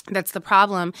that's the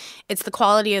problem. It's the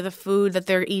quality of the food that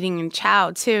they're eating in chow,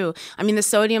 too. I mean, the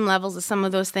sodium levels of some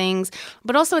of those things,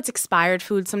 but also it's expired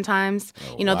food sometimes.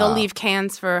 They'll leave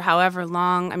cans for however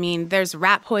long. I mean, there's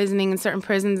rat poisoning in certain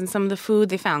prisons in some of the food.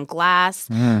 They found glass,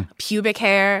 pubic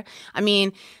hair. I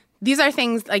mean, these are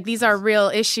things, like, these are real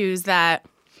issues that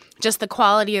just the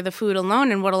quality of the food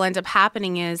alone, and what'll end up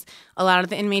happening is a lot of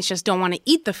the inmates just don't want to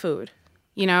eat the food.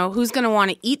 Who's going to want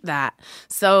to eat that?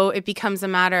 So it becomes a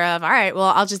matter of, all right,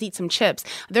 well, I'll just eat some chips.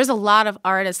 There's a lot of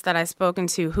artists that I've spoken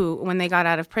to who, when they got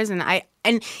out of prison,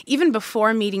 and even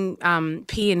before meeting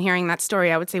P and hearing that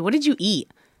story, I would say, what did you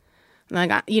eat?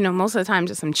 Like, most of the time,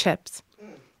 just some chips.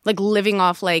 Like living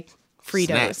off, like, Fritos.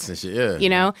 Snacks and shit,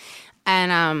 yeah.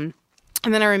 And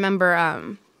then I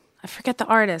remember... I forget the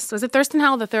artist. Was it Thurston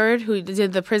Howell III who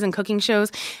did the prison cooking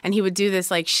shows? And he would do this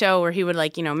like show where he would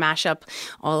mash up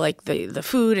all like the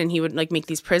food, and he would like make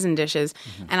these prison dishes.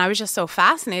 Mm-hmm. And I was just so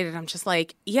fascinated. I'm just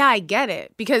like, yeah, I get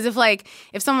it. Because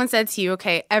if someone said to you,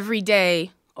 okay, every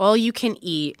day, all you can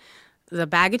eat is a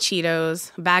bag of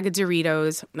Cheetos, a bag of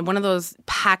Doritos, one of those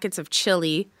packets of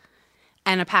chili,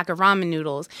 and a pack of ramen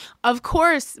noodles. Of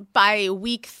course, by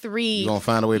week 3... You're going to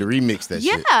find a way to remix that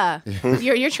shit. Yeah.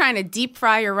 You're trying to deep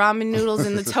fry your ramen noodles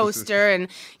in the toaster, and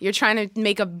you're trying to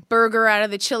make a burger out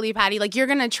of the chili patty. Like, you're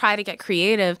going to try to get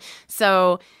creative.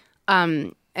 So,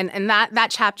 and that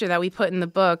chapter that we put in the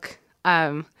book,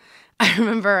 I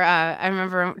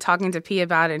remember talking to P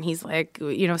about it, and he's like,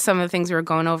 you know, some of the things we were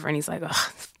going over, and he's like, oh,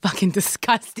 it's fucking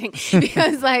disgusting.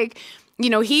 Because, like, you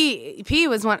know, P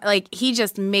was one, like, he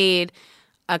just made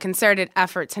a concerted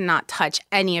effort to not touch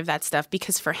any of that stuff,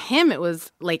 because for him, it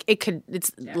was like,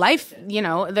 it's life, you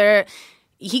know,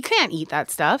 he can't eat that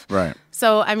stuff. Right.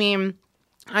 So, I mean,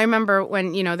 I remember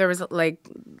when, you know, there was like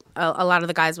a lot of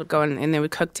the guys would go and they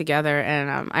would cook together.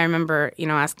 And I remember, you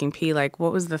know, asking P, like,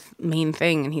 what was the main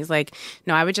thing? And he's like,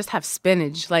 no, I would just have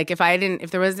spinach. Like, if I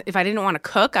didn't want to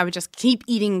cook, I would just keep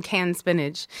eating canned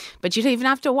spinach. But you don't even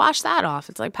have to wash that off.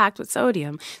 It's like packed with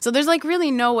sodium. So there's like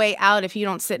really no way out if you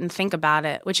don't sit and think about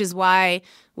it, which is why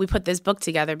we put this book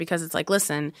together, because it's like,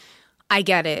 listen, I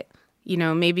get it. You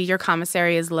know, maybe your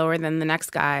commissary is lower than the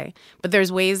next guy, but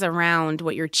there's ways around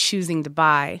what you're choosing to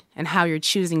buy and how you're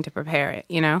choosing to prepare it,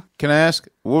 you know? Can I ask,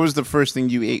 what was the first thing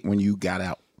you ate when you got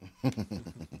out? I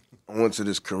went to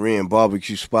this Korean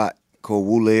barbecue spot called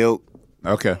Wooleok.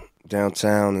 Okay.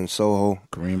 Downtown in Soho.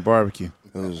 Korean barbecue.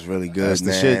 It was really good, That's the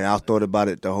man. shit. I thought about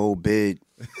it the whole bid.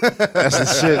 That's the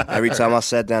shit. Every time I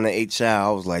sat down and ate chow,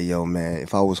 I was like, yo, man,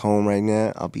 if I was home right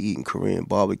now, I'll be eating Korean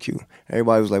barbecue.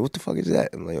 Everybody was like, what the fuck is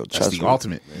that? I'm like, yo, trust That's the me.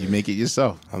 ultimate. You make it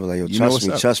yourself. I was like, yo, You know what's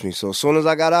up. trust me. So as soon as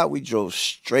I got out, we drove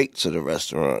straight to the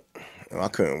restaurant. And I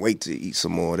couldn't wait to eat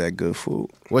some more of that good food.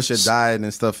 What's your diet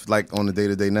and stuff like on the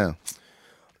day-to-day now?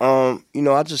 You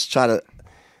know, I just try to,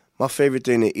 my favorite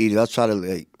thing to eat is I try to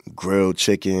like grilled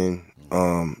chicken,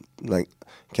 like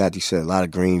Kathy said, a lot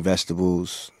of green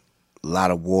vegetables, a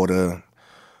lot of water,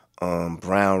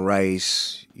 brown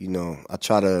rice. You know, I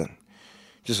try to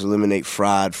just eliminate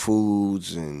fried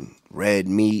foods and red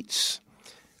meats.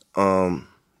 You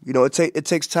know, it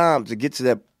takes time to get to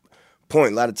that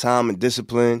point, a lot of time and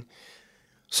discipline.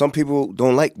 Some people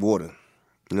don't like water.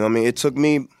 You know what I mean? It took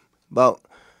me about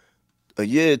a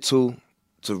year or two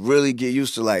to really get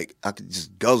used to, like, I could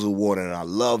just guzzle water and I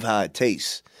love how it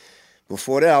tastes.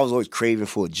 Before that, I was always craving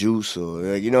for a juice or,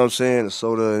 like, you know what I'm saying, a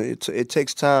soda. It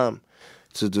takes time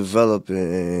to develop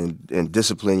and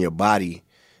discipline your body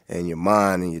and your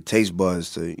mind and your taste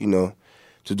buds to, you know,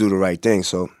 to do the right thing.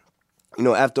 So, you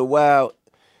know, after a while,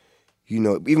 you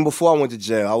know, even before I went to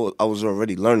jail, I was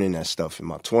already learning that stuff in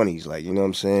my 20s, like, you know what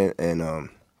I'm saying? And,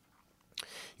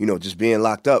 you know, just being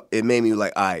locked up, it made me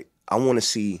like, all right, I want to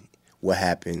see what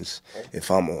happens if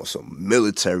I'm on some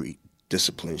military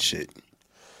discipline shit.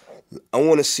 I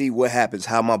want to see what happens,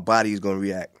 how my body is going to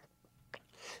react,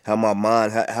 how my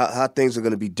mind, how things are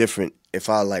going to be different if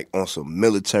I like on some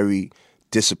military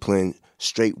discipline,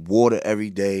 straight water every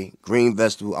day, green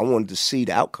vegetable. I wanted to see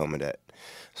the outcome of that.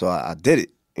 So I did it,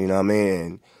 you know what I mean?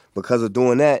 And because of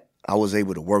doing that, I was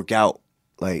able to work out.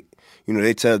 Like, you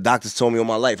know, doctors told me all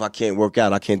my life I can't work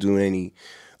out. I can't do any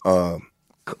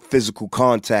physical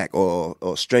contact or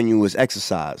strenuous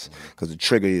exercise because it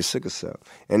triggers your sickle cell.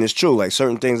 And it's true, like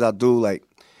certain things I do, like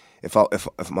if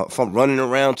I'm running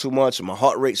around too much and my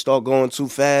heart rate start going too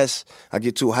fast, I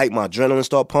get too hyped, my adrenaline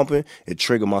start pumping, it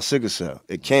trigger my sickle cell.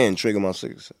 It can trigger my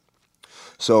sickle cell.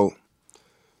 So,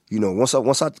 you know,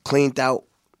 once I cleaned out,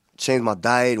 changed my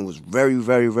diet and was very,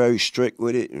 very, very strict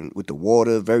with it and with the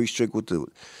water, very strict with the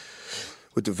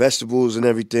vegetables and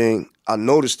everything, I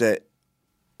noticed that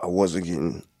I wasn't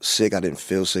getting sick. I didn't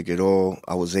feel sick at all.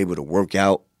 I was able to work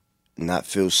out, not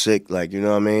feel sick. Like, you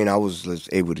know what I mean? I was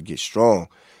just able to get strong.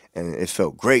 And it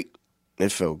felt great.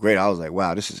 It felt great. I was like,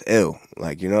 wow, this is ill.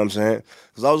 Like, you know what I'm saying?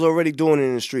 Because I was already doing it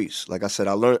in the streets. Like I said,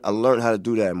 I learned how to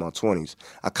do that in my 20s.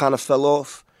 I kind of fell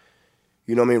off.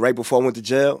 You know what I mean? Right before I went to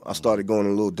jail, I started going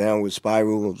a little downward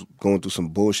spiral. I was going through some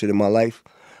bullshit in my life.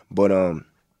 But,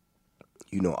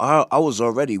 you know, I was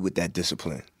already with that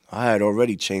discipline. I had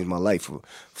already changed my life for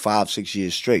 5-6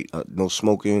 years straight. No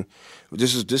smoking.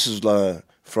 This is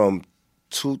from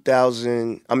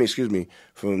 97,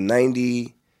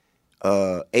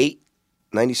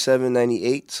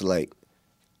 98 to like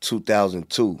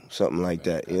 2002, something like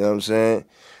that. You know what I'm saying?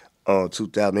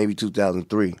 2000, maybe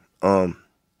 2003.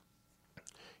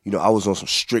 You know, I was on some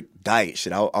strict diet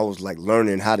shit. I was like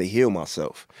learning how to heal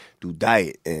myself through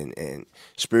diet and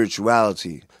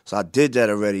spirituality. So I did that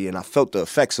already, and I felt the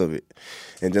effects of it.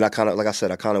 And then I kind of, like I said,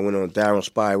 went on a downward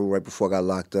spiral right before I got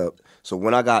locked up. So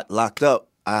when I got locked up,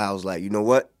 I was like, you know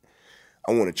what?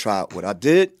 I want to try what I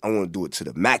did. I want to do it to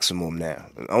the maximum now.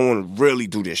 I want to really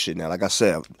do this shit now. Like I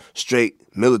said, straight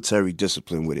military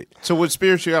discipline with it. So with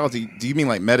spirituality, do you mean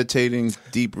like meditating,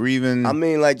 deep breathing? I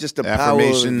mean like just the power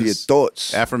of your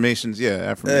thoughts. Affirmations, yeah,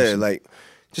 affirmations. Yeah, like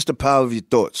just the power of your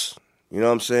thoughts. You know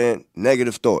what I'm saying?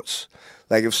 Negative thoughts.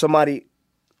 Like if somebody,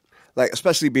 like,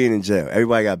 especially being in jail,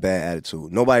 everybody got bad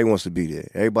attitude. Nobody wants to be there.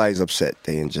 Everybody's upset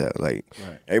they in jail. Like,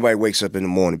 everybody wakes up in the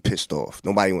morning pissed off.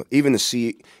 Nobody wants, even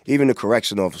the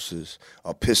correction officers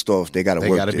are pissed off. They got to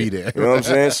work gotta there. be there. You know what I'm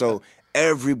saying? So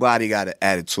everybody got an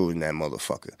attitude in that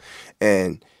motherfucker.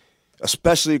 And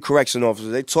especially correction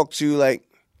officers, they talk to you like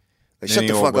shut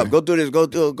the fuck up. Go do this.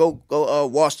 Go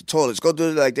wash the toilets. Go do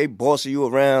it. Like, they bossing you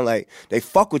around. Like, they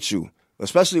fuck with you.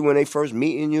 Especially when they first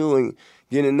meeting you and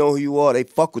getting to know who you are, they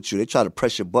fuck with you. They try to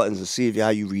press your buttons and see how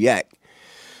you react.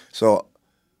 So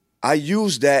I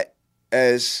use that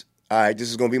as, all right, this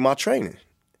is going to be my training.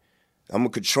 I'm going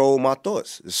to control my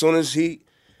thoughts. As soon as he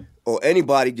or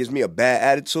anybody gives me a bad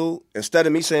attitude, instead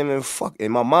of me saying, man, fuck,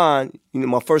 in my mind,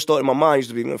 my first thought in my mind used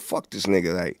to be, man, fuck this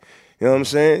nigga. Like, you know what I'm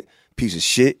saying? Piece of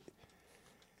shit.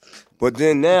 But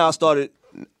then now I started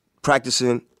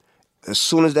practicing. As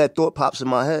soon as that thought pops in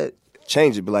my head,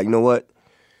 change it. Be like, you know what?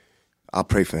 I'll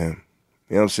pray for him.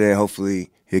 You know what I'm saying? Hopefully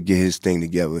he'll get his thing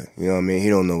together. You know what I mean? He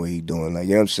don't know what he's doing. Like,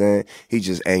 you know what I'm saying? He's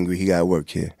just angry. He got to work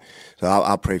here. So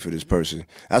I'll pray for this person.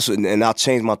 And I'll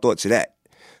change my thought to that.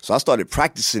 So I started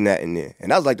practicing that in there.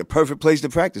 And that was like the perfect place to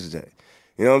practice that.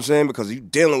 You know what I'm saying? Because you're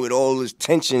dealing with all this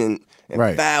tension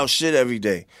and foul shit every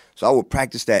day. So I would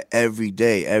practice that every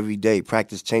day,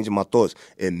 practice changing my thoughts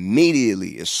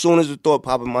immediately. As soon as the thought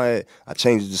popped in my head, I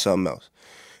changed it to something else.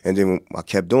 And then when I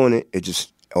kept doing it,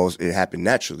 it happened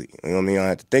naturally. You know what I mean? I don't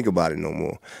have to think about it no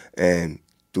more. And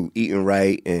through eating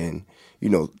right and,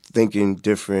 thinking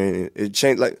different, it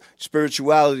changed. Like,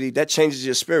 spirituality, that changes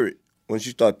your spirit. Once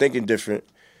you start thinking different,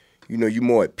 you're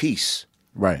more at peace.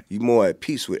 Right. You're more at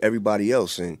peace with everybody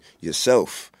else and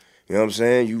yourself. You know what I'm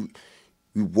saying?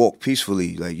 You walk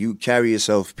peacefully. Like, you carry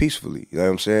yourself peacefully. You know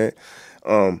what I'm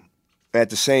saying? At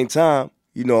the same time,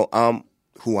 I'm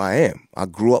who I am. I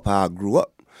grew up how I grew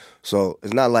up. So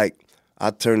it's not like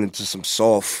I turned into some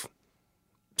soft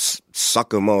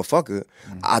sucker motherfucker.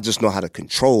 I just know how to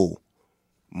control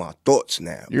my thoughts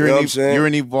now. You know what I'm saying? You're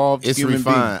an evolved human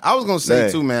refined. being. I was going to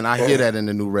say, too, man, I hear that in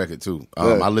the new record, too.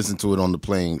 I listened to it on the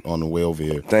plane on the way over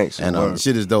here. Thanks. And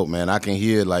shit is dope, man. I can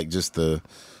hear, like, just the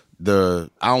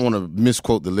I don't want to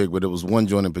misquote the lyric, but it was one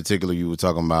joint in particular you were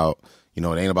talking about, it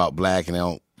ain't about black and they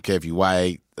don't care if you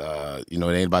white, it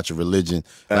ain't about your religion.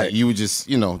 Like, you were just,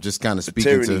 just kind of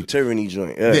speaking to... Tyranny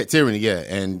joint, yeah. Tyranny, yeah.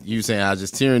 And you saying, I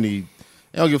just tyranny...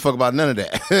 I don't give a fuck about none of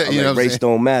that. Race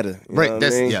don't matter. Right,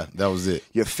 that was it.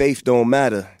 Your faith don't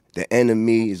matter. The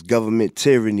enemy is government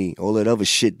tyranny. All that other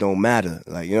shit don't matter.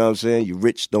 Like, you know what I'm saying? You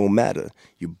rich don't matter.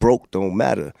 You broke don't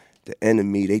matter. The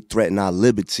enemy, they threaten our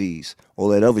liberties. All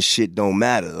that other shit don't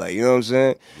matter. Like, you know what I'm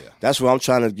saying? Yeah. That's what I'm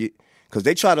trying to get. Because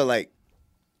they try to, like,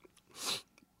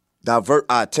 divert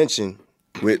our attention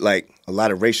with, like, a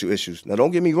lot of racial issues. Now,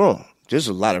 don't get me wrong. There's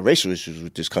a lot of racial issues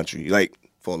with this country, like,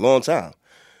 for a long time.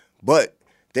 But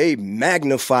they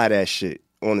magnify that shit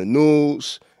on the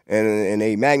news, and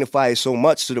they magnify it so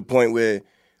much to the point where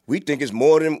we think it's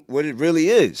more than what it really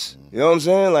is. You know what I'm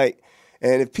saying? Like,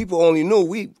 and if people only knew,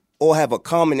 we all have a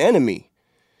common enemy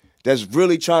that's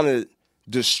really trying to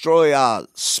destroy our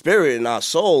spirit and our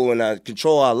soul and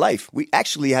control our life. We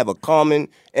actually have a common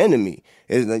enemy.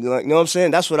 It's like, you know what I'm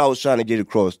saying? That's what I was trying to get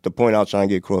across, the point I was trying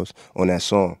to get across on that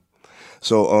song.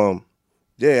 So,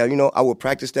 yeah, I would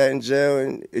practice that in jail,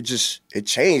 and it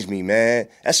changed me, man.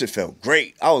 That shit felt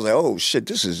great. I was like, oh, shit,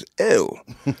 this is ill.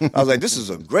 I was like, this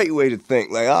is a great way to think.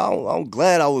 Like, I'm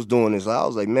glad I was doing this. I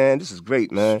was like, man, this is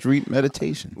great, man. Street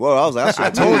meditation. Well, I was like,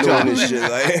 I told you on this shit.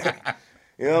 Like,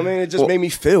 you know what I mean? It just made me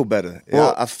feel better.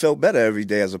 I felt better every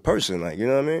day as a person. Like, you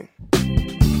know what I mean?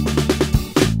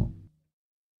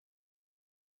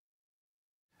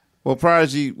 Well,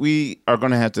 Prodigy, we are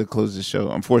going to have to close the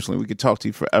show. Unfortunately, we could talk to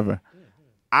you forever.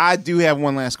 I do have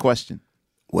one last question.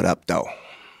 What up, though?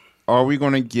 Are we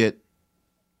going to get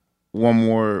one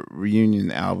more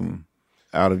reunion album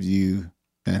out of you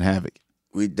and Havoc?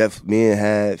 Me and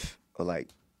Hav are like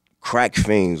crack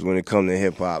fiends when it comes to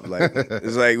hip hop. Like,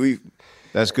 it's like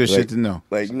That's good shit to know.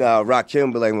 Like,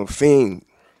 Rakim, but like, I'm a fiend.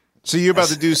 So you're about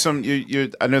to do some.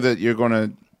 I know that you're going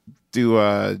to do.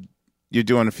 You're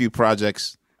doing a few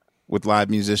projects with live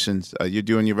musicians. You're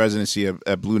doing your residency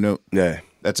at Blue Note. Yeah.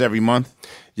 That's every month?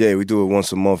 Yeah, we do it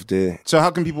once a month there. So how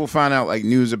can people find out, like,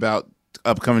 news about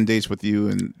upcoming dates with you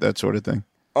and that sort of thing?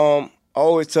 I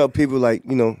always tell people, like,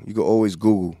 you can always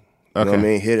Google. You know what I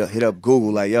mean? Hit up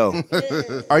Google, like, yo.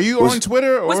 Are you on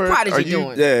Twitter? Or what's Prodigy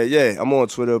doing? Yeah. I'm on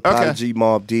Twitter, Prodigy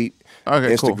Mob Deep.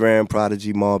 Okay, Instagram, cool.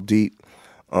 Prodigy Mob Deep.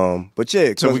 But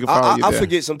yeah, So we can follow you I there.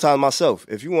 forget sometimes myself.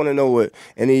 If you want to know what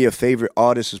any of your favorite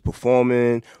artists is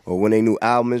performing or when they new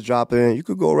album is dropping, you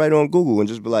could go right on Google and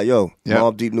just be like, yo,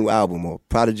 Mobb Deep new album or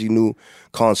Prodigy new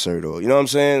concert, or you know what I'm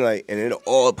saying? Like, and it'll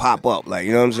all pop up. Like,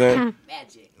 you know what I'm saying?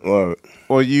 Magic.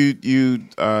 Or you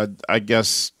I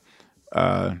guess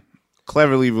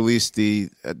cleverly released the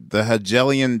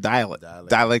Hegelian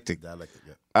dialectic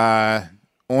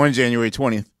on January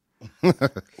 20th.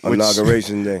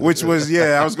 Inauguration day. Which was,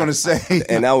 I was going to say.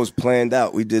 And that was planned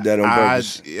out. We did that on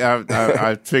purpose.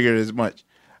 I figured as much.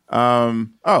 And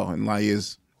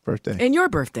Laia's birthday. And your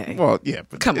birthday. Well, yeah,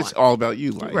 but it's all about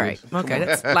you, Laia. Right. Okay,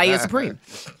 that's Laia Supreme.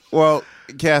 Well,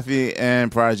 Kathy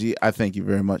and Prodigy, I thank you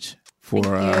very much for...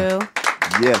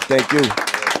 Thank you.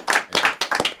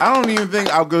 I don't even think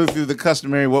I'll go through the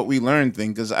customary what we learned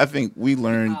thing, because I think we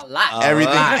learned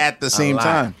everything at the same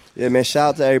time. Yeah, man, shout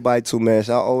out to everybody too, man.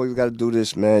 I always got to do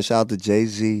this, man. Shout out to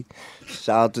Jay-Z.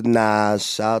 Shout out to Nas.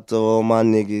 Shout out to all my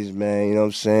niggas, man. You know what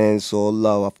I'm saying? It's all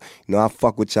love. I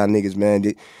fuck with y'all niggas, man.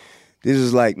 This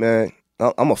is like, man,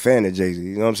 I'm a fan of Jay-Z.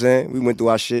 You know what I'm saying? We went through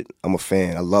our shit. I'm a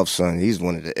fan. I love Son. He's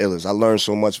one of the illest. I learned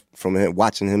so much from him,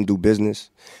 watching him do business,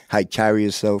 how he carry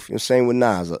himself. You know, same with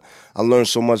Nas. I learned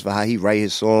so much about how he write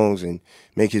his songs and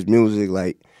make his music.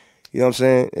 Like, you know what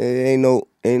I'm saying?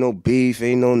 Ain't no beef,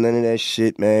 ain't no none of that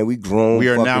shit, man. We grown. We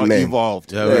are now men.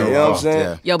 evolved. You know what I'm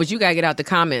saying? Yo, but you gotta get out the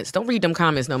comments. Don't read them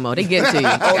comments no more. They get to you.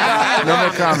 No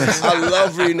more comments. I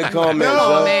love reading the comments.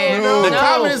 The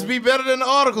comments be better than the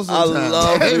articles sometimes. I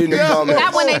love reading the comments.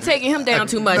 Not when they taking him down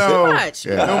too much. No. Too much.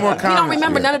 Yeah. No more You don't comments.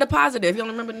 remember Yeah. none of the positive. You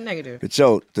don't remember the negative. But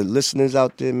yo, the listeners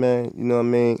out there, man, you know what I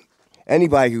mean?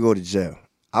 Anybody could go to jail.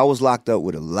 I was locked up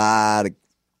with a lot of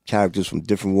characters from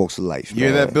different walks of life. You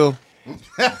hear that, Bill?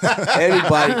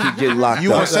 Anybody could get locked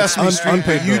You up. on Sesame Street,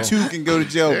 but you too can go to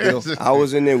jail, Bill. I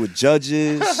was in there with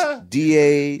judges,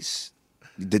 DAs,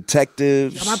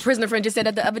 detectives. My prisoner friend just said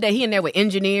that the other day. He in there with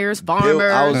engineers, farmers.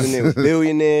 I was in there with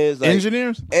billionaires. Like,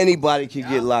 engineers? Anybody could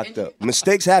get locked up.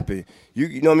 Mistakes happen.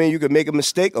 You know what I mean? You could make a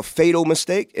mistake, a fatal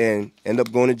mistake, and end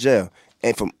up going to jail.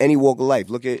 And from any walk of life.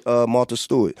 Look at Martha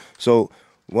Stewart. So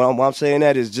what I'm saying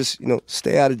that is just,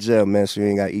 stay out of jail, man, so you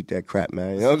ain't got to eat that crap,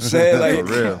 man. You know what I'm saying? Like,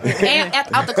 For real. And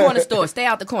out the corner store. Stay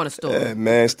out the corner store. Yeah,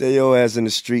 man, stay your ass in the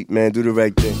street, man. Do the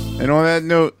right thing. And on that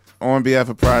note, on behalf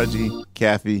of Prodigy,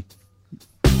 Kathy,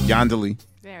 Yandeli.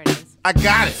 There it is. I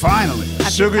got it. Finally.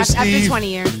 Sugar Steve. After 20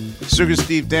 years. Sugar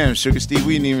Steve, damn. Sugar Steve,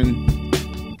 we didn't even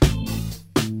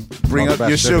bring Talk up your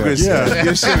about sugar. sugars. Yeah.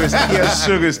 Your sugars. Yeah,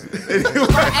 sugars.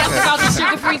 Ask about the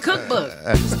sugar-free cookbook.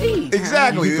 Steve.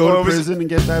 Exactly. You can go to prison and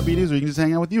get diabetes, or you can just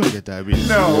hang out with you and get diabetes.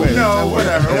 No, Either way,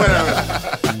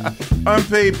 whatever.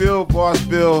 Unpaid Bill, Boss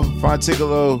Bill,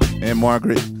 Fonticolo, and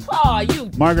Margaret. Oh,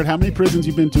 you. Margaret, how many prisons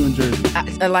you been to in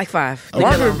Jersey? Like 5.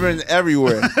 Margaret been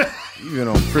everywhere. You been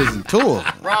on prison tour.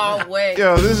 Wrong way.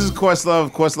 Yo, this is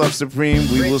Questlove Supreme.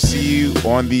 We will see you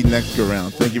on the next go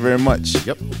round. Thank you very much.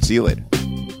 Yep. See you later.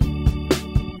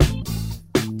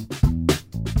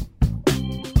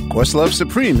 Questlove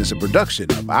Supreme is a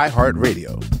production of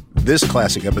iHeartRadio. This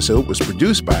classic episode was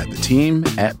produced by the team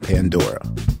at Pandora.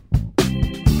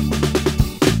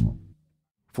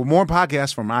 For more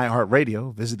podcasts from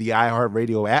iHeartRadio, visit the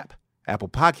iHeartRadio app, Apple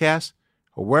Podcasts,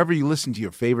 or wherever you listen to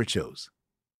your favorite shows.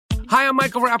 Hi, I'm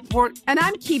Michael Rappaport. And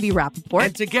I'm Kibi Rappaport.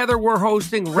 And together we're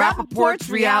hosting Rappaport's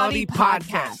Reality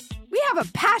Podcast. We have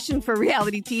a passion for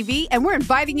reality TV, and we're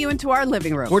inviting you into our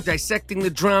living room. We're dissecting the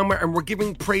drama, and we're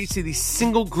giving praise to the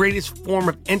single greatest form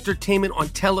of entertainment on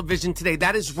television today.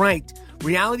 That is right.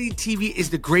 Reality TV is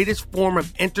the greatest form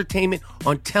of entertainment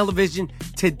on television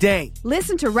today.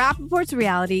 Listen to Rappaport's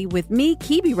Reality with me,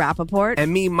 Kibi Rappaport.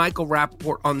 And me, Michael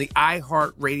Rappaport, on the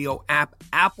iHeartRadio app,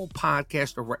 Apple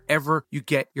Podcast, or wherever you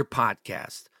get your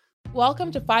podcast.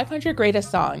 Welcome to 500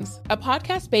 Greatest Songs, a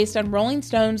podcast based on Rolling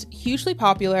Stone's hugely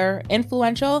popular,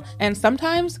 influential, and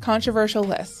sometimes controversial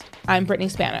list. I'm Brittany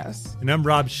Spanos. And I'm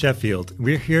Rob Sheffield.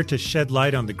 We're here to shed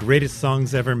light on the greatest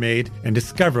songs ever made and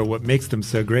discover what makes them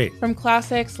so great. From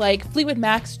classics like Fleetwood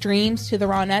Mac's Dreams to the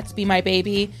Ronettes' Be My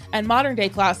Baby, and modern-day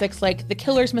classics like The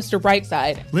Killers' Mr.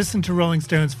 Brightside. Listen to Rolling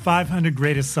Stone's 500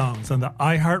 Greatest Songs on the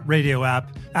iHeartRadio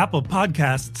app, Apple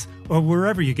Podcasts, or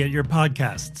wherever you get your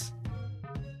podcasts.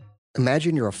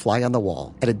 Imagine you're a fly on the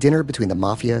wall at a dinner between the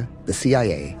mafia, the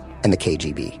CIA, and the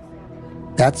KGB.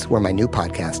 That's where my new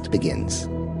podcast begins.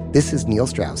 This is Neil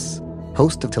Strauss,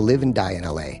 host of To Live and Die in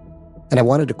LA, and I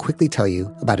wanted to quickly tell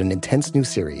you about an intense new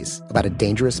series about a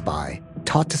dangerous spy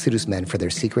taught to seduce men for their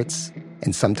secrets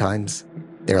and sometimes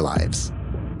their lives.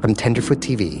 From Tenderfoot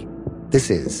TV, this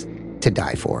is To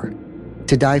Die For.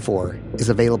 To Die For is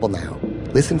available now.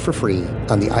 Listen for free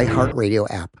on the iHeartRadio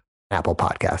app, Apple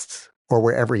Podcasts, or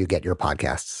wherever you get your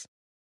podcasts.